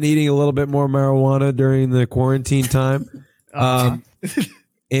have been eating a little bit more marijuana during the quarantine time,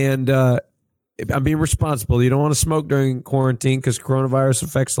 and I'm being responsible. You don't want to smoke during quarantine because coronavirus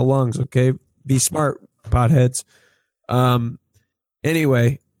affects the lungs. Okay, be smart, potheads.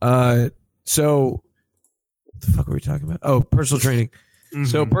 Anyway, so what the fuck are we talking about? Oh, personal training. Mm-hmm.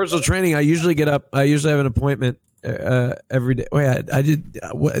 So personal training, I usually get up. I usually have an appointment every day. Wait, I did.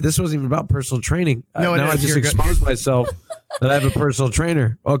 This wasn't even about personal training. No, now I just exposed myself that I have a personal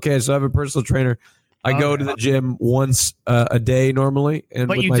trainer. Okay, so I have a personal trainer. I go to the gym once a day normally, and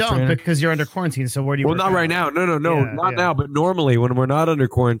but with you my don't trainer. because you're under quarantine. So where do you? Well, work not out? right now. No, Yeah, not yeah. now. But normally, when we're not under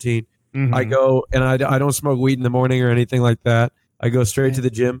quarantine, Mhm. I go and I don't smoke weed in the morning or anything like that. I go straight to the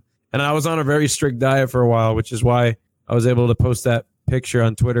gym, and I was on a very strict diet for a while, which is why I was able to post that picture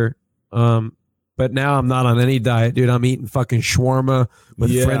on Twitter. But now I'm not on any diet, dude. I'm eating fucking shawarma with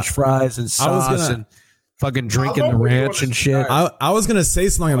Yeah. French fries and I was sauce gonna- and fucking drinking the ranch and shit. I was gonna say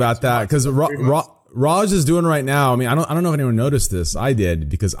something about that because Raj is doing right now. I mean, I don't know if anyone noticed this. I did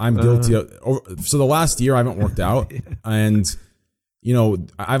because I'm guilty of. So the last year I haven't worked out, and you know,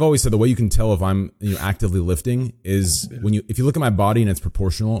 I've always said the way you can tell if I'm actively lifting is if you look at my body and it's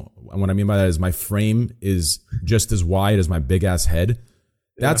proportional. And what I mean by that is my frame is just as wide as my big ass head.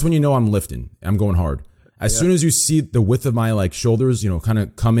 That's when you know I'm lifting. I'm going hard. As soon as you see the width of my like shoulders, kind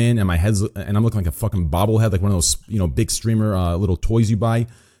of come in, and my head's and I'm looking like a fucking bobblehead, like one of those big streamer little toys you buy.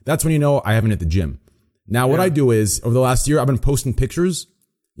 That's when you know I haven't hit the gym. Now what I do is over the last year I've been posting pictures,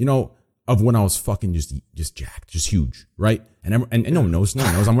 of when I was fucking just jacked, just huge, right? And no one knows. I'm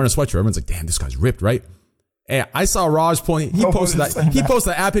wearing a sweatshirt. Everyone's like, damn, this guy's ripped, right? Hey, I saw Raj point. He posted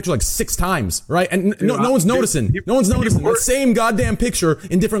that ad picture like 6 times, right? And no one's noticing. No one's noticing. The same goddamn picture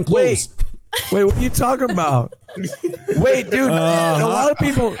in different clothes. Wait, what are you talking about? Wait, dude, a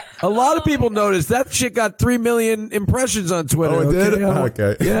lot of people noticed that shit got 3 million impressions on Twitter. Oh, it did? Okay.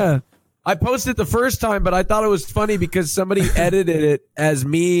 Okay. Yeah. I posted the first time, but I thought it was funny because somebody edited it as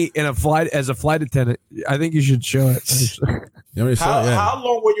me as a flight attendant. I think you should show it. How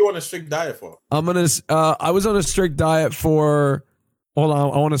long were you on a strict diet for? I was on a strict diet for. Hold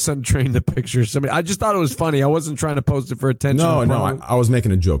on, I want to send Train the picture. I just thought it was funny. I wasn't trying to post it for attention. No, I was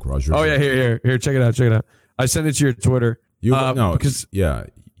making a joke, Roger. Oh yeah, here, check it out. I sent it to your Twitter. You've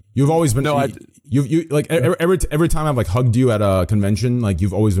always been. You like every time I've like hugged you at a convention, like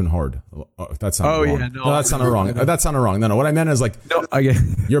you've always been hard. That sounded wrong. No, that sounded wrong. That sounded wrong. No, what I meant is like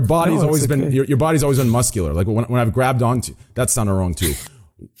your body's always been your body's always been muscular. Like when I've grabbed onto, that sounded wrong too.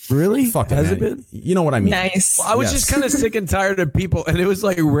 Really? Fucking Has man. it been? You know what I mean? Nice. Well, I was just kind of sick and tired of people, and it was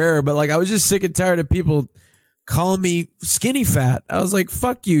like rare, but like I was just sick and tired of people calling me skinny fat. I was like,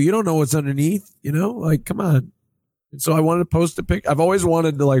 "Fuck you! You don't know what's underneath." Like come on. And so I wanted to post a pic. I've always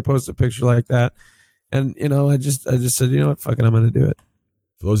wanted to like post a picture like that, and I just said, you know what, fuck it, I'm going to do it.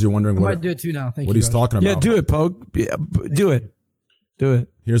 For those of you wondering I might do it too now. Thank what you, he's guys. talking about, Yeah, do it, Pogue. Yeah, do it.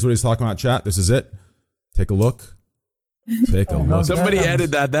 Here's what he's talking about, chat. This is it. Take a look. Take a look. Somebody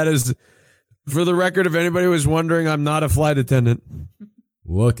edit that. That is, for the record, if anybody was wondering, I'm not a flight attendant.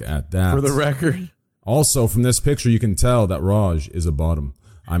 Look at that. For the record. Also, from this picture, you can tell that Raj is a bottom.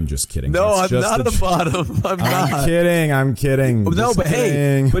 I'm just kidding. No, That's I'm just not a the bottom. I'm not. I'm kidding. No, Just but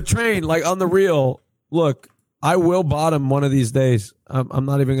kidding. hey, but Train, like on the real, look, I will bottom one of these days. I'm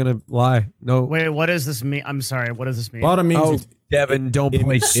not even gonna lie. No. Wait, what does this mean? I'm sorry. What does this mean? Bottom means Oh, Devin, don't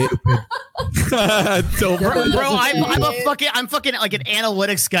play stupid. Don't Bro, I'm fucking like an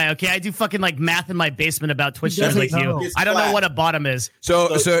analytics guy. Okay, I do fucking like math in my basement about Twitch streams like you. I don't know what a bottom is.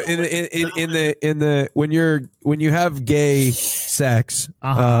 So in the when you have gay sex,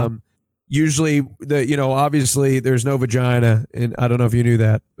 usually obviously there's no vagina, and I don't know if you knew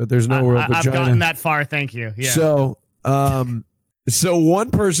that, but there's no real vagina. I've gotten that far. Thank you. Yeah. So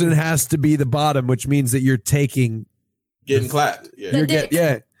one person has to be the bottom, which means that you're taking. Getting clapped.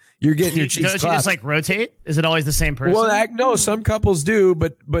 Yeah. You're getting your cheeks Don't you clapped. just like rotate? Is it always the same person? Well, no, some couples do,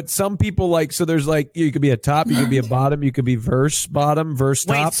 but some people like, so there's like, you could be a top, you could be a bottom, you could be verse bottom, verse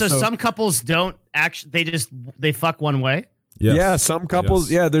top. Wait, so some couples don't actually, they fuck one way? Yes. Yeah, some couples,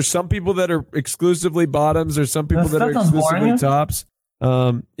 there's some people that are exclusively bottoms, there's some people that are exclusively tops.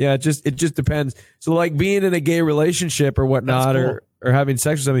 It just depends. So like being in a gay relationship or whatnot, or having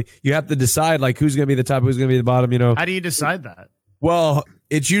sex or something, you have to decide like who's going to be the top, who's going to be the bottom, How do you decide that? Well,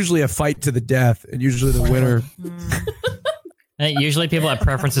 it's usually a fight to the death, and usually the winner. Usually people have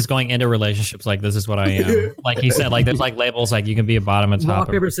preferences going into relationships, like this is what I am. Like he said, like there's like labels, like you can be a bottom and top.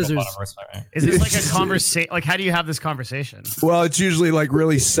 Rock, paper, scissors. Is this like a conversation? Like how do you have this conversation? Well, it's usually like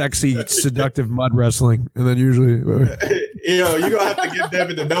really sexy, seductive mud wrestling, and then usually. Yo, you gonna have to give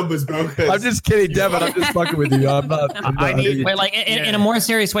Devin the numbers, bro. I'm just kidding, Devin. I'm just fucking with you. I'm not. Wait, like in a more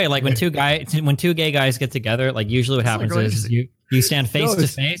serious way, like when two gay guys get together, like usually what happens is you stand face to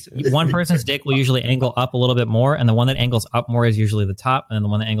face. One person's dick will usually angle up a little bit more, and the one that angles up more is usually the top, and the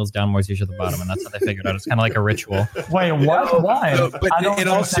one that angles down more is usually the bottom, and that's how they figured out. It's kind of like a ritual. Wait, what? Why? No, but in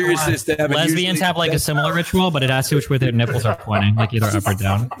all seriousness, Devin, lesbians have like a similar ritual, but it has to do with their nipples are pointing, like either up or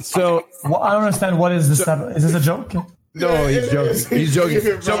down. So I don't understand. What is this? Is this a joke? No, he's joking. He's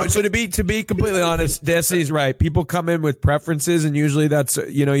joking. So to be completely honest, Destiny's right. People come in with preferences, and usually that's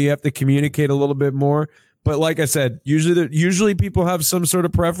you have to communicate a little bit more. But like I said, usually people have some sort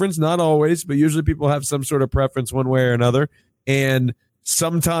of preference. Not always, but usually people have some sort of preference one way or another. And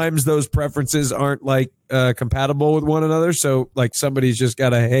sometimes those preferences aren't like compatible with one another. So like somebody's just got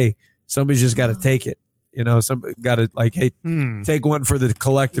to take it. Somebody got to like, hey, take one for the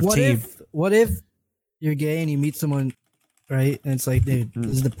collective team. What if you're gay and you meet someone, right? And it's like, dude,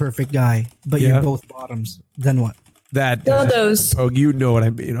 this is the perfect guy, but you're both bottoms. Then what? That dildos. Oh, you know what I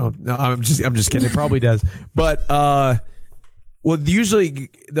mean. No, I'm just kidding. It probably does, but usually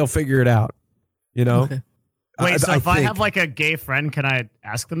they'll figure it out. Okay. Wait, so if I have like a gay friend, can I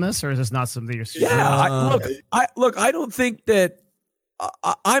ask them this, or is this not something you're? Yeah, I don't think that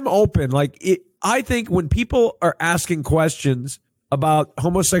I'm open. Like I think when people are asking questions about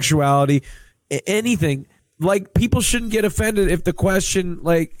homosexuality, anything, like people shouldn't get offended if the question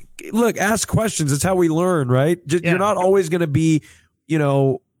like. Look, ask questions. It's how we learn, right? You're not always going to be,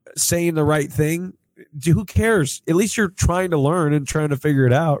 saying the right thing. Who cares? At least you're trying to learn and trying to figure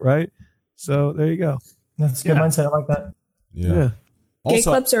it out, right? So there you go. That's a good mindset. I like that. Yeah. Gay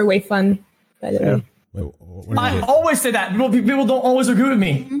clubs are way fun, by the way. I always say that. People don't always agree with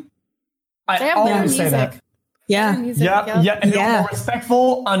me. I always say that. Yeah. And they're more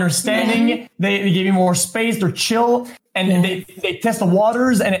respectful, understanding. They give you more space. They're chill, and they test the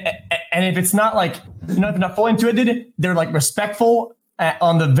waters. And if it's not like if they're not fully intuited, they're like respectful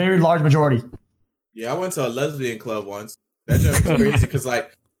on the very large majority. Yeah, I went to a lesbian club once. That just was crazy because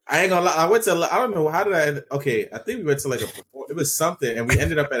like I ain't gonna lie. I don't know how did I. Okay, I think we went to like it was something, and we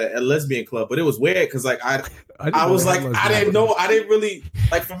ended up at a lesbian club. But it was weird because like I was like I didn't know. I didn't really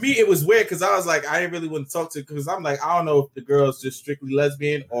like. For me, it was weird because I was like I didn't really want to talk to because I'm like I don't know if the girl's just strictly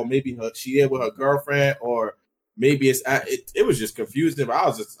lesbian or maybe she there with her girlfriend or maybe it was just confusing. But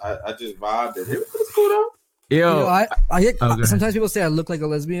I just vibed it. It was cool though. I get sometimes people say I look like a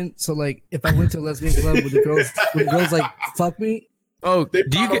lesbian. So like if I went to a lesbian club with the girls like fuck me. Oh, they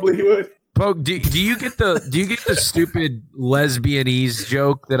probably would. Poke, do you get the stupid lesbianese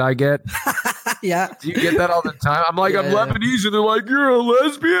joke that I get? Yeah. Do you get that all the time? I'm like, I'm Lebanese, and they're like, you're a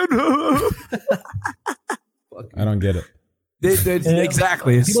lesbian. I don't get it.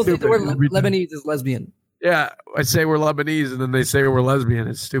 Exactly. It's people stupid. think the word Lebanese is lesbian. Yeah, I say we're Lebanese, and then they say we're lesbian.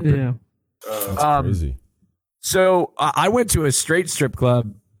 It's stupid. Yeah. That's crazy. So I went to a straight strip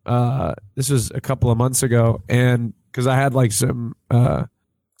club. This was a couple of months ago, and because I had like some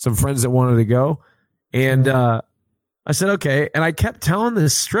friends that wanted to go, and I said okay, and I kept telling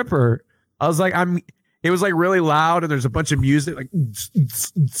this stripper, I was like, It was like really loud, and there's a bunch of music. Like,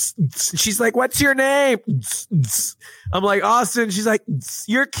 she's like, "What's your name?" I'm like, "Austin." She's like,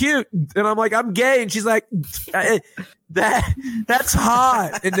 "You're cute," and I'm like, "I'm gay," and she's like, "That's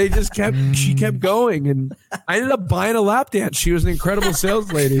hot." And she kept going, and I ended up buying a lap dance. She was an incredible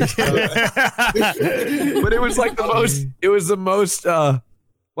sales lady, but it was like the most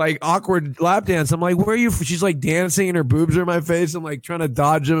like awkward lap dance. I'm like, "Where are you?" She's like dancing, and her boobs are in my face. I'm like trying to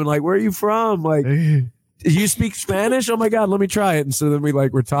dodge them, and like, "Where are you from?" Like, "Do you speak Spanish?" "Oh my god, let me try it." And so then we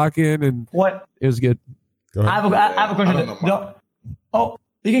were talking, and what? It was good. I have a question. Oh,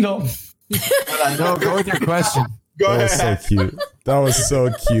 you can go. No, go with your question. Go That ahead. was so cute. That was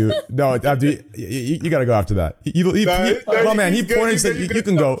so cute. No, Abdi, you got to go after that. Oh man, he pointed and said, "You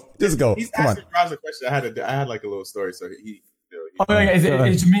can go. Just go. He's Come on." asking Roz a question. I had like a little story, so he Okay,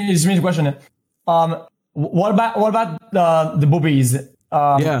 it's me the question. What about the boobies?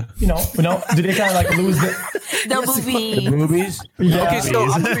 Yeah. You know, do they kind of like lose The movies? Yeah. Okay, so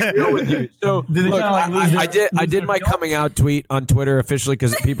I'm gonna be real with you. So Did they look, kinda, like, lose I did my coming out tweet on Twitter officially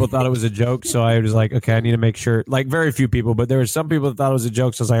because people thought it was a joke. So I was like, okay, I need to make sure. Like very few people, but there were some people that thought it was a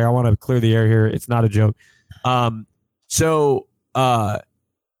joke. So I was like, I want to clear the air here. It's not a joke.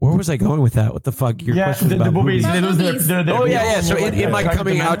 Where was I going with that? What the fuck? Your question was the about boobies. movies. They lose their Oh yeah. So like, in my attracted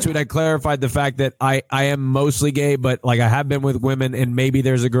coming to out men. tweet, I clarified the fact that I am mostly gay, but like I have been with women, and maybe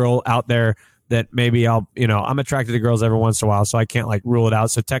there's a girl out there that maybe I'm attracted to girls every once in a while, so I can't like rule it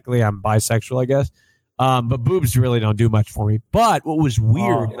out. So technically, I'm bisexual, I guess. But boobs really don't do much for me. But what was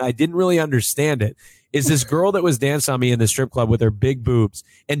weird, and I didn't really understand it, is this girl that was dancing on me in the strip club with her big boobs,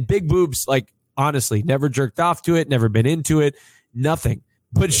 and big boobs, like honestly, never jerked off to it, never been into it, nothing.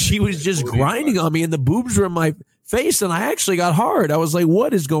 But she was just grinding on me, and the boobs were in my face, and I actually got hard. I was like,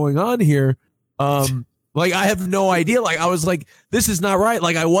 what is going on here? Like, I have no idea. Like, I was like, this is not right.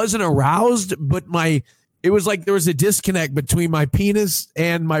 Like, I wasn't aroused, but it was like there was a disconnect between my penis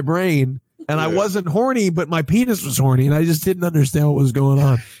and my brain. And I wasn't horny, but my penis was horny, and I just didn't understand what was going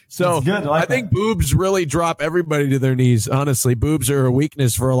on. So That's good. I like think boobs really drop everybody to their knees. Honestly, boobs are a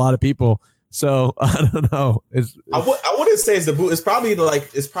weakness for a lot of people. So I don't know. I wouldn't say it's the boot. It's probably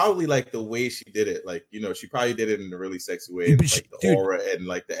like the way she did it. Like, she probably did it in a really sexy way. And, like the aura and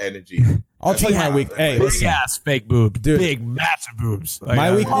like the energy. I'll tell you my weakness. Hey, big listen. ass fake boobs, Dude. big massive boobs. Like,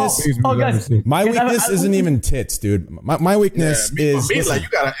 My weakness, guys. my weakness isn't even tits, dude. My weakness is like you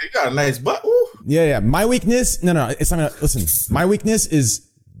got a nice butt. Ooh. Yeah. My weakness, no, it's not gonna listen. My weakness is,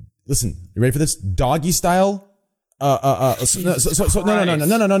 listen. You ready for this? Doggy style. No, not sex,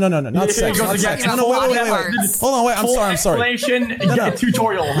 not sex. No, wait. Hold on, wait. I'm sorry. Explanation No.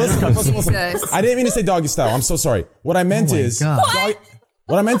 tutorial. Listen. I didn't mean to say doggy style. I'm so sorry. What I meant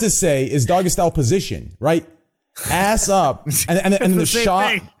what I meant to say is doggy style position, right? Ass up, and then the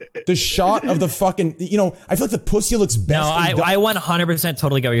shot of the fucking, I feel like the pussy looks best. No, I 100%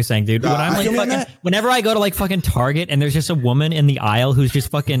 totally get what you're saying, dude. When I'm like feel me on fucking, that? whenever I go to like fucking Target and there's just a woman in the aisle who's just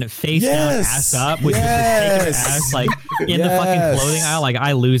fucking face down, ass up, with just taking her ass like in the fucking clothing aisle, like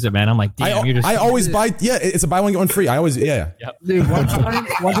I lose it, man. I'm like, damn, you're just. I always buy. Yeah, it's a buy one get one free. I always Yep. Dude, one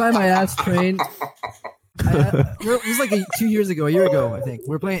time I asked Train. It was like 2 years ago, a year ago, I think. We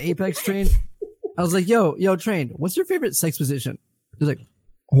were playing Apex Train. I was like, yo, Train, what's your favorite sex position? He's like,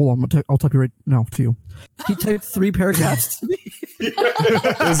 hold on, I'll type it right now to you. He typed 3 paragraphs to me.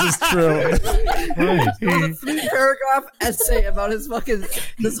 This is true. It was a 3-paragraph essay about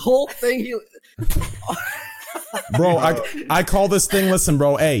this whole thing. Bro, I call this thing, listen,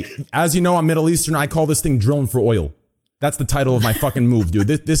 bro, hey, as you know, I'm Middle Eastern, I call this thing drilling for oil. That's the title of my fucking move, dude.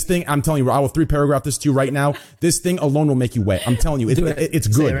 This thing, I'm telling you, I will 3-paragraph this to you right now. This thing alone will make you wet. I'm telling you, it's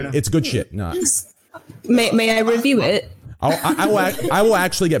good. right now. It's good shit. No. May I review it? I will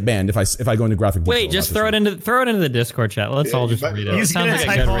actually get banned if I go into graphic. Wait, just throw it into the Discord chat. Let's all just read it. He's gonna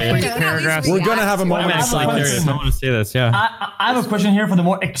type all 3 paragraphs. We're gonna have a I'm moment. actually curious. I want to see this. Yeah. I have a question here for the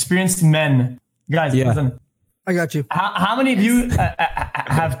more experienced men, guys. Yeah. Listen. I got you. How many of you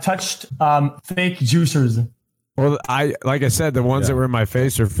have touched fake juicers? Well, like I said, the ones that were in my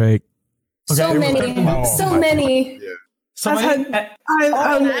face are fake. So many.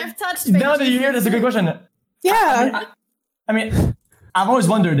 I've touched fake Now that you hear, that's a good question. Yeah. I mean, I've always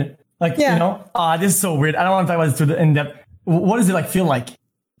wondered, like, this is so weird. I don't want to talk about this too in depth. What does it like feel like?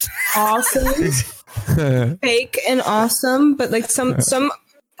 Awesome. Fake and awesome, but like some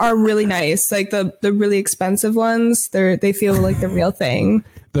are really nice. Like the really expensive ones, they feel like the real thing.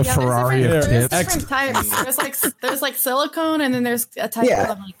 The Ferrari of There's tits. different types. There's like silicone, and then there's a type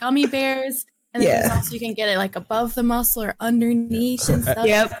of like gummy bears. And then there's also you can get it like above the muscle or underneath and stuff.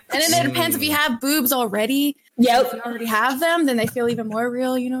 Yep. And then it depends if you have boobs already. Yep. If you already have them, then they feel even more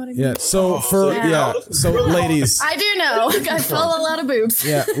real. You know what I mean? Yeah. So so ladies. I do know. I felt a lot of boobs.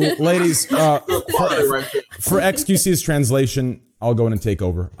 Yeah, ladies. For XQC's translation, I'll go in and take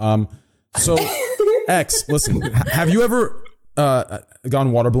over. So X, listen. Have you ever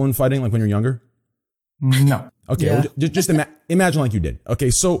gone water balloon fighting like when you're younger? No. Okay. Yeah. Well, just imagine like you did.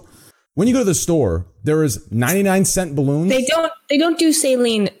 Okay. So when you go to the store, there is 99-cent balloons. They don't do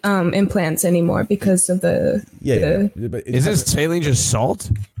saline implants anymore because of the But Is this saline just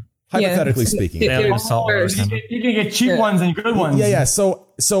salt? Hypothetically speaking, You can get cheap ones and good ones. Yeah. So,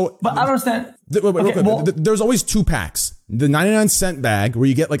 but I don't understand. There's always two packs. The 99-cent bag where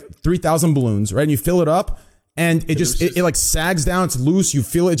you get like 3,000 balloons, right? And you fill it up, and it like sags down. It's loose. You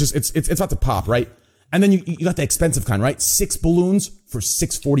feel it. It's about to pop, right? And then you got the expensive kind, right? 6 balloons for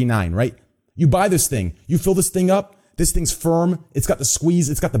 $6.49, right? You buy this thing. You fill this thing up. This thing's firm. It's got the squeeze.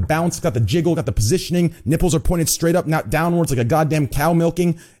 It's got the bounce. It's got the jiggle. Got the positioning. Nipples are pointed straight up, not downwards like a goddamn cow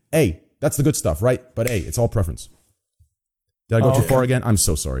milking. Hey, that's the good stuff, right? But hey, it's all preference. Did I go too far again? I'm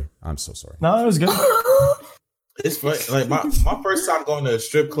so sorry. No, it was good. It's funny. Like my first time going to a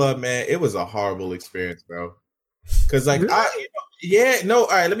strip club, man, it was a horrible experience, bro. Cause like all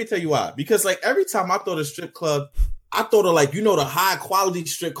right, let me tell you why. Because like every time I thought of strip club, I thought of like, the high quality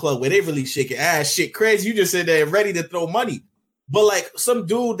strip club where they really shake your ass, shit crazy. You just sit there ready to throw money. But like some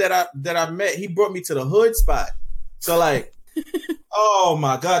dude that I met, he brought me to the hood spot. So like, oh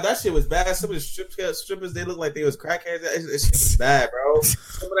my God, that shit was bad. Some of the strippers, they look like they was crackheads. It's bad, bro.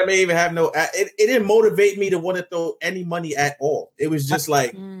 Some of them ain't even have it didn't motivate me to want to throw any money at all. It was just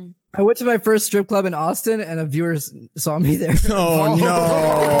like, I went to my first strip club in Austin, and a viewer saw me there. Oh no!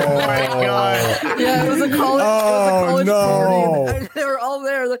 Oh my God! Yeah, it was a college. Party, and they were all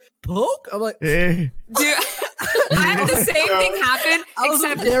there. Like, poke. I'm like, Dude, I had the same thing happen. I was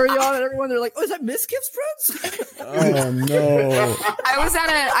with Darion and everyone. They're like, "Oh, is that Miskiff's friends?" Oh no!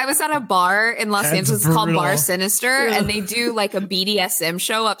 I was at a bar in Los Angeles called Bar Sinister, and they do like a BDSM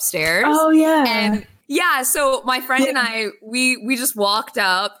show upstairs. Oh yeah. And yeah, so my friend and I, we just walked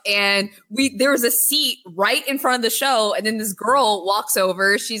up, and there was a seat right in front of the show, and then this girl walks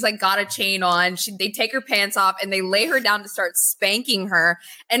over. She's like got a chain on. They take her pants off and they lay her down to start spanking her.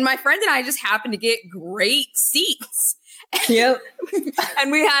 And my friend and I just happened to get great seats. Yep.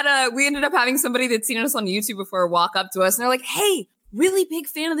 And we ended up having somebody that's seen us on YouTube before walk up to us, and they're like, "Hey, really big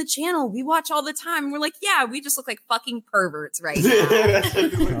fan of the channel. We watch all the time." And we're like, "Yeah, we just look like fucking perverts right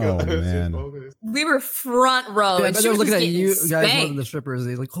now." Oh man. We were front row. Yeah, and I she was was looking just at you getting guys more spanked. than the strippers.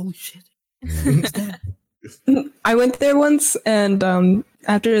 They're like, "Holy shit!" I went there once, and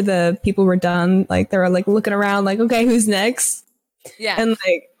after the people were done, like they were like looking around, like, "Okay, who's next?" Yeah. And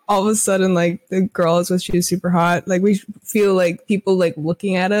like all of a sudden, like the girl she was super hot. Like we feel like people like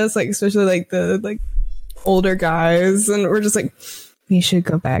looking at us, like especially like the like older guys, and we're just like, we should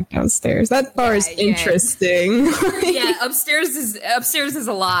go back downstairs. That bar is interesting. Yeah, upstairs is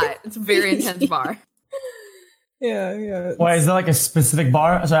a lot. It's a very intense bar. Yeah. Why is there like a specific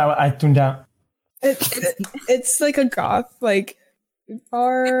bar? So I tuned out. It's like a goth like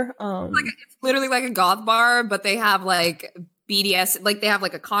bar. It's literally like a goth bar, but they have like BDS, like they have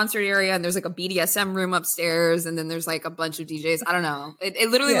like a concert area, and there's like a BDSM room upstairs, and then there's like a bunch of DJs. I don't know. It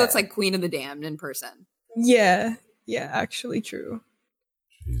literally looks like Queen of the Damned in person. Yeah, actually true.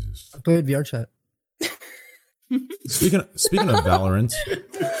 I played VR chat. Speaking of Valorant,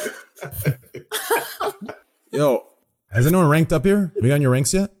 yo, has anyone ranked up here? Have you gotten your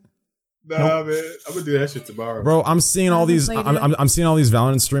ranks yet? Nah, man, I'm gonna do that shit tomorrow, Bro, I'm seeing all these. I'm seeing all these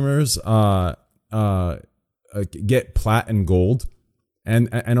Valorant streamers get plat and gold,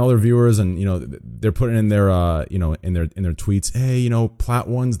 and all their viewers, and they're putting in their in their tweets, hey, plat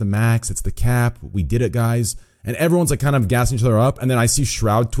 1's the max, it's the cap, we did it, guys, and everyone's like kind of gassing each other up, and then I see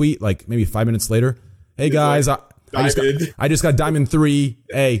Shroud tweet like maybe 5 minutes later, hey guys, I just got Diamond 3.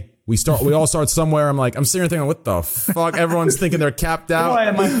 Hey, we all start somewhere. I'm sitting there thinking, what the fuck? Everyone's thinking they're capped out.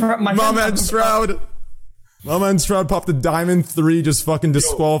 My man Shroud. My man Shroud popped the Diamond 3, just fucking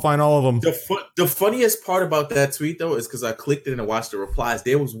disqualifying all of them. The funniest part about that tweet though is because I clicked it and watched the replies.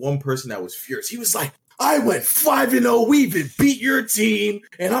 There was one person that was furious. He was like, I went 5-0. We even beat your team,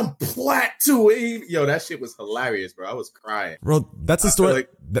 and I'm plat 2. Yo, that shit was hilarious, bro. I was crying. Bro, that's the story.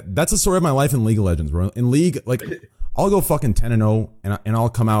 That's the story of my life in League of Legends, bro. In League, like, I'll go fucking 10-0, and I'll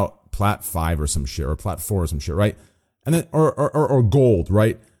come out plat 5 or some shit, or plat 4 or some shit, right? And then or gold,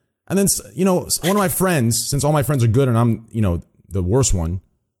 right? And then one of my friends, since all my friends are good and I'm the worst one,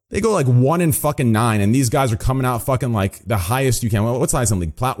 They go like 1-9, and these guys are coming out fucking like the highest you can. Well, what's the highest in the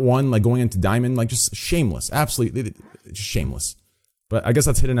league? Plat 1, like going into Diamond, like just shameless. Absolutely just shameless. But I guess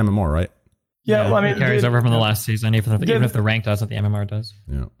that's hidden MMR, right? Yeah, well, I mean, it carries over from the last season, even if the rank doesn't, the MMR does.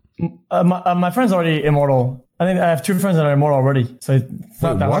 Yeah. My friend's already immortal. I think I have 2 friends that are immortal already, so it's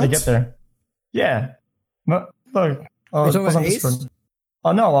not that hard to get there. Yeah. But, look. Ace?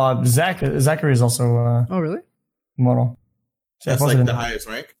 Oh, no, Zachary is also oh, really? immortal. So that's like the highest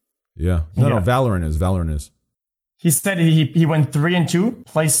rank? Yeah. No, Valorant is. He said he went 3-2,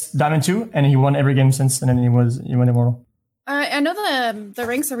 placed Diamond 2, and he won every game since, and then he went immortal. I know the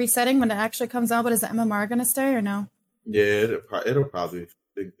ranks are resetting when it actually comes out, but is the MMR going to stay or no? Yeah, it'll probably.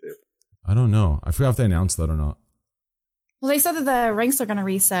 I don't know. I forgot if they announced that or not. Well, they said that the ranks are going to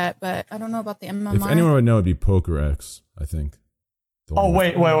reset, but I don't know about the MMR. If anyone would know, it'd be PokerX, I think. Oh,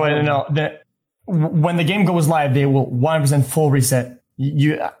 wait, no. When the game goes live, they will 100% full reset.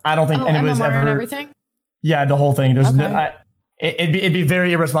 I don't think anybody's MMR ever. And everything? Yeah, the whole thing. It'd be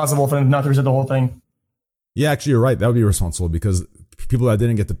very irresponsible for them not to reset the whole thing. Yeah, actually, you're right. That would be responsible because people that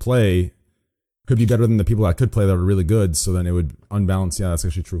didn't get to play could be better than the people that could play that were really good. So then it would unbalance. Yeah, that's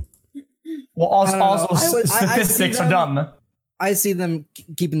actually true. Well, also statistics are dumb. I see them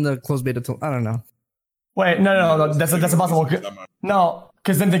keeping the closed beta till I don't know. Wait, no. That's impossible. No,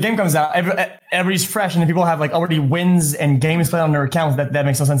 because then the game comes out, everybody's fresh, and then people have like already wins and games played on their accounts. That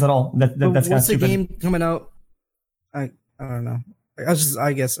makes no sense at all. That's kind of stupid. What's the game coming out? I don't know.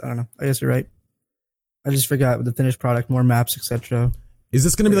 I guess I don't know. I guess you're right. I just forgot the finished product, more maps, etc. Is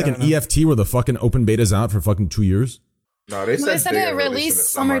this going to be like an EFT where the fucking open beta's out for fucking 2 years? No, they said it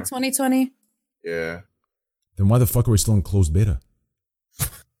released summer 2020. Yeah. Then why the fuck are we still in closed beta?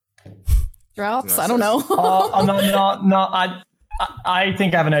 Droughts? I don't know. No. I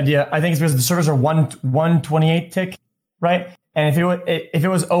think I have an idea. I think it's because the servers are 128 tick, right? And if it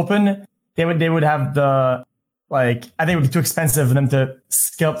was open, they would have the I think it would be too expensive for them to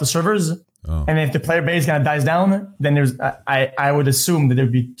scale up the servers. Oh. And if the player base kind of dies down, then I would assume that there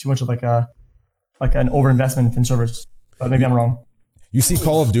would be too much of like an overinvestment in servers. But maybe I'm wrong. You see,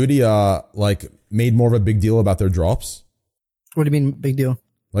 Call of Duty made more of a big deal about their drops. What do you mean big deal?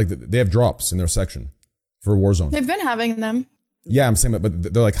 Like they have drops in their section for Warzone. They've been having them. Yeah, I'm saying that,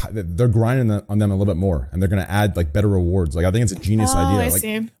 but they're grinding on them a little bit more, and they're gonna add like better rewards. Like I think it's a genius idea. I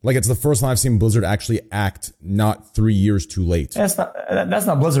see. Like it's the first time I've seen Blizzard actually act not 3 years too late. That's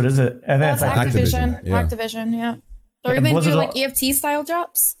not Blizzard, is it? I think that's like Activision. Yeah. Activision, yeah. They're gonna do like EFT style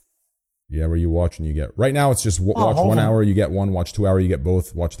drops. Yeah, where you watch and you get. Right now, it's just watch 1 hour, you get one. Watch 2 hours, you get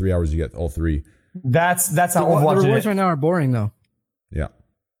both. Watch 3 hours, you get all three. That's how Overwatch the rewards right now are boring though. Yeah.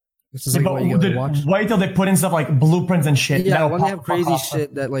 This is like wait till they put in stuff like blueprints and shit. Yeah, when they have crazy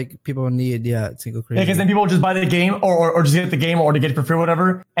shit that like people need, it's go crazy. Yeah, because then people just buy the game or just get the game or to get it for free or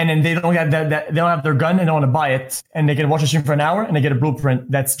whatever, and then they don't have they don't have their gun and they don't want to buy it, and they can watch the stream for an hour and they get a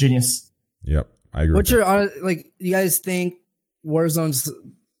blueprint. That's genius. Yep, I agree. What's your you guys think Warzone's?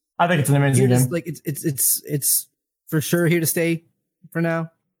 I think it's an amazing game. Like it's for sure here to stay for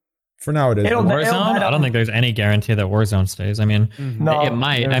now. For now, it is. Warzone? I don't think there's any guarantee that Warzone stays. I mean, it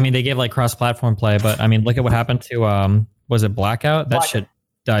might. I mean, they gave like cross-platform play, but I mean, look at what happened to was it Blackout? That shit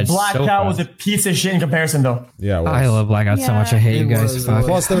died. Blackout was a piece of shit in comparison, though. Yeah, I love Blackout so much. I hate you guys.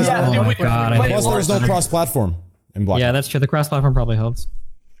 Plus, there's oh my god. Plus, there's no cross-platform in Blackout. Yeah, that's true. The cross-platform probably helps.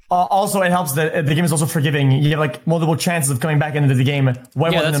 Also, it helps that the game is also forgiving. You have like multiple chances of coming back into the game. Way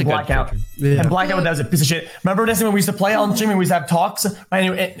more than Blackout. And Blackout was a piece of shit. Remember this when we used to play on stream and we used to have talks,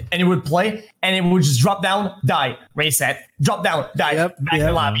 and it would play and it would just drop down, die, reset, drop down, die, back to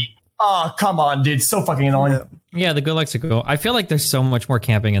the lobby. Oh, come on, dude. So fucking annoying. Yeah, the good likes to go. I feel like there's so much more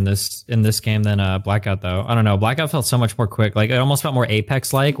camping in this game than Blackout, though. I don't know. Blackout felt so much more quick. Like it almost felt more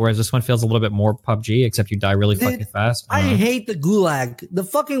Apex-like, whereas this one feels a little bit more PUBG, except you die really fucking fast. I hate the gulag. The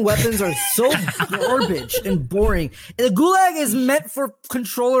fucking weapons are so garbage and boring. And the gulag is meant for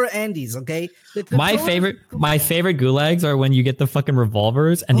controller Andes, okay? My favorite gulags are when you get the fucking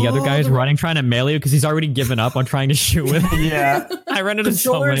revolvers and the other guy's running trying to melee you because he's already given up on trying to shoot with it. Yeah. I run into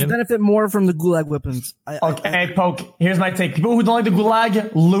so many. Controllers benefit more from the gulag weapons. Hey, Poke, here's my take. People who don't like the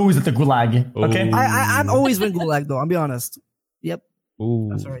gulag lose at the gulag. Okay? I've always been gulag, though. I'll be honest. Yep. Ooh.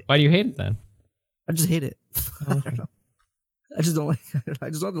 That's right. Why do you hate it then? I just hate it. I don't know. I just don't like it. I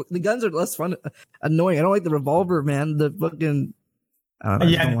just don't. The guns are less fun, annoying. I don't like the revolver, man. The fucking. I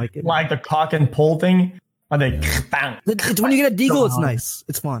don't like it. Like the cock and pull thing. Are they bang? It's when you get a deagle, it's nice.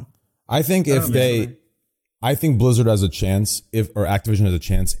 It's fun. I think I think Blizzard has a chance, or Activision has a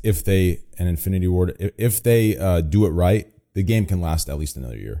chance, if they, and Infinity Ward, if they do it right, the game can last at least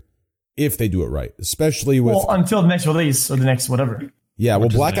another year. If they do it right. Especially with... Well, until the next release or the next whatever. Yeah, well,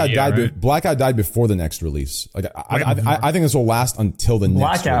 Which is Blackout an died. EA, right? Blackout died before the next release. Like, I think this will last until the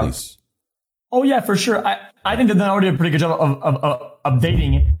next Blackout. release. Oh yeah, for sure. I think they've done already a pretty good job of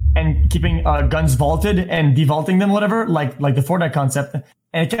updating and keeping guns vaulted and devaulting them, whatever, like the Fortnite concept.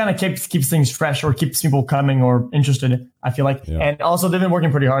 And it kind of keeps things fresh or keeps people coming or interested, I feel like. Yeah. And also they've been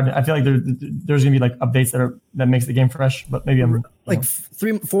working pretty hard. I feel like there's gonna be like updates that makes the game fresh. But maybe I'm Like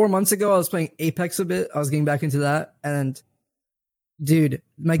 3-4 months ago, I was playing Apex a bit. I was getting back into that, and dude,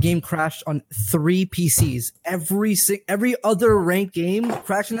 my game crashed on 3 PCs. Every other ranked game,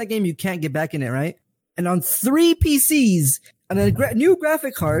 crashing that game, you can't get back in it, right? And on 3 PCs and a new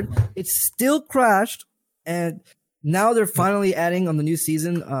graphic card, it still crashed. And now they're finally adding on the new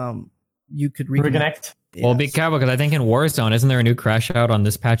season. You could reconnect. Well, be careful because I think in Warzone, isn't there a new crash out on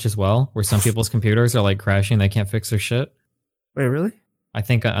this patch as well, where some people's computers are like crashing, they can't fix their shit? Wait, really? I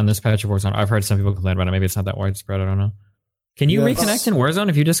think on this patch of Warzone, I've heard some people complain about it. Maybe it's not that widespread. I don't know. Can you reconnect in Warzone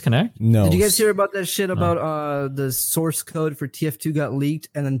if you disconnect? No. Did you guys hear about that shit about the source code for TF2 got leaked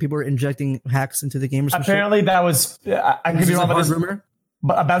and then people were injecting hacks into the game or some apparently shit? that was I could be wrong about this rumor.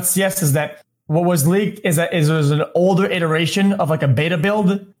 But about CS is that what was leaked is that it was an older iteration of like a beta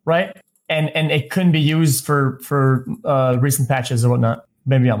build, right? And it couldn't be used for recent patches or whatnot.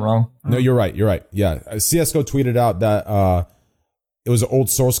 Maybe I'm wrong. No, you're right. You're right. Yeah. CSGO tweeted out that it was an old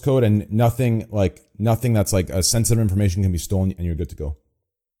source code and nothing that's like sensitive information can be stolen and you're good to go.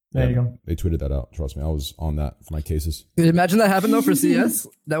 There you go. They tweeted that out. Trust me. I was on that for my cases. Dude, imagine that happened though for CS.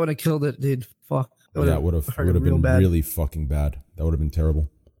 That would have killed it, dude. Fuck. Yeah, it would have been real bad. really fucking bad. That would have been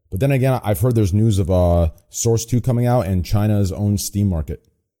terrible. But then again, I've heard there's news of Source 2 coming out and China's own Steam market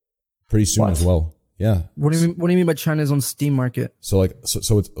pretty soon as well. Yeah. What do you mean by China's own Steam market? So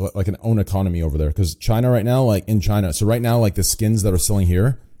it's like an own economy over there because China right now, like in China. So right now, like the skins that are selling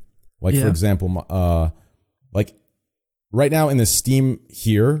here, like for example, like right now in the Steam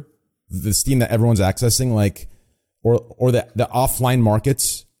here, the Steam that everyone's accessing, like or the offline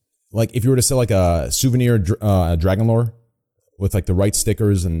markets, like if you were to sell like a souvenir Dragon Lore with like the right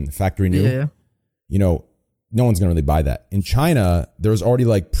stickers and factory new, you know, no one's gonna really buy that. In China, there's already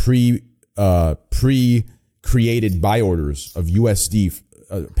like pre-created buy orders of USD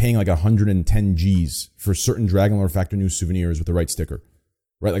paying like 110 G's for certain Dragon Lore Factor New souvenirs with the right sticker,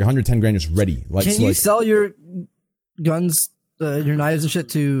 right? Like 110 grand just ready. Like, can you sell your guns, your knives and shit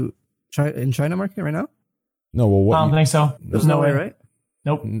to in China market right now? No, well, I don't think so. There's no way, right?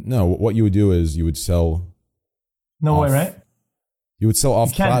 Nope. No, what you would do is you would sell. No way, right? You would sell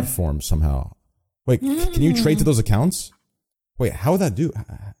off platform somehow. Wait, can you trade to those accounts? Wait, how would that do?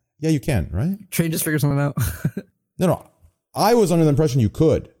 Yeah, you can, right? Trade just figure something out. No. I was under the impression you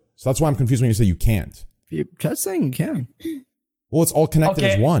could. So that's why I'm confused when you say you can't. You're just saying you can. Well, it's all connected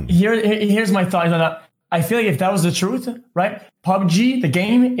as one. Here's my thoughts on that. I feel like if that was the truth, right? PUBG, the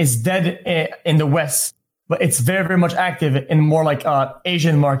game, is dead in the West, but it's very, very much active in more like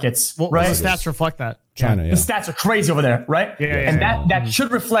Asian markets, right? The stats reflect that. China, The stats are crazy over there, right? And that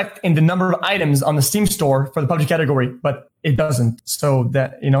should reflect in the number of items on the Steam store for the PUBG category, but it doesn't. So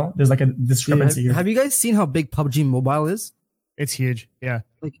that, you know, there's like a discrepancy here. Have you guys seen how big PUBG Mobile is? It's huge. Yeah.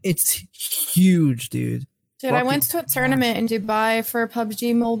 Like it's huge, dude. Dude, I went to a tournament in Dubai for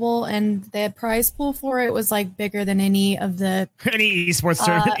PUBG Mobile, and the prize pool for it was like bigger than any of the esports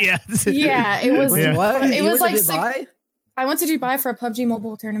tournament. Yeah, yeah, it was. Wait, what? It You was went like to Dubai? I went to Dubai for a PUBG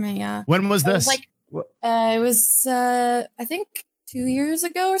Mobile tournament. Yeah. When was this? It was I think 2 years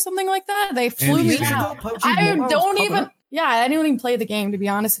ago or something like that. They flew me out. I don't even. Yeah, I didn't even play the game, to be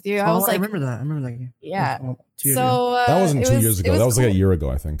honest with you. I was like, I remember that game. Yeah. So that wasn't 2 years ago. That was like a year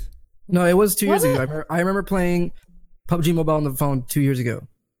ago, I think. No, it was 2 years Was ago. I remember playing PUBG Mobile on the phone 2 years ago.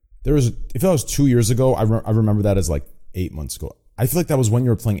 If that was 2 years ago, I remember that as like 8 months ago. I feel like that was when you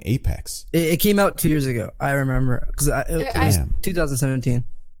were playing Apex. It came out 2 years ago. I remember because it was 2017.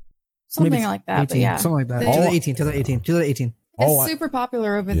 Something Maybe like that, but 18, yeah. something like that. They- 2018. It's super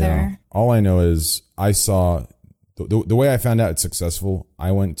popular over Yeah. there. All I know is I saw the way I found out it's successful.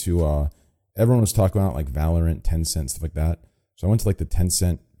 I went to everyone was talking about like Valorant, Tencent, stuff like that. So I went to like the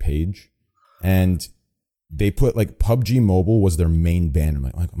Tencent page, and they put like PUBG Mobile was their main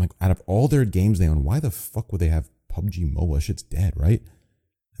banner. I'm like, out of all their games they own, why the fuck would they have PUBG Mobile? That shit's dead, right?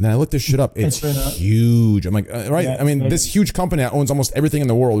 And then I looked this shit up. It's huge. I'm like, right? Yeah, I mean, this huge company that owns almost everything in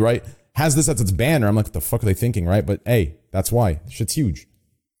the world, right, has this as its banner. I'm like, what the fuck are they thinking, right? But hey, that's why. Shit's huge.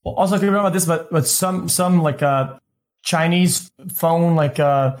 Well, also, if you remember this, but some like Chinese phone like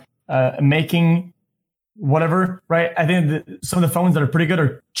making whatever, right? I think some of the phones that are pretty good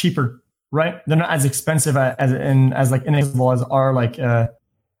are cheaper, right? They're not as expensive as inaccessible as are like you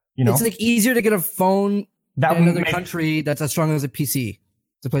know. It's like easier to get a phone that in would another make- country that's as strong as a PC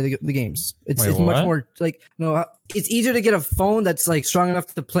to play the games. It's, Wait, it's much what? more like no. It's easier to get a phone that's like strong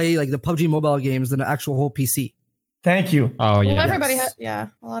enough to play like the PUBG mobile games than an actual whole PC. Thank you. Oh Well, everybody has, a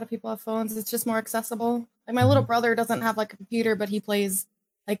lot of people have phones. It's just more accessible. Like my little brother doesn't have like a computer, but he was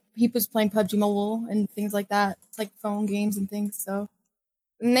playing PUBG Mobile and things like that. It's like phone games and things. So,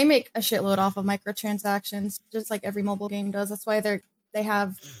 and they make a shitload off of microtransactions, just like every mobile game does. That's why they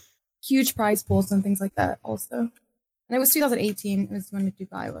have huge prize pools and things like that also. And it was 2018. It was when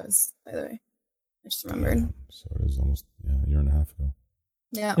Dubai was, by the way. I just remembered. So it is almost a year and a half ago.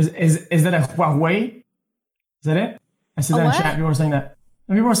 Yeah. Is that a Huawei? Is that it? I said A that in what? chat. People were saying that.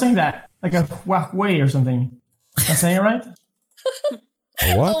 People were saying that. Like a Huawei or something. Am I saying it right?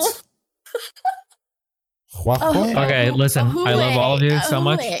 What? Okay, listen. I love all of you so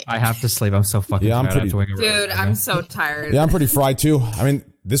much. Huawei. I have to sleep. I'm so fucking Yeah, I'm tired. I have pretty- to wake up. Dude, I'm so tired. Yeah, I'm pretty fried too. I mean,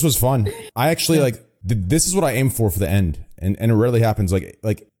 this was fun. I actually this is what I aim for the end, and it rarely happens. Like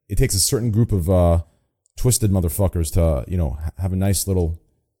it takes a certain group of twisted motherfuckers to have a nice little,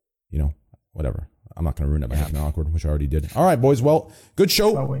 whatever. I'm not gonna ruin it by having awkward, which I already did. All right, boys. Well, good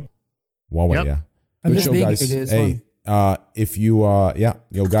show. Huawei, Yep. yeah. I Good miss show, being guys. here, it's Hey, if you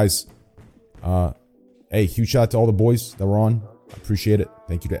guys, hey, huge shout out to all the boys that were on. I appreciate it.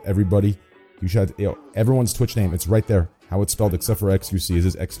 Thank you to everybody. Huge shout out to everyone's Twitch name. It's right there. How it's spelled, except for XQC. It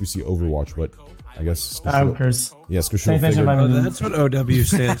is XQC Overwatch, but I guess Who cares? Yeah, Skushul Thanks for figured. having me. That's what OW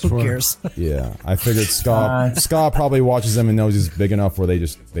stands for. Who cares? Yeah, I figured Ska probably watches them and knows he's big enough where they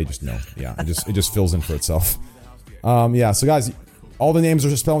just know. Yeah, it just fills in for itself. Yeah, so guys, all the names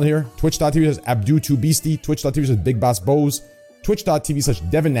are spelled here. Twitch.tv says Abdu2Beastie. Twitch.tv says Big Boss Bose. Twitch.tv says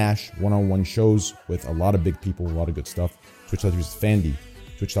Devin Nash. One-on-one shows with a lot of big people, a lot of good stuff. Twitch.tv says Fandy.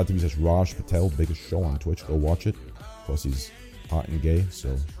 Twitch.tv says Raj Patel. Biggest show on Twitch. Go watch it. Plus he's hot and gay,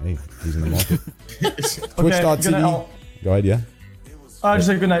 so hey, he's in the market. Twitch.tv. Good night, all. Go ahead, yeah. Just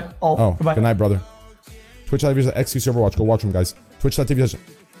say good night. Oh, Goodbye. good night, brother. Twitch.tv says XQ Overwatch. Go watch them, guys. Twitch.tv says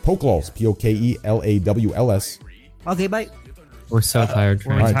Pokelals. Pokelawls. Okay, bye. We're so tired.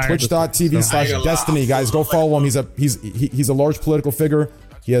 All right, Twitch.tv slash Destiny, guys. Go follow him. He's a large political figure.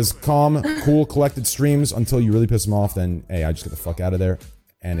 He has calm, cool, collected streams until you really piss him off. Then, hey, I just get the fuck out of there.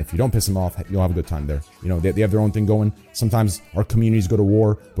 And if you don't piss him off, you'll have a good time there. They have their own thing going. Sometimes our communities go to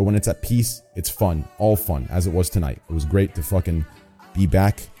war, but when it's at peace, it's fun. All fun, as it was tonight. It was great to fucking be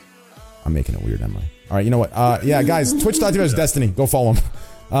back. I'm making it weird, am I? All right, you know what? Yeah, guys, Twitch.tv slash Destiny. Go follow him.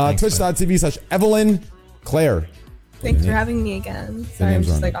 Twitch.tv slash Evelyn Claire. Thanks for having me again. Sorry, I'm name's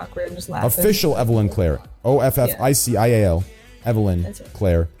just wrong. like awkward and just laughing. Official Evelyn Claire. OFFICIAL. Evelyn That's right.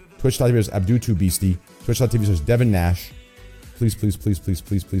 Claire. Twitch.tv says Abdu2Beastie. Twitch.tv says Devin Nash. Please. Twitch.tv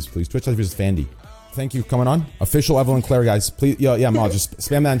says Fandy. Thank you for coming on. Official Evelyn Claire, guys. Please, yeah, Ma, just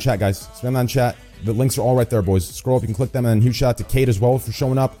spam that in chat, guys. Spam that in chat. The links are all right there, boys. Scroll up, you can click them, and then huge shout out to Kate as well for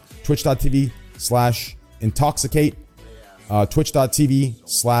showing up. Twitch.tv slash Intoxicate. Twitch.tv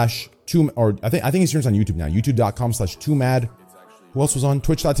slash or I think he's streams on YouTube now. YouTube.com slash 2mad. Who else was on?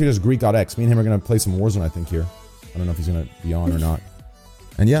 Twitch.tv says Greek.x. Me and him are gonna play some Warzone, I think, here. I don't know if he's gonna be on or not.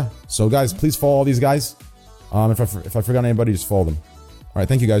 And yeah, so guys, please follow all these guys. If I forgot anybody, just follow them. All right,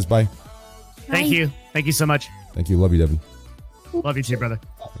 thank you guys. Bye. Thank you. Thank you so much. Thank you. Love you, Devin. Love you too, brother.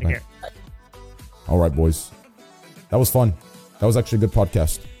 Take Bye. care. All right, boys. That was fun. That was actually a good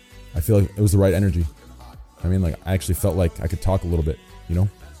podcast. I feel like it was the right energy. I mean, like, I actually felt like I could talk a little bit,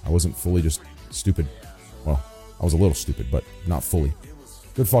 I wasn't fully just stupid. Well, I was a little stupid, but not fully.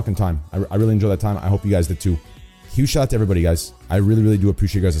 Good fucking time. I really enjoyed that time. I hope you guys did too. Huge shout out to everybody, guys. I really, really do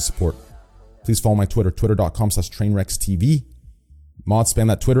appreciate you guys' support. Please follow my Twitter, twitter.com/TrainwrecksTV. Mod, spam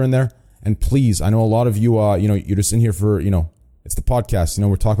that Twitter in there. And please, I know a lot of you, you're just in here for, it's the podcast.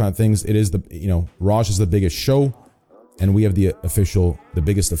 We're talking about things. It is the, Raj is the biggest show. And we have the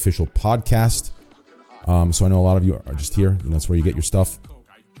biggest official podcast. So I know a lot of you are just here. That's where you get your stuff.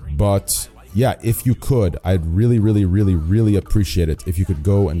 But yeah, if you could, I'd really, really, really, really appreciate it if you could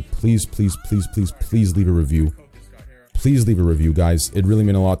go and please leave a review. Please leave a review, guys. It really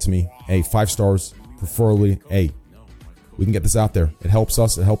meant a lot to me. Hey, 5 stars, preferably. Hey, we can get this out there. It helps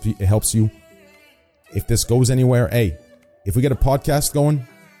us. It helps you. If this goes anywhere, hey, if we get a podcast going,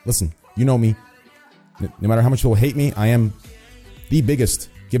 listen, you know me. No matter how much people hate me, I am the biggest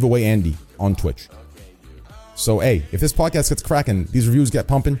giveaway Andy on Twitch. So, hey, if this podcast gets cracking, these reviews get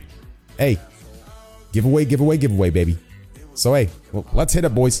pumping, hey, giveaway, baby. So, hey, well, let's hit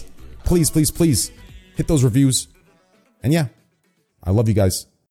it, boys. Please hit those reviews. And yeah, I love you guys.